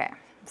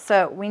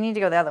 So we need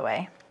to go the other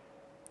way.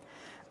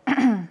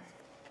 All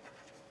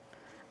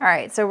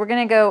right, so we're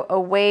gonna go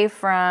away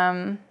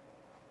from,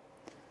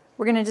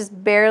 we're gonna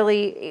just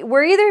barely,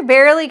 we're either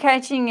barely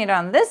catching it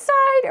on this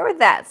side or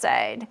that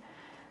side.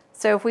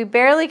 So if we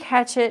barely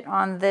catch it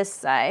on this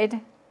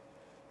side,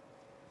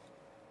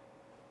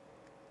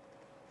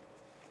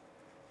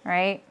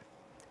 right?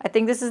 I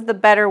think this is the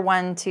better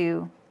one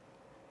to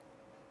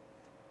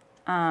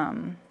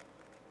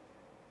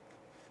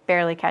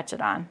barely catch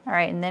it on. All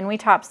right, and then we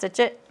top stitch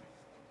it.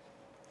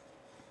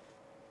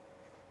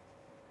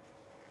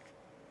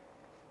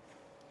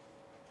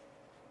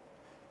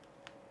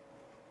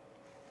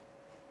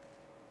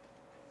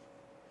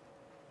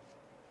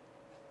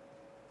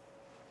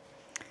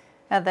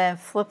 And then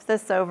flip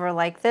this over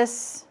like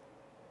this.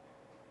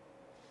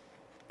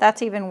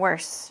 That's even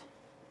worse.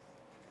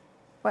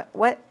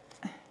 What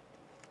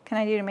can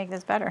I do to make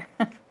this better?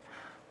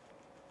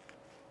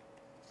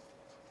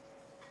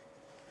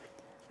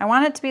 I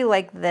want it to be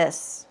like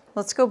this.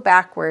 Let's go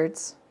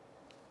backwards.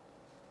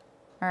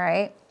 All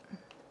right.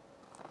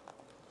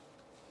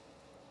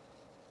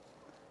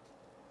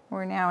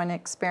 We're now in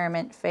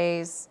experiment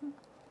phase.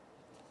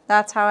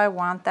 That's how I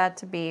want that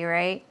to be,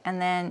 right?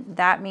 And then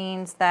that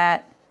means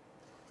that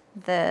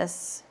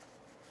this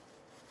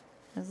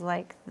is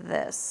like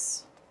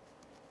this,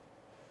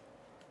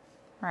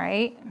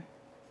 right?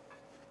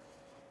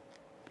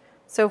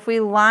 So if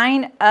we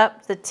line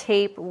up the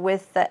tape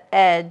with the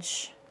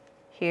edge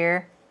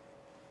here,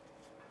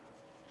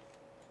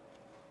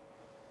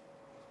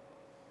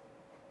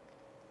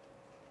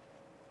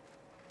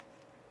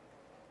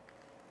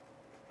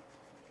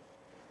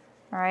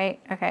 all right,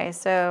 okay,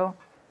 so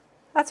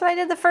that's what I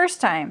did the first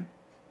time.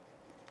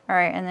 All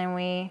right, and then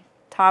we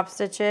top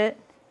stitch it.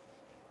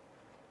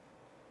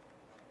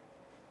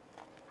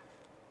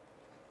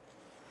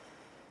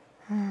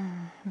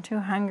 I'm too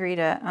hungry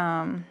to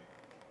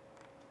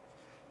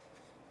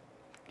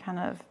kind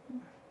of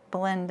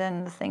blend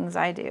in the things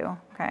I do.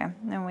 Okay,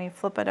 and then we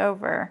flip it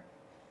over.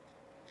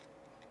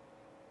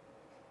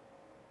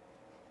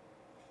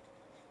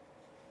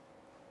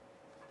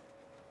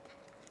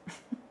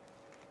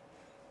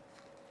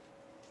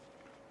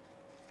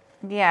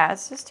 Yeah,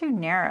 it's just too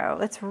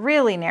narrow. It's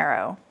really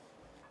narrow.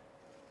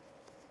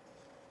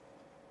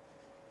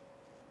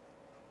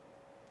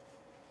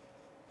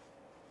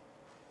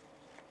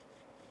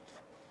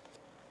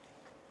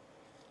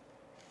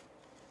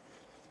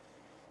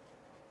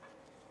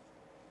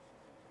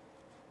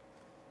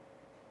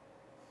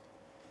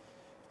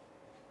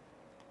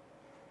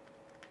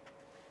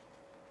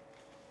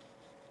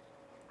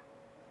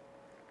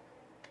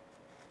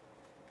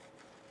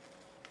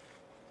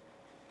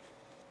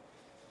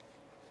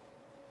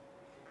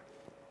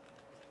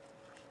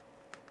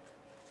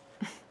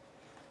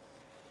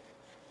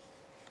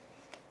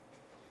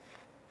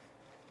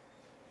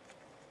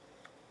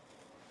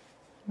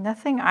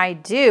 Nothing I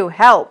do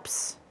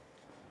helps.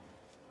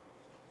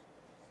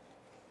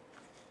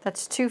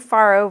 That's too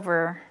far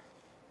over.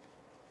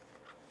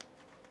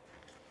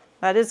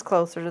 That is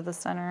closer to the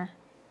center.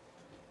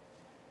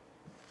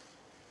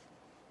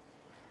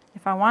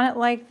 If I want it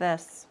like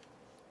this.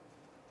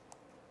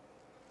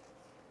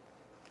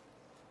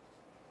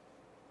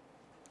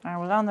 I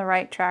was on the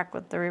right track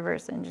with the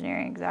reverse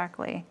engineering,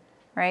 exactly.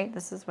 Right?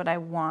 This is what I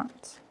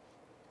want.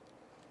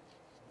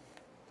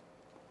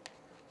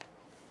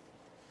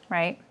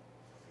 Right?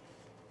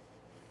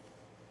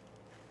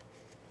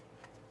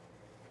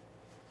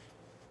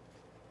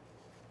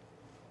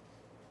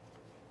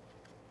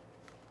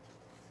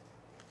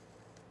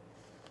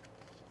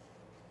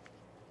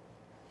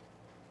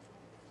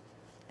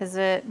 Is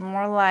it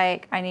more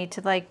like I need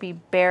to like be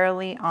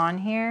barely on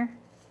here?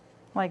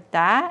 Like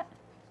that?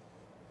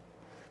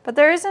 But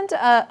there isn't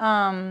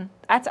a,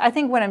 I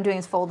think what I'm doing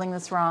is folding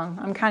this wrong.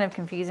 I'm kind of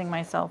confusing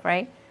myself,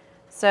 right?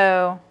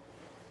 So,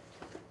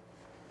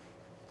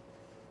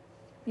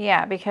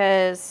 yeah,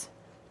 because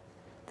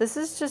this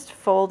is just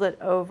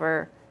folded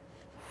over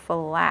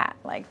flat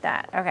like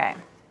that. Okay.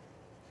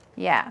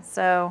 Yeah,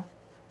 so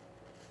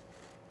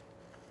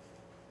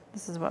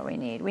this is what we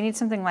need. We need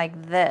something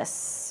like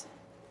this.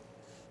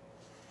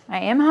 I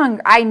am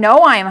hungry. I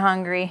know I'm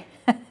hungry,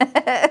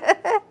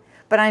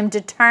 but I'm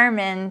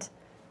determined.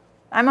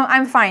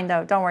 I'm fine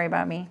though. Don't worry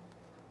about me.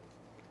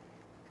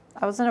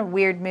 I was in a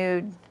weird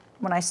mood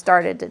when I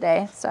started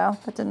today, so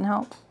that didn't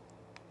help.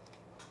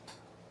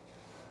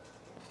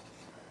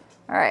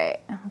 All right,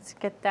 let's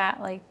get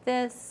that like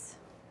this.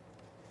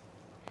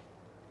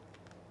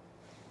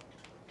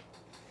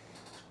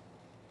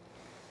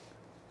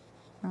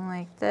 And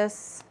like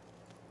this.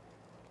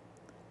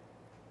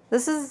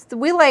 This is,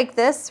 we like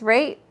this,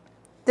 right?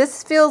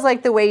 This feels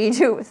like the way you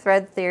do it with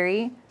thread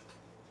theory.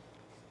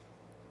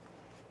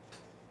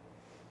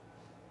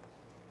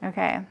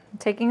 Okay, I'm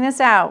taking this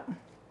out.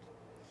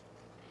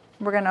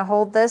 We're gonna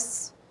hold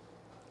this.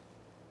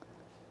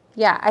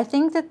 Yeah, I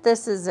think that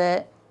this is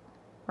it,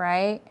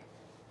 right?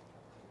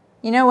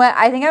 You know what?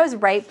 I think I was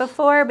right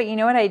before, but you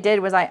know what I did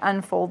was I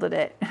unfolded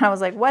it. And I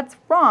was like, what's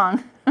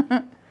wrong?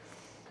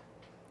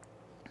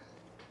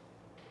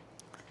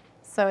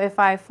 So if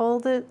I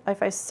fold it,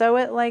 if I sew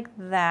it like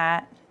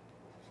that,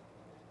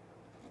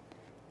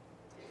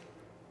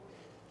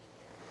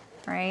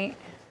 right?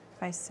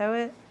 If I sew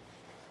it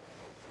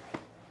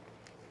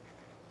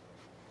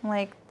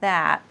like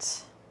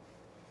that,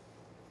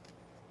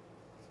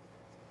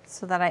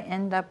 so that I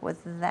end up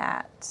with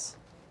that.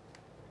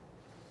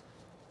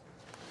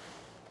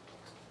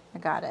 I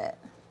got it.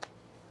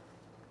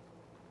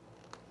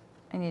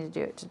 I need to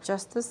do it to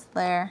just this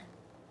there.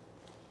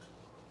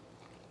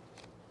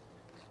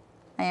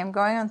 I am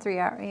going on 3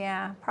 hours.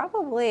 Yeah,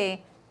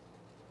 probably.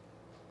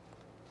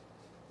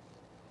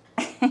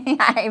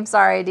 I'm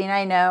sorry, Dean,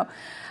 I know.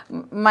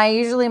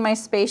 Usually my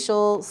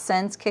spatial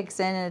sense kicks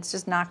in and it's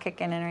just not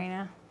kicking in right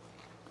now.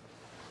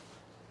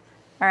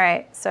 All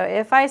right, so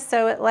if I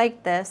sew it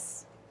like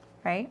this,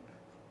 right?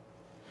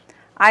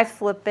 I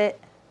flip it.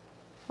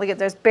 Look at,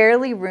 there's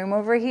barely room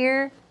over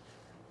here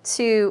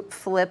to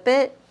flip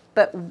it,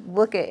 but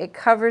look at, it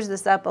covers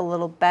this up a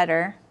little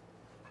better,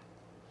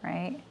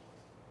 right?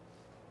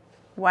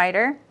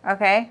 Wider,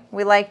 okay,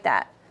 we like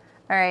that.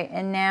 All right,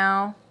 and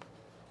now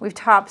we've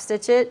top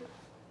stitched it,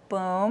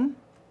 boom.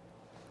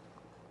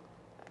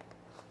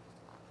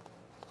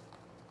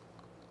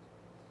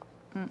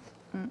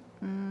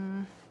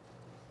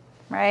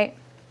 Right?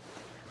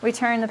 We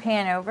turn the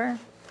pan over.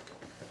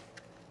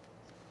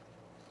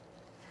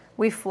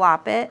 We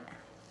flop it.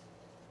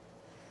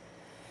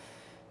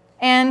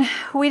 And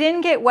we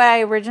didn't get what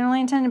I originally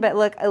intended, but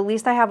look, at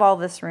least I have all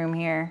this room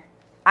here.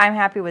 I'm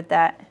happy with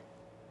that.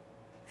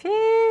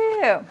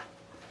 Phew.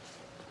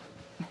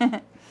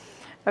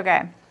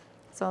 Okay,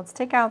 so let's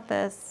take out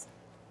this.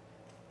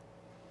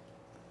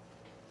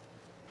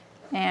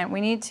 And we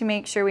need to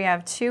make sure we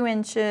have 2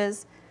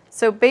 inches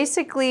So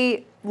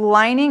basically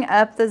lining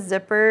up the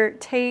zipper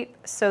tape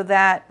so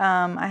that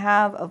I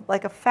have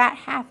like a fat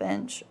 1/2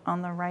 inch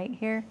on the right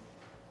here.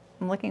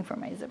 I'm looking for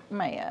my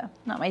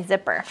not my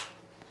zipper,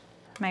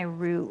 my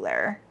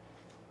ruler.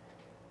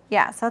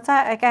 Yeah, so that's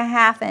like a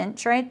 1/2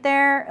 inch right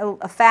there,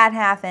 a fat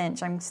 1/2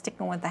 inch. I'm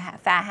sticking with the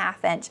fat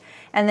 1/2 inch.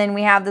 And then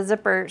we have the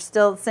zipper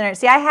still centered.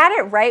 See, I had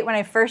it right when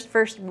I first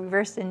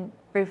reverse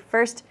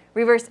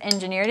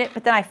engineered it,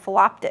 but then I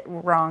flopped it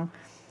wrong.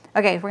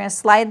 Okay, we're gonna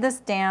slide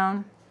this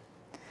down.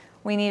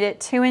 We need it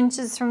 2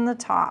 inches from the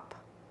top.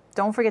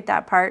 Don't forget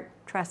that part,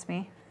 trust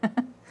me.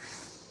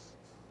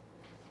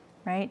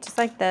 Right, just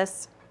like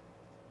this.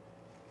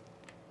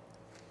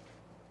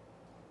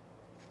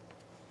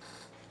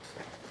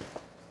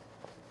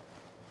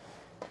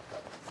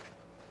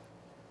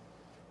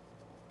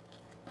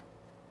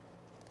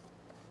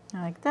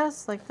 Like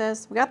this, like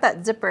this. We got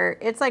that zipper.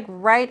 It's like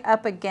right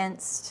up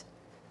against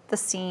the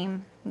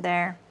seam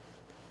there.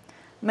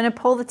 I'm gonna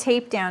pull the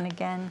tape down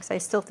again because I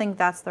still think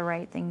that's the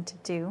right thing to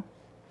do.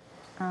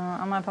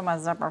 I'm gonna put my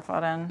zipper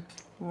foot in.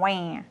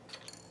 Wham.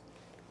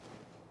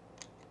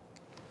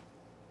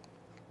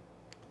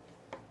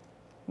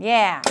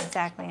 Yeah,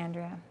 exactly,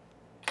 Andrea.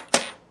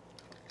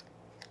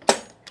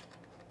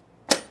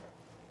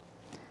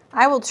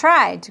 I will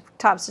try to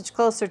top stitch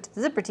closer to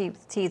the zipper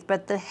teeth,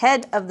 but the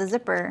head of the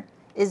zipper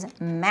is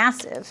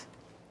massive.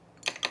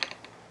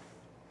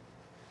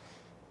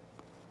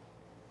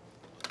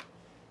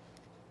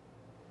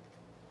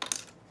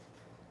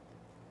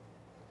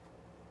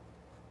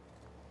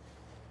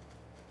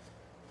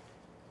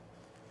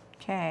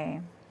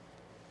 Okay.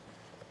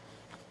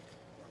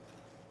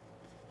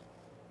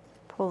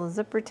 Pull the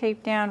zipper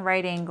tape down,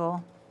 right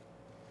angle.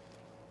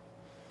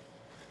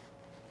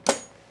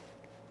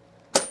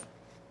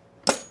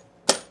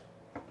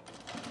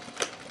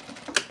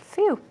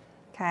 Phew.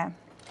 Okay.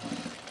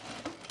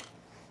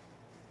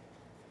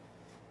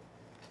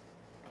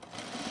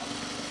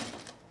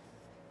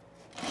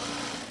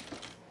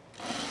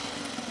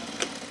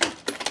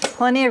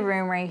 Plenty of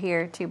room right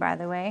here too, by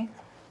the way.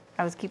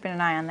 I was keeping an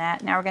eye on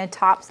that. Now we're going to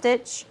top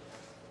stitch.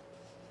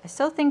 I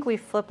still think we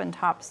flip and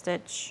top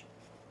stitch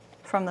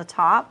from the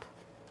top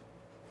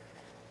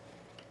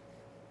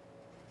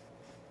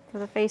for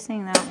the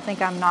facing. I don't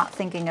think I'm not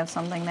thinking of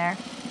something there.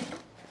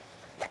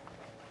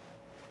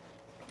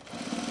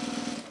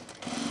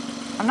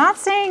 I'm not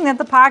saying that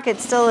the pocket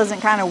still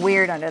isn't kind of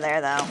weird under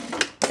there though.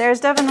 There's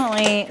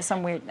definitely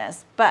some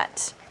weirdness,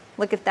 but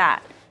look at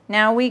that.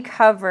 Now we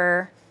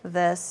cover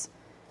this,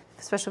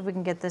 especially if we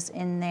can get this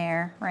in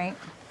there, right?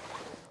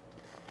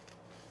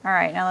 All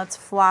right, now let's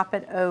flop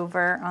it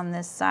over on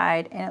this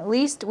side, and at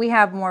least we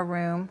have more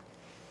room.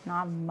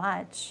 Not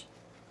much.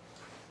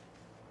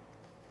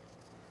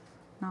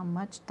 Not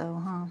much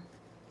though, huh?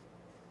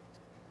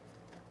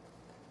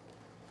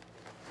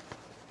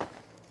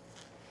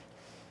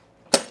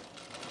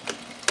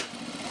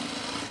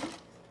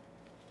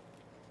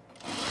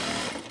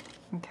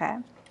 Okay.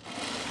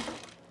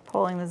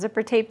 Pulling the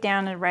zipper tape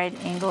down at right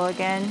angle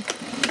again.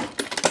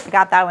 I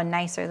got that one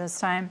nicer this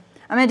time.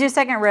 I'm gonna do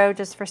second row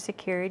just for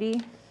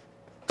security.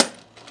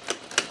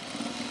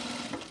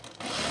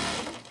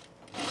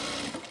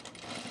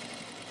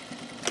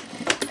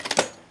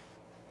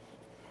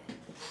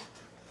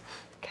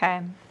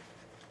 Okay.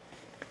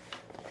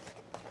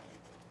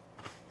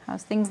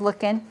 How's things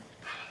looking?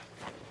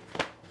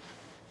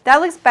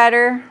 That looks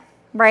better,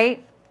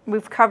 right?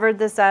 We've covered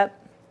this up.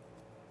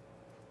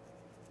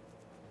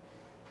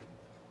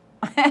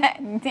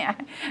 Yeah,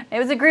 it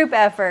was a group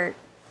effort.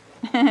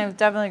 It was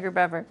definitely a group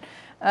effort.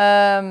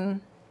 I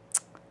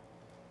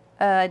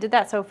did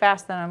that so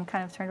fast that I'm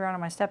kind of turned around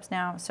on my steps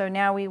now. So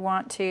now we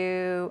want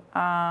to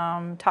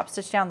top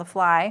stitch down the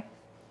fly,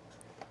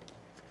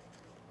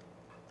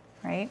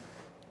 right?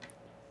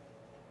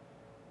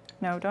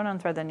 No, don't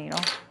unthread the needle.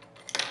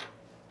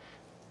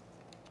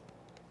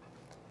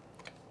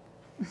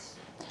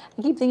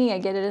 I keep thinking I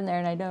get it in there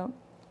and I don't.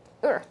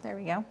 Ugh, there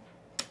we go.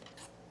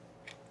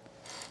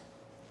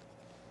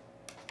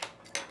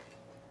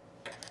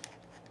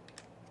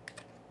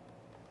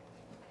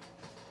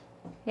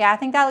 Yeah, I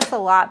think that looks a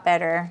lot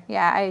better.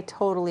 Yeah, I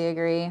totally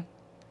agree.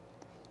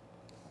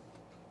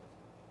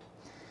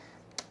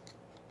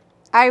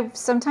 I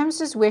sometimes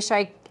just wish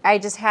I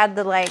just had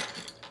the like,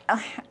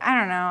 I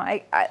don't know,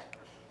 I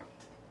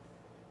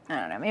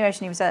don't know, maybe I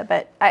shouldn't even say that,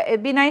 but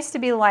it'd be nice to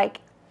be like,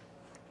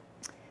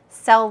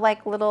 sell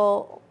like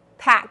little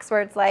packs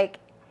where it's like,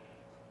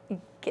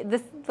 get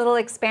this little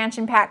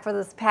expansion pack for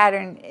this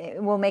pattern,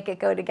 it will make it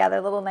go together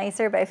a little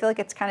nicer, but I feel like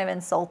it's kind of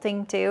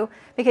insulting too,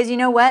 because you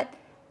know what?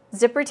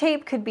 Zipper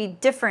tape could be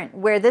different.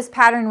 Where this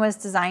pattern was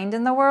designed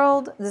in the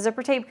world, the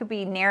zipper tape could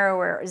be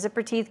narrower,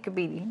 zipper teeth could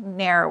be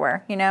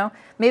narrower, you know?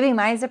 Maybe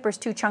my zipper's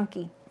too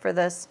chunky for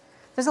this.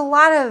 There's a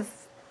lot of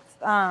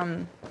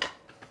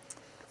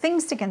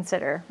things to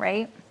consider,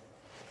 right?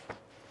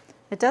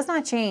 It does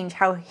not change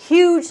how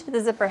huge the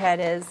zipper head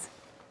is.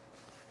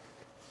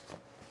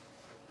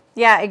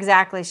 Yeah,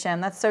 exactly, Shem.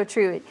 That's so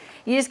true.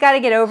 You just got to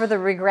get over the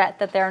regret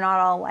that they're not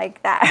all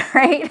like that,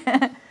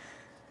 right?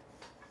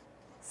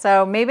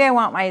 So maybe I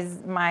want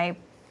my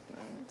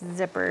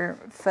zipper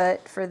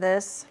foot for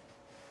this,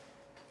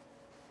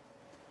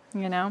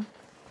 you know.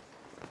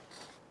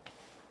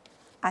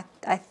 I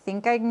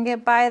think I can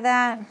get by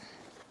that.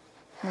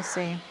 Let's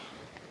see.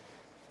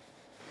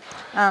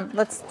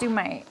 Let's do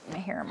my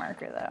hair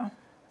marker though.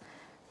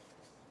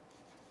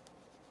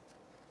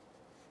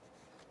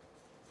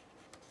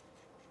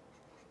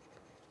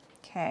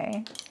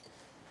 Okay.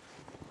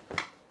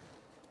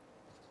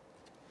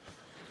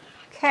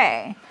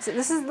 Okay. So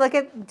this is, look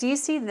at, do you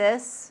see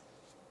this?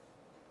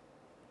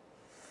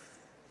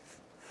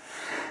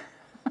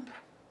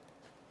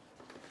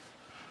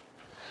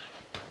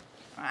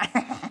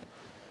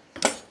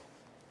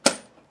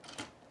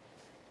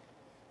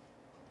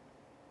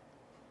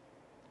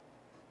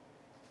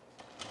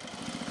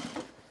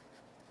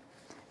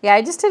 Yeah,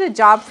 I just did a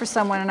job for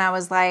someone and I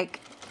was like,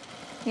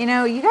 you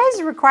know, you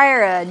guys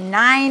require a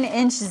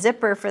 9-inch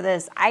zipper for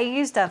this. I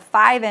used a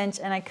 5-inch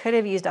and I could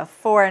have used a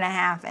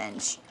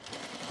 4.5-inch.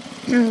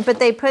 But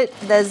they put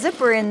the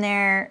zipper in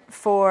there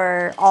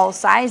for all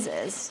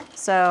sizes.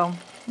 So,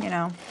 you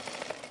know.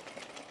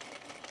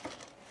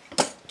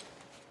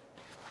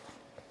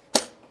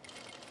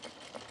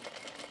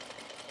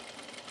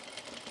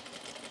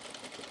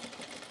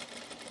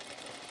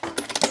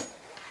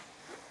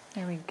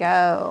 There we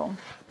go.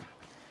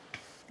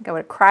 I think I would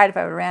have cried if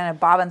I would have ran a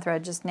bobbin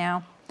thread just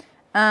now.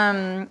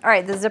 All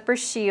right, the zipper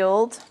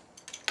shield.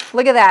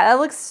 Look at that. That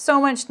looks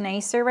so much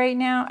nicer right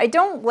now. I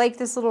don't like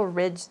this little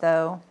ridge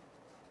though.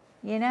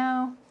 You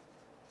know?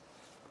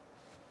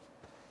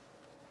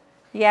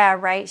 Yeah,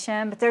 right,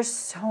 Shem? But there's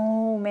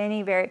so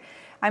many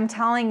I'm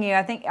telling you,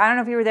 I don't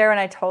know if you were there when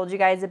I told you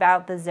guys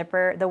about the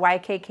zipper, the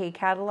YKK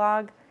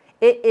catalog.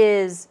 It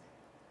is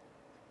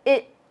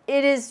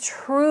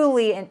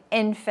truly an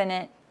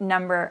infinite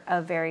number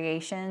of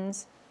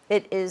variations.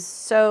 It is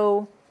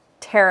so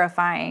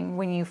terrifying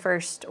when you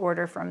first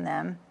order from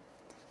them.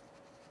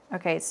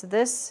 Okay, so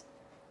this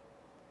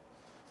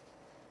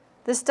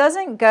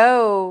doesn't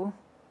go.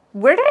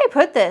 Where did I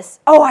put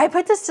this? Oh, I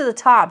put this to the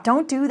top.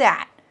 Don't do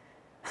that.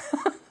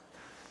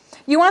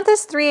 You want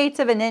this 3/8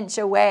 of an inch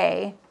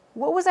away.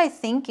 What was I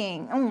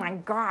thinking? Oh my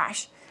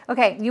gosh.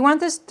 Okay, you want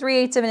this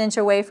 3/8 of an inch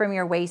away from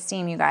your waist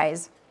seam, you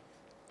guys.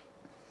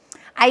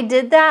 I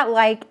did that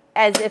like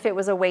as if it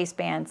was a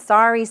waistband.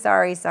 Sorry,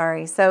 sorry,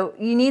 sorry. So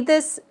you need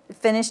this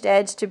finished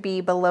edge to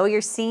be below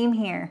your seam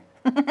here.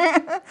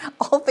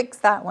 I'll fix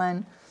that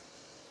one.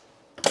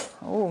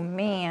 Oh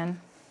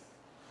man.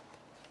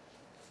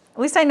 At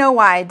least I know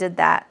why I did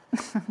that.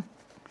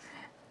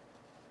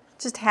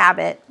 Just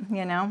habit,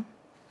 you know.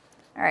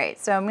 All right,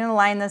 so I'm gonna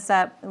line this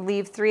up,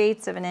 leave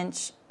 3/8 of an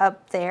inch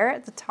up there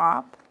at the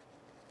top.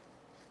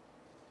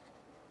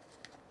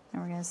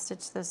 And we're gonna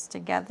stitch this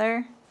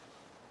together.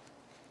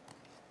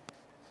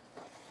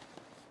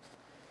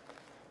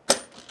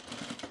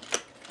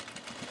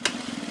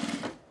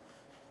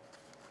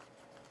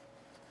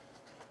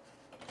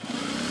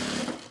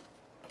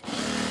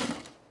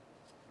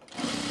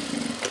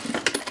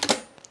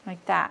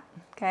 Like that,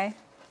 okay?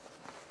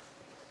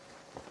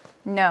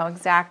 No,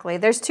 exactly.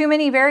 There's too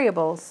many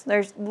variables.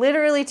 There's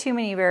literally too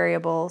many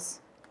variables.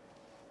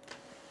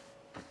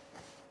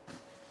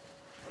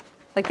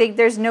 Like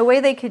there's no way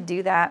they could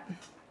do that.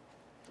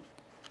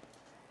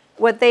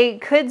 What they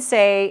could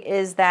say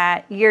is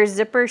that your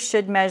zipper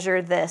should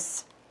measure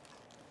this.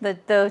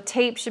 The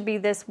tape should be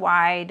this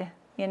wide,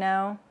 you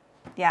know?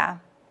 Yeah.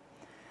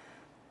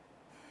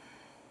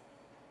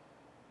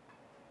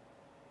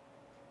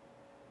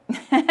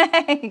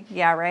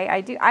 Yeah, right.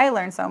 I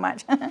learn so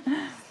much.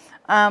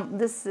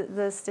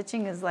 The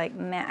stitching is like,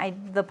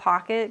 man, the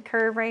pocket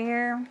curve right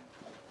here.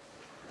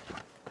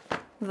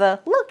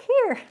 Look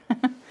here.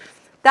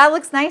 That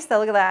looks nice though.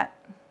 Look at that.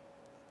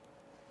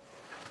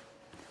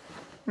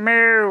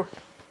 Moo.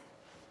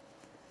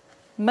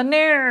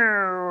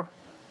 Moo.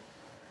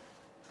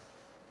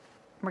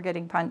 We're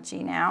getting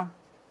punchy now.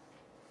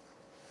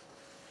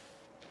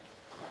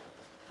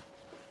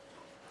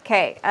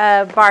 Okay,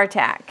 bar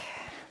tack.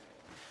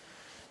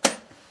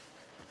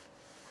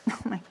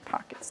 My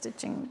pocket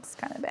stitching looks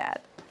kind of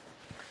bad.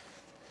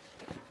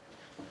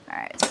 All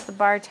right, put the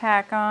bar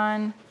tack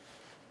on.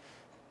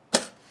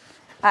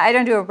 I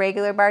don't do a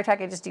regular bar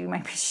tack, I just do my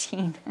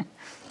machine.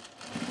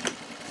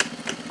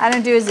 I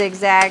don't do a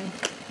zigzag.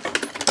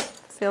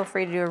 Feel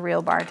free to do a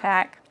real bar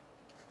tack.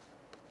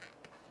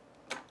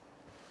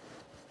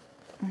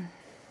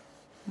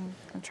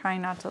 I'm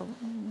trying not to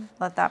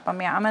let that bum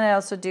me out. I'm gonna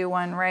also do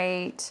one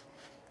right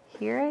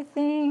here, I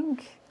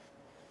think.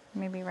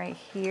 Maybe right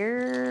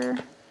here.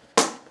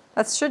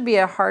 That should be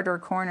a harder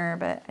corner,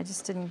 but I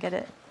just didn't get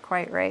it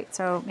quite right.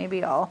 So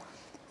maybe I'll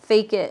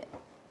fake it.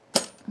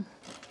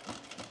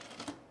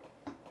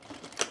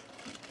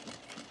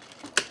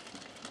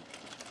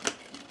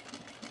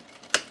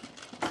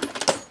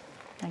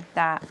 Like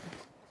that.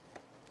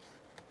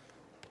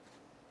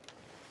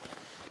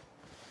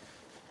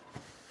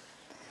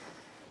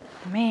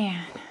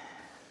 Man,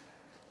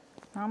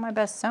 not my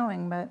best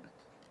sewing, but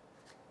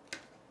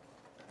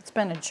it's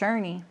been a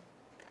journey.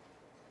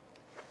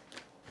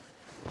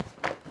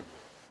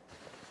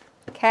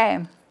 Okay.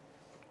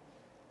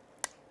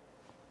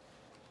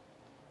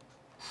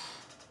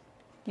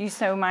 You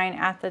sew mine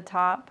at the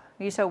top.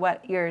 You sew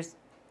what? Yours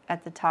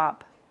at the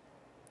top.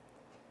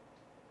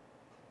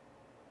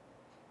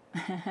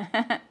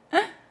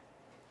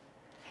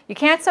 You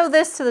can't sew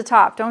this to the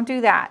top. Don't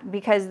do that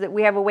because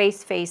we have a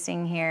waist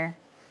facing here.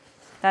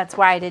 That's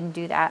why I didn't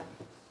do that.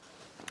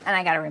 And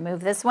I got to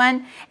remove this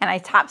one. And I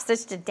top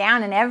stitched it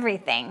down and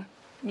everything.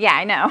 Yeah,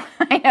 I know.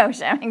 I know,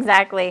 Shem.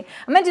 Exactly.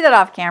 I'm going to do that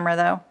off camera,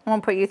 though. I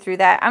won't put you through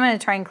that. I'm going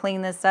to try and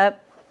clean this up.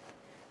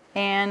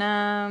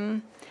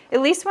 And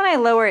at least when I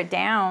lower it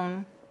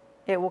down,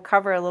 it will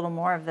cover a little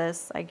more of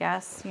this, I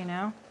guess, you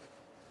know.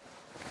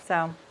 So,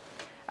 all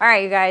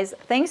right, you guys.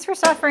 Thanks for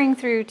suffering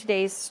through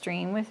today's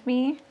stream with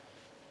me.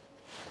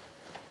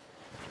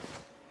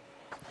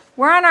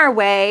 We're on our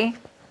way.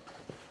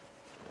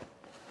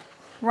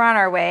 We're on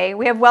our way.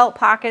 We have welt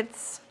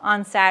pockets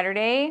on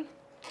Saturday.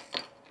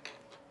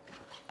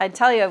 I'd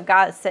tell you I've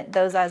got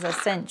those as a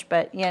cinch,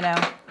 but, you know,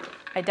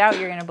 I doubt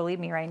you're going to believe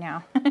me right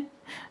now.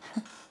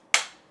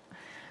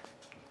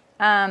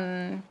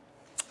 I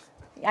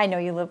know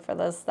you live for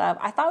this stuff.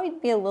 I thought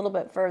we'd be a little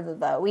bit further,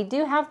 though. We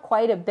do have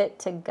quite a bit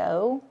to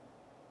go.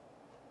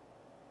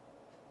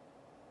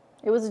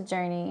 It was a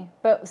journey,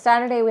 but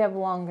Saturday we have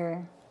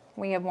longer.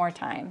 We have more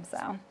time,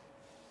 so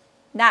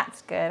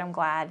that's good. I'm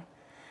glad.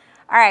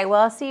 All right,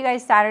 well, I'll see you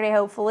guys Saturday,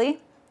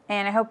 hopefully.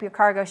 And I hope your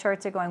cargo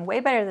shorts are going way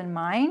better than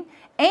mine.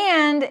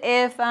 And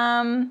if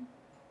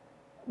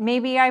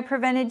maybe I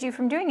prevented you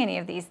from doing any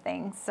of these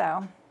things.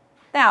 So,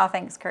 oh,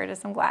 thanks,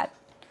 Curtis. I'm glad.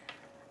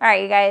 All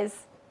right, you guys.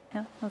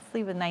 Let's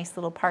leave a nice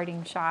little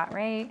parting shot,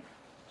 right?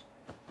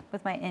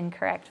 With my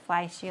incorrect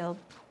fly shield.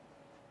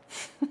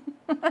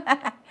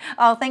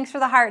 Oh, thanks for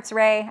the hearts,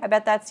 Ray. I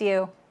bet that's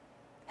you.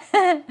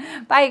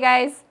 Bye, you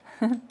guys.